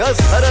ਦੇਖ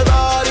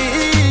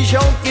ਸਰਦਾਰੀ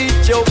ਸ਼ੌਂਕੀ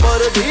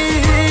ਚੋਬਰ ਦੀ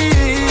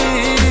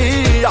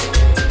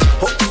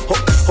ਹੋ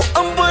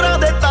ਅੰਬਰਾਂ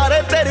ਦੇ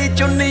ਤਾਰੇ ਤੇਰੀ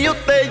ਚੁੰਨੀ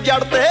ਉੱਤੇ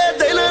ਜੜਦੇ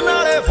ਦਿਲ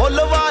ਨਾਲੇ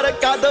ਫੁੱਲਵਾਰ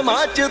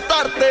ਕਦਮਾਂ 'ਚ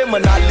ਧਰਤੇ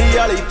ਮਨਾਲੀ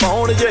ਵਾਲੀ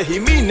ਪੌਣ ਜਹੀ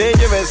ਮਹੀਨੇ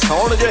ਜਿਵੇਂ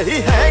ਸੌਣ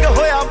ਜਹੀ ਹੈਂਗ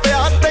ਹੋਇਆ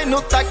ਪਿਆ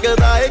ਤੈਨੂੰ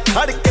ਤੱਕਦਾ ਏ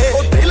ਖੜ ਕੇ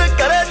ਉਹ ਦਿਲ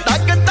ਕਰੇ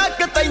ਟੱਕ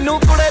ਟੱਕ ਤੈਨੂੰ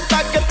ਕੁੜੇ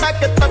ਤੱਕ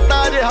ਤੱਕ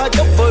ਤੱਤਾ ਜਿਹਾ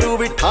ਗੱਭਰੂ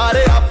ਵੀ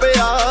ਠਾਰਿਆ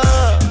ਪਿਆ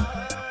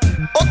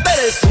ਉਹ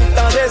ਤੇਰੇ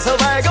ਸੂਟਾਂ ਦੇ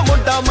ਸਵੈਗ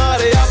ਮੁੰਡਾ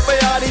ਮਾਰਿਆ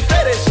ਪਿਆ ਨੀ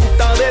ਤੇਰੇ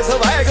ਸੂਟਾਂ ਦੇ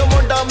ਸਵੈਗ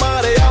ਮੁੰਡਾ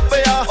ਮਾਰਿਆ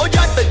ਪਿਆ ਉਹ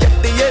ਜੱਟ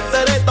ਜੱਟੀਏ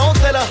ਤੇਰੇ ਤੋਂ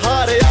ਦਿਲ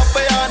ਹਾਰਿਆ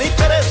ਪਿਆ ਨੀ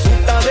ਤੇਰੇ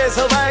ਸੂਟਾਂ ਦੇ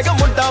ਸਵੈਗ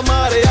ਮੁੰਡਾ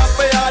ਮਾਰਿਆ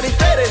ਪਿਆ ਨੀ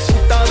ਤੇਰੇ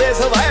ਸੂਟਾਂ ਦੇ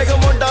ਸਵੈਗ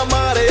ਮੁੰਡਾ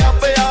ਮਾਰਿਆ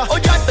ਪਿਆ ਉਹ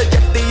ਜੱਟ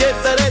ਜੱਟੀਏ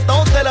ਤੇਰੇ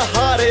ਤੋਂ ਦਿਲ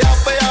ਹਾਰਿਆ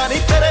ਪਿਆ ਨੀ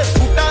ਤੇਰੇ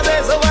ਸੂਟਾਂ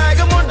ਦੇ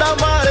ਸਵੈਗ ਮੁੰਡਾ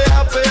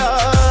ਮਾਰਿਆ ਪਿਆ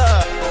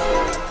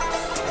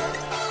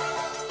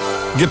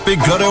ਗਿੱਪੀ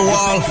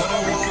ਗਰੇਵਾਲ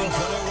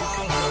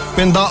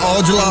ਪਿੰਦਾ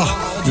Aujla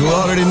you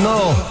already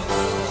know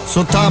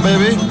so time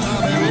baby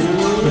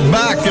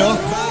back yo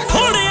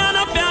ਥੋੜਿਆਂ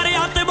ਨਾ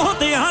ਪਿਆਰਿਆ ਤੇ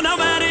ਬਹੁਤਿਆਂ ਨਾ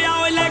ਵੈਰਿਆ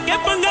ਓਏ ਲੈ ਕੇ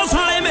ਪੰਗਾ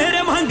ਸਾਲੇ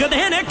ਮੇਰੇ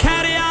ਮੰਗਦੇ ਨੇ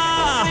ਖੈਰਿਆ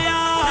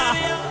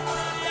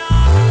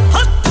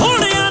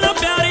ਥੋੜਿਆਂ ਨਾ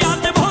ਪਿਆਰਿਆ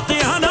ਤੇ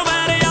ਬਹੁਤਿਆਂ ਨਾ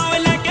ਵੈਰਿਆ ਓਏ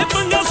ਲੈ ਕੇ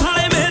ਪੰਗਾ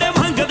ਸਾਲੇ ਮੇਰੇ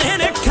ਮੰਗਦੇ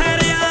ਨੇ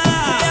ਖੈਰਿਆ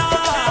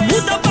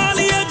ਮੁੱਦਾ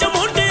ਪਾਲੀਏ ਚ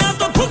ਮੁੰਡਿਆਂ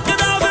ਤੋਂ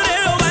ਫੁੱਕਦਾ ਫਿਰੇ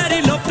ਓ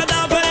ਵੈਰੀ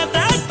ਲੁੱਕਦਾ ਫਿਰੇ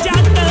ਤੇ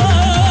ਜੱਟ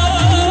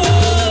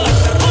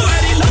ਓ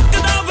ਵੈਰੀ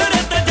ਲੁੱਕਦਾ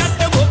ਫਿਰੇ ਤੇ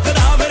ਜੱਟ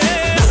ਮੁੱਕਦਾ ਫਿਰੇ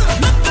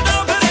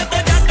ਲੁੱਕਦਾ ਫਿਰੇ ਤੇ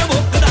ਜੱਟ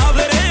ਮੁੱਕਦਾ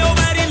ਫਿਰੇ ਓ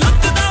ਵੈਰੀ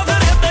ਲੁੱਕਦਾ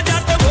ਫਿਰੇ ਤੇ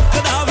ਜੱਟ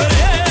ਮੁੱਕਦਾ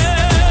ਫਿਰੇ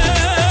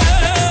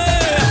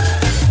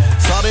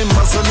ਸਾਰੇ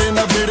ਮਸਲੇ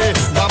ਨਾ ਬਿੜੇ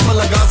ਦੱਬ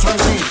ਲਗਾ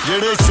ਸੰਗੀ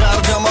ਜਿਹੜੇ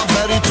ਸ਼ਹਿਰ ਜਾਵਾਂ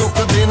ਬੈਰੀ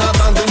ਚੁੱਕਦੇ ਨਾ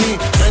ਦੰਦ ਨਹੀਂ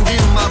ਕਹਿੰਦੀ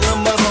ਮਰਨ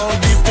ਮਰਾਉਣ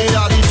ਦੀ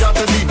ਤਿਆਰੀ ਜੱਟ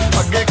ਦੀ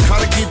ਅੱਗੇ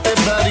ਖੜ ਕੀਤੇ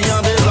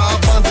ਬੈਰੀਆਂ ਦੇ ਰਾਹ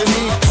ਬੰਦ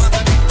ਨਹੀਂ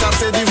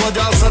ਚਾਚੇ ਦੀ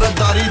ਵਜ੍ਹਾ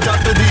ਸਰਦਾਰੀ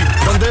ਜੱਟ ਦੀ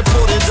ਬੰਦੇ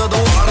ਭੋਰੇ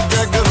ਜਦੋਂ ਅੜ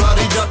ਜਾ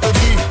ਗਰਾਰੀ ਜੱਟ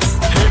ਦੀ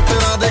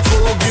ਹੇਟਰਾਂ ਦੇ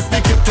ਕੋਲ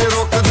ਗਿੱਪੀ ਕਿੱਥੇ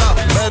ਰੁਕਦਾ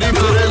ਬੈਰੀ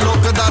ਫਿਰੇ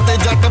ਲੁਕਦਾ ਤੇ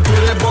ਜੱਟ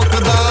ਫਿਰੇ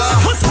ਬੁੱਕਦਾ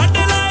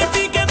ਸਾਡੇ ਲਈ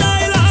ਟੀਕੇ ਦਾ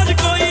ਇਲਾਜ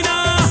ਕੋਈ ਨਾ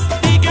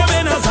ਟੀਕੇ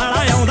ਬਿਨਾ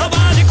ਸਾਲਾ ਆਉਂਦਾ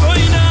ਬਾਜ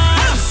ਕੋਈ ਨਾ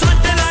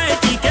ਸਾਡੇ ਲਈ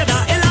ਟੀਕੇ ਦਾ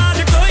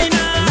ਇਲਾਜ ਕੋਈ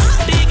ਨਾ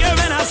ਟੀਕੇ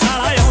ਬਿਨਾ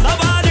ਸਾਲਾ ਆਉਂਦਾ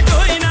ਬਾਜ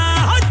ਕੋਈ ਨਾ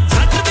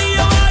ਜੱਟ ਦੀ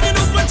ਆਵਾਜ਼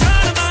ਨੂੰ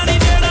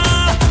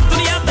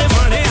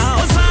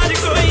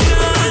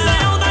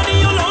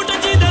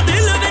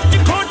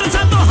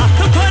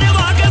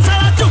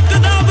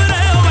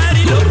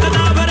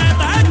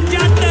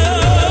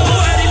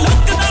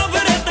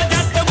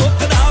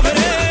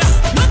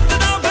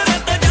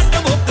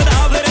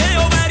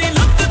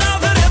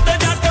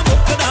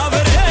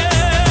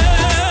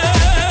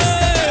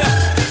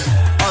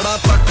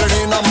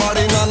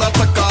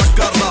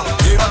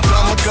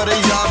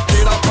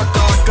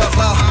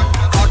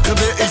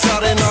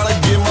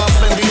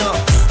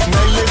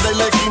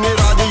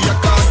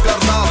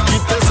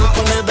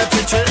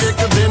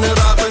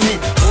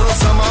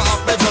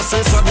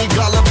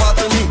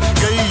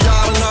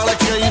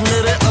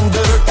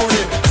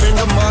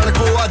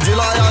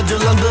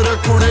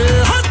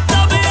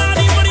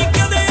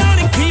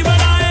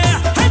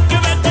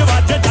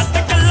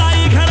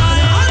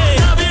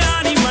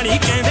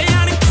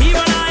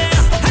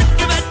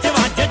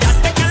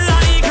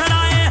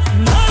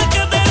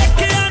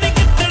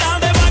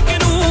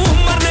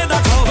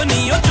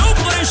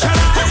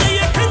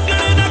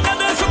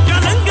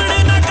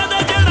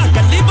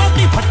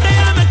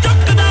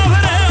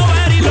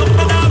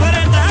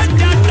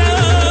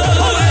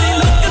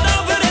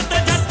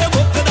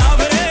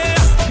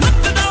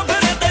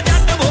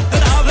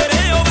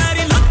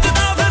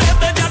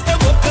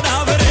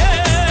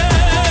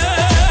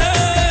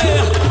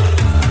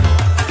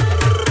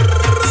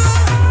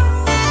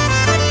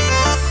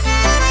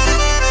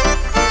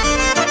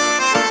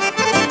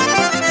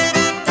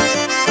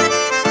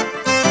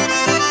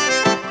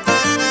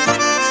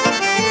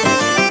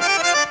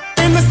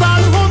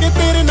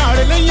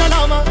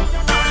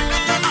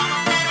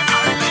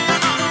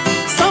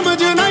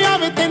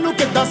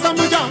किदा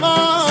समझावां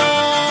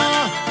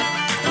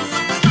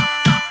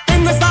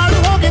इन साल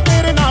हो गए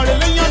तेरे नाल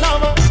लईयां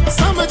लावां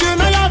समझ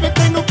ना आवे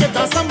तैनू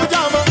किदा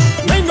समझावां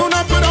मैनू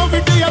ना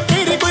प्रॉफिट या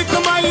तेरी कोई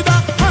कमाई दा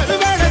हर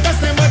वेले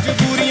दसे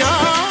मजबूरियां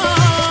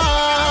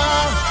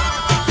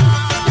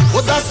ओ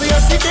दस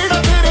असी केड़ा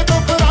तेरे तो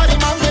फरारी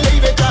मंग लई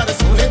विचार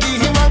सोने दी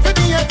ही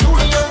मंगदियां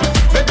चूड़ियां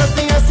वे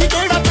दसी असी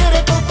केड़ा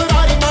तेरे तो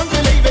फरारी मंग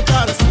लई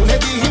विचार सोने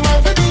दी ही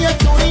मंगदियां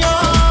चूड़ियां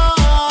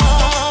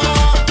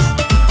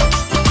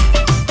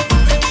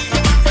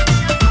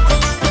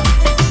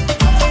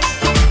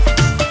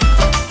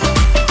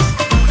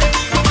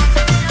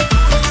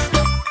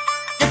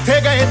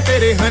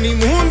तेरे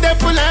हनीमून दे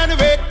प्लान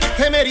वे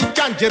किथे मेरी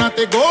झांजरां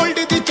ते गोल्ड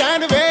दी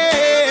चैन वे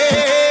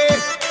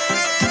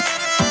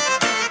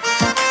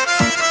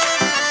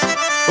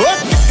ओ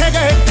किथे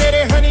गए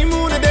तेरे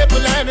हनीमून दे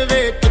प्लान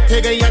वे किथे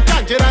गईयां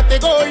झांजरां ते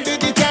गोल्ड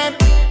दी चैन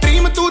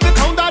ड्रीम तू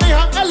दिखाउंदा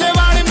रहा अल्ले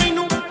वाले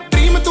मैनू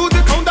ड्रीम तू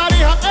दिखाउंदा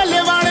रहा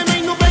अल्ले वाले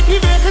मैनू बैठी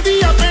वेखदी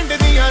आ पिंड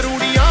दीयां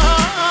रूड़ियां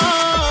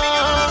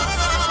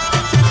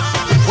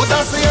ओ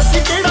दस असी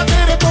केड़ा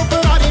तेरे तो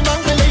फरारी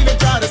मंग लई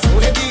विचार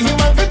सोने दी ही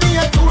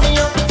मंगदियां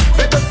चूड़ियां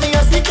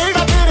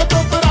केड़ा तेरे तो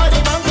फरारी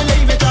मंग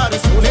लई विचार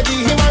सोने दी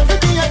ही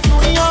मंगदियां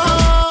चूड़ियां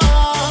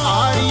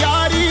आरी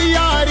यारी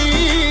यारी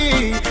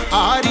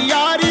आरी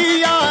यारी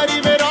यारी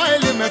वे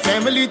रॉयल मैं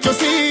फैमिली चो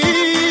सी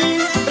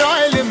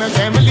रॉयल मैं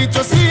फैमिली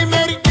चो सी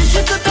मेरी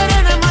इश्क तेरे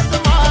ने मत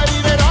मारी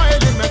वे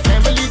रॉयल मैं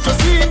फैमिली चो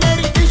सी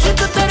मेरी इश्क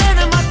तेरे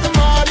ने मत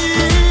मारी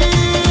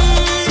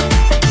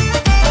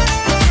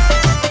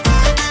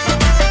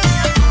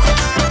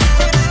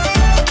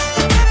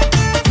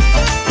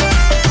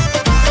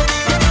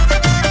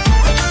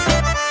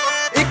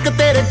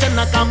तेरे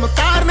चन्ना काम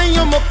कार नहीं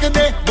हो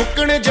मुकदे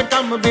मुकने जे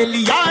कम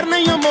बेली यार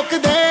नहीं हो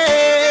मुकदे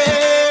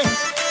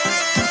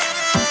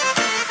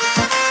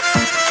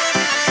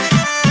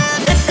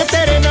एक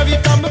तेरे नवी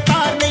कम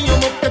कार नहीं हो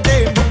मुकदे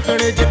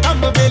मुकने जे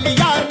कम बेली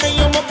यार नहीं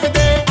हो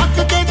मुकदे अक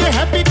के जे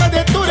हैप्पी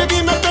कदे तुर दी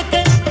मैं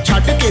पेके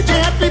छੱਡ के जे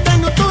हैप्पी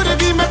तैनू तुर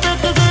दी मैं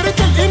पेके फिर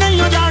चली नहीं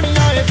हो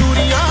जानियां ए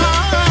दूरियां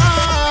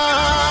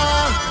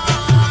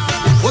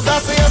ओ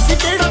दस असी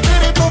केड़ा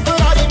तेरे तो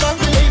फरारी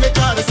मंग लई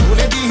विचार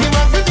सोने दी ही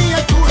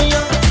मंगदियां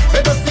चूड़ियां वे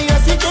दसी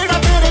असी केड़ा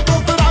तेरे तो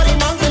फरारी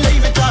मंग लई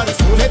विचार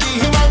सोने दी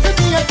ही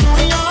मंगदियां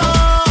चूड़ियां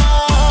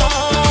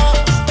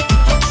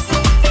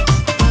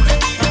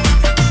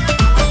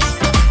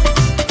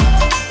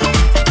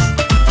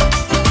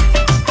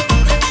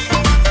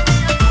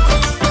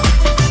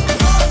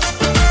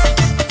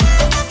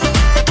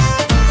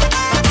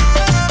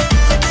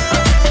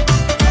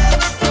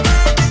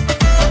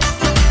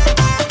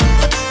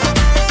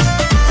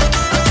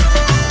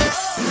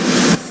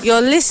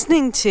You're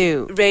listening to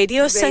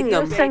Radio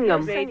Sangam.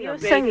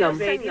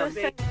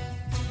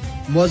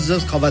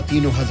 मुअज़्ज़ज़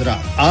ख़वातीन व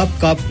हज़रात,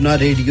 आपका अपना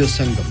रेडियो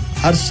संगम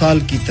हर साल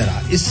की तरह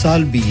इस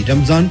साल भी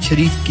रमजान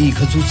शरीफ की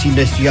ख़ुसूसी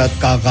नशरियात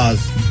का आगाज़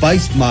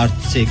 22 मार्च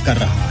से कर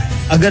रहा है।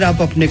 अगर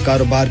आप अपने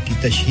कारोबार की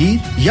तशहीर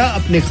या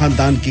अपने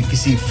खानदान के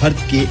किसी फर्द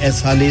के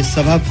एहसाले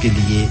सवाब के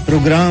लिए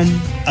प्रोग्राम,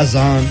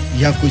 अज़ान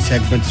या कोई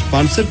सेगमेंट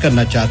स्पॉन्सर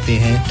करना चाहते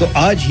हैं तो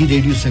आज ही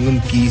रेडियो संगम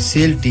की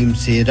सेल टीम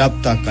से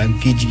राब्ता कायम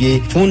कीजिए।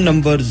 Phone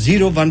number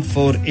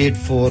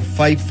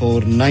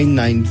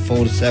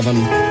 01484549947।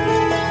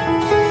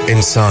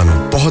 इंसान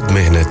बहुत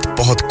मेहनत,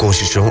 बहुत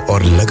कोशिशों और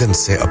लगन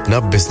से अपना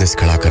बिजनेस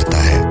खड़ा करता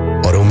है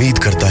और उम्मीद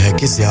करता है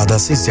कि ज्यादा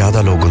से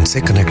ज्यादा लोग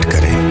उनसे कनेक्ट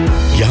करें।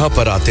 यहाँ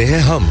पर आते हैं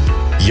हम,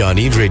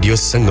 यानी रेडियो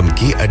संगम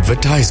की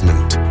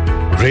एडवर्टाइजमेंट।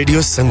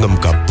 रेडियो संगम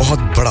का बहुत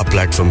बड़ा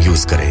प्लेटफॉर्म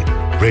यूज करें।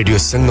 रेडियो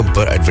संगम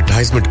पर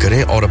एडवर्टाइजमेंट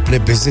करें और अपने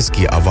बिजनेस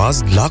की आवाज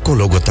लाखों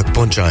लोगों तक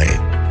पहुंचाएं।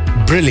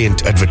 Brilliant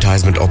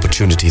advertisement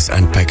opportunities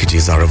and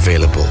packages are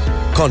available.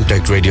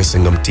 Contact Radio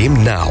Sangam team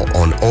now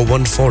on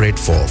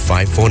 01484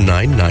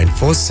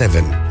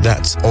 549947.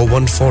 That's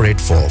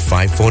 01484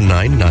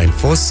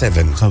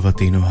 549947.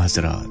 ख़वातीन व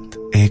हज़रात,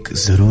 एक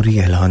ज़रूरी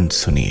ऐलान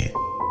सुनिए।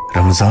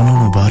 रमज़ान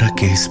मुबारक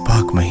के इस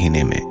पाक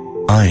महीने में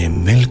आए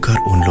मिलकर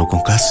उन लोगों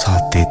का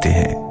साथ देते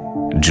हैं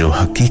जो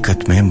हकीकत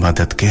में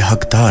मदद के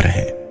हकदार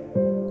हैं।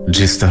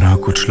 जिस तरह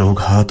कुछ लोग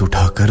हाथ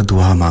उठाकर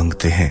दुआ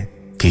मांगते हैं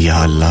कि या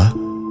अल्लाह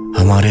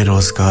हमारे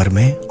रोजगार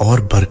में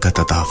और बरकत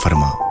अता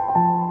फरमा,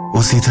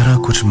 उसी तरह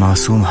कुछ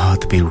मासूम हाथ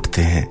भी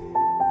उठते हैं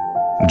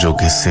जो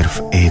कि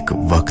सिर्फ एक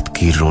वक्त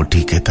की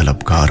रोटी के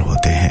तलबगार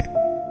होते हैं।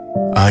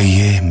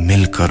 आइए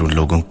मिलकर उन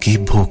लोगों की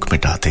भूख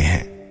मिटाते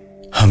हैं।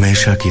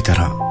 हमेशा की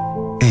तरह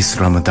इस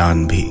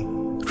रमजान भी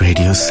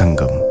रेडियो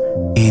संगम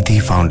ईदी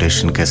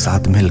फाउंडेशन के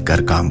साथ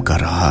मिलकर काम कर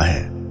रहा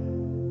है।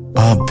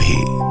 आप भी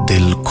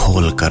दिल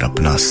खोलकर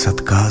अपना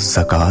सदका,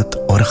 ज़कात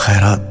और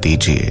खैरात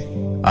दीजिए।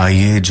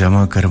 आइए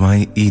जमा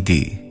करवाएं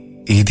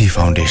ईदी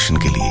फाउंडेशन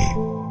के लिए।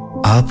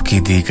 आपकी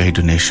दी गई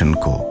डोनेशन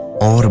को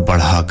और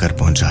बढ़ाकर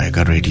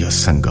पहुंचाएगा रेडियो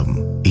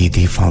संगम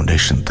ईदी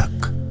फाउंडेशन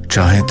तक।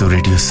 चाहे तो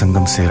रेडियो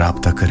संगम से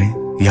राब्ता करें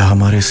या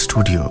हमारे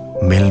स्टूडियो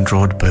मिलन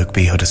रोड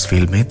बर्कबी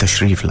हडर्सफील्ड में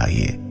तशरीफ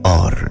लाइए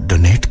और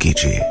डोनेट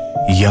कीजिए,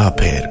 या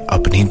फिर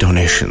अपनी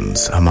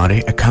डोनेशंस हमारे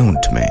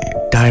अकाउंट में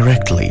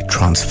डायरेक्टली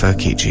ट्रांसफर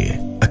कीजिए।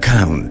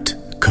 Account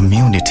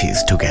communities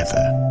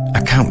together,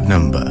 Account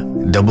number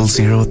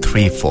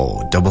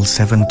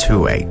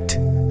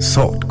 00347728.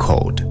 Sort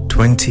code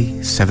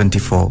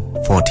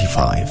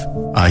 207445.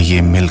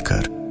 आइए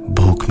मिलकर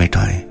भूख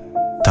मिटाएं,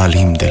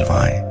 तालीम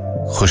दिलवाएं,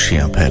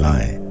 खुशियां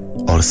फैलाएं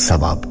और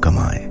सवाब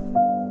कमाएं.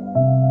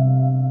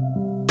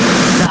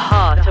 The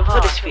heart of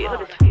Huddersfield.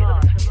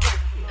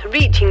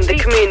 Reaching the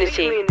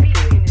community.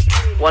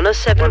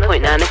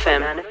 107.9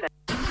 FM.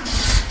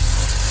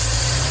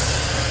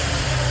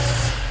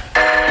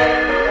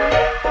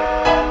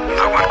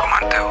 भगवान को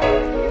मानते हो?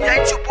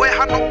 यही चुप हुए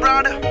हानो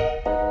ब्राड.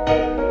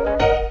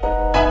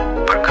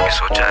 पर कभी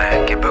सोचा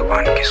है कि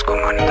भगवान किसको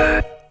मानता है?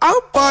 आओ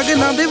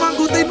पागलां दे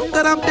वांगू तैनू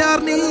करां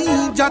प्यार नहीं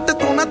जट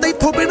तो ना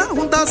तैथों बिना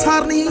हुंदा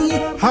सार नहीं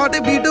हार्ट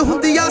बीट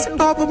हुंदी आ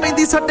स्टॉप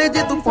पैंदी सट्टे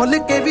जे तू भुੱਲ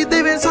के भी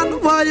देवे सानू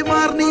आवाज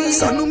मारनी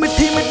सानू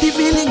मिठी मिठी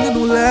फीलिंग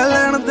नू ले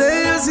लैण दे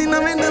ਅਸੀਂ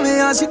ਨਵੇਂ ਨਵੇਂ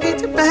ਆਸ਼ਿਕੀ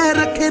ਚ ਪੈਰ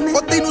ਰੱਖੇ ਨੇ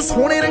ਉਹ ਤੈਨੂੰ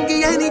ਸੋਹਣੇ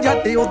ਰੰਗੀ ਐ ਨਹੀਂ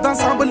ਜੱਟੇ ਉਦਾਂ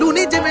ਸੰਭਲੂ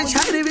ਨਹੀਂ ਜਿਵੇਂ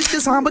ਸ਼ਹਿਰ ਵਿੱਚ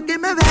ਸੰਭ ਕੇ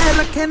ਮੈਂ ਵਹਿ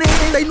ਰੱਖੇ ਨੇ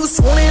ਤੈਨੂੰ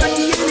ਸੋਹਣੇ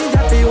ਰੰਗੀ ਐ ਨਹੀਂ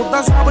ਜੱਟੇ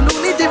ਉਦਾਂ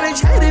ਸੰਭਲੂ ਨਹੀਂ ਜਿਵੇਂ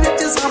ਸ਼ਹਿਰ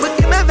ਵਿੱਚ ਸੰਭ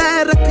ਕੇ ਮੈਂ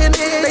ਵਹਿ ਰੱਖੇ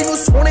ਨੇ ਤੈਨੂੰ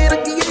ਸੋਹਣੇ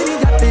ਰੰਗੀ ਐ ਨਹੀਂ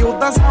ਜੱਟੇ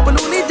ਉਦਾਂ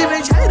ਸੰਭਲੂ ਨਹੀਂ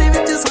ਜਿਵੇਂ ਸ਼ਹਿਰ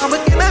ਵਿੱਚ ਸੰਭ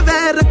ਕੇ ਮੈਂ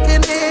ਵਹਿ ਰੱਖੇ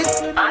ਨੇ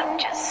I'm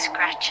just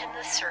scratching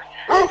the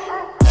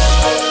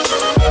surface.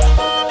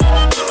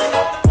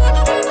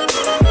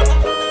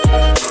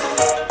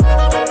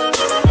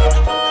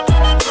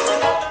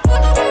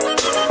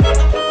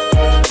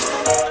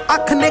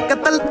 ਅੱਖ ਨੇ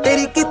ਕਤਲ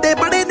ਤੇਰੀ ਕੀਤੇ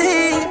ਬੜੇ ਨੇ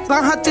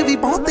ਰਾਹਾਂ 'ਚ ਵੀ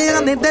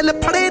ਬਹੁਤਿਆਂ ਨੇ ਦਿਲ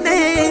ਫੜੇ ਨੇ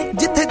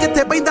ਜਿੱਥੇ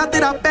ਜਿੱਥੇ ਪੈਂਦਾ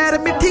ਤੇਰਾ ਪੈਰ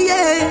ਮਿੱਠੀਏ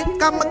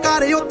ਕੰਮ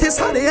ਕਰ ਉੱਥੇ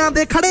ਸਾਰਿਆਂ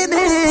ਦੇ ਖੜੇ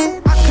ਨੇ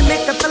ਅੱਖ ਨੇ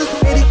ਕਤਲ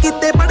ਤੇਰੀ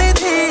ਕੀਤੇ ਬੜੇ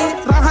ਨੇ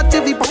ਰਾਹਾਂ 'ਚ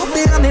ਵੀ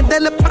ਬਹੁਤਿਆਂ ਨੇ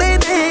ਦਿਲ ਫੜੇ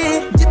ਨੇ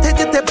ਜਿੱਥੇ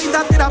ਜਿੱਥੇ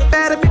ਪੈਂਦਾ ਤੇਰਾ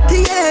ਪੈਰ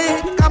ਮਿੱਠੀਏ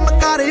ਕੰਮ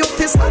ਕਰ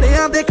ਉੱਥੇ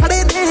ਸਾਰਿਆਂ ਦੇ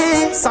ਖੜੇ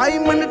ਨੇ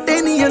ਸਾਈਮਨ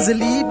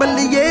ਟੇਨੀਅਸਲੀ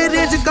ਬੱਲੀਏ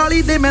ਰੇਜ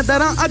ਕਾਲੀ ਦੇ ਮੈਂ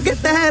ਦਰਾਂ ਅੱਗੇ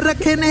ਟਹਿ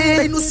ਰੱਖੇ ਨੇ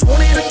ਤੈਨੂੰ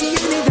ਸੋਹਣੇ ਰੱਖੀਏ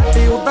ਨਹੀਂ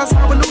ਜੱਟੇ ਉਦਾਂ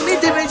ਸੰਭਲੂ ਨਹੀਂ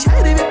ਜਿਵੇਂ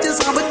ਸ਼ਹਿਰ ਵਿੱਚ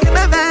ਸੰਭ ਕੇ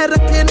ਮੈਂ ਵਹਿ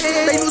ਰੱਖੇ ਨੇ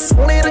ਤੈਨੂੰ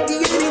ਸੋਹਣੇ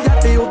ਰੱਖੀਏ ਨਹੀਂ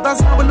ਜੱਟੇ ਉਦਾਂ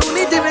ਸੰਭਲੂ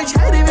ਨਹੀਂ ਜਿਵੇਂ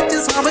ਸ਼ਹਿਰ ਵਿੱਚ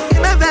ਸੰਭ ਕੇ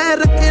ਮੈਂ ਵਹਿ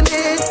ਰੱਖੇ ਨੇ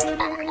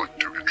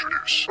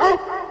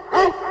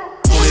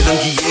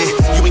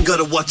You ain't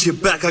gotta watch your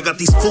back. I got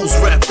these fools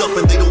wrapped up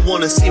and they don't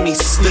wanna see me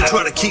snap. They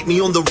try to keep me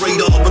on the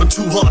radar, but I'm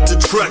too hard to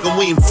track. I'm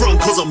waiting front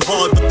cause I'm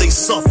hard, but they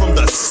soft from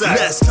the sack.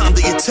 Last time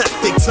they attacked,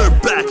 they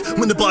turned back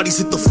when the bodies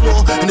hit the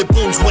floor and their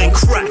bones went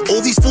crack.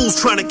 All these fools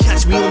trying to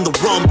catch me on the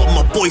run, but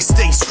my boys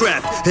stay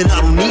strapped. And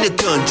I don't need a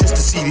gun just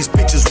to see these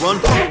bitches run.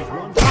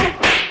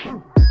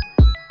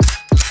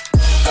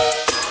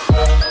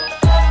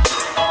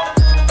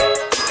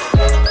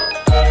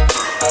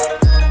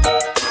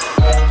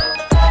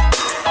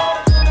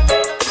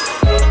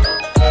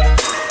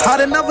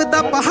 ਹਰ ਨਵ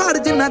ਦਾ ਪਹਾੜ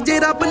ਜਿੰਨਾ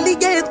ਜੇਰਾ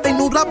ਬੱਲੀਏ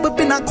ਤੈਨੂੰ ਰੱਬ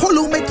ਬਿਨਾ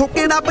ਖੋਲੂ ਮੈਥੋਂ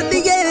ਕਿਹੜਾ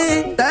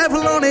ਬੱਲੀਏ ਟੈ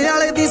ਫਲਾਉਣੇ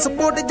ਵਾਲੇ ਦੀ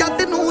ਸਪੋਰਟ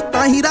ਜੱਟ ਨੂੰ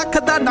ਤਾਂ ਹੀ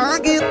ਰੱਖਦਾ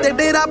ਡਾਂਗ ਉੱਤੇ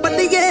ਡੇਰਾ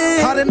ਬੱਲੀਏ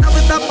ਹਰ ਨਵ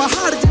ਦਾ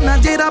ਪਹਾੜ ਜਿੰਨਾ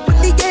ਜੇਰਾ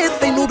ਬੱਲੀਏ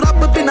ਤੈਨੂੰ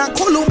ਰੱਬ ਬਿਨਾ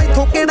ਖੋਲੂ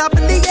ਮੈਥੋਂ ਕਿਹੜਾ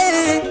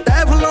ਬੱਲੀਏ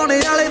ਟੈ ਫਲਾਉਣੇ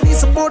ਵਾਲੇ ਦੀ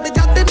ਸਪੋਰਟ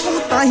ਜੱਟ ਨੂੰ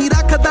ਤਾਂ ਹੀ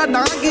ਰੱਖਦਾ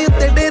ਡਾਂਗ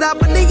ਉੱਤੇ ਡੇਰਾ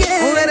ਬੱਲੀਏ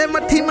ਮੇਰੇ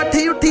ਮੱਠੀ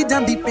ਮੱਠੀ ਉੱਠੀ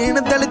ਜਾਂਦੀ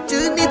ਪੇਨ ਦਿਲ ਚ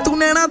ਨੀ ਤੂੰ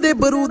ਨੈਣਾ ਦੇ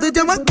ਬਰੂਦ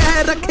ਜਮਾ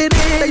ਕਹਿ ਰੱਖੇ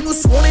ਨੇ ਤੈਨੂੰ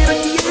ਸੋਹਣੇ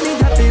ਰੱਖੀਏ ਨਹੀਂ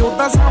ਜੱਟੇ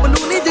ਉਦਾਂ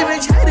ਸੰਭਲੂ ਨਹੀਂ ਜਿਵੇਂ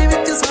ਸ਼ਹਿਰ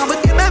ਵਿੱਚ ਸੰਭ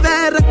ਕੇ ਮੈਂ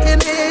ਵਹਿ ਰੱਖੇ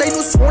ਨੇ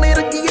ਤੈਨੂੰ ਸੋਹਣੇ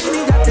ਰੱਖੀਏ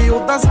ਨਹੀਂ ਜੱਟੇ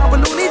ਉਦਾਂ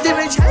ਸੰਭਲੂ ਨਹੀਂ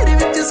ਜਿਵੇਂ ਸ਼ਹਿਰ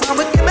ਵਿੱਚ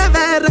ਸੰਭ ਕੇ ਮੈਂ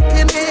ਵਹਿ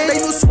ਰੱਖੇ ਨੇ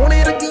ਤੈਨੂੰ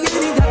ਸੋਹਣੇ ਰੱਖੀਏ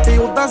ਨਹੀਂ ਜੱਟੇ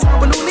ਉਦਾਂ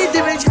ਸੰਭਲੂ ਨਹੀਂ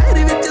ਜਿਵੇਂ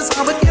ਸ਼ਹਿਰ ਵਿੱਚ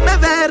ਸੰਭ ਕੇ ਮੈਂ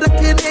ਵਹਿ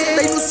ਰੱਖੇ ਨੇ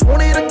ਤੈਨੂੰ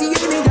ਸੋਹਣੇ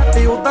ਰੱਖੀਏ ਨਹੀਂ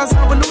ਜੱਟੇ ਉਦਾਂ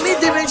ਸੰਭਲੂ ਨਹੀਂ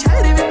ਜਿਵੇਂ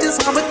ਸ਼ਹਿਰ ਵਿੱਚ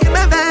ਸੰਭ ਕੇ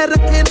ਮੈਂ ਵਹਿ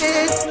ਰੱਖੇ ਨੇ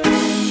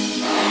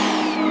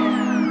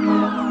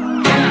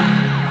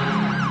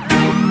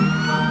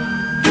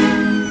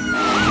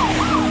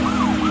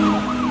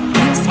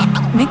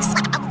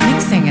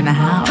Mixing in the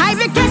house. High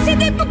ਵੇ ਕਿਸੇ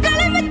ਦੀ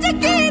ਪੁਕਲੇ ਵਿੱਚ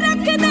ਕੀ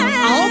ਰੱਖਦਾ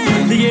ਆਓ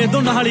ਬੰਦੀਏ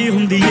ਤੋਂ ਨਾਲੀ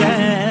ਹੁੰਦੀ ਐ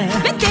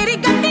ਵੇ ਤੇਰੀ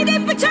ਗੱਡੀ ਦੀ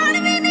ਪਛਾਣ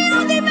ਵੀ ਨਹੀਂ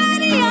ਆਉਂਦੀ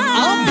ਮੈਰੀਆ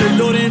ਆਓ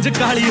ਬਿੱਲੋ ਰੇਂਜ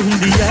ਕਾਲੀ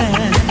ਹੁੰਦੀ ਐ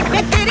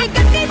ਵੇ ਤੇਰੀ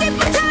ਗੱਡੀ ਦੀ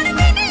ਪਛਾਣ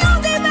ਵੀ ਨਹੀਂ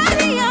ਆਉਂਦੀ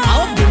ਮੈਰੀਆ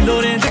ਆਓ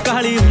ਬਿੱਲੋ ਰੇਂਜ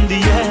ਕਾਲੀ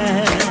ਹੁੰਦੀ ਐ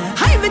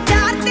ਹਾਈ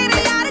ਵਿਚਾਰ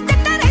ਤੇਰੇ ਯਾਰ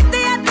ਜੱਟਾਂ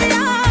ਰਹਿੰਦੇ ਆ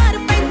ਤਿਆਰ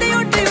ਪੈਂਦੇ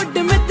ਉੱਡ ਉੱਡ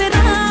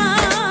ਮਿੱਤਰਾ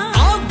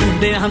ਆਓ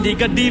ਗੁੰਡਿਆਂ ਦੀ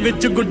ਗੱਡੀ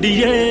ਵਿੱਚ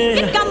ਗੁੱਡੀਏ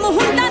ਕੰਮ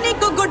ਹੁੰਦਾ ਨਹੀਂ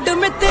ਕੋ ਗੁੱਡ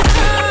ਮਿੱਤਰਾ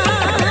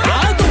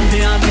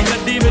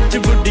ਗੱਡੀ ਵਿੱਚ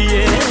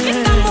ਗੁੱਡੀਏ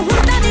ਕੰਮ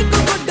ਹੁੰਦਾ ਨਹੀਂ ਕੋ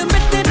ਗੁੱਡ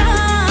ਮਿੱਤਰਾ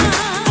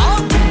ਆ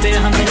ਗੁੱਡੇ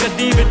ਹਾਂ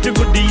ਗੱਡੀ ਵਿੱਚ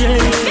ਗੁੱਡੀਏ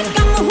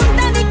ਕੰਮ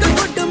ਹੁੰਦਾ ਨਹੀਂ ਕੋ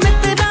ਗੁੱਡ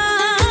ਮਿੱਤਰਾ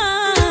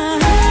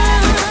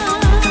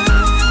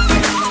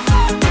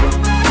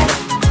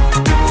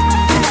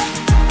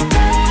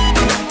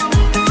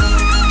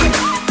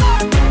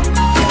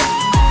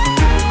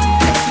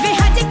ਵੇ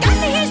ਹਜੇ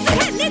ਕੱਲ ਹੀ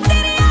ਸਹੇਲੀ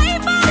ਤੇਰੇ ਆਈ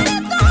ਬਾਲ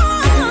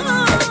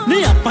ਤੋਂ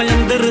ਨਹੀਂ ਆਪਾਂ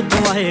ਅੰਦਰ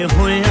ਤੋਂ ਆਏ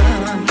ਹੋਏ ਆ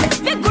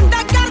ਵੇ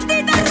ਗੁੰਡਾ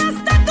ਕਰਦੀ ਦਾ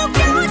ਰਸਤਾ ਤੂੰ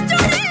ਕਿਉਂ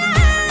ਚੁਣਿਆ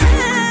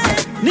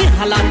ਨੀ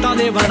ਹਾਲਾਤਾਂ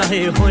ਦੇ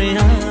ਬਣਾਏ ਹੋਏ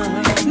ਆ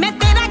ਮੈਂ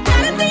ਤੇਰਾ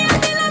ਕਰਦੀ ਆ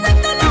ਦਿਲਾਂ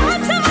ਵਿੱਚ ਲੋਹਾ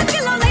ਸਮਝ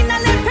ਲੋ ਲੈਣਾ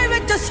ਲੇਫੇ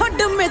ਵਿੱਚ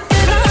ਛੱਡ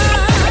ਮਿੱਤਰਾ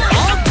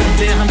ਆ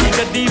ਗੁੱਡੇ ਹਾਂ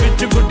ਗੱਡੀ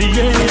ਵਿੱਚ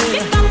ਗੁੱਡੀਏ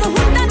ਕੰਮ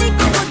ਹੁੰਦਾ ਨਹੀਂ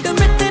ਕੋ ਗੁੱਡ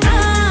ਮਿੱਤਰਾ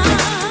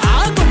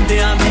ਆ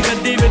ਗੁੱਡਿਆਂ ਦੀ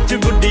ਗੱਡੀ ਵਿੱਚ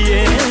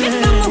ਗੁੱਡੀਏ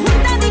ਕੰਮ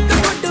ਹੁੰਦਾ ਨਹੀਂ ਕੋ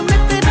ਗੁੱਡ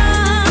ਮਿੱਤਰਾ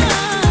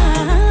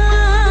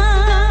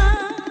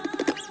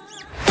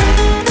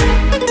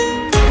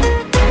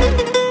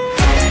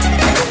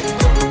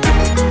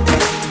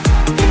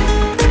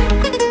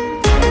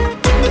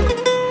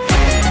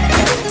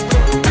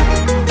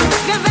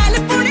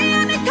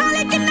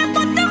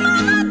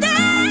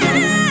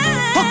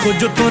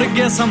ਜੋ ਤੁਰ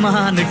ਗਿਆ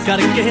ਸਮਾਨ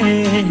ਕਰਕੇ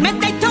ਮੈਂ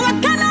ਤੈਥੋਂ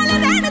ਅੱਖਾਂ ਨਾਲ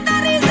ਰਹਿਣ ਦਾ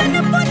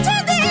ਰੀਜ਼ਨ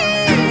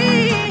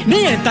ਪੁੱਛਦੀ ਨੀ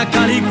ਇਹ ਤਾਂ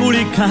ਕਾਲੀ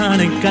ਕੂਲੀ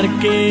ਖਾਣ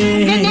ਕਰਕੇ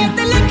ਕਿੰਨੇ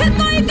ਤੇ ਲਿਖ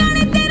ਕੋਈ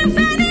ਗਾਣੇ ਤੇਰੇ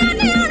ਫੈਨਾਂ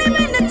ਨੇ ਆਉਣੇ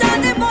ਮੈਂ ਨਚਾ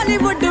ਦੇ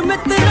ਬਾਲੀਵੁੱਡ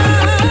ਮਿੱਤਰਾ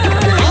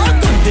ਆ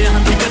ਕੁੰਡਿਆਂ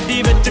ਦੀ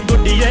ਗੱਡੀ ਵਿੱਚ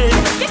ਗੁੱਡੀਏ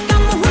ਕਿ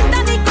ਕੰਮ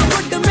ਹੁੰਦਾ ਨਹੀਂ ਕੋ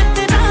ਗੁੱਡ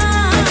ਮਿੱਤਰਾ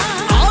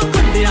ਆ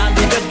ਕੁੰਡਿਆਂ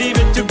ਦੀ ਗੱਡੀ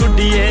ਵਿੱਚ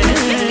ਗੁੱਡੀਏ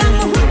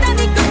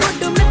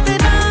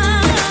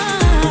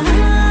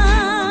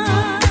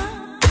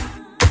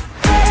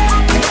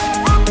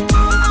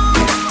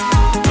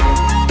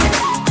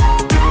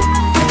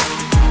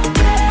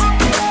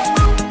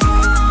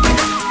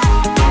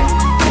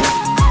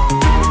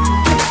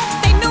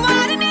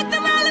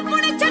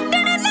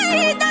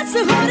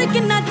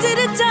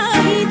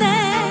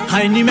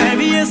ਹਾਏ ਨੀ ਮੈਂ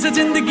ਵੀ ਇਸ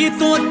ਜ਼ਿੰਦਗੀ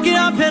ਤੋਂ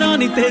ਅੱਕਿਆ ਫਿਰਾਂ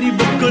ਨੀ ਤੇਰੀ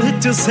ਬੁੱਕਲ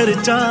ਚ ਸਿਰ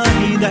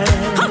ਚਾਹੀਦਾ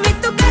ਹਮੇ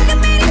ਤੂੰ ਗੱਲ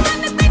ਮੇਰੀ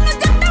ਮਨ ਤੈਨੂੰ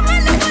ਜੱਟ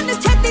ਮਨ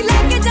ਛੇਤੀ ਲੈ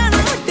ਕੇ ਜਾਣਾ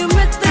ਉੱਡ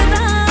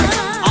ਮਿੱਤਰਾ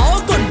ਆਓ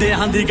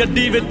ਕੁੰਡਿਆਂ ਦੀ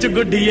ਗੱਡੀ ਵਿੱਚ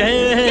ਗੁੱਡੀਏ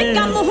ਕਿ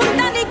ਕੰਮ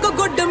ਹੁੰਦਾ ਨਹੀਂ ਕੋ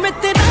ਗੁੱਡ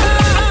ਮਿੱਤਰਾ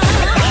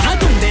ਆ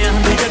ਕੁੰਡਿਆਂ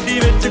ਦੀ ਗੱਡੀ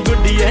ਵਿੱਚ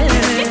ਗੁੱਡੀਏ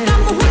ਕਿ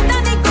ਕੰਮ ਹੁੰਦਾ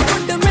ਨਹੀਂ ਕੋ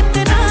ਗੁੱਡ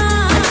ਮਿੱਤਰਾ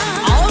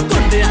ਆਓ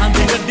ਕੁੰਡਿਆਂ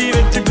ਦੀ ਗੱਡੀ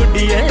ਵਿੱਚ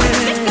ਗੁੱਡੀਏ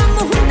ਕਿ ਕੰਮ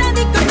ਹੁੰਦਾ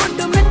ਨਹੀਂ ਕੋ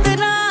ਗੁੱਡ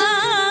ਮਿੱਤਰਾ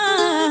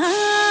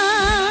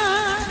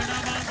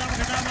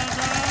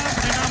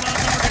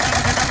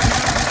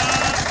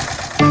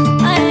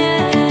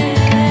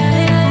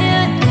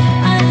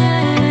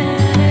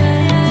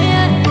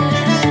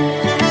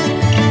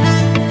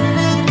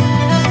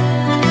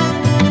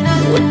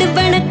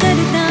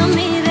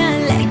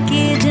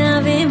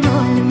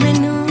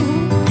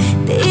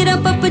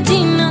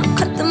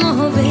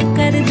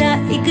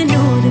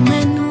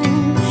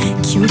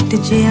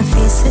जिया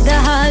फेस दा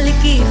हाल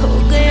की हो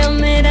गया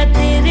मेरा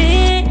तेरे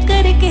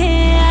करके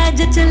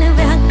आज चल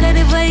ब्याह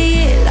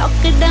करवाइए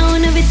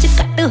लॉकडाउन विच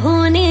कट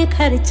होने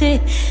खर्चे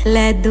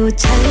ले दो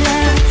छल्ला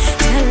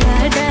छल्ला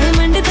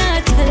डायमंड दा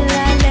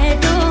छल्ला ले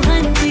दो हाँ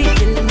जी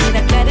दिल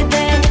मेरा कर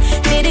दे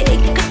तेरे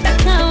एक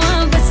टकावा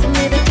बस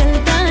मेरा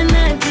चलता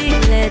ना जी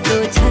ले दो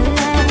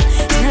छल्ला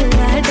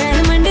छल्ला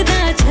डायमंड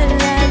दा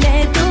छल्ला ले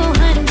दो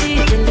हाँ जी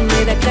दिल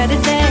मेरा कर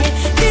दे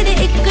तेरे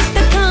एक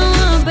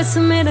टकावा बस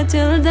मेरा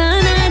चलता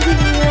ना जी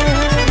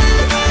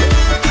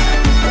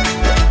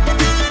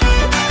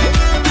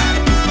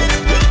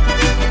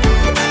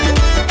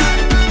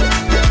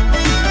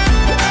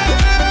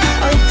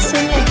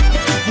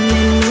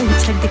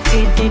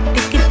डेट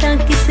किता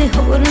किसे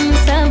होर ਨੂੰ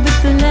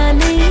ਸਾਬਤ ਲਾ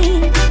ਲਈ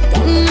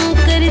ਤੈਨੂੰ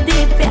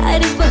ਕਰਦੇ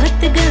ਪਿਆਰ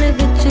ਬਹੁਤ ਗਲ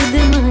ਵਿੱਚ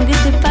ਦਿਮਾਗ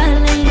ਤੇ ਪਾ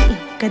ਲਈ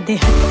ਕਦੇ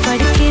ਹੱਥ ਫੜ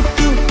ਕੇ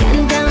ਤੂੰ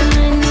ਕਹਿੰਦਾ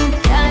ਮੈਨੂੰ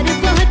ਪਿਆਰ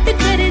ਬਹੁਤ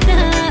ਕਰਦਾ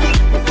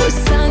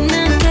ਗੁੱਸਾ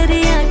ਨਾ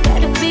ਕਰਿਆ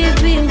ਕਰ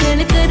ਬੇਬੀ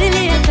ਗੱਲ ਕਰ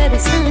ਲਿਆ ਕਰ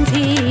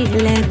ਸਾਂਝੀ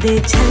ਲੈ ਦੇ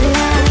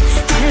ਛੱਲਾ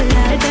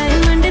ਛੱਲਾ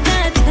ਡਾਇਮੰਡ ਦਾ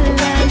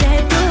ਛੱਲਾ ਲੈ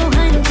ਤੋ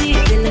ਹਾਂਜੀ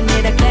ਦਿਲ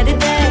ਮੇਰਾ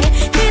ਕਰਦਾ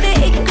ਤੇਰੇ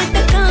ਇੱਕ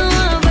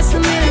ਟਕਾਵਾ ਬਸ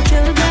ਮੇਰਾ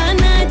ਚੱਲਦਾ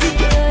ਨਾ ਜੀ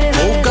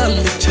ਉਹ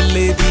ਗੱਲ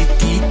ਛੱਲੇ ਦੀ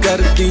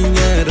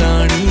ਕਰਦੀਆਂ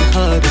ਰਾਣੀ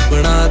ਹਾਰ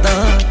ਬਣਾਦਾ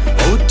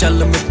ਉਹ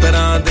ਚੱਲ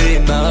ਮਿੱਤਰਾਂ ਦੇ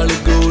ਨਾਲ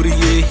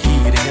ਗੋਰੀਏ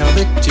ਹੀਰਿਆਂ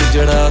ਵਿੱਚ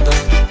ਜੜਾਦਾ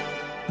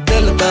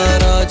ਦਿਲ ਦਾ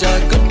ਰਾਜਾ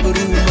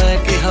ਗੱਭਰੂ ਮੈਂ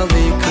ਕਿਹਾ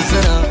ਵੇਖ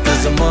ਜ਼ਰਾ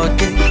ਅਜ਼ਮਾ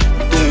ਕੇ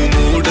ਤੂੰ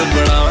ਮੂਡ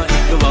ਬਣਾ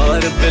ਇੱਕ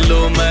ਵਾਰ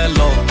ਪਹਿਲੋਂ ਮੈਂ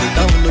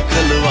ਲੋਕਡਾਊਨ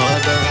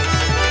ਖਲਵਾਦਾ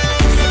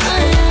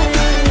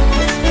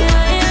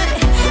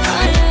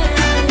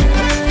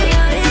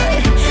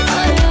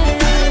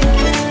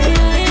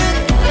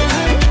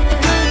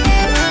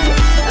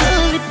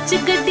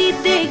ਗੱਡੀ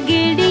ਤੇ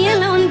ਗੇੜੀਆਂ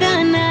ਲਾਉਂਦਾ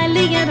ਨਾਲ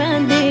ਯਾਰਾਂ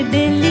ਦੇ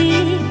ਡੇਲੀ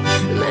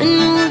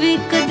ਮੈਨੂੰ ਵੀ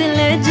ਕਦ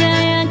ਲੈ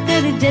ਜਾਇਆ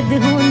ਕਰ ਜਦ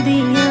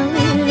ਹੁੰਦੀਆਂ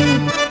ਵੇਲੇ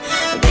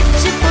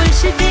ਵਿੱਚ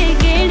ਪੁਲਿਸ ਦੇ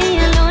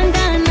ਗੇੜੀਆਂ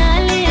ਲਾਉਂਦਾ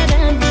ਨਾਲ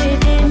ਯਾਰਾਂ ਦੇ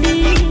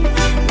ਡੇਲੀ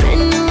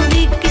ਮੈਨੂੰ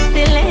ਵੀ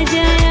ਕਿਤੇ ਲੈ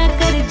ਜਾਇਆ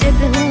ਕਰ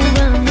ਜਦ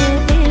ਹੋਵਾਂ ਮੈਂ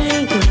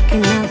ਵੇਲੇ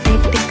ਕਿੰਨਾ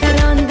ਵੇਟ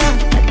ਕਰਾਉਂਦਾ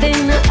ਕਦੇ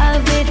ਨਾ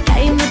ਆਵੇ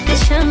ਟਾਈਮ ਤੇ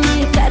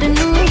ਸ਼ਾਮੀ ਕਰ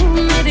ਨੂੰ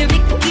ਮੇਰੇ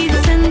ਵਿੱਕੀ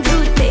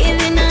ਸੰਧੂ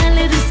ਤੇਰੇ ਨਾਲ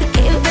ਰੁਸ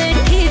ਕੇ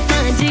ਬੈਠੀ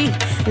ਤਾਂ ਜੀ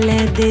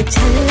ਲੈ ਦੇ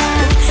ਛੱਲਾ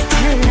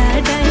ਛੱਲਾ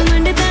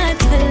ਡਾਇਮੰਡ ਦਾ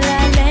ਛੱਲਾ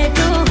ਲੈ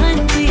ਦੋ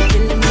ਹਾਂਜੀ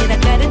ਦਿਲ ਮੇਰਾ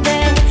ਕਰਦਾ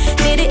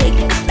ਤੇਰੇ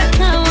ਇੱਕ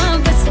ਟਕਾਵਾ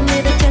ਬਸ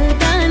ਮੇਰਾ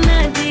ਚੱਲਦਾ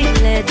ਨਾ ਜੀ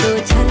ਲੈ ਦੋ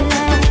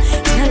ਛੱਲਾ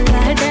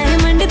ਛੱਲਾ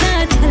ਡਾਇਮੰਡ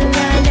ਦਾ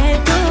ਛੱਲਾ ਲੈ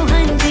ਦੋ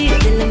ਹਾਂਜੀ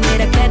ਦਿਲ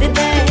ਮੇਰਾ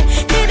ਕਰਦਾ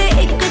ਤੇਰੇ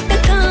ਇੱਕ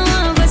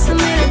ਟਕਾਵਾ ਬਸ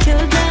ਮੇਰਾ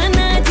ਚੱਲਦਾ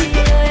ਨਾ ਜੀ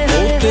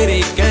ਉਹ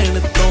ਤੇਰੇ ਕਹਿਣ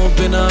ਤੋਂ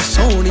ਬਿਨਾ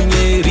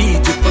ਸੋਹਣੀਏ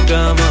ਰੀਝ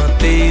ਪਗਾਵਾਂ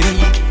ਤੇਰੀ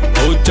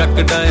ਉਹ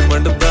ਚੱਕ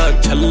ਡਾਇਮੰਡ ਦਾ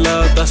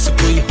ਛੱਲਾ ਦੱਸ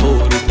ਕੋਈ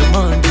ਹੋਰ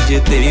ਡਿਮਾਂਡ ਜੇ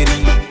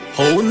ਤੇਰੀ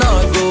ਹੋ ਨਾ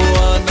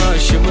ਗੋਆ ਨਾ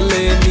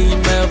ਸ਼ਿਮਲੇ ਨੀ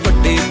ਮੈਂ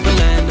ਵੱਡੇ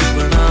ਪਲਾਨ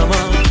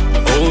ਬਣਾਵਾਂ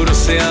ਹੋਰ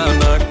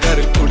ਸਿਆਣਾ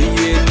ਕਰ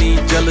ਕੁੜੀਏ ਨੀ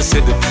ਜਲ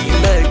ਸਿੱਧੀ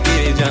ਲੈ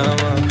ਕੇ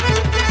ਜਾਵਾਂ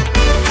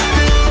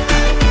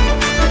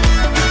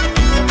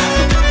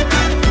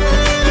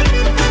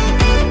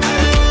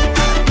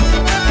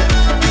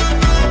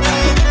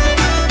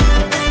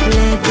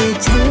ਲੈ ਦੇ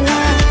ਛੱਲਾ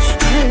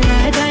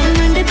ਛੱਲਾ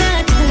ਡਾਇਮੰਡ ਦਾ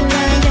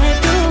ਛੱਲਾ ਲੈ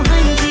ਦੋ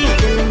ਹਾਂਜੀ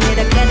ਦਿਲ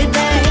ਮੇਰਾ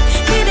ਕਰਦਾ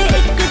ਤੇਰੇ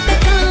ਇੱਕ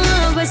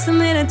ਟਕਾਵਾ ਬਸ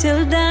ਮੇਰਾ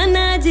ਚੱਲਦਾ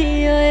ਨਾ ਜੀ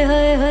ਓਏ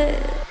ਹੋਏ ਹੋਏ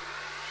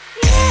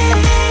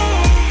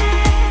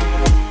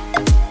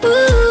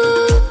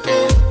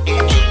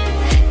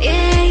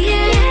yeah,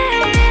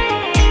 yeah.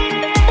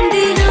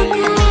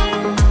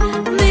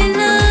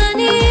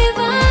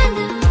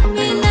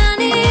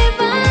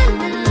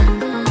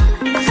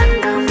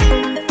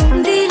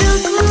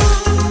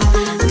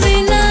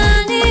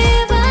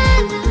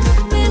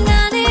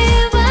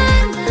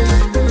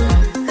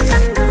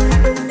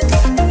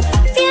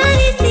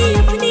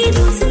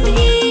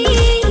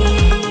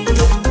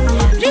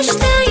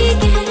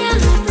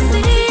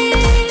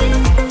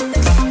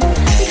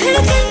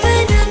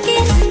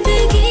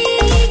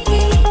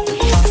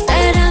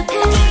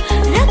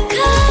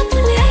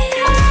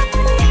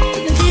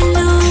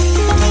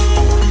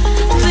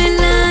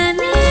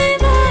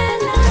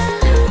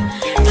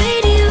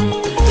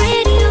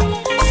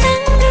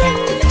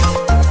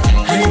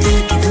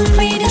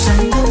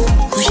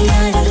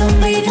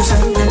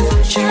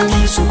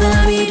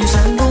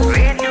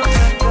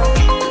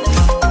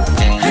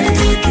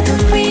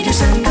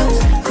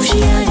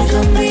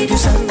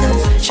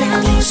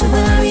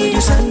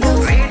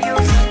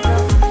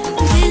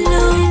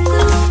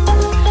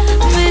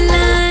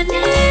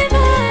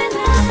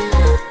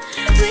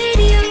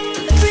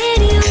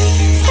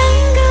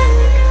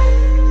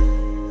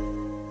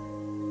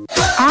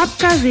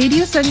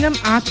 रेडियो संगम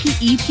आपकी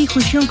ईद की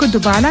खुशियों को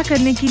दुबारा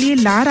करने के लिए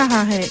ला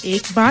रहा है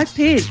एक बार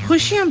फिर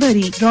खुशियां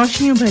भरी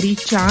रोशनियों भरी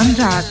चांद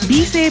रात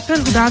 20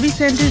 अप्रैल गुदावी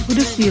सेंटर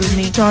हुडर्सफील्ड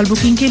में टॉल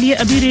बुकिंग के लिए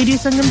अभी रेडियो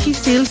संगम की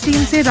सेल्स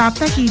टीम से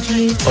राब्ता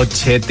कीजिए और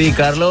छेती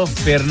कर लो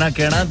फिर ना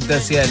कहना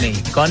दसिया नहीं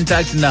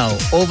कांटेक्ट नाउ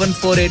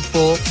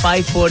 01484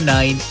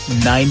 549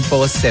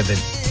 947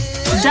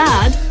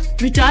 डैड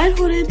रिटायर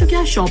हो रहे हैं तो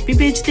क्या शॉप भी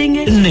बेच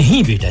देंगे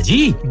नहीं बेटा जी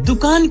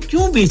दुकान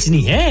क्यों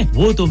बेचनी है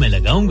वो तो मैं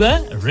लगाऊंगा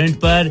रेंट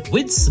पर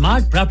with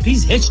smart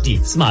properties HD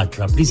smart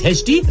properties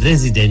HD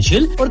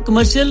residential और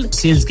कमर्शियल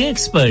सेल्स के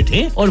एक्सपर्ट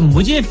हैं और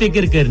मुझे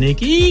फिक्र करने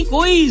की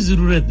कोई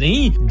जरूरत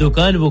नहीं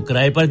दुकान वो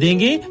किराए पर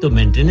देंगे तो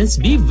मेंटेनेंस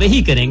भी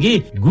वही करेंगे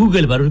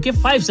गूगल पर उनके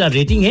 5 स्टार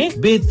रेटिंग है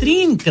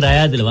बेहतरीन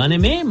किराया दिलवाने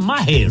में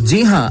माहिर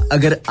जी हां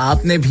अगर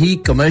आपने भी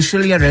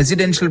कमर्शियल या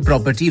रेजिडेंशियल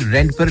प्रॉपर्टी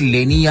रेंट पर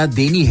लेनी या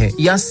देनी है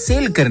या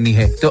सेल करनी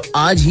है तो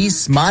आज ही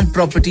स्मार्ट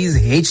प्रॉपर्टीज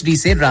एचडी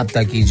से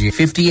राब्ता कीजिए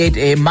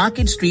 58A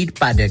market street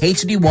paddock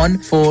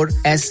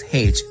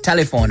HD14SH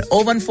telephone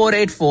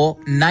 01484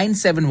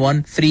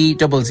 971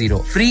 300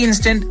 free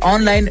instant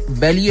online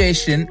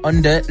valuation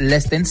under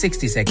less than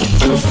 60 seconds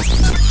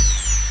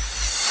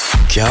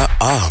क्या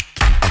आप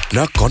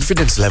अपना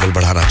कॉन्फिडेंस लेवल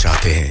बढ़ाना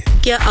चाहते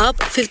हैं क्या आप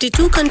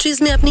 52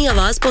 कंट्रीज में अपनी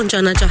आवाज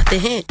पहुंचाना चाहते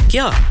हैं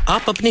क्या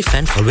आप अपनी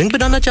फैन फॉलोइंग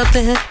बनाना चाहते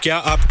हैं क्या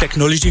आप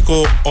टेक्नोलॉजी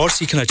को और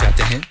सीखना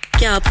चाहते हैं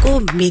क्या आपको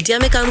मीडिया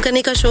में काम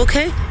करने का शौक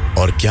है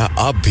और क्या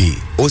आप भी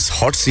उस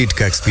हॉट सीट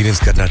का एक्सपीरियंस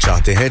करना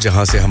चाहते हैं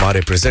जहां से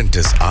हमारे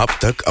प्रेजेंटर्स आप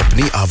तक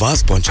अपनी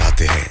आवाज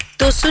पहुंचाते हैं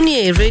तो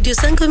सुनिए radio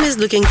Sangam is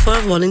looking for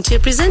volunteer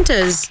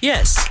presenters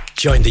yes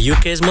join the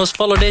UK's most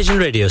followed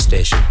Asian radio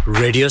station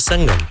Radio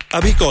Sangam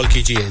abhi call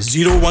kijiye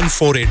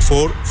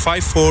 01484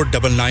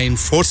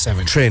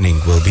 549947 training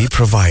will be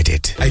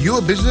provided are you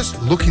a business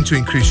looking to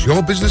increase your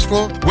business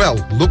flow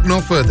well look no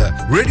further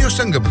Radio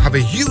Sangam have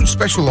a huge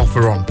special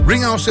offer on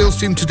ring our sales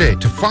team today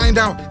to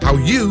find out how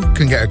you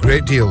can get a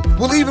great deal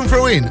we'll even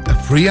throw in a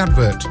free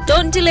advert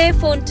don't delay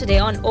phone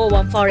today on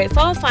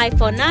 01484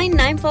 549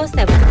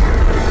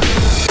 947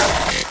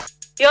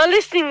 You're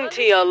listening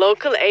to your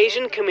local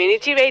Asian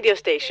community radio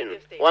station,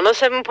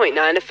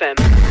 107.9 FM.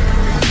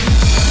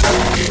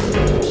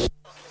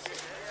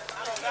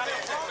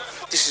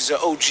 This is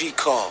an OG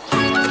call.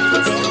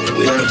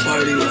 We had a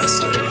party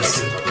last night.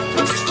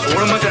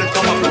 What am I gonna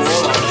tell my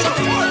parole?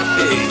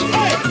 Hey,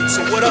 so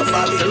what up,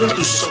 Bobby?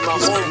 So my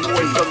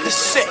homeboy from the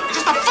set.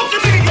 I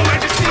fucking need you, man.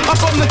 I'm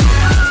from the...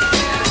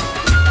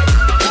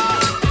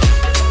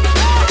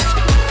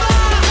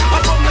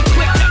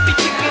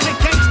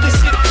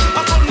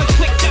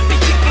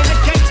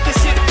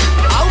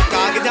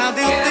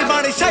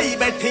 ਛਾਈ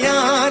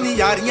ਬੈਠਿਆਂ ਨੀ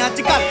ਯਾਰੀਆਂ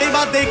ਚ ਘਾਟੇ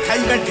ਵਾਦੇ ਖਾਈ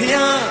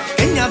ਬੈਠਿਆਂ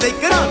ਕਈਆਂ ਦੇ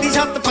ਘਰਾਂ ਦੀ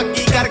ਛੱਤ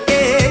ਪੱਕੀ ਕਰਕੇ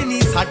ਨੀ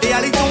ਸਾਡੇ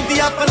ਵਾਲੀ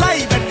ਚੁੰਦੀਆਂ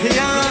ਪਲਾਈ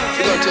ਬੈਠਿਆਂ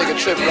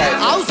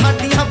ਆਓ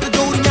ਸਾਡੀਆਂ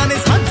ਬਜੋਰੀਆਂ ਨੇ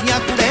ਸਾਂਝੀਆਂ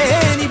ਕੁੜੇ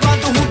ਨੀ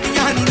ਬੰਦ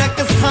ਹੁੰਦੀਆਂ ਨੀ ਨਾ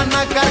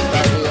ਕਿਸਾਨਾਂ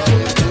ਕਰਕੇ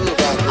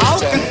ਆਓ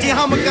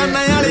ਕੱਚਿਆਂ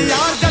ਮਕਾਨਾਂ ਵਾਲੇ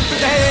ਯਾਰ ਜੱਟ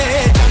ਦੇ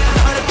ਜੱਟ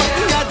ਨਾਲ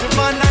ਪੱਕੀਆਂ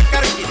ਜ਼ਮਾਨਾ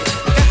ਕਰਕੇ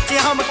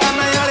ਕੱਚਿਆਂ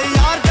ਮਕਾਨਾਂ ਵਾਲੇ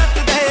ਯਾਰ ਜੱਟ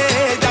ਦੇ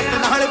ਜੱਟ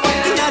ਨਾਲ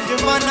ਪੱਕੀਆਂ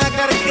ਜ਼ਮਾਨਾ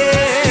ਕਰਕੇ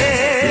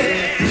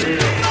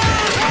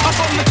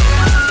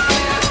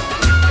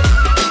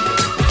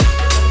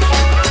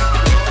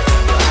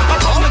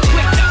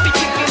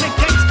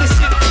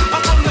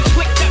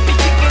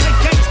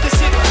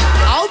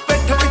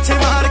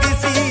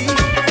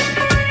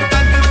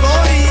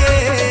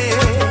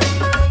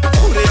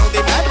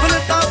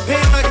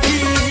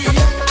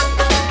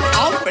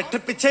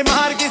ਪਿੱਛੇ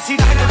ਮਾਰ ਕੇ ਸੀ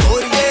ਡੱਕ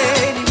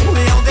ਗੋਰੀਏ ਨੀ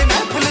ਮੂਹਰੇ ਆਉਂਦੇ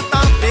ਮਹਿਫਲ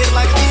ਤਾਂ ਫੇਰ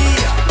ਲੱਗਦੀ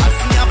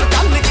ਅਸੀਂ ਆਪ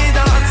ਚੱਲ ਕੇ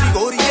ਜਾਣਾ ਸੀ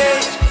ਗੋਰੀਏ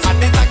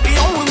ਸਾਡੇ ਤੱਕ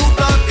ਆਉਣ ਨੂੰ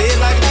ਤਾਂ ਫੇਰ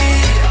ਲੱਗਦੀ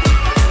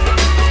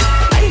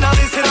ਇਹਨਾਂ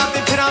ਦੇ ਸਿਰਾਂ ਤੇ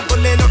ਫਿਰਾਂ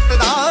ਬੁੱਲੇ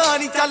ਲੁੱਟਦਾ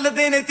ਨੀ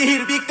ਚੱਲਦੇ ਨੇ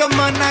ਤੀਰ ਵੀ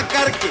ਕਮਾਨਾ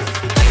ਕਰਕੇ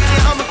ਕੱਚੇ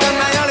ਹਮ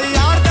ਕਰਨਾ ਵਾਲੇ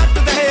ਯਾਰ ਜੱਟ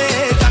ਦੇ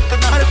ਜੱਟ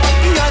ਨਾਲ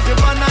ਪੱਕੀਆਂ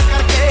ਜ਼ਬਾਨਾਂ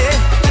ਕਰਕੇ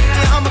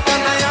ਕੱਚੇ ਹਮ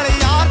ਕਰਨਾ ਵਾਲੇ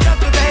ਯਾਰ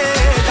ਜੱਟ ਦੇ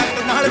ਜੱਟ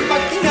ਨਾਲ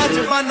ਪੱਕੀਆਂ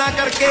ਜ਼ਬਾਨਾਂ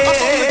ਕਰਕੇ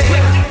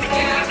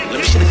Let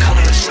me see the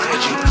color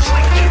inside you.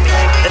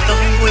 Let the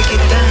homeboy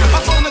get down.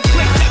 Up on the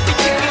quick,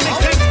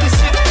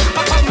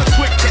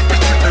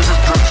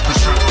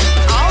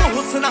 ਆਓ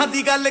ਹੁਸਨਾ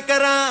ਦੀ ਗੱਲ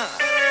ਕਰਾਂ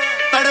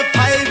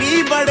ਤੜਫਾਏ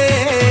ਵੀ ਬੜੇ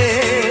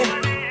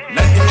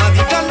ਨਗਲਾਂ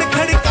ਦੀ ਗੱਲ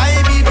ਖੜਕਾਏ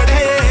ਵੀ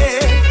ਬੜੇ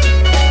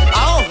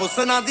ਆਓ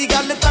ਹੁਸਨਾ ਦੀ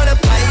ਗੱਲ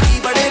ਤੜਫਾਏ ਵੀ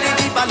ਬੜੇ ਨੇ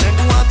ਦੀ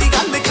ਬਾਲੜੂਆਂ ਦੀ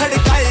ਗੱਲ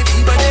ਖੜਕਾਏ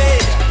ਵੀ ਬੜੇ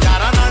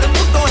ਯਾਰਾਂ ਨਾਲ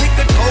ਮੁੱਢੋਂ ਇੱਕ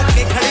ਠੋਕ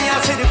ਕੇ ਖੜਿਆ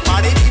ਸਿਰ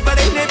ਪਾੜੇ ਵੀ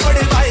ਬੜੇ ਨੇ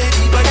ਪੜਵਾਏ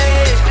ਵੀ ਬੜੇ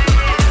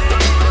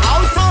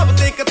ਆਓ ਸਾਬ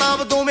ਤੇ ਕਿਤਾਬ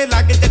ਦੋਵੇਂ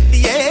ਲੱਗ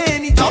ਜੱਟੀਏ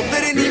ਨੀ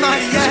ਚੌਧਰ ਨੀ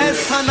ਮਾਰੀ ਐ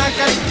ਸਾਨਾ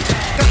ਕਰ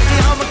ਕੱਚੇ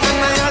ਹਮ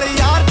ਕੰਨਾਂ ਵਾਲੇ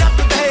ਯਾਰ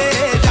ਜੱਟ ਦੇ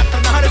ਜੱਟ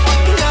ਨਾਲ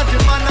ਪੱਕੀਆਂ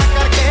ਜ਼ਮਾਨਾ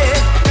ਕਰਕੇ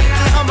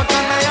ਕੱਚੇ ਹਮ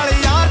ਕੰਨਾਂ ਵਾਲੇ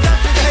ਯਾਰ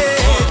ਜੱਟ ਦੇ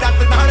ਜੱਟ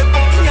ਨਾਲ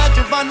ਪੱਕੀਆਂ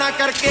ਜ਼ਮਾਨਾ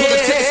ਕਰਕੇ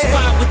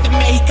with the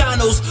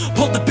Mexicanos,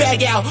 pull the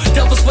bag out.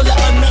 Devils full of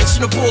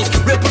unmentionables,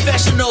 real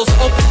professionals.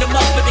 Open them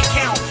up for the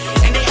count,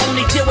 and they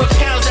only deal with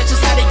pounds. That's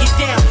just how they get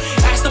down.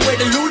 Asked them where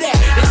the loot at.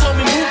 They told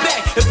me move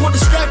back and pull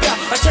the strap out.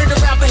 I turned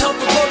around for help,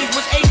 but Brody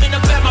was aiming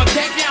up at my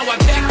back. Now I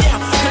back down.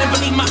 Couldn't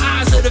believe my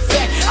eyes of the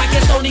fact. I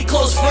guess only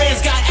close friends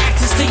got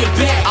access to your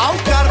back. Out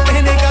karte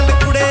ne gal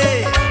kude,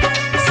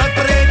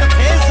 straight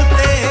face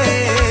te.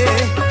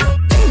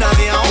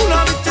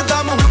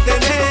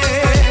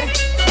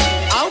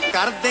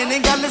 ਕਰਦੇ ਨੇ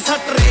ਗੱਲ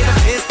straight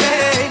face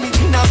ਤੇ ਨੀ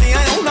ਜਿਨ੍ਹਾਂ ਦੇ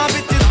ਆਉਣਾ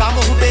ਵਿੱਚ ਦਮ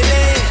ਹੁੰਦੇ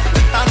ਨੇ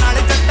ਤਾਂ ਨਾਲ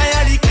ਜੱਟਾਂ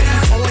ਵਾਲੀ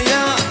ਕਰੀ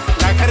ਸੋਹਣਿਆ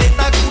ਨਖਰੇ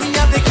ਤਾਂ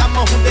ਕੁੜੀਆਂ ਦੇ ਕੰਮ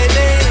ਹੁੰਦੇ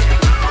ਨੇ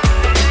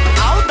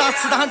ਆਓ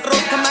ਦੱਸਦਾ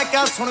ਟਰੁੱਕ ਮੈਂ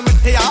ਕਿਹਾ ਸੁਣ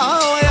ਮਿੱਠਿਆ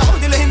ਓਏ ਆਓ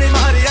ਦਿਲ ਨੇ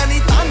ਮਾਰਿਆ ਨੀ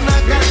ਤਾਨਾ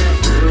ਕਰ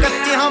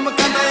ਕੱਚੇ ਹਮ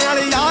ਕੰਨਾਂ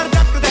ਵਾਲੇ ਯਾਰ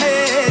ਜੱਟ ਦੇ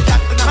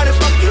ਜੱਟ ਨਾਲ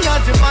ਪੱਕੀਆਂ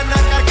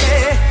ਜ਼ਬਾਨਾਂ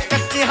ਕਰਕੇ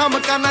ਕੱਚੇ ਹਮ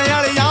ਕੰਨਾਂ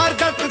ਵਾਲੇ ਯਾਰ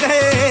ਜੱਟ ਦੇ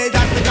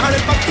ਜੱਟ ਨਾਲ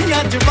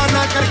ਪੱਕੀਆਂ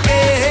ਜ਼ਬਾਨਾਂ ਕਰਕੇ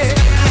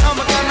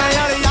ਹਮ ਕੰਨਾਂ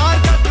ਵਾਲੇ ਯਾਰ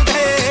ਜੱਟ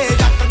ਦੇ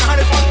ਜੱਟ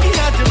ਨਾਲ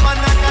ਪੱਕੀਆਂ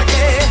ਜ਼ਬਾਨਾਂ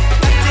ਕਰਕੇ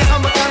ਕੱਚੇ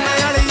ਹਮ ਕੰਨਾਂ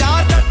ਵਾਲੇ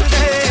ਯਾਰ ਜੱਟ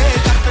ਦੇ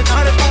ਜੱਟ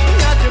ਨਾਲ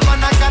ਪੱਕੀਆਂ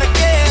ਜ਼ਬਾਨਾਂ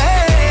ਕਰਕੇ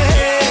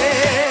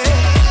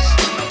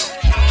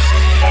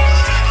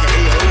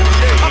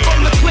I'm from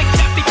the quick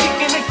that be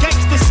kicking the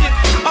gangsta shit.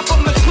 I'm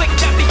from the quick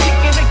that be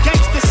kicking the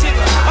gangsta shit.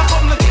 I'm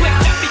from the quick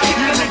that be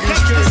kicking the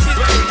gangsta shit.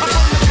 I'm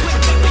from the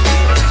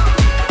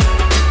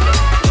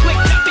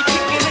quick that be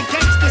kicking the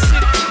gangsta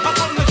shit. I'm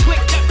from the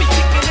quick that be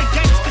kicking the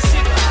gangsta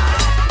shit.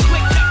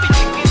 Quick that be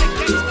kicking the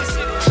gangsta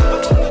shit.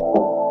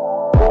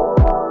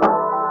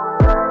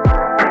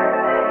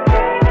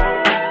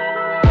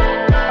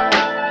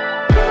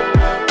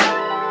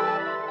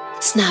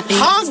 Snappy.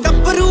 हाँ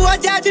गब्बरू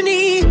अजैजनी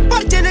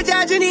परचन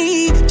जैजनी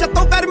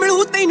चत्तों कर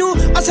मिलू तैनू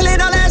असले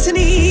नाल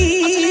ऐसनी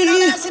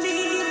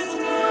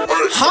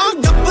हाँ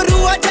गब्बरू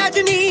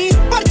अजैजनी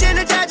परचन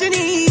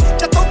जैजनी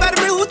चत्तों कर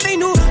मिलू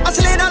तैनू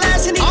असले नाल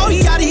ऐसनी आओ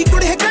यारी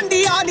कुड़े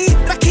गंडी आनी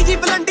रखी जी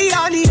बलंडी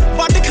आनी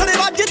वट खड़े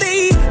वजदे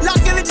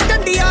लागे विच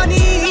डंडी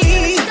आनी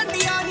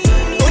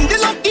उंज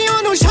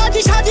लोकियां नू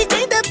शाजी शाजी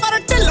कहंदे पर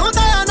ढिल्लों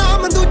दा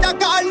नाम दूजा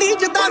काल नी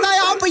जदा दा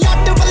आप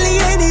जट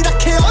बल्लीए नी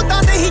रखे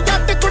ओदा नहीं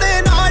जट कुड़े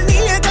नाल नी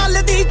ए गल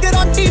दी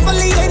गारंटी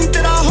बल्लीए नी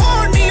तेरा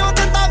होण नी ओ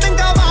दिंदा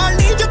विंगा वाल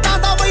नी जदा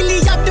दा वैली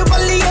जट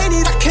बल्लीए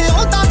नी रखे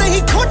ओदा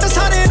नहीं खुट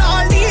सारे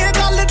नाल नी ए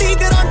गल दी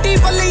गारंटी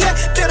बल्लीए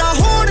तेरा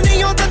होण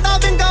नी ओ दिंदा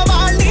विंगा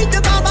वाल नी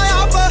जदा दा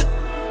आप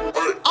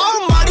आओ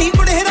माड़ी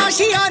कुड़े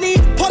राशि आनी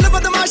फुल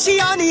बदमाशी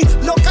आनी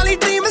लोकां दी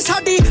ड्रीम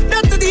साडी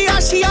नत दी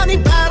आशी आनी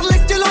पैर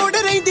लिच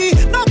लोड रहिंदी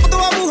नप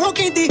दवा मूंहों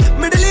कहंदी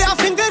मिडलिया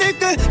फिंगर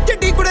इक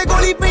जिड्डी कुड़े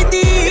गोली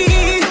पैंदी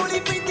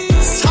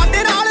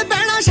साडे नाल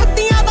बहना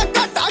छत्तियां दा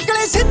घाटा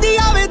गले सिद्धी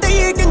आवे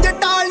दईए गंज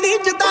टाल नी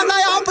जदां दा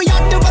आप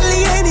जट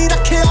बल्लीए नी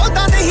रखे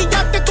ओदा नहीं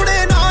जट कुड़े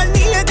नाल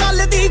नी ए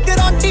गल दी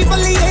गारंटी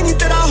बल्लीए नी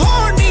तेरा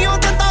होण नी ओ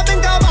दिंदा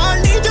विंगा वाल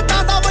नी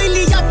जदां दा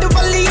वैली जट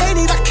बल्लीए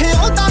नी रखे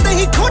ओदा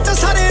नहीं खुट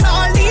सारे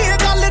नाल नी ए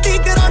गल दी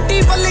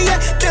गारंटी बल्लीए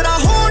तेरा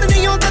होण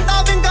नी ओ दिंदा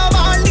विंगा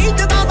वाल नी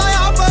जदां दा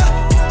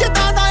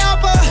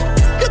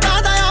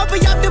आप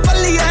जट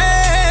बल्लीए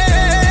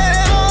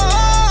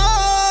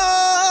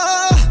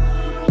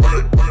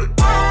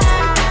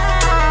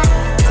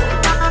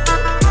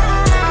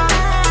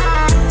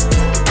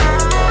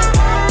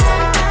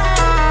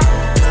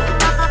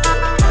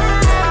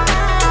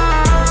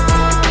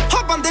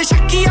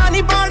शक्कियां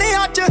नी बाणे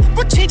अच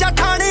पुछी जा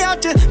ठाणे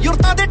अच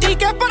युरतां दे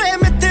ठीके भरे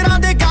मित्तरां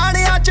दे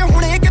गाणे अच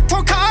हुणे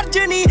कित्थों खारज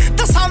नी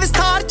दस्सां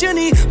विस्तार च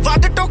नी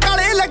वड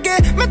टोकाले लगे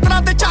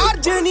मित्तरां ते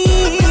चार्ज नी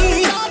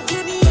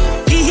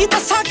की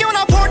दस्सां क्यों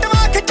ना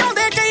फोटोआं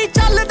खिचाउंदे कई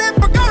चलदे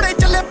पकौड़े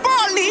चले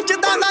भाल नी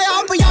जदां दा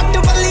आप जट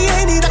बल्लीए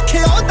नी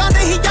रखे ओदा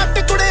नहीं जट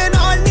कुड़े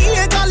नाल नी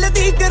ए गल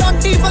दी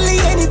गारंटी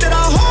बल्लीए नी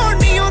तेरा होण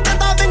नी ओ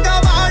दिंदा विंगा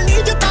वाल नी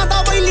जदां दा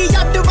वैली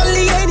जट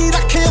बल्लीए नी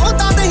रखे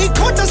ओदा नहीं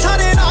खुट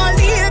सारे नाल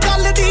नी ए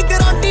गल दी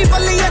गारंटी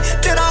बल्लीए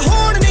तेरा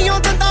होण नी ओ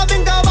दिंदा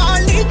विंगा वाल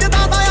नी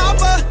जदां दा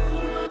आप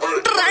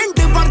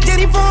ट्रेंड वरजे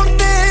नी फोन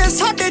ते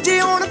साडे जे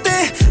आउण ते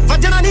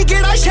वजना नी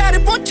केड़ा शहर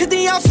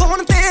पुछदियां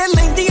फोन ते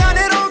लैंदियां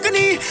ने रोग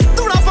नी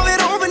तूड़ा पवे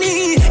रोब नी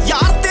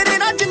यार तेरे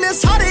नाल जिन्ने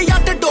सारे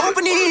जट डोब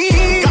नी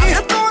गल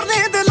तोरने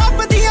दे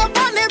लभदियां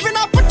बहाने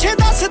बिना पुछे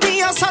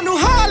दसदियां सानू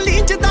हाल नी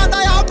जदां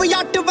दा आप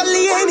जट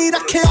बल्लीए नी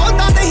रखे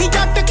ओदा नहीं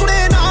जट कुड़े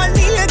नाल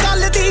नी ए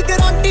गल दी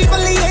गारंटी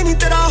बल्लीए नी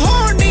तेरा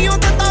होण नी ओ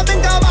दिंदा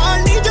विंगा वाल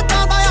नी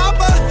जदां दा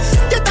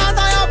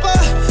आप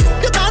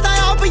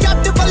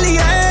जट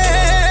बल्लीए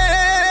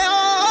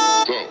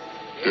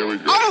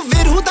आओ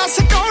वेरू दस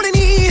कौन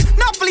नी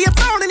नापली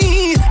तौण नी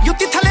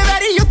युत्ती थले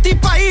वैरी युत्ती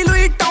पाई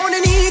लुई टाउन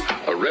नी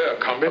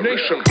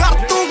कर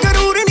तू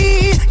गरूर नी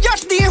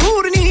जट दी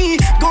हूर नी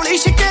गोली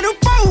शिके नू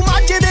पाऊ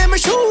माजे दे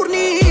मशहूर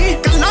नी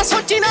कल्ला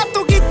सोची ना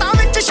तू गीतां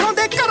विच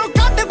छौंदे करो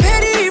कट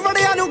फेरी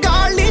वड़िया नू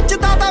गाल नी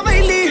जदां दा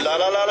वैली ला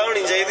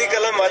होनी चाहीदी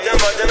कल्ला माजा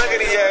ना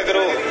करी जाया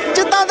करो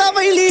जदां दा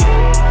वैली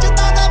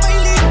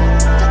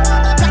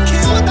रखे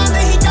ओदा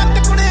नहीं जट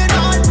कुड़े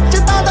नाल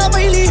जदां दा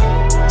वैली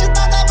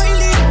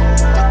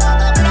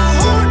तेरा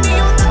होण नी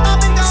ओ दिंदा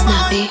विंगा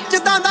वाल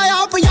जदां दा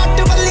आप जट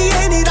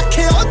बल्लीए नी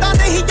रखे ओदा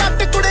नहीं जट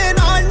कुड़े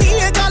नाल नी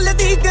ए गल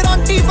दी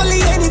गारंटी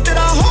बल्लीए नी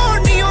तेरा होण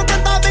नी ओ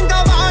दिंदा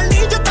विंगा वाल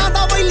नी जदां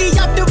दा वैली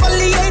जट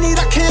बल्लीए नी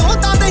रखे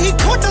ओदा नहीं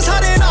खुट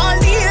सारे नाल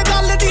नी ए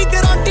गल दी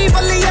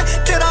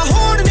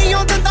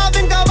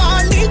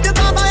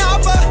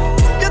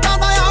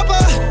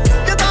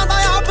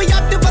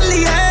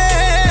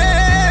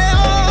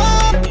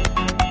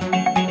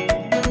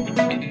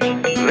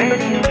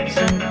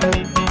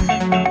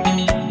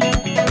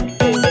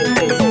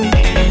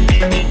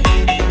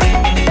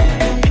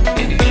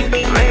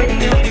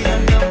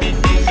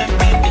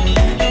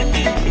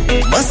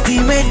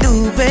में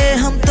डूबे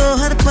हम तो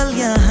हर पल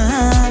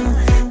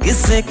यहाँ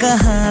किस्से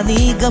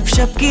कहानी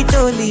गपशप की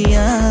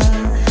टोलियां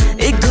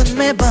एक धुन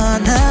में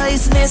बांधा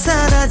इसने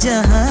सारा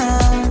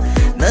जहां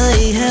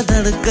नई है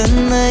धड़कन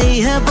नई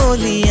है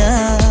बोलियां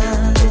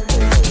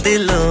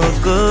दिलों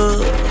को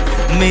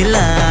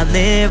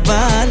मिलाने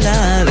वाला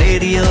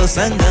रेडियो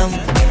संगम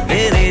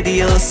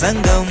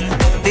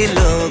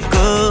दिलों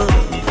को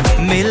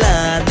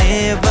मिलाने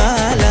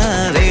वाला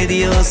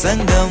रेडियो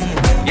संगम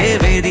ये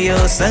रेडियो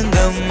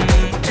संगम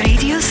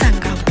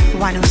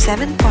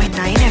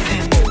 107.9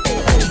 FM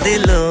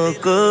दिलों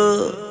को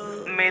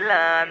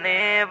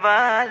मिलाने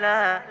वाला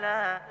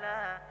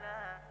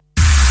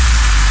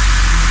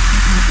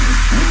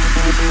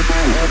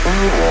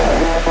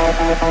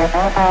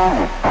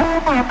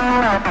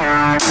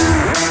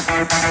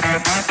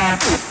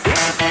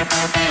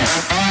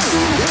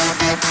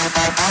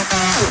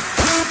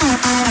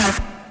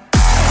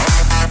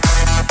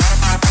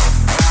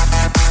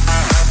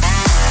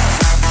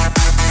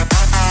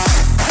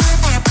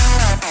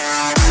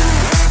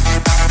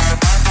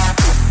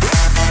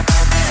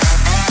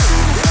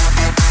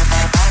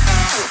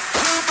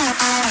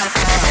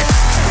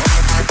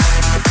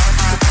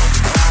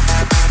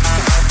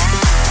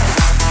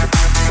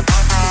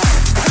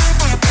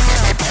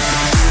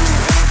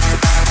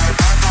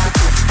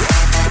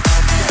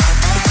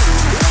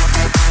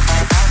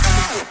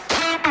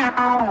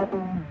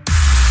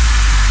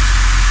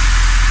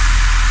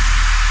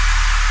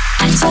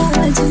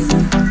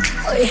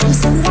ओए हम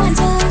संग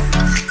राजा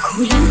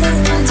खुला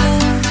दरवाजा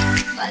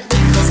बालू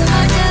का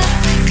समाजा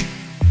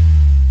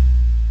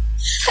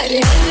अरे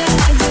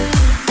राजा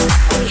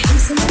ओए हम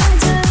संग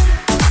राजा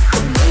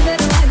खुला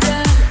दरवाजा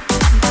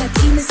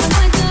बाती में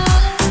समाजा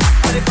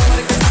अरे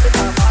कमर के साथ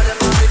मारा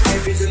मारे के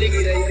बिजली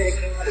गिराई रे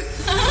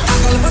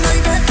पागल बनाई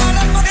बे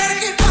पागल मगर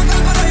की पागल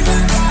बनाई बे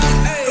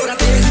तोरा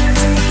देश में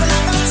चुमकला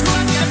का छुआ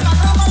के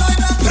पागल बनाई बे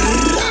पागल बनाई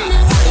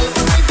बे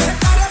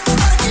पागल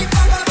मगर की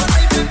पागल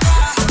बनाई बे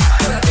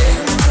तोरा देश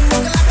में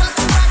चुमकला का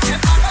छुआ के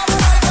पागल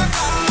बनाई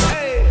बे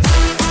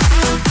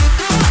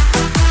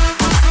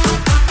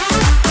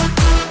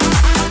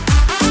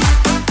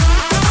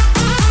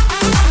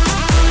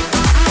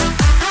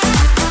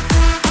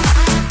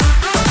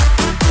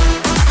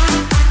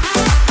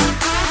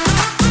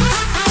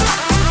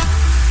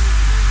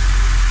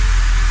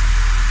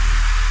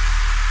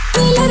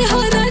कलर हो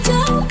राजा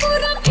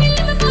पूरा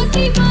फिल्म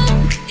बाकी बा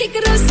एक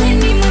रसे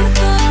नी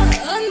मरता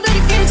अंदर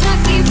के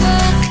झाकी बा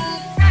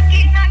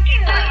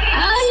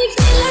आई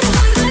कलर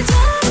हो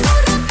राजा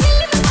पूरा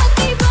फिल्म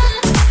बाकी बा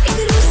एक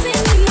रसे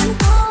नी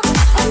मरता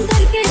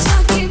अंदर के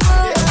झाकी बा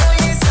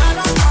ये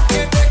सारा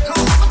के देखो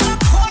अपना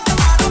फोट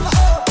मारब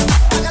हो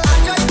अगला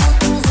जाई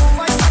तू हो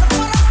मैं सर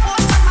पर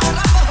फोट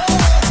मारब हो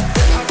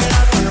देखा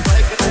मेरा तन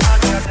बैक तेरा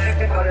देख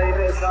करे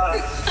रे सा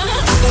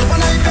तो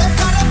बनाई बे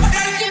करे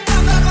पकड़ के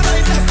पागल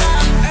बनाई बे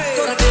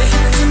तोरा देश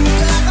में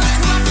चुमकला का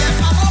छुआ के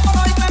पागल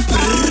बनाई बे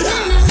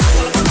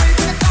पागल बनाई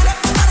बे करे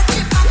पकड़ के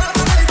पागल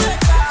बनाई बे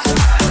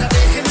तोरा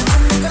देश में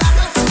चुमकला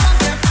का छुआ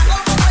के पागल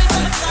बनाई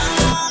बे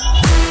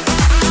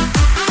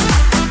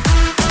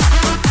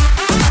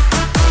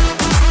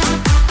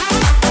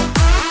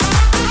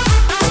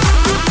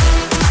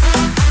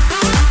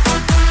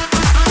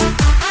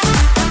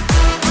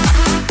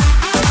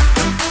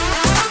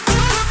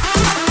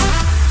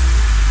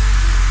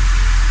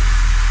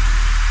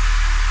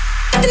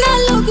इतना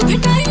लोग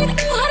भेटाई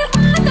तुम्हारे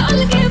बात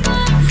अलगे बा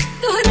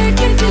तोहरे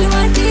के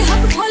दिलवा के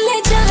हम खोले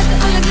जात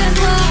अलगे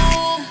बा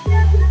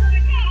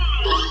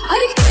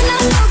अरे कितना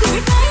लोग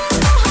भेटाई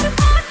तुम्हारे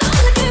बात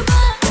अलगे बा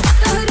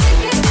तोहरे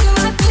के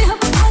दिलवा के हम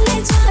खोले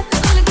जात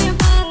अलगे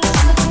बा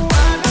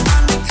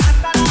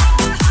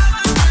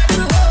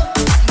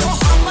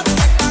मोहब्बत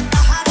के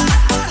कहारा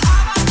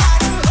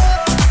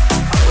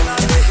अपना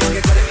देश के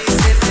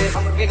गर्मी से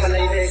हमके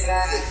गलाई देगा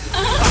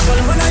पागल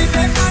बनाई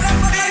बे करे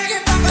पकड़ के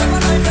पागल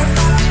बनाई बे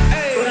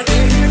तोरा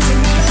देश में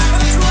चुमकला का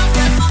छुआ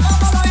के पागल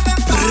बनाई बे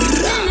पागल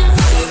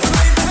बनाई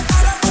बे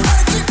करे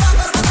पकड़ के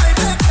पागल बनाई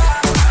बे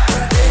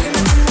तोरा देश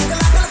में चुमकला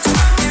का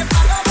छुआ के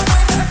पागल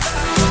बनाई बे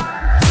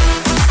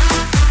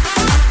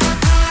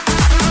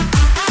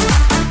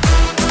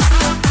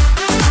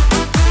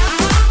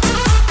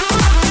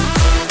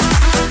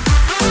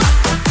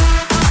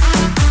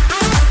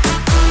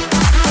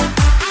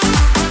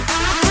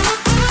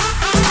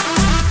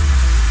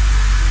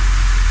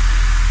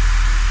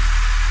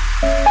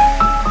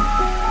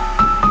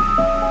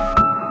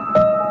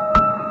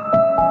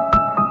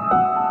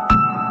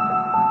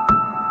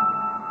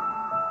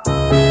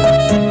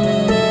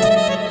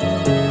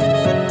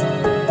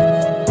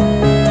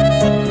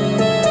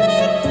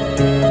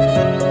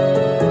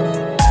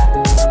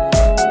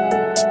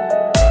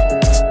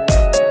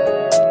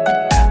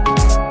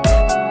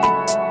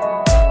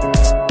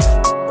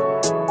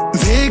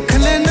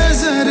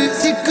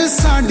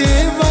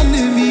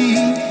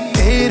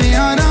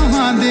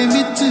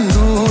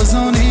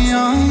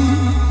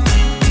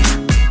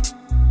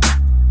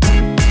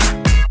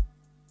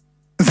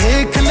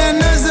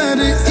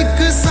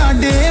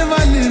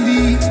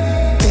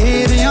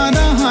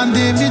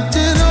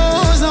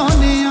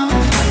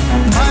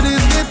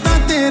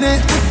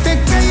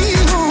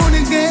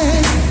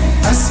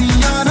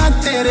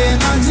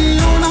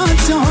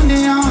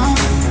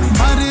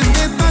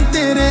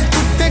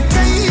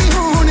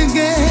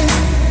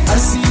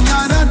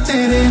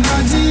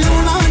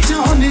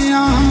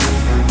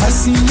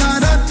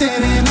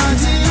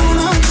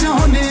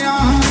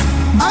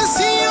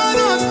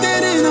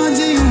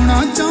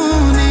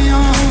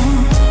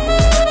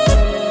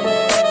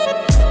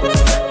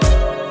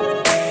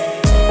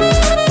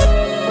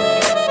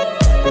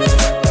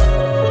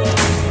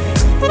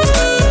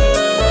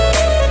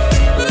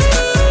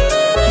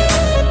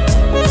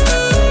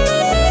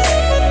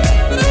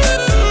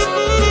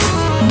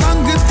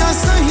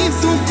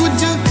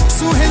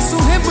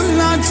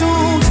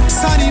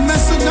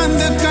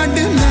सुगंध कढ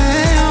ले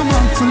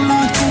आवां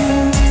फुल्लां तों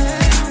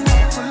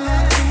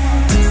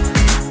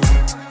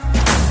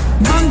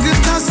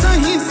मंगदा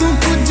सही तू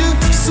कुछ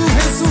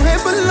सुहे सुहे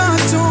बल्लां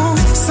चों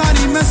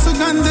सारी मैं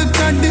सुगंध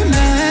कढ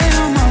ले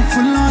आवां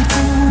फुल्लां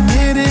तों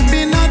मेरे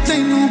बिना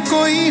तैनू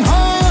कोई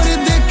होर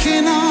देखे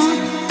ना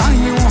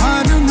आयो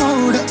हर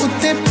मोड़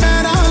उत्ते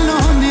पैरा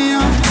लाउने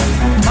आ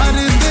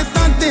मरदे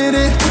तां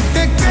तेरे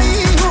उत्ते कई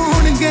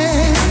होणगे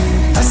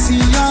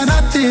असी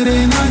यारा तेरे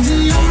नाल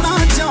जीउणा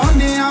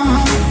चाहुंदे आ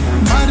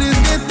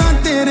मरदे तां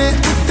तेरे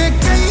उत्ते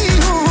कई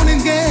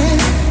होणगे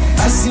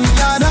असी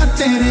यारा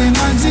तेरे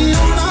नाल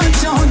जीउणा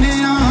चाहुंदे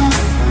आ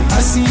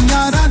असी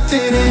यारा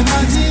तेरे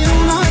नाल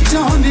जीउणा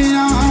चाहुंदे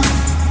आ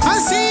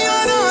असी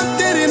यारा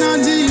तेरे नाल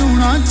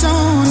जीउणा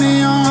चाहुंदे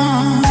आ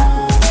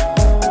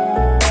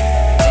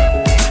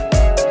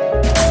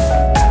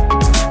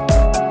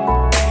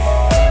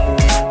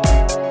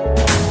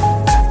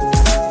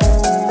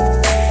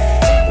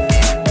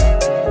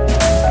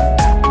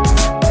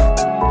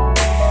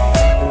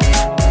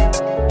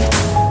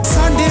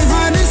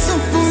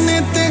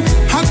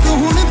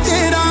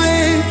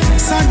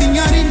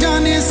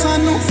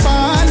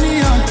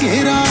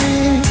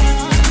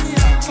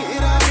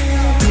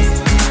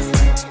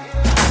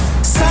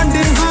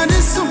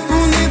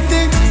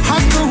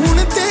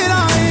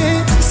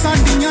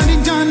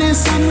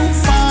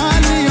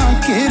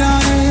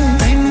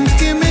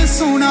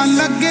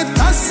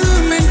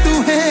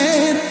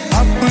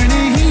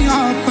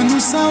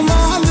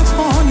सवाल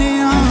पाने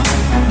आ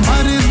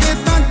मरदे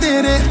तां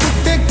तेरे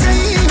उत्ते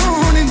कई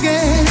होणगे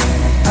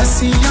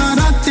असी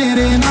यारा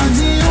तेरे नाल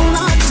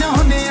जीउणा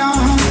चाहुंदे आ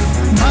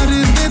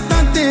मरदे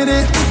तां तेरे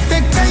उत्ते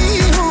कई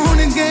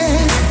होणगे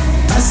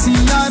असी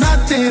यारा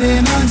तेरे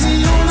नाल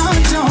जीउणा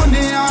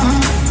चाहुंदे आ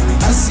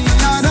असी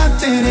यारा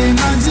तेरे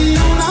नाल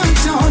जीउणा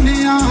चाहुंदे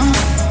आ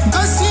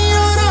असी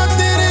यारा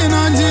तेरे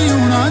नाल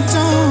जीउणा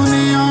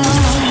चाहुंदे आ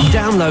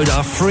Download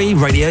our free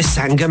Radio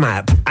Sangam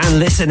app and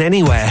listen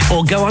anywhere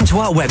or go onto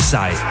our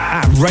website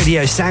at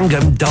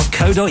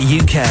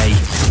radiosangam.co.uk.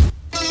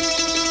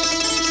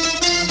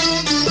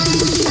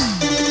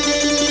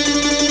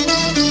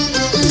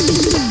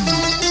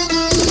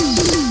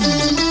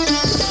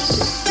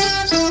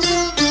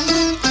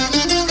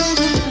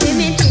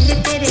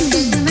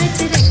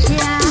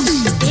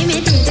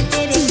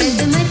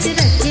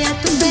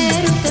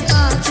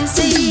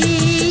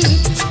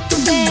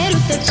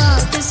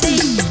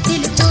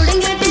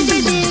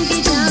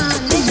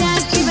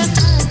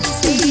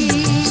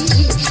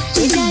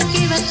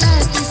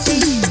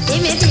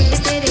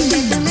 तेरे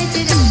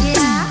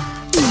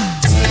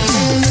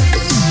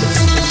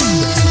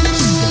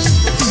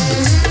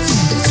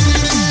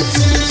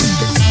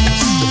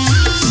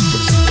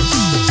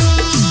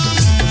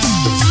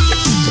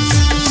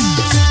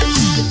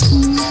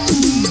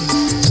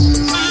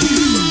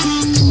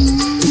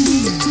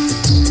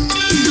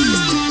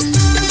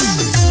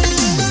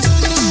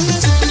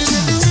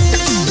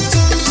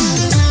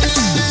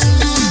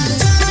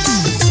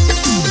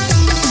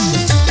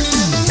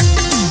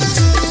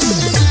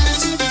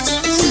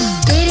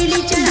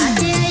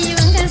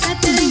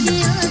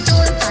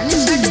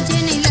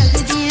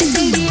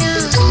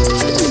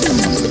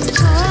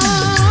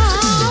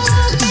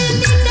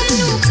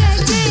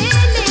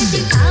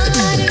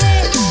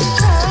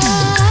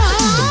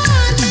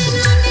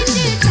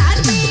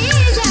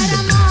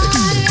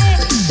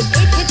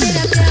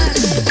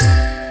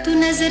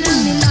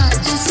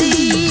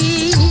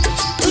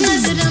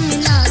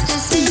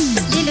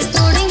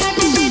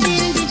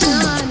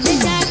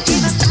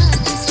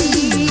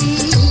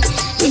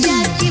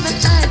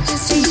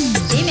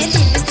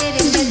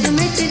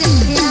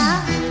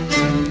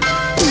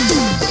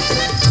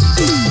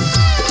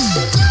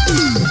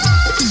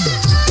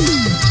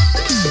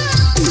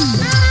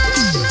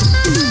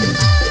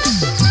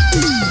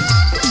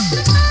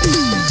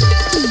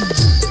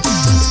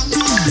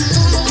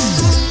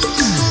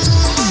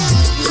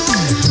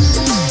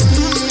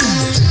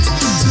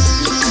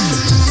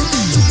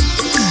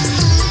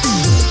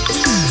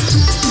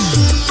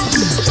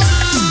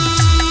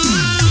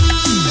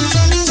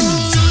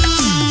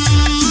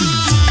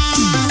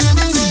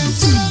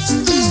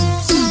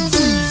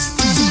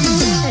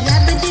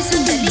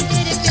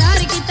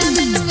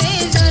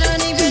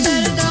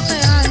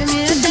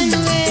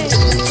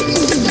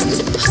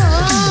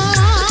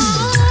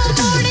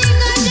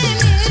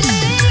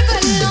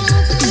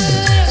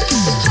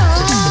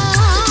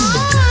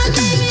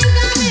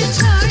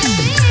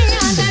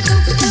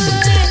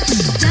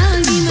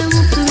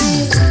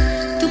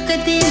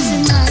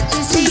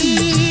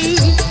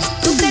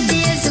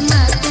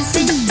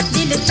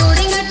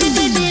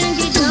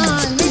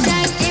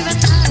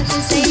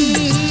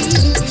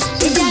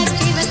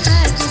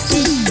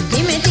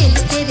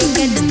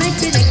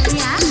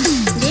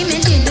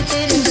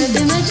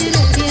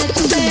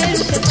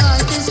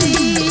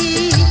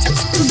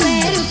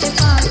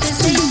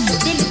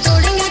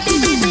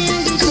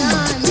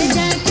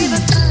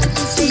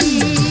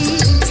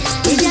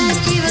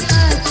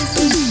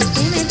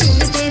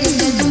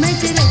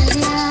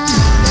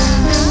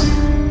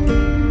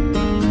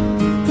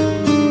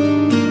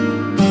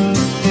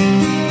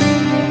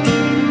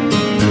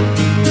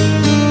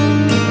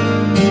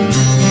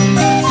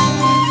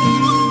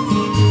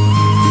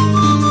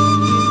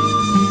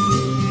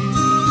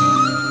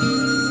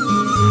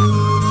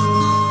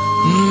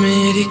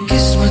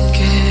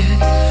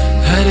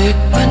हर एक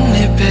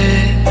पन्ने पे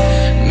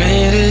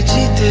मेरे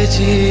जीते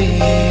जी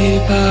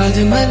बाद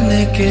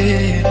मरने के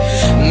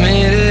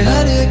मेरे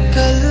हर एक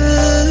कल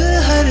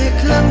हर एक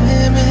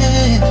लम्हे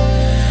में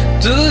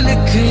तू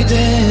लिख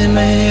दे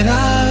मेरा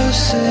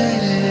उसे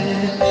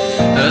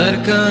हर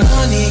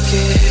कहानी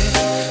के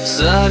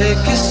सारे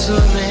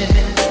किस्सों में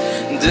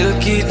दिल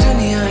की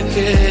दुनिया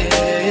के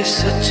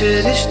सच्चे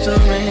रिश्तों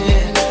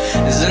में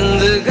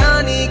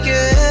जिंदगानी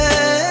के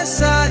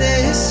सारे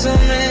हिस्सों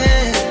में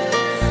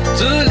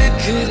तू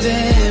लिख दे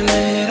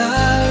मेरा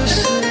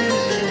उसे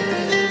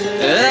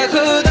ऐ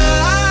खुदा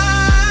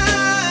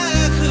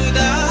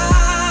खुदा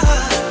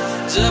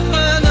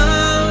जपना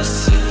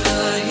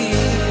उसका ही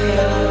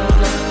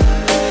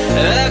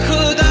ऐ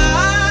खुदा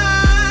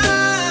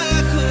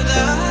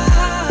खुदा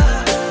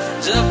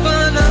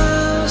जपना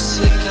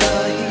उसका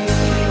ही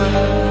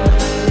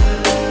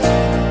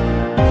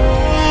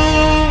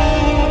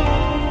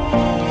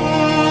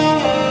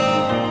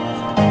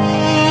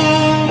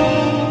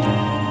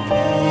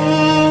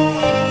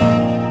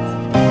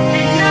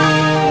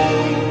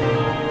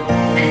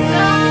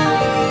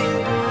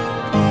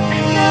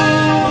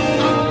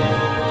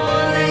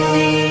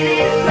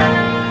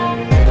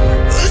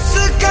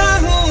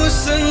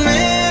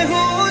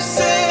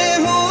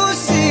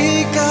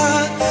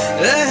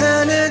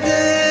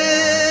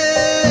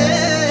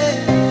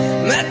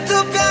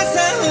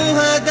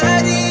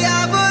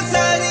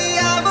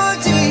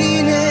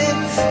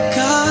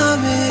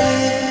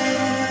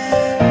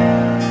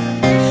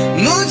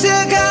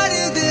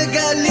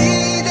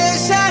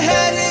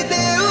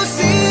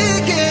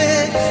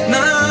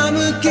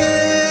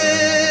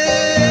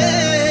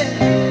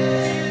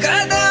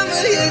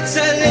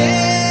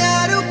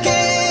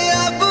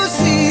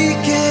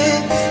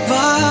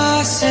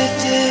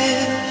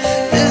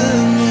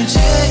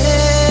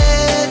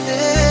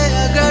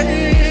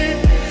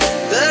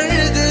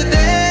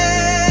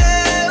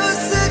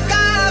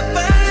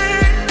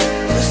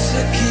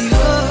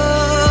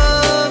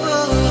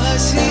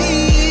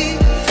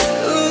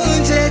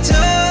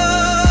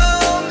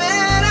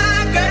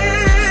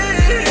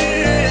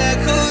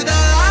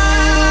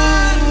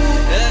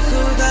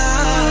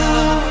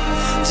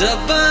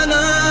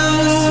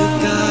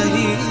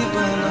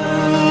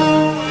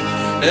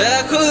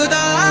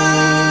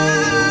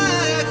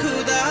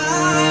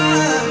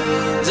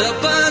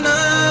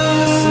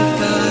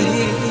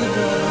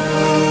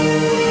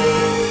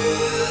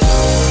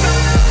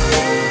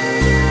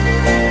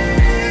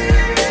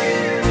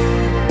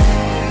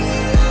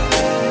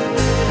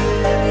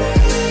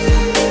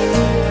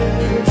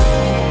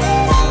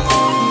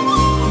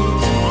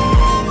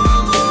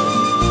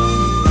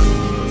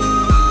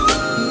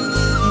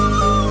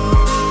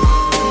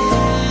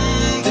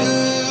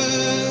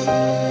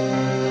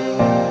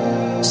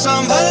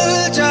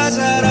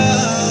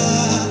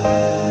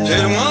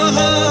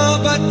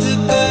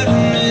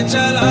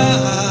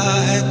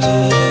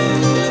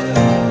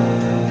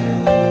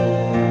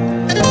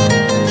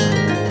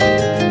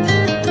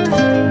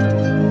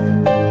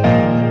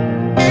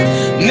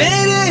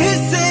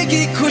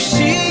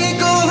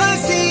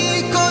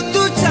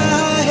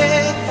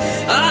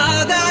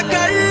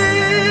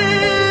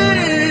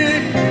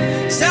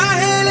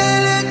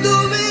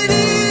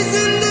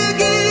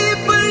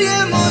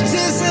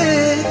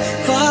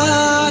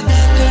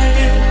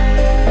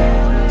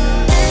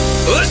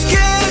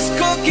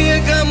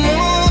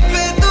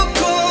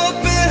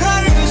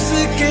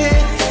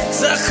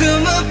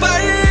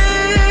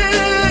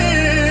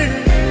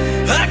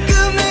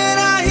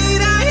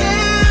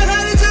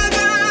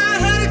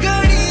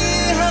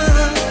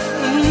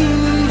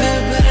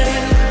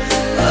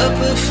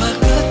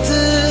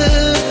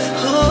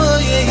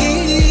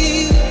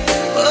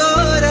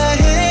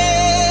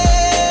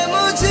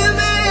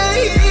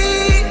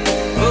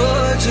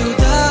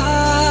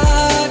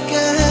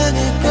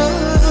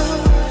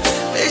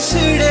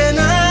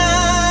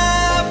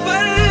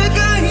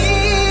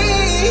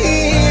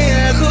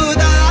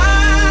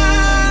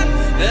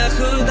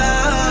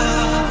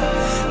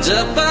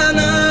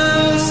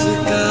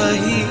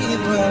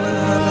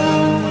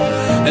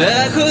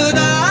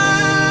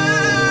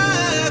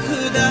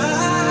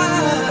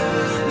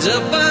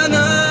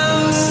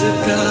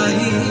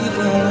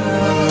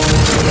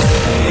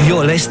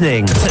You're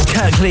listening to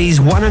Kirklees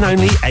one and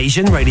only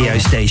Asian radio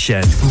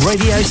station,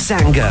 Radio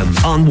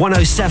Sangam on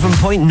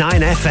 107.9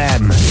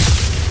 FM.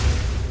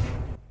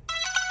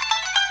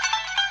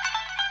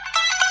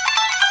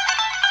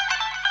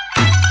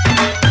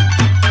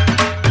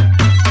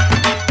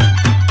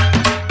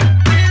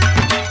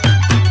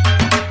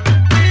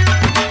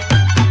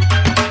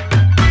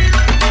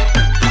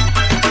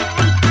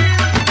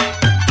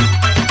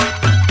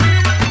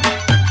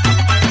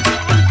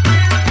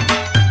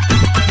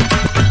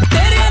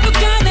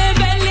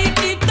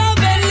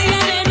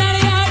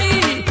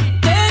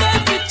 तेरे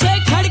पीछे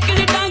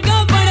खड़कड़ डांगा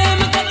बड़े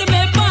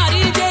मुकदमे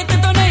भारी जेत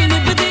तो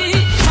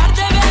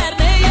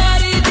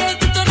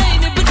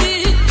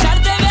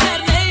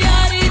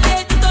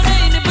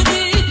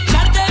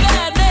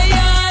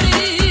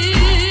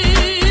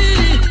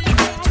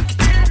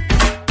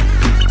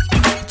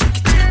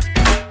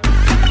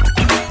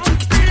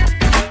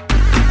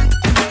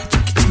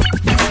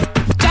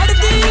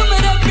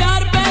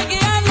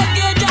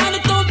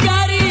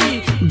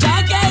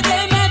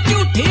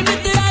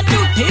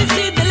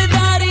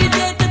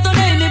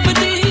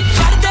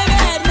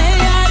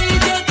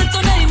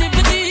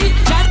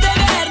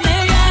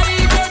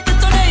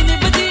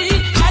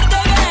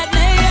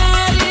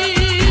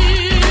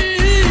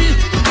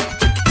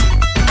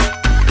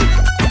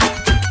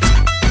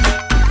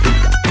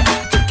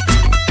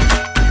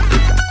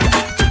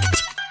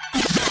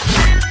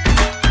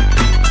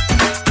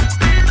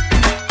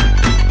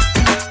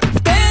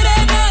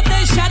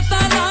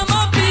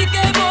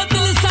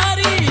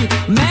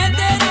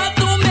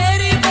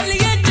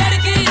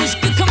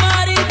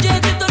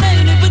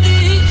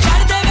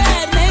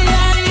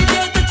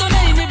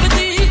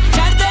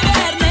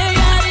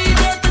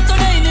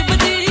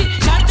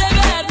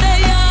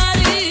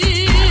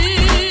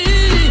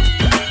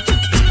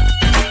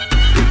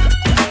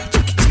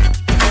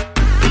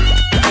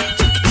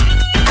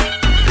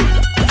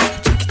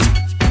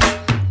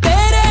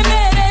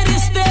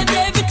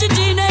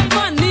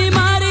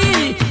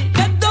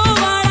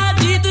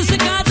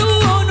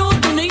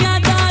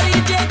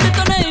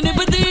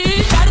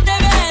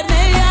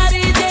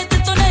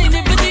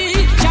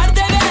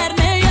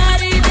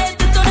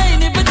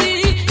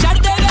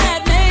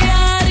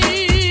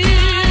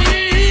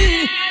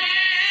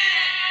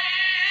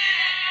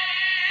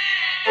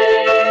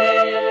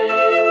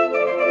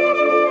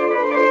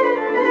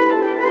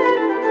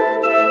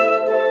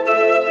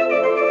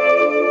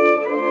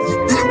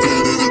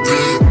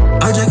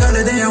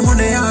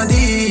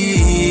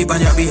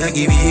ਪੰਜਾਬੀ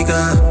ਹੈਗੀ ਵੀਕ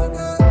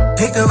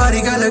ਇੱਕ ਵਾਰੀ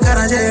ਗੱਲ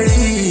ਕਰਾਂ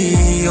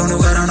ਜਿਹੜੀ ਉਹਨੂੰ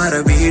ਕਰਾਂ ਨਾ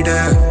ਰਿਪੀਟ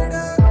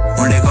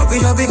ਮੁੰਡੇ ਕਾਪੀ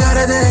ਸ਼ਾਪੀ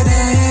ਕਰਦੇ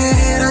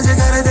ਨੇ ਰਜ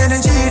ਕਰਦੇ ਨੇ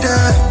ਚੀਟ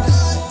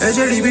ਇਹ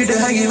ਜਿਹੜੀ ਬੀਟ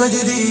ਹੈਗੀ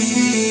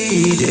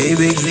ਵੱਜਦੀ ਜੇ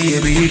ਵੇਖਦੀ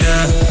ਇਹ ਬੀਟ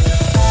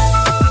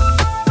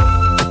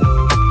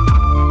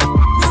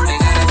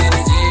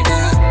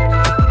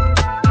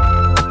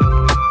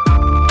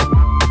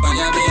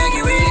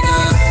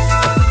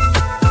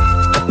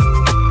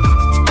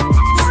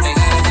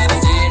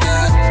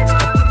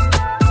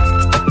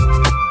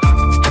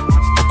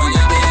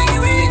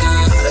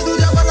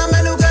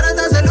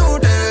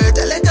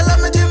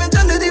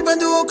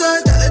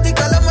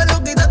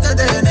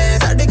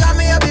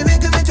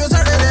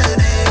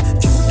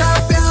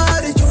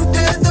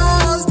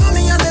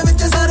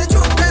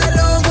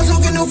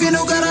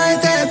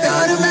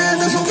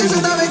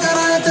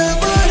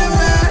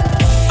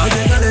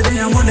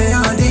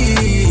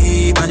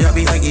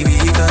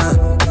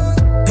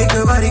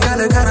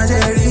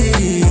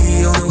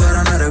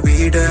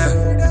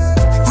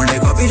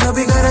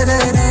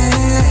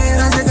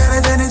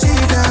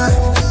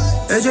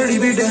ਜਿਹੜੀ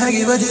ਬੀਟ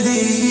ਹੈਗੀ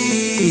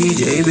ਵੱਜਦੀ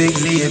ਜੇ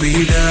ਵੇਖ ਲਈਏ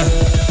ਬੀਟ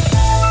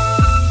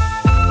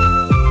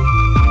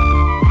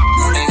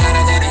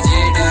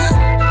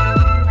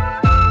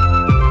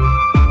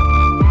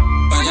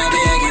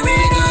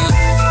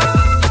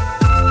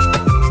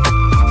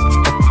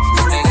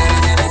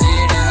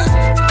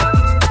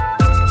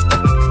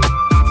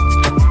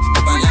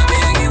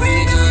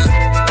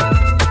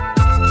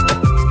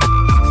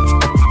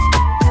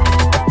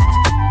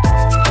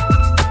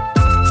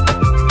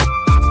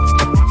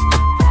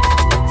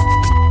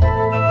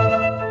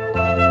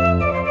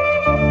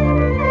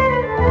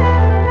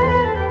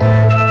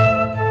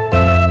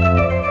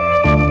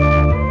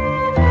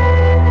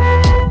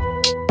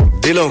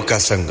दिलों का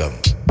संगम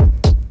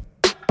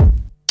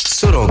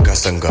सुरों का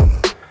संगम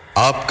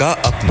आपका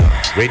अपना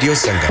radio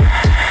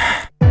Sangam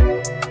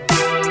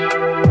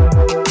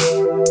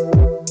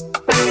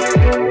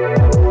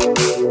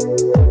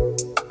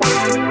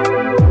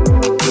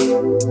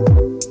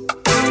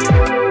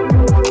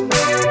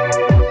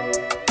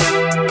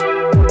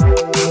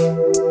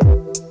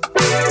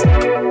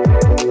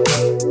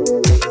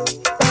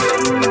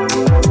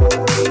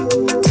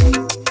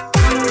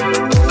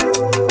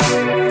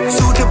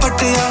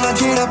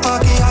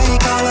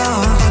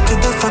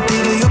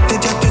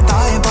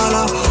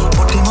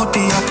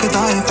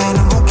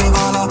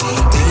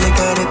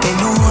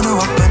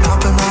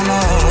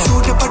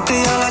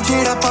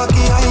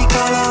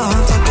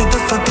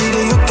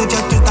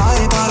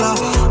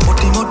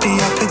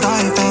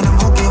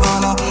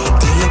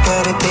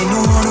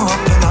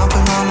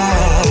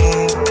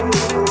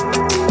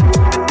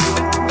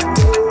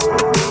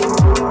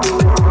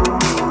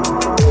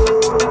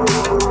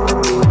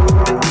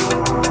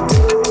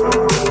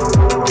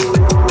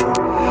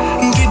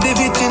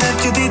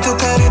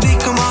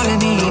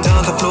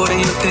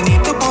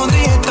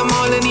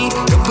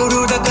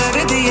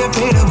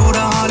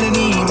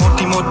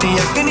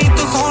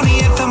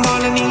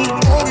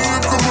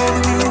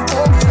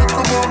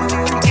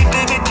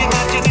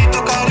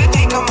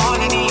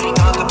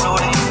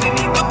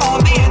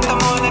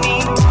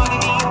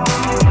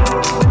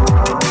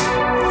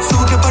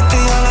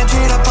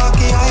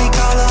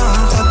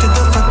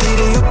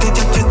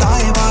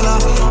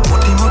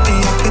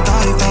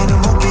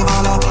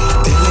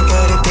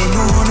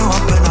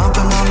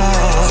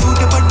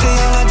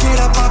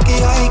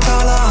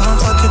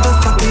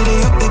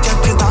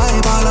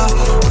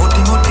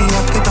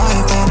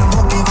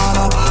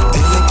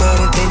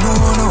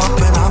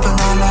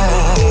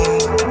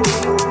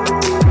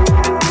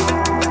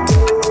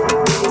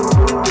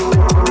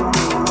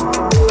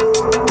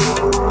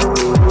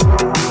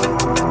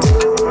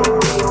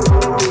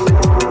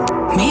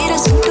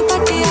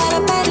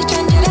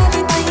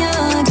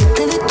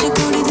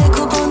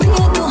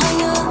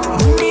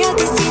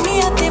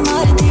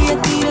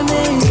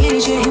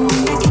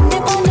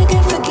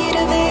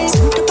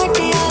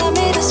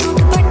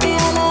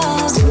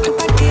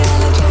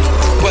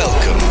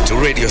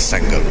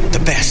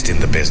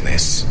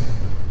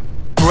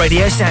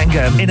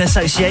In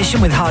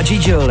association with Haji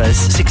Jewellers,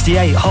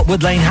 68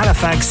 Hotwood Lane,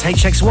 Halifax,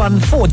 HX1 4